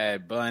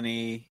 Bad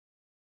Bunny.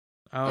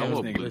 I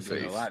want niggas listen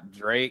Blueface. a lot.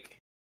 Drake.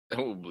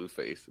 I want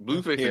Blueface.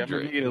 Blueface Here, and I'm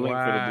gonna Drake. get a link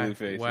for Why? the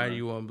Blueface. Why one. do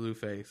you want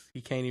Blueface?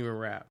 He can't even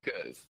rap.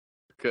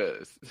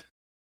 Cause.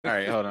 All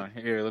right, hold on.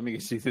 Here, let me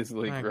get you this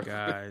link. My real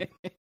God.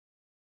 quick.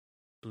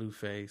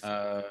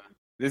 Blueface.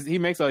 He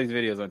makes all these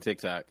videos on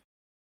TikTok.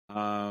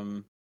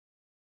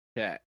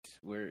 Chat.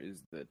 Where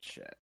is the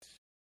chat?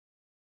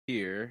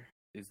 Here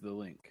is the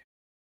link.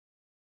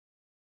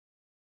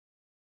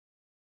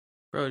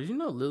 Bro, did you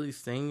know Lily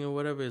Singh or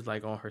whatever is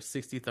like on her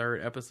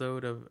 63rd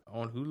episode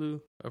on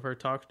Hulu of her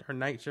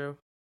night show?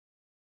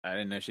 I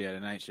didn't know she had a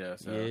night show,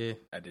 so Yeah.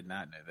 I did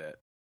not know that.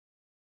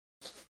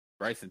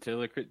 Bryson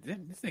Tiller,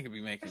 this nigga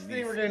be making First these.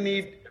 thing we're gonna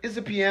need is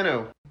a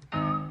piano.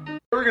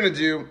 We're gonna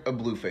do a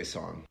Blueface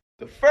song.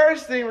 The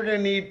first thing we're gonna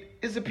need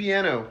is a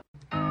piano.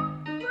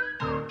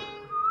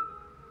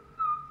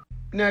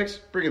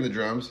 Next, bring in the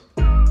drums.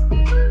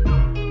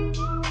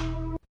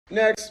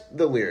 Next,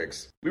 the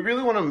lyrics. We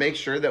really want to make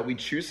sure that we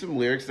choose some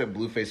lyrics that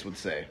Blueface would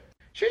say.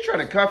 She trying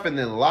to cuff and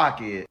then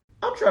lock it.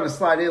 I'm trying to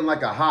slide in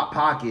like a hot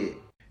pocket.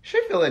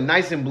 She feeling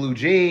nice in blue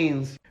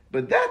jeans,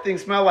 but that thing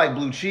smell like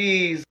blue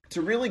cheese.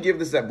 To really give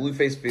this that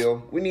Blueface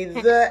feel, we need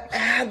the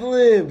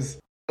ad-libs.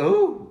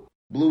 Ooh,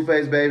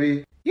 Blueface,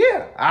 baby.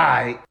 Yeah,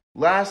 aight.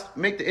 Last,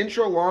 make the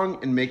intro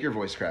long and make your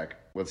voice crack.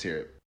 Let's hear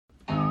it.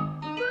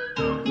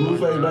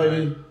 Blueface,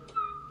 baby.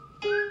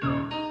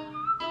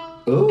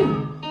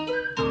 Ooh.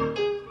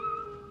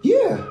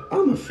 Yeah,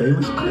 I'm a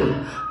famous crip.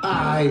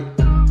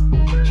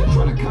 She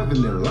trying to cuff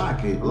in there,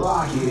 lock it.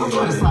 I'm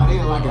trying to slide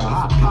in like a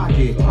hot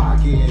pocket.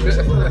 She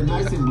feeling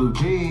nice in blue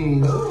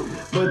jeans,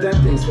 but that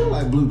thing smell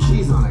like blue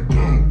cheese on a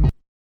gang.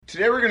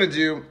 Today we're gonna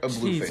do a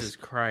Blueface. Jesus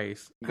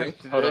Christ.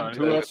 Hold on,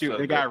 who else?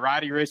 They got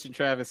Roddy Ricch and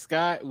Travis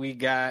Scott. We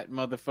got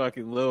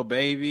motherfucking Lil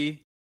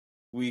Baby.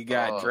 We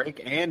got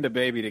Drake and the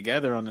Baby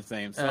together on the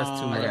same song. That's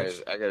too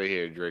much. I gotta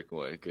hear Drake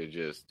one, cause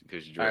Drake.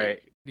 All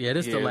right. Yeah,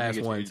 this is the let me last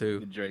get one you too.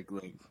 The Drake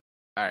link.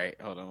 All right,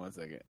 hold on one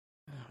second.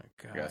 Oh my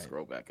I gotta God.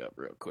 scroll back up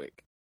real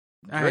quick.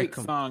 All right, Drake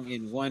come- song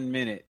in 1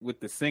 minute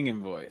with the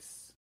singing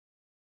voice.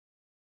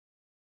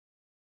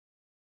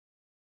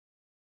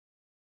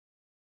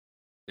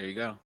 There you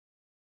go.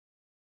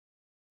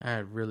 I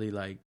had really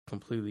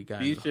completely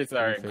gotten These shits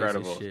are Blueface's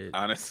incredible, shit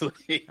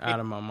honestly. out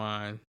of my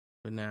mind.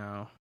 But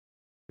now,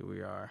 here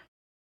we are.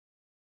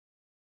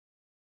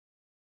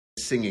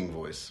 Singing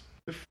voice.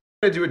 We're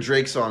gonna do a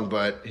Drake song,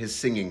 but his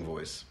singing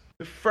voice.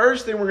 The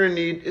first thing we're gonna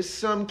need is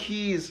some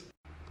keys.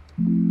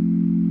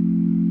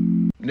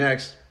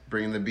 Next,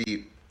 bring in the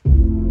beat.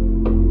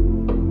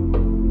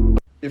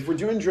 If we're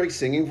doing Drake's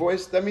singing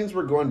voice, that means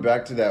we're going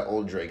back to that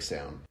old Drake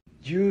sound.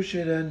 You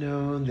should have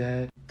known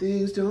that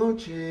things don't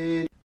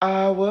change.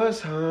 I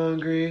was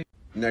hungry.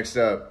 Next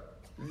up,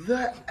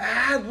 the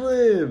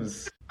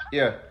ad-libs.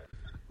 Yeah.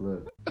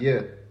 Look.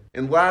 Yeah.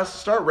 And last,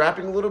 start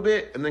rapping a little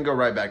bit and then go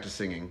right back to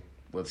singing.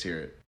 Let's hear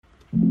it.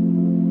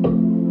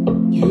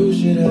 You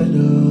should have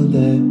known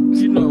that.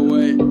 You know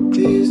what?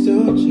 Things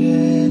don't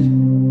change.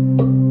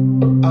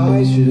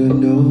 I should have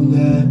known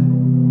that.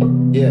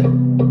 Yeah.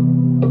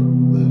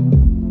 Look.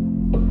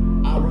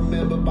 I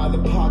remember by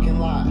the parking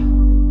lot.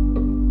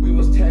 We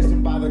was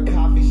texting by the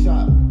coffee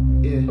shop.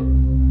 Yeah.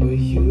 But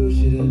you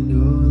should have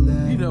known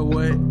that. You know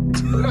what?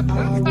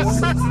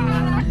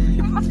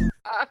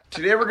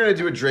 Today we're gonna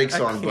do a Drake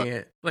song,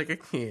 I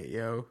can't,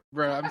 yo.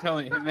 Bro, I'm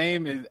telling you, his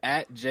name is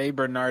at J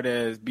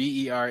Bernardez,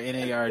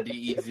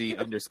 BERNARDEZ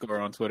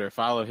 _ on Twitter.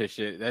 Follow his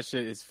shit. That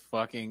shit is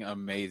fucking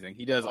amazing.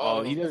 He does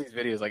these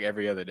videos like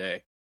every other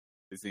day.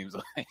 It seems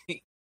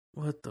like.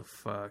 What the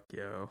fuck,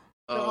 yo?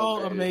 They're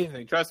all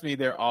amazing. Trust me,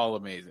 they're all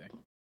amazing.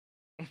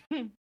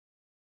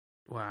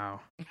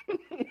 Wow.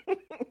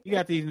 You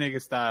got these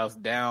nigga styles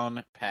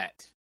down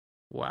pat.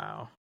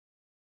 Wow.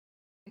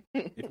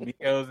 If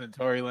Migos and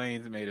Tory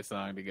Lanez made a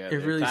song together,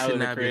 It really Tyler, should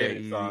the not be that Creator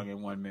easy. song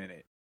in 1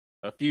 minute,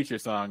 a Future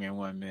song in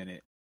 1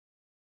 minute.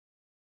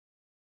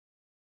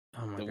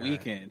 Oh my The God.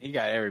 Weeknd, he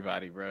got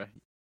everybody, bro.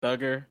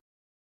 Thugger,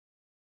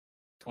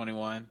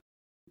 21.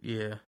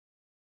 Yeah.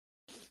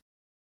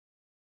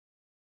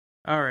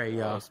 All right,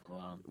 y'all. Post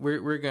Malone.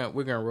 We're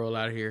gonna roll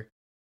out of here.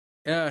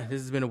 This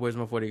has been the Where's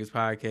My 40 Acres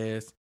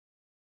podcast.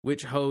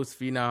 Which host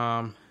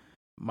Phenom,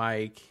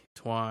 Mike,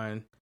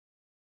 Twan,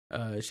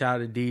 shout out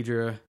to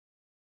Deidre,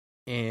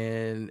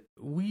 and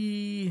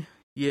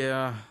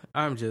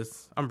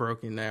I'm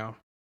broken now.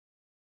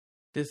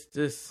 This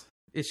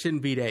it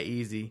shouldn't be that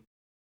easy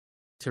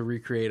to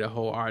recreate a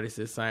whole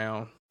artist's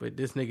sound, but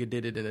this nigga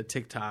did it in a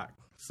TikTok.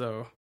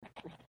 So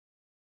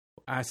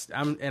I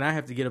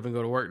have to get up and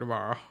go to work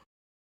tomorrow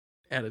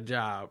at a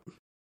job.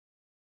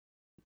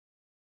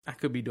 I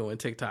could be doing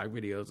TikTok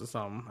videos or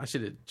something. I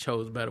should have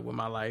chose better with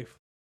my life,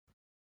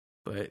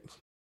 but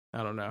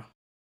I don't know.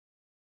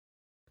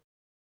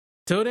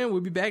 Till then,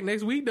 we'll be back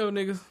next week, though,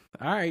 niggas.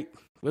 All right.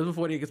 Where's My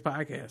 40 Acres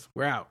podcast?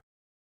 We're out.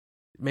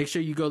 Make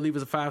sure you go leave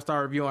us a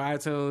 5-star review on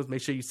iTunes.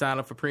 Make sure you sign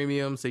up for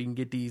premium so you can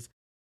get these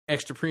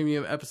extra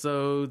premium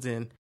episodes.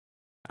 And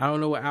I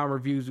don't know what album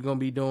reviews we're going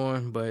to be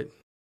doing, but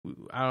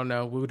I don't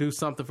know. We'll do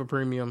something for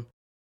premium.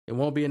 It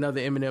won't be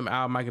another Eminem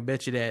album, I can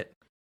bet you that.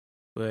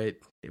 But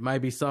it might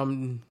be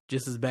something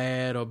just as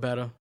bad or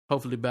better.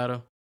 Hopefully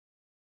better.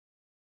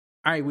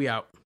 All right, we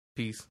out.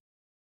 Peace.